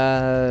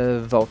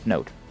 Vault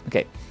Note.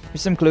 Okay.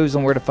 Here's some clues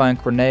on where to find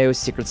Corneo's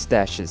secret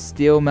stashes.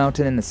 Steel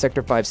Mountain in the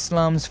Sector 5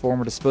 slums,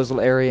 former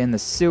disposal area in the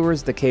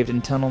sewers, the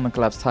caved-in tunnel, and the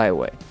collapsed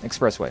highway.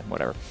 Expressway,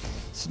 whatever.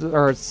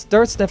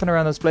 Start sniffing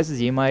around those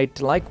places. You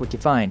might like what you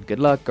find. Good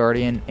luck,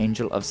 Guardian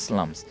Angel of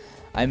Slums.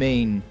 I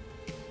mean,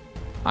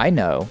 I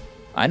know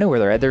where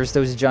they're at. There's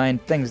those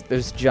giant things,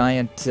 those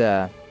giant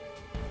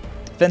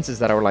fences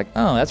that are like,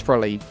 oh, that's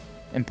probably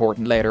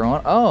important later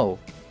on. Oh,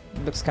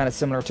 looks kind of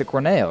similar to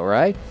Corneo,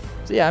 right?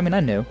 So yeah, I mean, I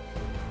knew.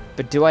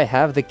 But do I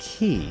have the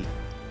key?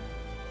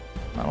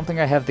 I don't think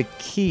I have the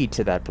key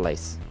to that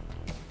place.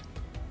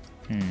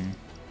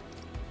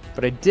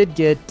 But I did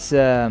get,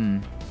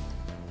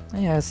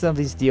 yeah, some of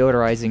these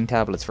deodorizing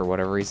tablets for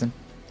whatever reason.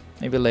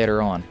 Maybe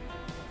later on.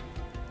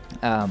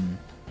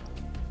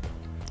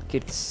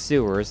 Get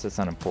sewers, that's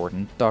not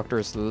important.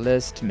 Doctor's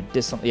list,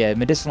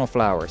 medicinal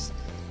flowers.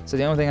 So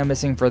the only thing I'm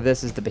missing for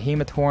this is the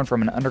behemoth horn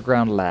from an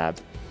underground lab.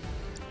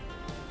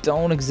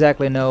 Don't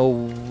exactly know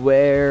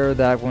where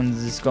that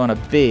one's gonna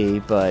be,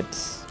 but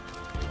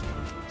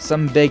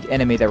some big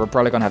enemy that we're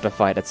probably gonna have to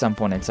fight at some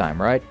point in time,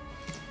 right?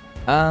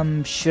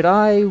 Should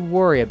I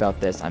worry about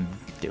this? I'm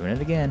doing it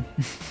again.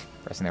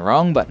 Pressing the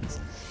wrong buttons.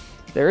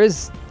 There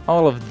is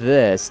all of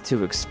this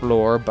to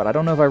explore, but I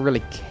don't know if I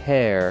really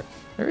care.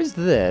 There is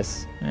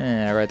this.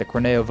 Right, the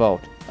Corneo Vault.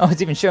 Oh,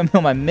 it's even showing me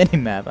on my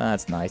mini-map. Oh,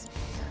 that's nice.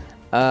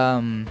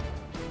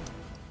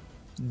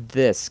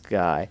 This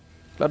guy.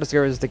 Cloud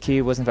discovers the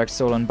key was in fact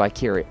stolen by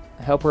Kiri.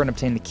 Help her and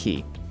obtain the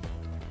key.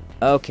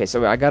 Okay,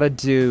 so I gotta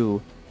do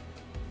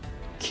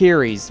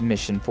Kiri's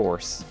mission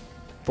forced.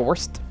 I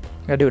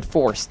gotta do it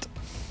forced.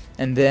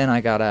 And then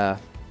I gotta...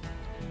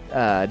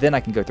 then I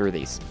can go through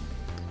these.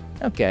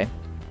 Okay.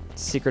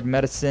 Secret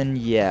medicine,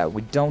 yeah,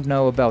 we don't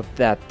know about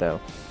that though.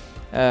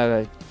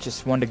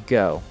 Just one to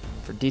go.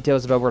 For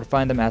details about where to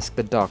find them, ask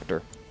the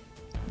doctor.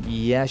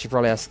 Yeah, I should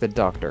probably ask the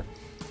doctor.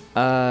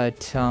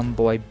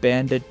 Tomboy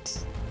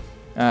bandit.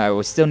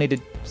 We still need to...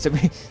 So,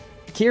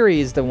 Kiri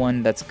is the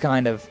one that's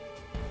kind of...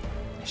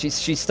 She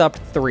stopped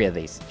 3 of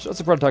these. She'll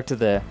also probably talk to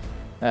the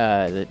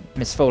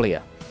Miss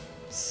Folia.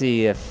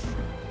 See if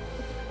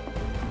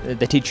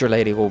the teacher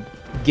lady will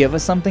give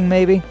us something,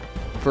 maybe,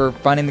 for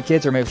finding the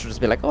kids, or maybe she'll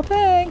just be like, oh,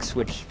 thanks,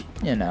 which,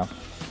 you know,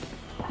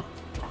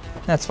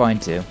 that's fine,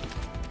 too.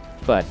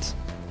 But,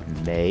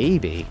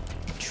 maybe,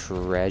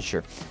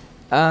 treasure.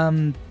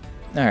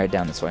 Alright,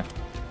 down this way.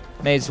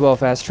 May as well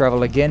fast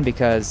travel again,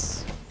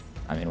 because,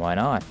 I mean, why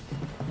not?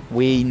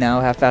 We now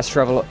have fast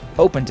travel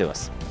open to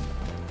us.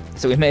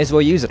 So we may as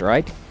well use it,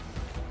 right?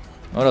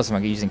 What else am I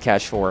using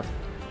cash for?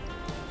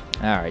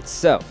 Alright,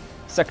 so,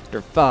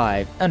 Sector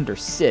 5,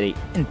 Undercity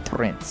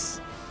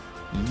entrance.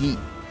 Yeet.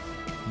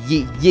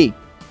 Yeet, yeet.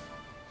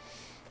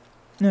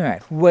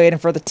 Alright, waiting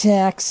for the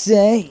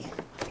taxi.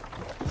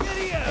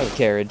 Oh,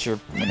 carriage, or,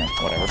 you know,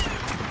 whatever.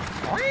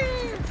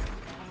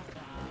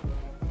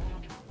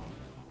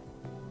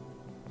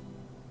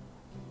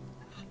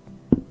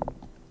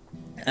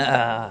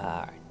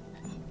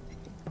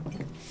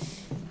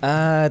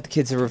 The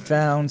kids are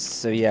found,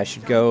 so yeah, I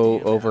should go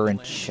over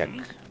and check.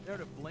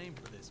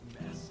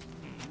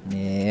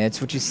 Yeah, it's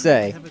what you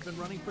say.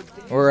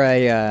 We're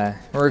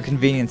a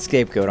convenient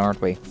scapegoat,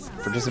 aren't we?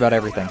 For just about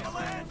everything.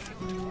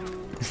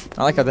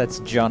 I like how that's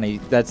Johnny.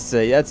 That's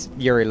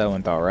Yuri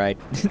Lowenthal, right?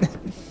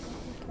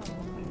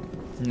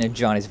 No,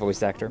 Johnny's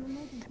voice actor.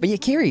 But yeah,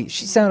 Kiri,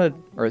 she sounded,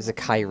 or is it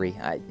Kyrie?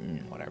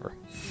 Whatever.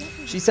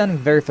 She's sounding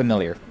very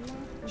familiar.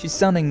 She's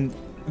sounding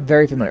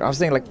very familiar. I was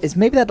thinking, like, is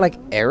maybe that like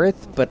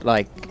Aerith, but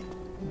like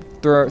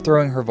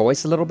throwing her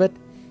voice a little bit?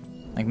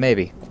 Like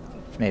maybe.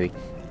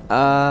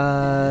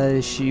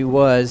 She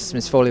was,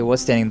 Miss Foley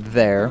was standing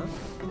there,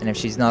 and if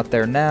she's not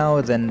there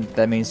now, then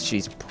that means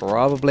she's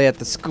probably at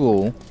the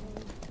school.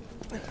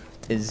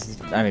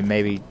 I mean,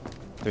 maybe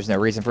there's no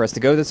reason for us to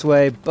go this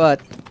way,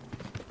 but,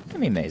 I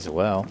mean, may as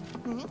well.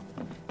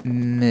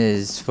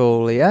 Ms.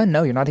 Folia?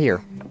 No, you're not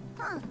here.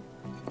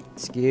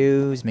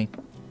 Excuse me.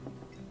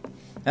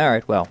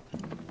 Alright, well.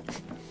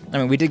 I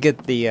mean, we did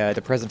get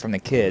the present from the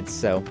kids,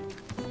 so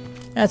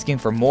asking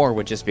for more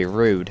would just be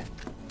rude.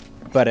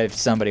 But if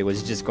somebody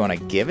was just going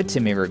to give it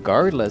to me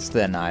regardless,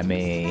 then I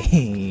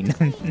mean...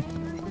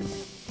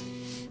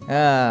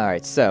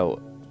 Alright, so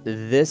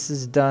this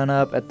is done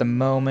up at the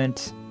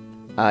moment.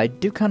 I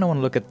do kind of want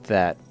to look at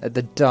that. At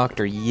the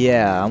doctor,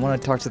 yeah, I want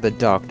to talk to the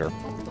doctor.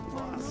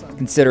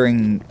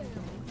 Considering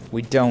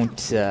we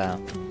don't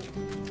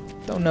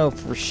know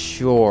for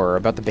sure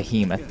about the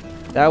behemoth.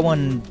 That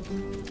one,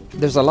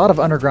 there's a lot of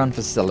underground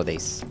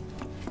facilities.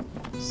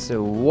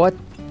 So what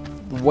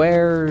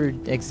where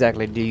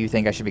exactly do you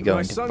think I should be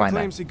going to My son find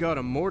claims that? he got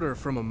a mortar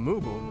from a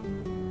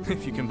Moogle.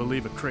 If you can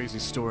believe a crazy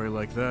story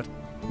like that.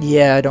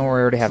 Yeah, don't worry,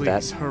 I already have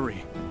that. Please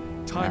hurry.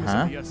 Time is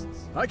of the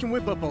essence. I can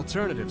whip up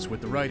alternatives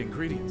with the right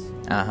ingredients.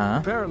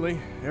 Apparently,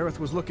 Aerith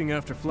was looking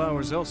after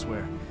flowers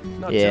elsewhere.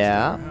 Not just in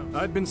her house.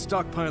 I'd been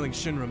stockpiling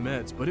Shinra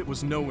meds, but it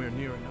was nowhere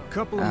near enough. A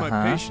couple of my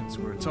patients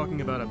were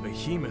talking about a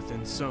behemoth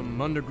in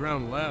some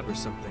underground lab or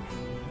something.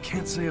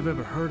 Can't say I've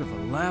ever heard of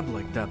a lab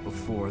like that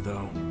before,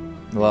 though.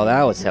 Well,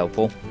 that was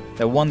helpful.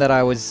 The one that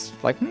I was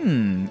like,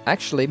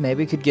 actually,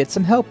 maybe could get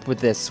some help with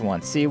this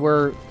one. See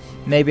where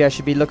maybe I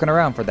should be looking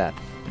around for that.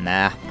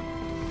 Nah.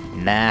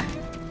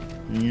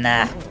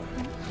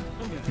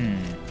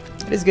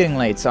 It is getting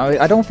late, so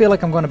I don't feel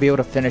like I'm going to be able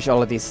to finish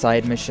all of these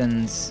side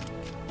missions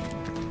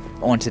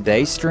on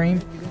today's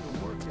stream.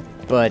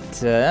 But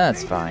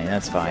that's fine,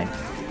 that's fine.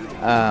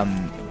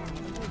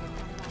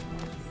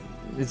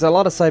 There's a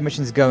lot of side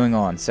missions going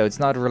on, so it's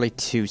not really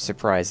too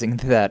surprising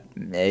that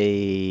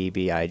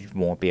maybe I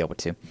won't be able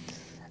to.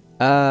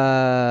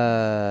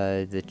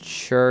 The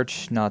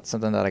church, not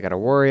something that I gotta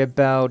worry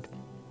about.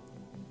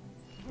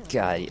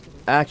 God,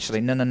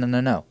 actually,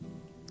 no.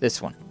 This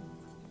one.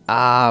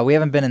 We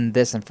haven't been in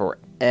this in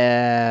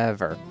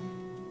forever.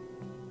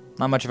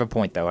 Not much of a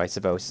point, though, I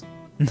suppose.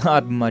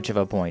 Not much of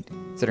a point,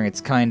 considering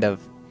it's kind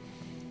of...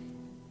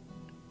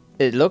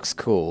 It looks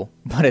cool,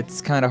 but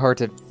it's kind of hard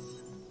to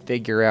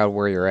figure out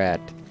where you're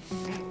at.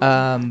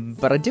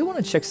 But I do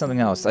want to check something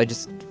else. I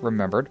just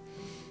remembered.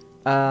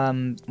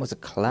 Was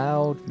it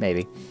Cloud?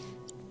 Maybe.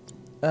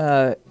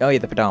 Oh yeah,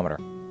 the pedometer.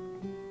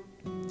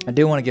 I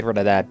do want to get rid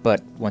of that,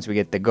 but once we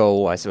get the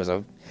goal, I suppose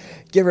I'll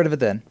get rid of it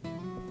then.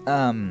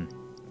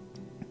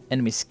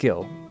 Enemy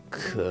skill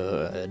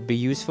could be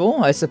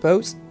useful, I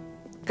suppose.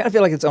 Kind of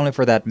feel like it's only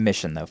for that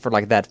mission, though, for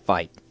like that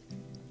fight.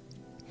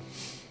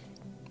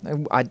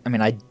 I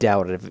mean, I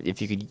doubt it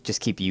if you could just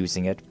keep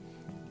using it.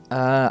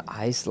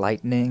 Ice,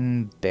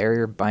 lightning,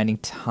 barrier, binding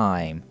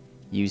time.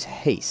 Use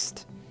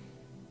haste.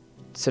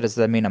 So does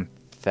that mean I'm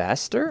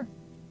faster?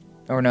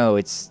 Or no,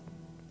 it's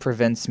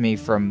prevents me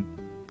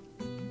from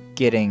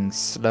getting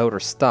slowed or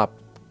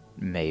stopped,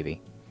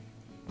 maybe.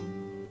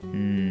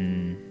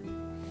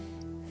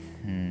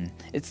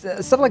 It's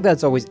stuff like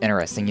that's always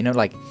interesting, you know,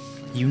 like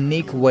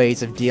unique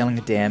ways of dealing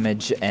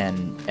damage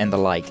and the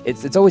like.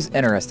 It's always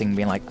interesting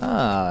being like,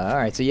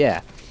 alright, so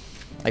yeah.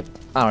 Like,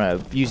 I don't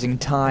know, using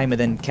time and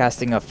then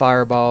casting a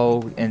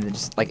fireball and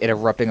just like it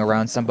erupting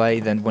around somebody,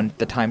 then when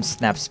the time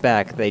snaps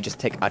back, they just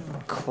take a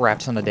crap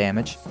ton of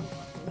damage.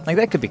 Like,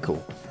 that could be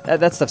cool.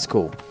 That stuff's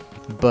cool.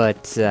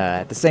 But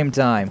at the same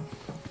time,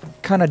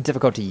 kind of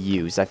difficult to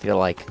use, I feel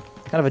like.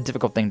 Kind of a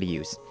difficult thing to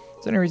use.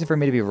 Is there any reason for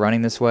me to be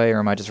running this way, or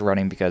am I just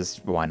running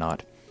because why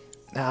not?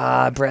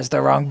 I pressed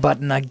the wrong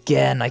button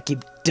again. I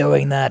keep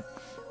doing that.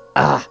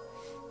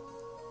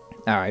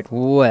 Alright,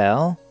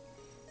 well...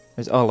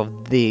 There's all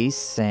of these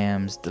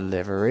Sam's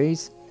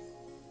deliveries.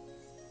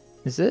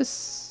 Is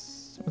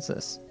this... What's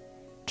this?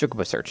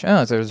 Chocobo search.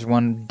 Oh, so there's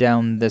one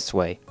down this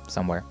way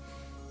somewhere.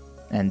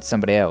 And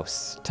somebody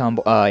else.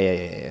 Tumble... Oh,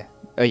 yeah.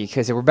 Oh,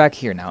 okay, so we're back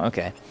here now.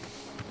 Okay.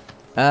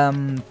 Yeah,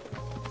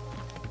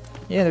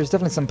 there's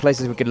definitely some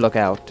places we could look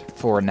out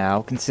for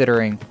now,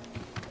 considering...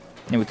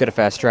 You know, we could have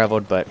fast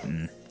traveled, but...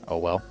 oh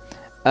well.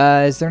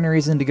 Is there any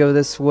reason to go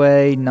this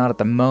way? Not at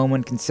the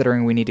moment,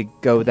 considering we need to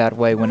go that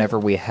way whenever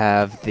we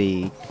have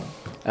the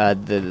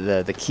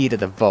key to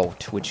the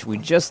vault, which we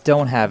just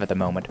don't have at the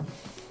moment.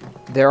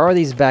 There are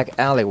these back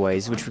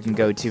alleyways, which we can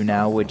go to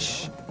now,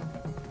 which...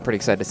 I'm pretty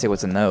excited to see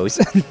what's in those.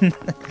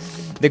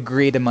 The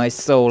greed in my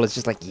soul is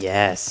just like,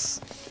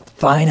 yes!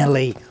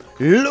 Finally!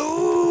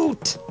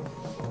 Loot!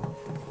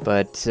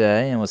 But,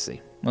 yeah, we'll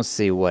see. We'll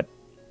see what...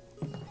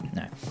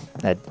 No.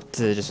 That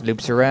just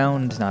loops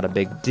around, not a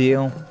big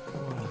deal.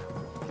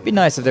 It'd be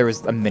nice if there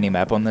was a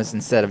mini-map on this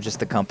instead of just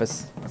the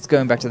compass. It's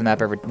going back to the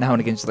map every now and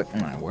again, just like,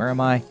 where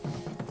am I?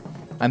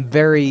 I'm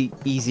very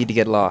easy to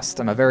get lost.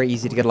 I'm a very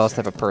easy to get lost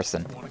type of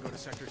person.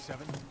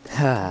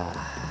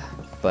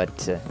 But,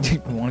 do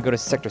you want to go to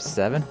Sector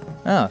 7?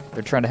 Oh,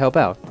 they're trying to help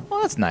out.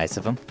 Well, that's nice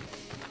of them.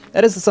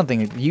 That is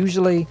something,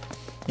 usually,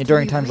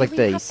 during times like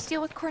these. Have to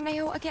deal with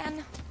Corneo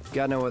again?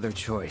 Got no other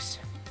choice.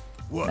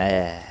 What?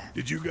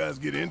 Did you guys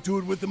get into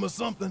it with him or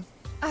something?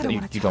 I don't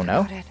want to you don't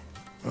know? it.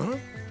 Huh?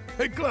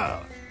 Hey,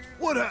 Cloud,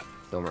 what happened?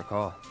 Don't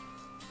recall.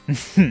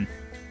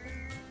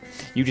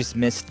 You just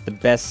missed the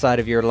best side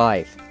of your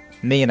life.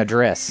 Me in a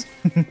dress.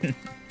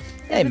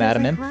 Hey,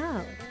 Madam M.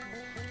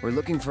 We're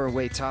looking for a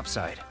way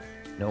topside.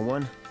 No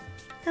one?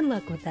 And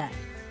luck with that.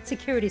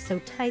 Security's so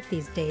tight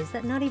these days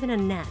that not even a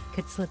gnat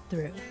could slip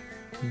through.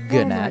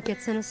 Good gnat.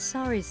 night. In a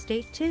sorry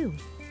state, too.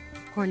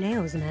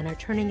 Corneo's men are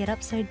turning it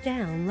upside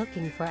down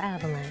looking for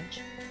Avalanche.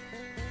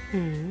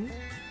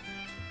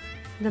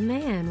 The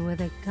man with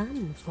a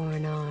gun for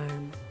an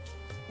arm.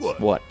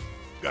 What?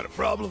 Got a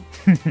problem?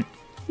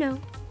 No,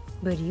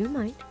 but you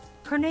might.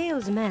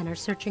 Corneo's men are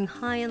searching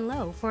high and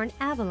low for an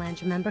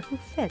Avalanche member who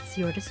fits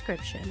your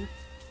description.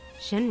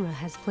 Shinra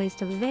has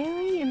placed a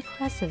very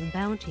impressive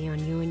bounty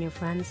on you and your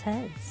friends'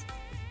 heads.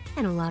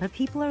 And a lot of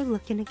people are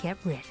looking to get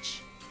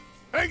rich.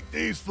 Ain't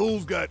these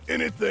fools got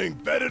anything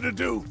better to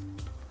do?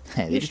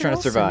 Hey, they're just trying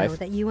to survive. Know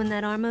that you and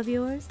that arm of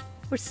yours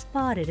were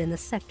spotted in the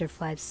Sector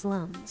 5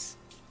 slums.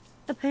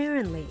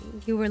 Apparently,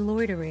 you were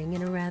loitering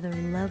in a rather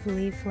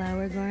lovely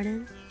flower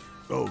garden.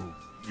 Oh,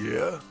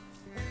 yeah?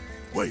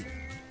 Wait.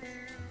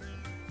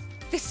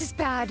 This is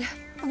bad.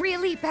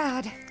 Really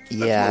bad.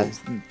 Yeah,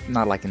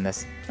 not liking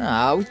this.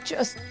 Oh, we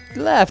just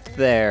left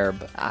there.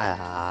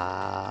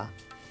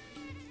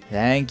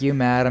 Thank you,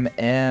 Madam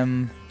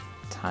M.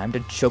 Time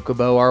to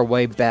chocobo our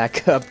way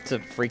back up to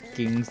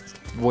freaking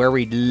where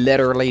we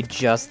literally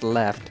just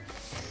left.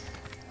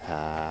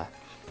 Kind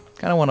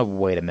of want to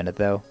wait a minute,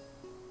 though.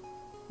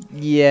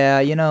 Yeah,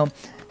 you know,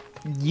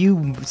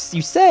 you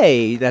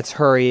say that's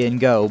hurry and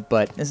go,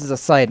 but this is a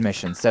side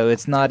mission, so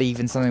it's not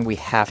even something we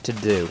have to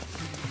do.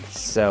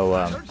 So,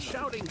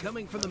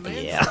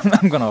 yeah,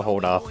 I'm gonna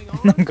hold off.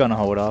 I'm gonna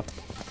hold off.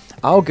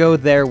 I'll go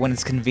there when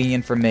it's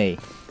convenient for me.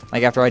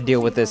 Like, after I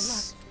deal with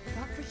this,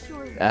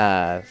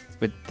 Corneo,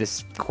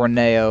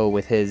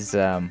 with his,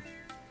 with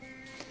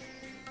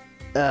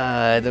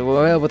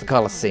the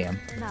Coliseum.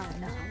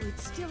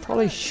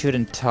 Probably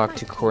shouldn't talk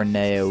to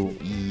Corneo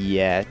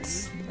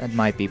yet. That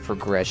might be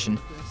progression.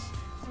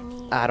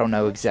 I don't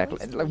know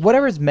exactly. Like,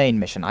 whatever's main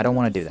mission, I don't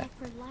want to do that.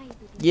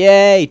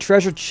 Yay!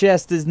 Treasure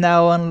chest is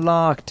now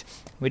unlocked.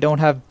 We don't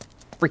have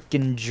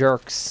freaking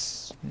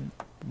jerks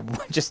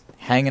just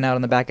hanging out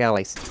in the back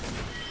alleys.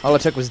 All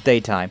it took was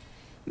daytime.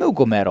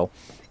 Moogle medal.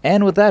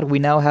 And with that, we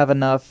now have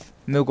enough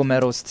Moogle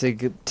medals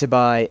to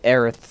buy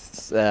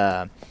Aerith's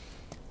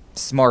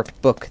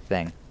smart book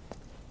thing.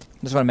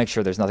 Just want to make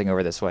sure there's nothing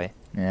over this way.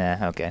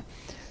 Yeah, okay.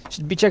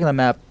 Should be checking the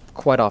map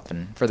quite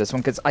often for this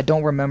one, because I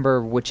don't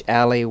remember which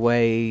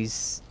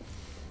alleyways,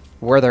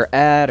 where they're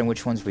at, and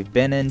which ones we've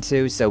been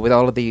into. So with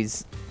all of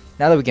these,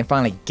 now that we can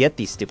finally get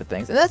these stupid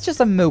things, and that's just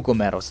a Moogle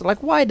medal, so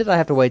like, why did I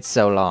have to wait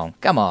so long?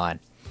 Come on.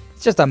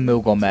 It's just a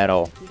Moogle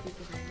medal.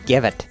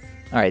 Give it.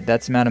 Alright,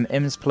 that's Madam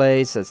M's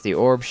place, that's the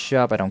orb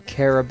shop I don't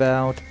care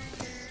about.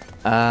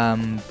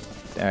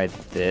 Alright,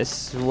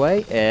 this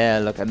way.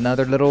 Yeah, look,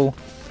 another little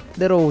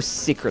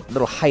secret,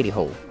 little hidey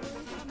hole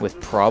with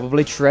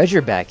probably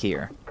treasure back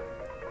here.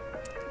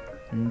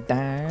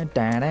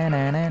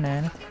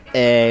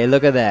 Hey,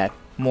 look at that.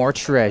 More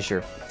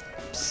treasure.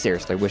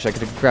 Seriously, wish I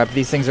could have grabbed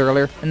these things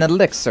earlier. An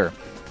elixir.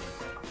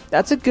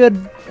 That's a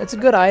good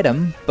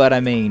item, but I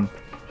mean,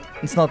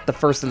 it's not the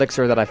first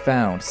elixir that I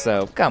found,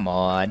 so come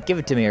on, give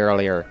it to me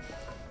earlier.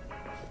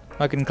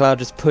 Fucking Cloud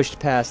just pushed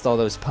past all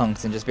those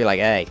punks and just be like,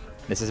 hey,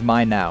 this is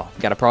mine now.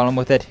 Got a problem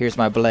with it? Here's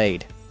my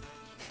blade.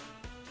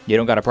 You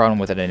don't got a problem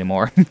with it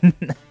anymore.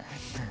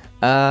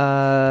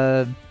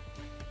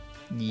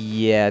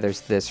 Yeah, there's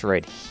this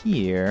right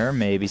here.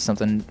 Maybe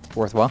something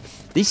worthwhile.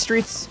 These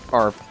streets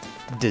are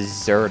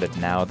deserted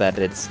now that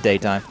it's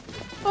daytime.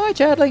 Oh, hi,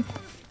 Chadley.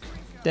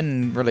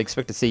 Didn't really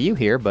expect to see you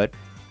here, but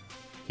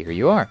here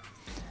you are.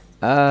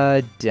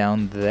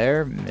 Down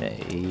there,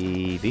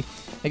 maybe.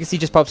 I guess he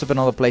just pops up in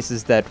all the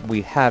places that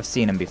we have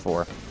seen him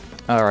before.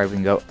 Alright, we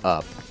can go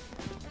up.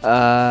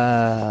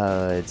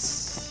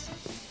 It's...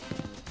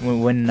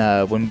 When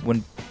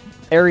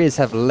areas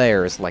have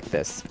layers like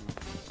this,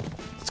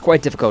 it's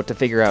quite difficult to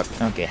figure out,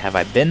 okay, have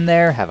I been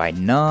there? Have I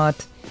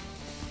not?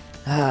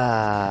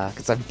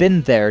 Because I've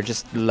been there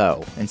just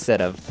low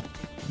instead of...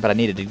 But I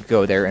needed to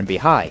go there and be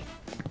high.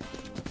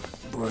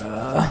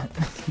 Bruh.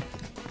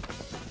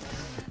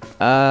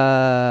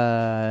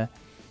 I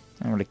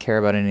don't really care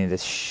about any of the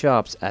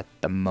shops at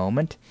the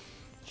moment.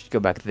 Should go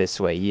back this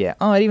way, yeah.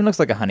 Oh, it even looks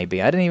like a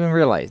honeybee. I didn't even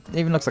realize. It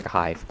even looks like a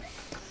hive.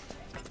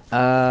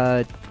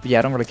 Yeah,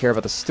 I don't really care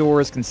about the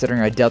stores, considering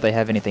I doubt they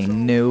have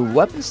anything new.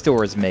 Weapon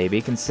stores,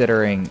 maybe,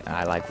 considering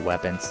I like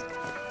weapons.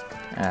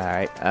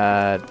 Alright,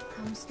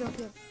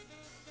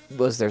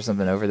 was there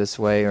something over this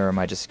way, or am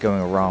I just going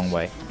the wrong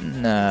way?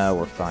 No,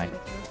 we're fine.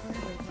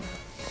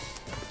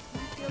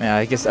 Yeah,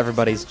 I guess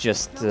everybody's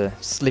just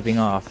sleeping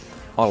off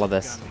all of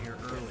this.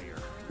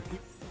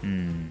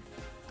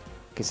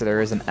 Okay, so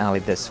there is an alley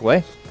this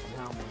way.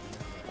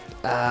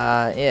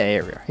 Yeah,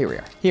 here we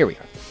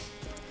are.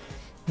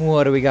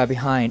 What do we got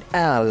behind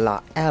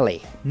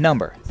alley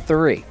number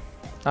 3?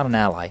 Not an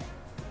ally.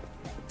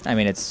 I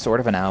mean, it's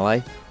sort of an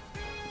ally.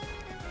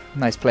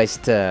 Nice place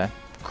to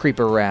creep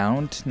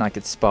around, not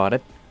get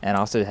spotted. And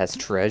also it has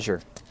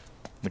treasure.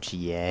 Which,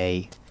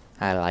 yay.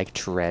 I like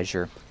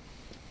treasure.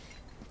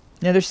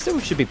 Yeah, there still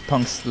should be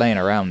punks laying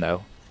around,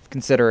 though.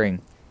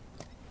 Considering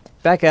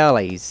back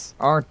alleys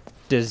aren't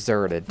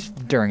deserted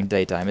during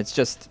daytime. It's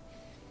just...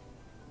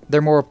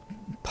 they're more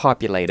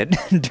populated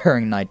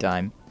during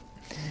nighttime.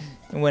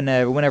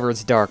 Whenever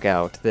it's dark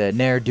out, the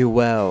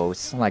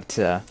ne'er-do-wells like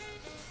to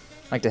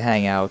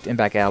hang out in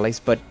back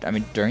alleys. But I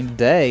mean, during the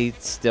day,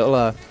 it's still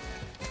a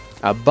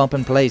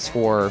bumping place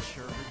for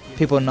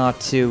people not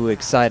too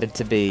excited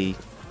to be,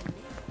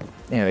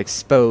 you know,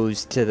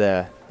 exposed to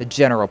the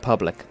general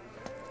public.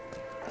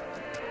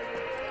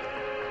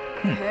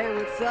 Hey,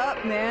 what's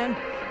up, man?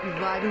 You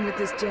vibing with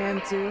this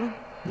jam too?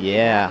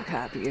 Yeah.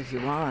 Copy if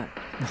you want.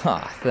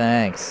 Ah,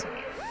 thanks.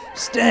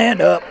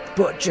 Stand up,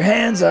 put your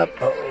hands up.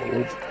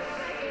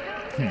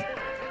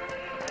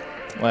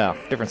 Well,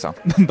 different song.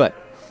 But,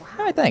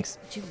 alright, thanks.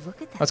 Would you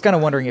look at that? I was kind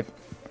of wondering if...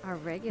 Our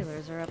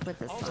regulars are up with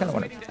the I was kind of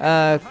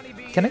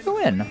wondering. Can I go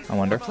in? I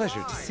wonder.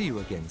 Pleasure to see you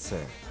again,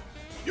 sir.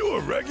 You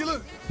a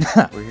regular?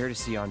 We're here to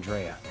see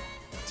Andrea.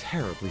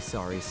 Terribly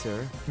sorry,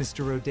 sir.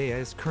 Mr. Rodea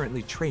is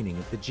currently training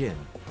at the gym.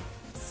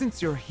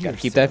 Since you're here,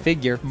 Gotta keep sir, that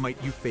figure.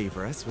 might you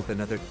favor us with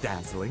another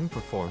dazzling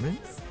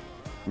performance?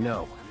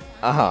 No.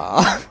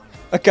 Ah,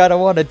 I kind of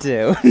wanted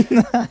to.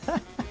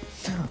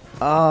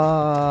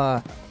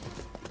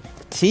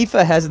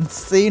 Tifa hasn't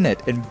seen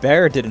it, and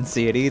Barrett didn't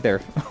see it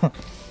either.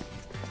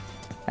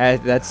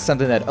 That's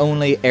something that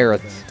only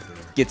Aerith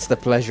gets the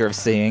pleasure of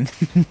seeing.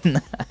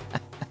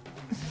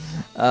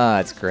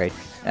 That's great.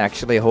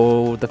 Actually,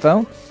 hold the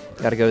phone.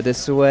 Gotta go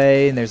this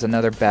way, and there's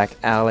another back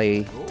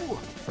alley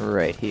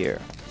right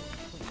here.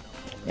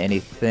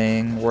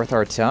 Anything worth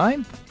our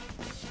time?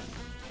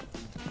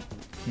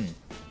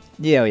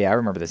 Yeah, I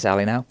remember this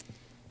alley now.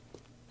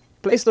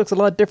 Place looks a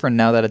lot different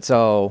now that it's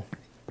all,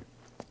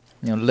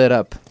 lit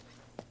up.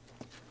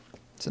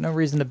 So no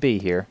reason to be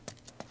here.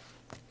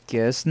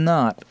 Guess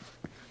not.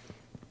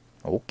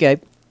 Okay.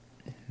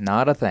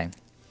 Not a thing.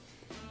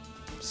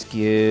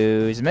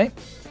 Excuse me.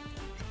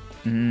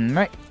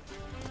 Right.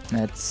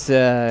 Let's,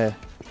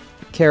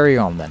 carry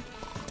on then.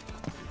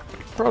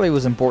 Probably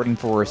was important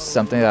for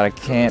something that I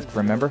can't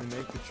remember.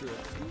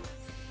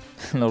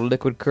 A little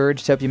liquid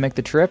courage to help you make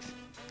the trip.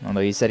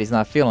 Although he said he's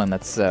not feeling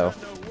that, so...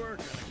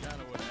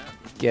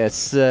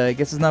 Guess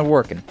it's not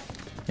working.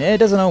 Yeah, it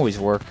doesn't always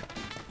work.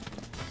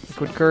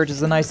 Liquid courage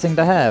is a nice thing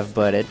to have,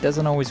 but it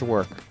doesn't always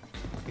work.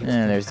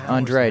 And there's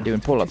Andre doing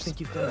pull-ups. Think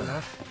you've done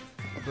enough?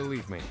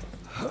 Believe me,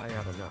 I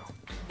ought to know.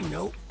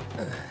 No,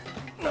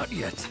 not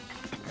yet.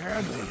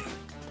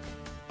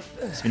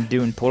 He's been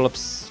doing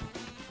pull-ups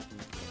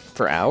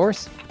for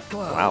hours?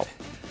 Cloud, Wow.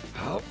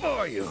 how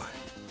are you?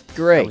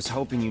 Great. I was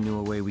hoping you knew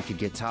a way we could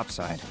get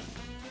topside.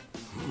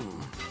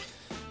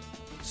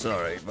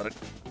 Sorry, but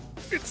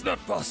it's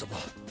not possible.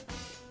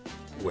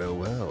 Well,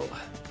 well.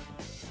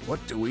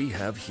 What do we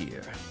have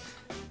here?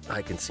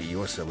 I can see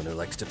you're someone who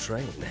likes to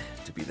train,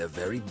 to be the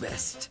very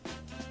best.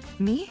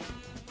 Me?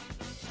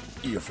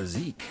 Your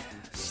physique,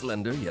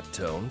 slender yet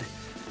toned,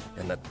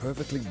 and that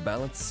perfectly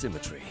balanced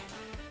symmetry.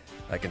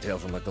 I can tell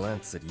from a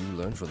glance that you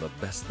learn from the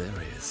best there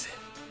is.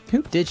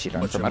 Who did she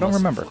learn But from? your I don't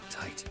muscles remember. look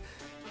tight,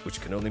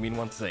 which can only mean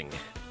one thing.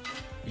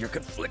 You're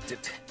conflicted.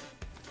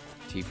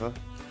 Tifa?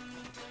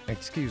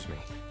 Excuse me.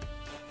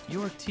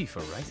 You're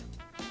Tifa, right?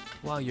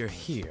 While you're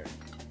here,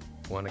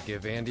 want to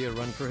give Andy a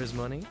run for his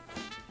money?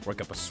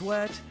 Work up a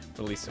sweat,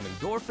 release some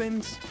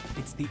endorphins?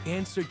 It's the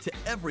answer to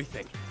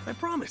everything, I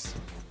promise.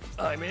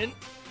 I'm in,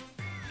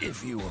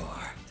 if you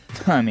are.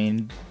 I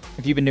mean,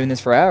 if you've been doing this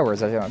for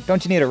hours,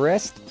 don't you need a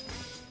rest?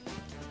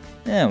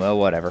 Yeah, well,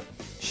 whatever.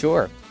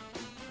 Sure.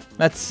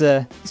 Let's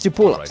do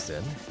pull-ups. All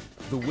right, then.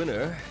 The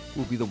winner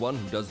will be the one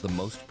who does the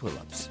most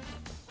pull-ups.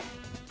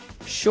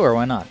 Sure,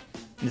 why not?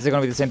 Is it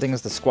going to be the same thing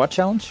as the squat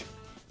challenge?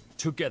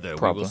 Together,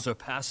 Probably. we will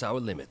surpass our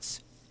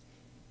limits.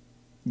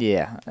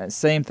 Yeah,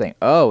 same thing.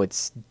 Oh,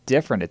 it's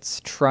different.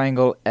 It's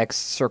triangle, X,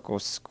 circle,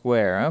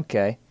 square.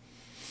 Okay.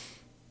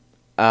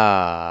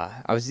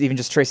 I was even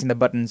just tracing the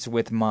buttons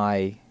with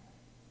my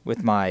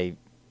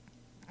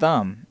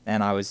thumb,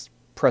 and I was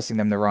pressing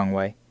them the wrong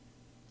way.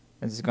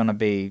 This is gonna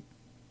be...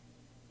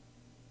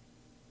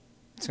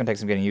 It's gonna take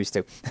some getting used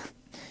to.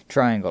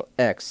 Triangle,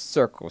 X,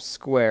 circle,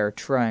 square,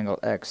 triangle,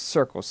 X,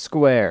 circle,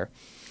 square.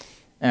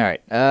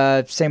 Alright,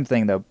 same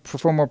thing though.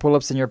 Perform more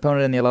pull-ups than your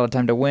opponent in the allotted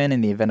time to win.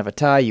 In the event of a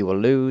tie, you will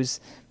lose.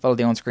 Follow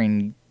the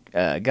on-screen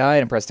guide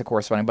and press the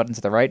corresponding buttons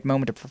at the right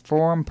moment to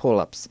perform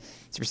pull-ups.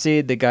 As you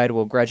proceed, the guide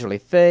will gradually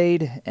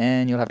fade,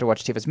 and you'll have to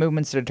watch Tifa's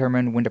movements to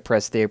determine when to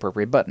press the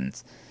appropriate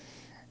buttons.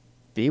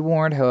 Be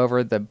warned,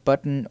 however, the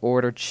button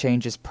order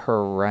changes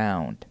per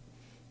round.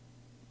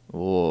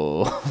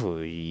 Whoa,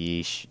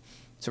 yeesh.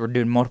 So we're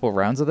doing multiple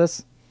rounds of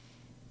this?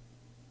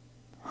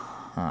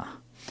 Huh.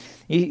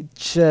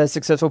 Each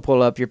successful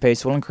pull-up, your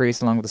pace will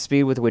increase along with the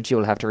speed with which you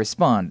will have to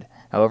respond.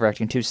 However,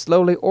 acting too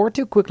slowly or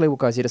too quickly will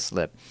cause you to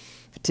slip.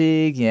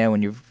 Fatigue, yeah,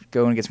 when you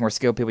go and get some more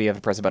skilled people, you have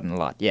to press a button a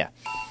lot. Yeah.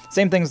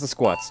 Same thing as the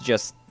squats,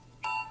 just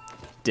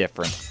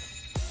different.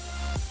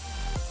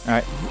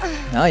 Alright.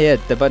 Oh yeah,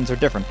 the buttons are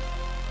different.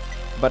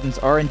 Buttons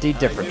are indeed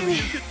different.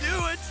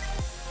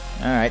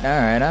 Alright.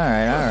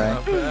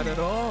 Not bad at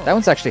all. That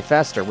one's actually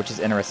faster, which is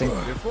interesting.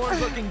 Your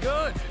form's looking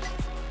good.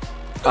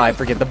 I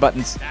forget the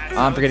buttons.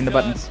 I'm forgetting the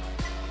buttons.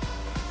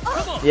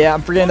 Yeah,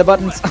 I'm forgetting the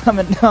buttons.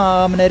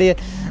 I'm an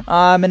idiot.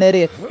 I'm an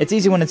idiot. It's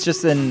easy when it's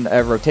just in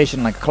a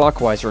rotation, like a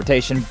clockwise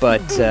rotation,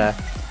 but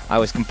I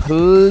was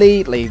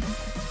completely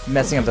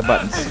messing up the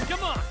buttons.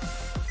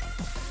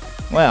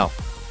 Well,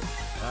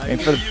 I mean,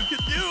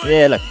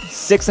 yeah, look,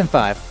 6 and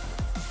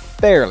 5,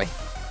 barely.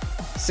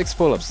 6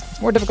 pull-ups.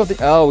 It's more difficult.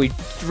 Oh,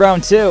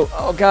 round 2.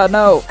 Oh God,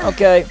 no.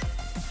 Okay.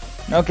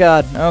 Oh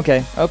God.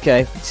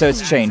 Okay. So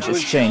it's changed.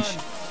 It's changed.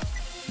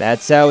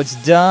 That's how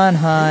it's done,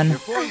 hun. Your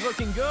form's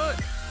looking good.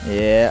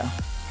 Yeah.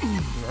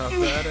 Not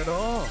bad at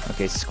all.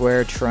 Okay,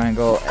 square,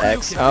 triangle,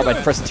 X. Oh, I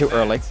pressed it too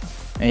early.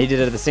 And he did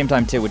it at the same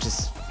time, too, which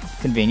is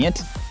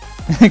convenient.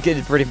 Get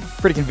it pretty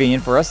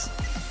convenient for us.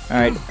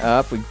 Alright,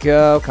 up we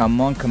go.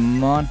 Come on,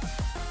 come on.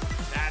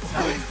 That's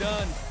how it's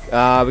done.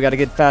 We gotta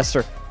get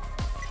faster.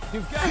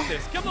 You've got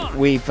this. Come on.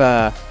 We've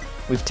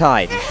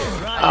tied.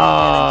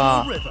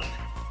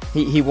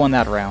 He won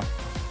that round.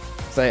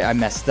 So I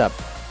messed up.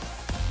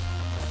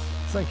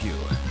 Thank you.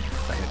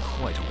 I had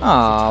quite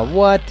a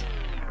what?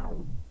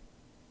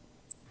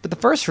 But the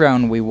first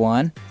round we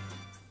won.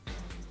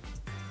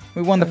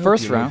 We won the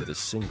first round. That a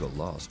single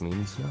loss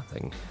means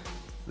nothing.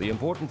 The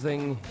important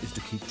thing is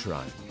to keep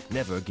trying.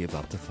 Never give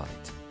up the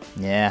fight.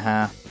 Yeah,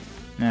 huh?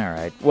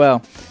 Alright.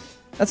 Well,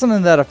 that's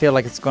something that I feel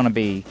like it's going to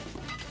be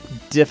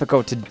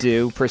difficult to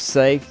do, per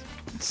se.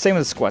 Same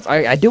with the squats.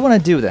 I do want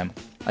to do them.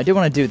 I do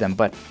want to do them,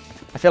 but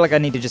I feel like I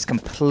need to just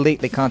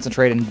completely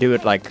concentrate and do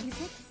it like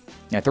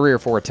 3 or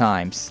 4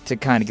 times to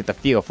kind of get the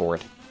feel for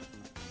it.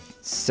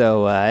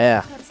 So,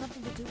 yeah.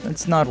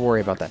 Let's not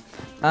worry about that.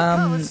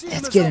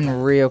 It's getting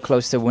real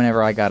close to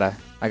whenever I gotta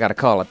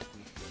call it.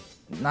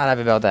 Not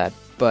happy about that,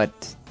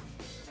 but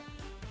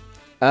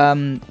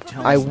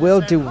I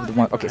will do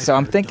one. Okay, so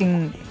I'm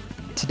thinking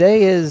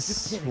today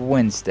is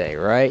Wednesday,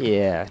 right?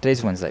 Yeah,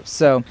 today's Wednesday.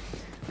 So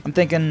I'm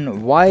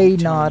thinking, why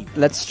not?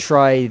 Let's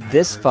try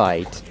this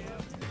fight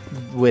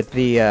with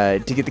the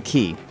to get the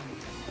key,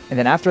 and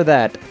then after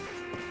that,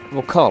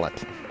 we'll call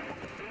it.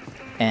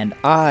 And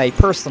I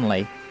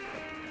personally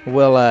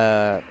will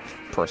I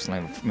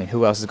mean,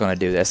 who else is going to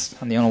do this?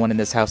 I'm the only one in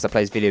this house that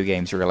plays video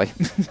games, really.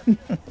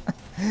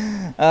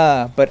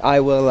 But I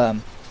will,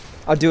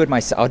 I'll do it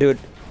myself. I'll do it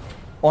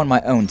on my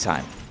own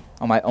time,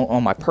 on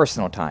my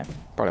personal time.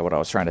 Probably what I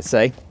was trying to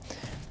say.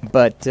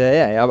 But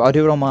yeah, I'll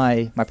do it on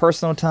my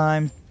personal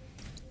time.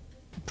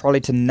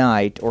 Probably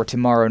tonight or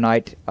tomorrow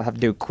night. I'll have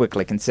to do it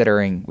quickly,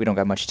 considering we don't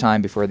got much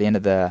time before the end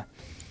of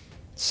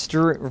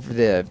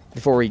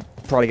before we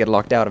probably get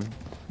locked out of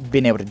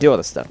being able to do all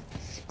this stuff.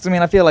 Because I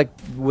mean, I feel like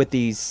with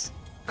these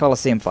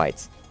Coliseum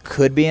fights,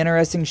 could be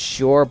interesting,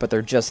 sure, but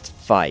they're just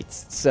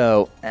fights.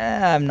 So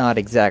I'm not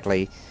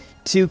exactly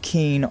too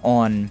keen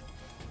on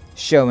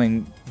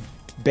showing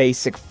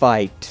basic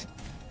fight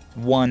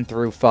 1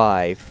 through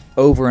 5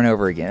 over and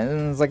over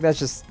again. It's like, that's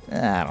just,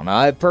 I don't know.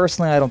 I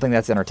don't think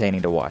that's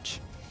entertaining to watch.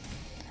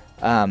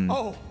 And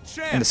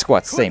the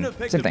squats, same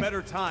thing.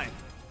 Better time.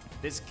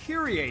 This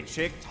Kyrie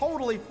chick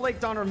totally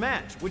flaked on her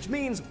match, which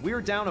means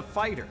we're down a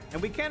fighter,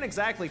 and we can't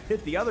exactly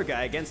pit the other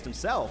guy against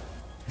himself.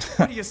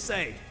 What do you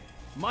say?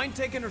 Mind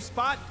taking her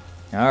spot?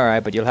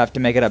 Alright, but you'll have to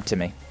make it up to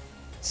me.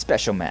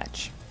 Special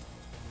match.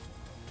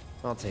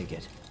 I'll take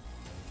it.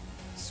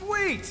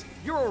 Sweet!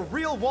 You're a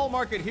real wall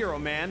market hero,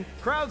 man.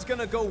 Crowd's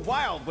gonna go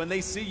wild when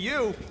they see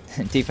you.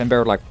 Defend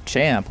Barrett like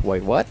champ.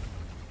 Wait, what?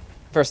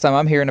 First time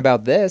I'm hearing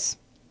about this.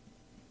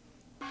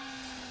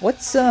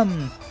 What's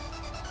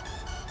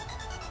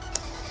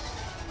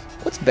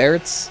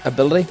Barrett's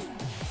ability?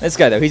 This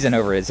guy, though, he's in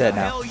over his head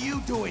now. What the hell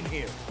you doing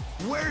here?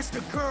 Where's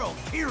the girl,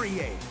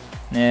 Kyrie?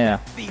 Yeah.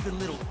 Thieving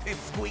little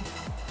pipsqueak.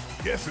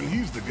 Guessing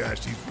he's the guy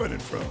she's running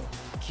from.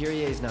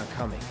 Kyrie's not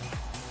coming.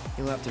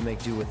 He'll have to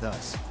make do with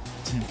us.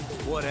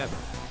 Whatever.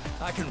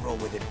 I can roll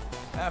with it.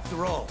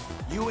 After all,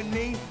 you and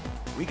me,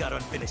 we got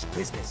unfinished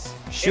business.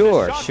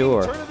 Sure, In a shocking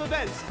sure. turn of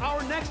events,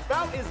 our next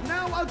bout is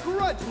now a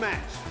grudge match.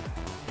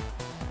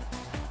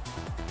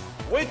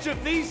 Which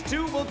of these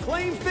two will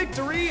claim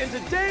victory in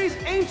today's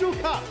Angel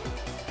Cup?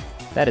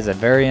 That is a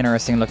very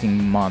interesting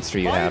looking monster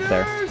you have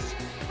there.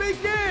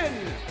 Begin!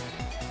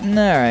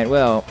 Alright,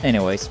 well,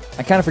 anyways.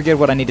 I kind of forget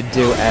what I need to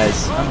do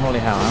as... Unholy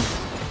hell, huh?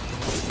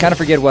 Kind of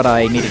forget what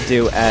I need to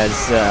do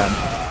as...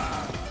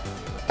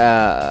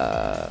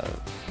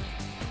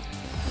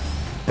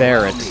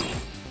 Barrett.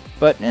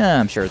 But, yeah,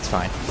 I'm sure it's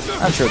fine.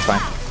 I'm sure it's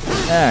fine.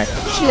 Alright,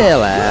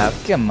 chill out.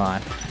 Come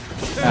on.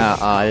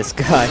 This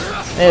guy.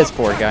 This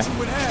poor guy.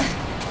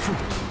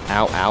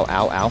 Ow, ow,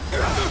 ow, ow.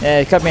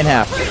 Yeah, cut me in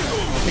half.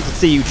 I can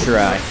see you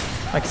try.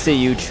 I can see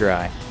you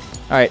try.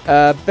 Alright,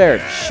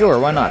 Barrett, sure,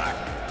 why not?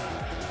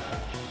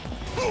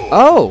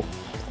 Oh!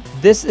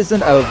 This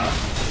isn't a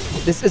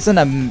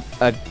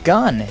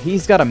gun.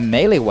 He's got a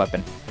melee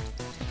weapon.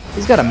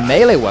 He's got a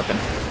melee weapon.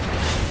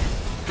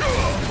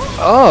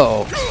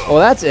 Oh! Well,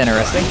 that's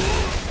interesting.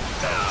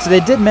 So they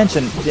did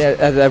mention,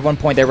 at one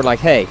point they were like,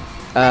 hey,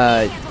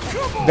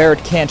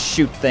 Barrett can't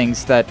shoot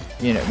things that,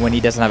 you know, when he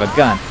doesn't have a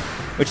gun.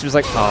 Which was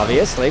like,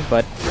 obviously,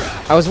 but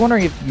I was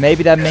wondering if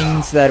maybe that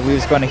means that we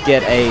was going to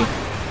get a...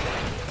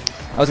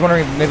 I was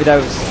wondering if maybe that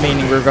was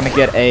meaning we were going to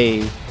get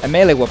a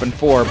melee weapon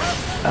for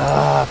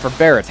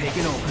Barrett.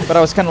 But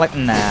I was kind of like,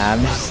 nah,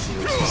 I'm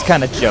just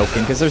kind of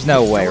joking, because there's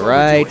no way,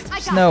 right?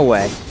 There's no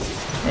way.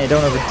 Hey,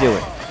 don't overdo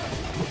it.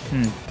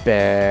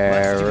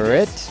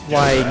 Barrett,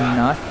 why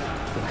not?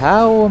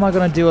 How am I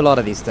going to do a lot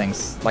of these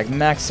things? Like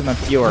maximum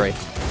fury.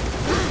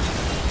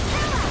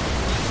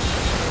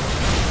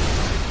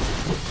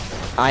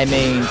 I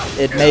mean,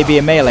 it may be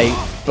a melee,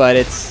 but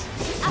it's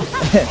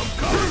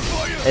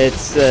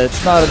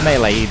it's not a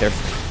melee either.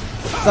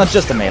 It's not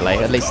just a melee,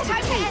 at least.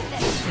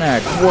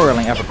 Alright,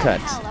 whirling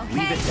uppercuts.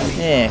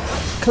 Yeah,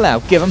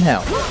 Clout, give him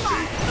hell.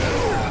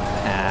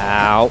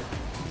 Ow.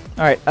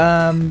 Alright,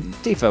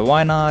 Tifa,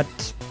 why not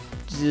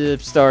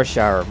Star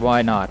Shower?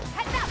 Why not?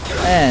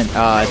 And,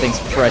 I think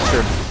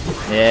pressure.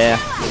 Yeah,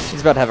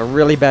 he's about to have a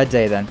really bad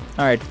day then.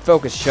 Alright,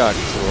 Focus Shock.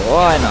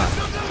 Why not?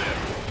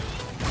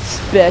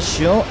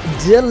 Special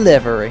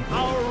Delivery.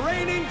 Our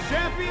reigning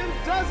champion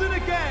does it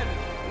again!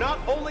 Not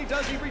only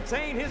does he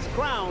retain his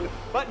crown,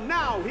 but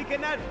now he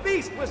can add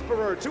Beast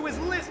Whisperer to his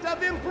list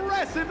of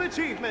impressive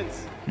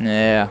achievements!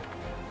 Yeah.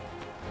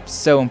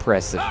 So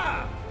impressive.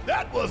 Ah,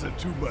 that wasn't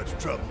too much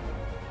trouble.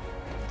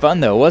 Fun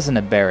though, wasn't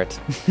it, Barrett?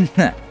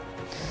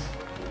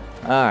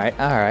 Alright,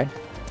 alright.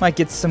 Might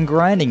get some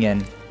grinding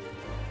in.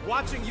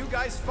 Watching you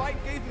guys fight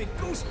gave me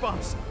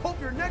goosebumps.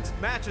 Hope your next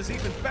match is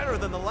even better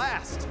than the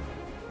last.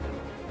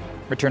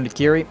 Return to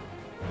Kiri?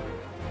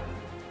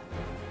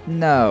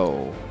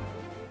 No.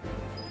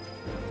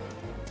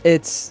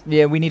 It's,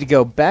 yeah, we need to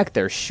go back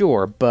there,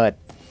 sure, but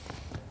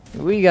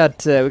we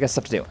got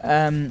stuff to do.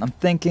 I'm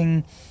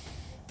thinking,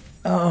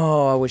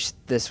 oh, I wish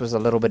this was a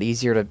little bit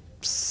easier to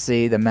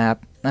see the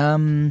map.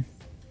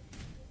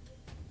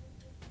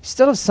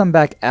 Still have some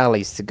back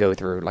alleys to go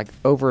through, like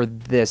over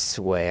this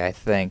way, I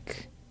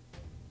think.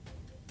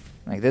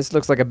 Like this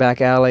looks like a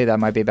back alley, that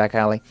might be a back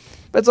alley.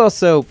 But it's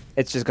also,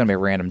 it's just going to be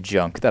random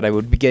junk that I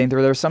would be getting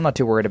through there, so I'm not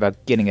too worried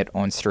about getting it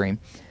on stream.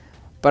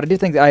 But I do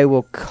think that I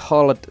will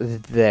call it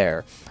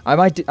there. I'm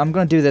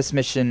going to do this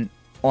mission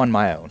on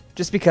my own,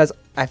 just because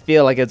I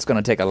feel like it's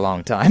going to take a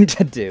long time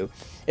to do.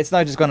 It's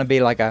not just going to be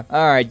like a,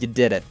 alright, you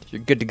did it,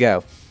 you're good to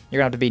go. You're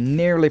going to have to be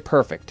nearly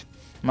perfect.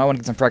 I might want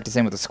to get some practice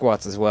in with the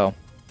squats as well.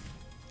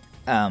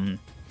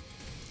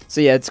 So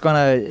yeah, it's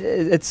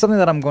something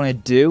that I'm going to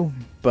do,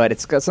 but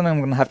it's something I'm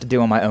going to have to do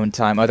on my own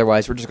time.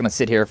 Otherwise, we're just going to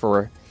sit here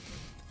for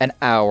an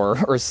hour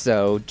or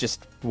so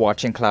just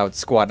watching Cloud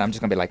squat, and I'm just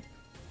going to be like,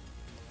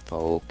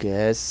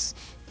 focus,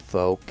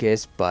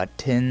 focus,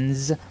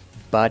 buttons,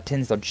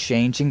 they're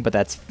changing, but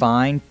that's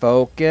fine,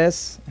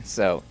 focus.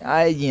 So,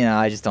 I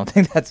just don't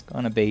think that's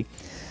going to be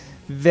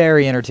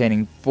very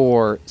entertaining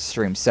for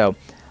stream. So,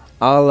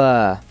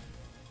 I'll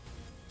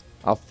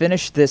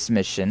finish this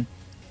mission.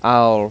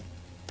 I'll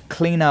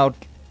clean out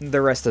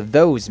the rest of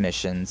those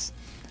missions,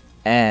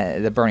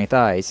 and the burning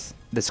thighs,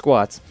 the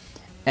squats,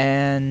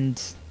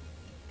 and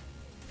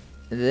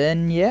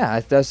then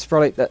yeah, that's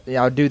probably.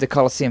 I'll do the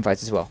Coliseum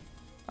fights as well.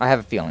 I have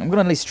a feeling I'm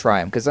gonna at least try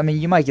them, because I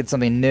mean, you might get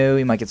something new,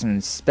 you might get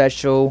something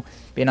special.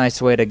 Be a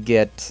nice way to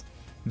get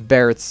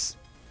Barrett's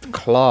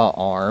claw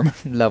arm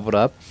leveled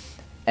up,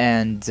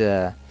 and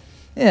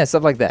yeah,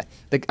 stuff like that.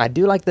 I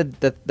do like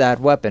that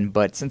weapon,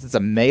 but since it's a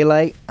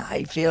melee,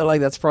 I feel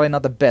like that's probably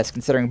not the best,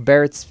 considering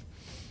Barrett's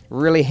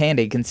really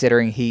handy,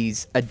 considering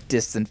he's a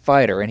distant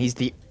fighter, and he's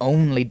the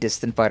only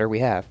distant fighter we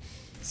have.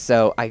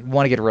 So I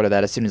want to get rid of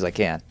that as soon as I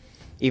can,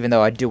 even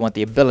though I do want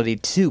the ability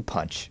to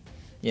punch.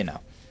 You know,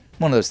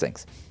 one of those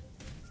things.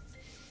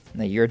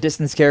 Now, you're a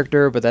distance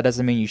character, but that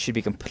doesn't mean you should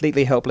be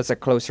completely helpless at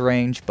close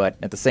range, but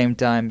at the same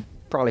time,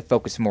 probably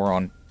focus more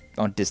on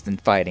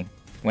distant fighting,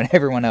 when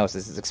everyone else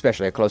is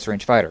especially a close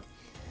range fighter.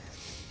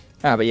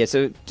 But yeah,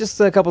 so just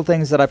a couple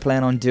things that I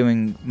plan on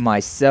doing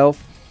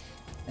myself,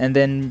 and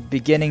then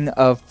beginning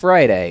of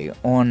Friday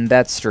on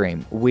that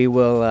stream,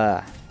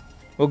 we'll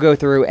go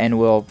through and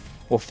we'll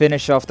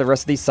finish off the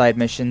rest of these side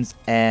missions,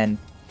 and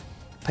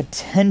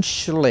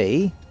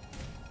potentially,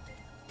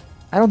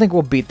 I don't think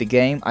we'll beat the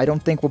game. I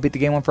don't think we'll beat the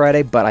game on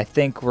Friday, but I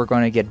think we're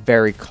going to get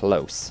very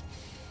close.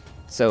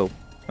 So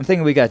I'm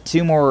thinking we got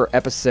 2 more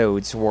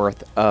episodes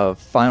worth of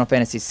Final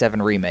Fantasy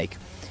VII Remake,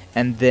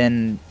 and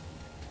then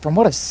from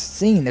what I've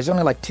seen, there's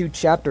only like 2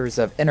 chapters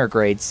of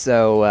Intergrade,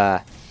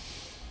 so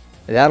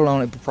that'll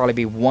only probably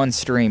be 1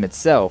 stream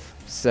itself.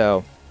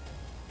 So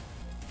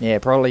yeah,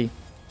 probably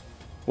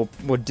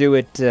we'll do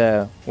it.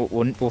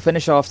 We'll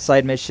finish off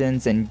side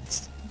missions and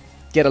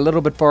get a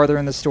little bit farther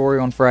in the story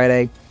on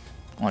Friday.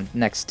 On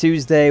next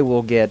Tuesday,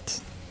 we'll get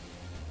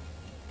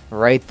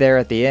right there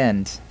at the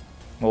end.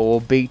 We'll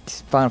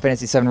beat Final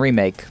Fantasy VII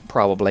Remake,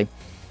 probably.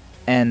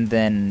 And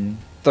then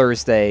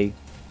Thursday,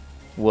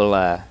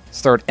 we'll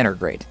start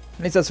Intergrade.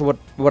 At least that's what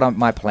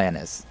my plan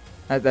is.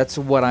 That's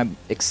what I'm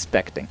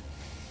expecting.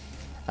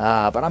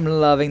 But I'm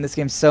loving this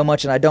game so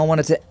much, and I don't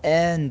want it to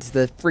end.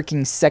 The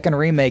freaking second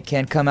remake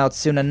can't come out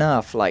soon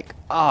enough. Like,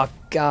 oh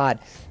god,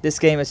 this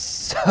game is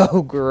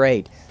so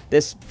great.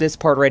 This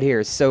part right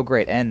here is so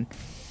great. And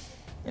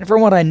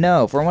from what I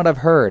know, from what I've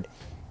heard,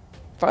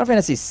 Final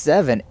Fantasy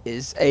VII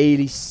is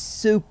a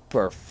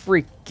super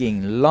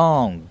freaking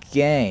long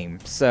game.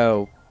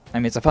 So, I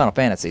mean, it's a Final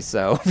Fantasy,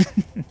 so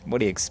what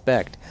do you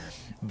expect?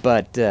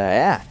 But,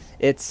 yeah,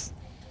 it's...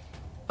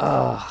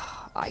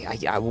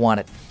 I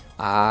want it.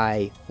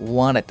 I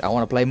want it. I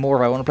want to play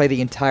more. I want to play the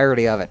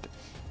entirety of it.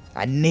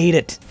 I need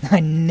it. I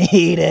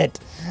need it.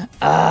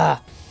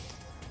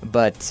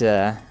 But,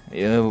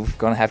 you're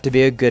gonna have to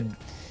be a good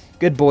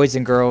boys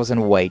and girls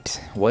and wait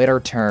our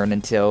turn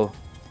until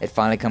it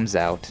finally comes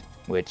out,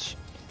 which,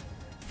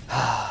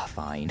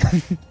 fine.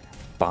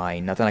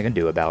 Fine, nothing I can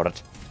do about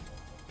it.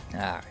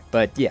 Alright,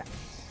 but yeah,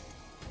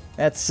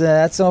 that's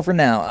all for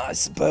now, I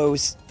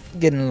suppose.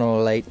 Getting a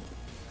little late,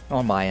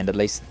 on my end at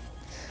least.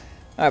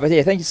 Alright, but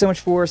yeah, thank you so much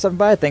for stopping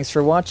by. Thanks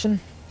for watching.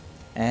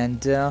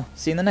 And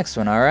see you in the next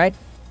one, alright?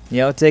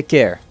 Yo, take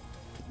care.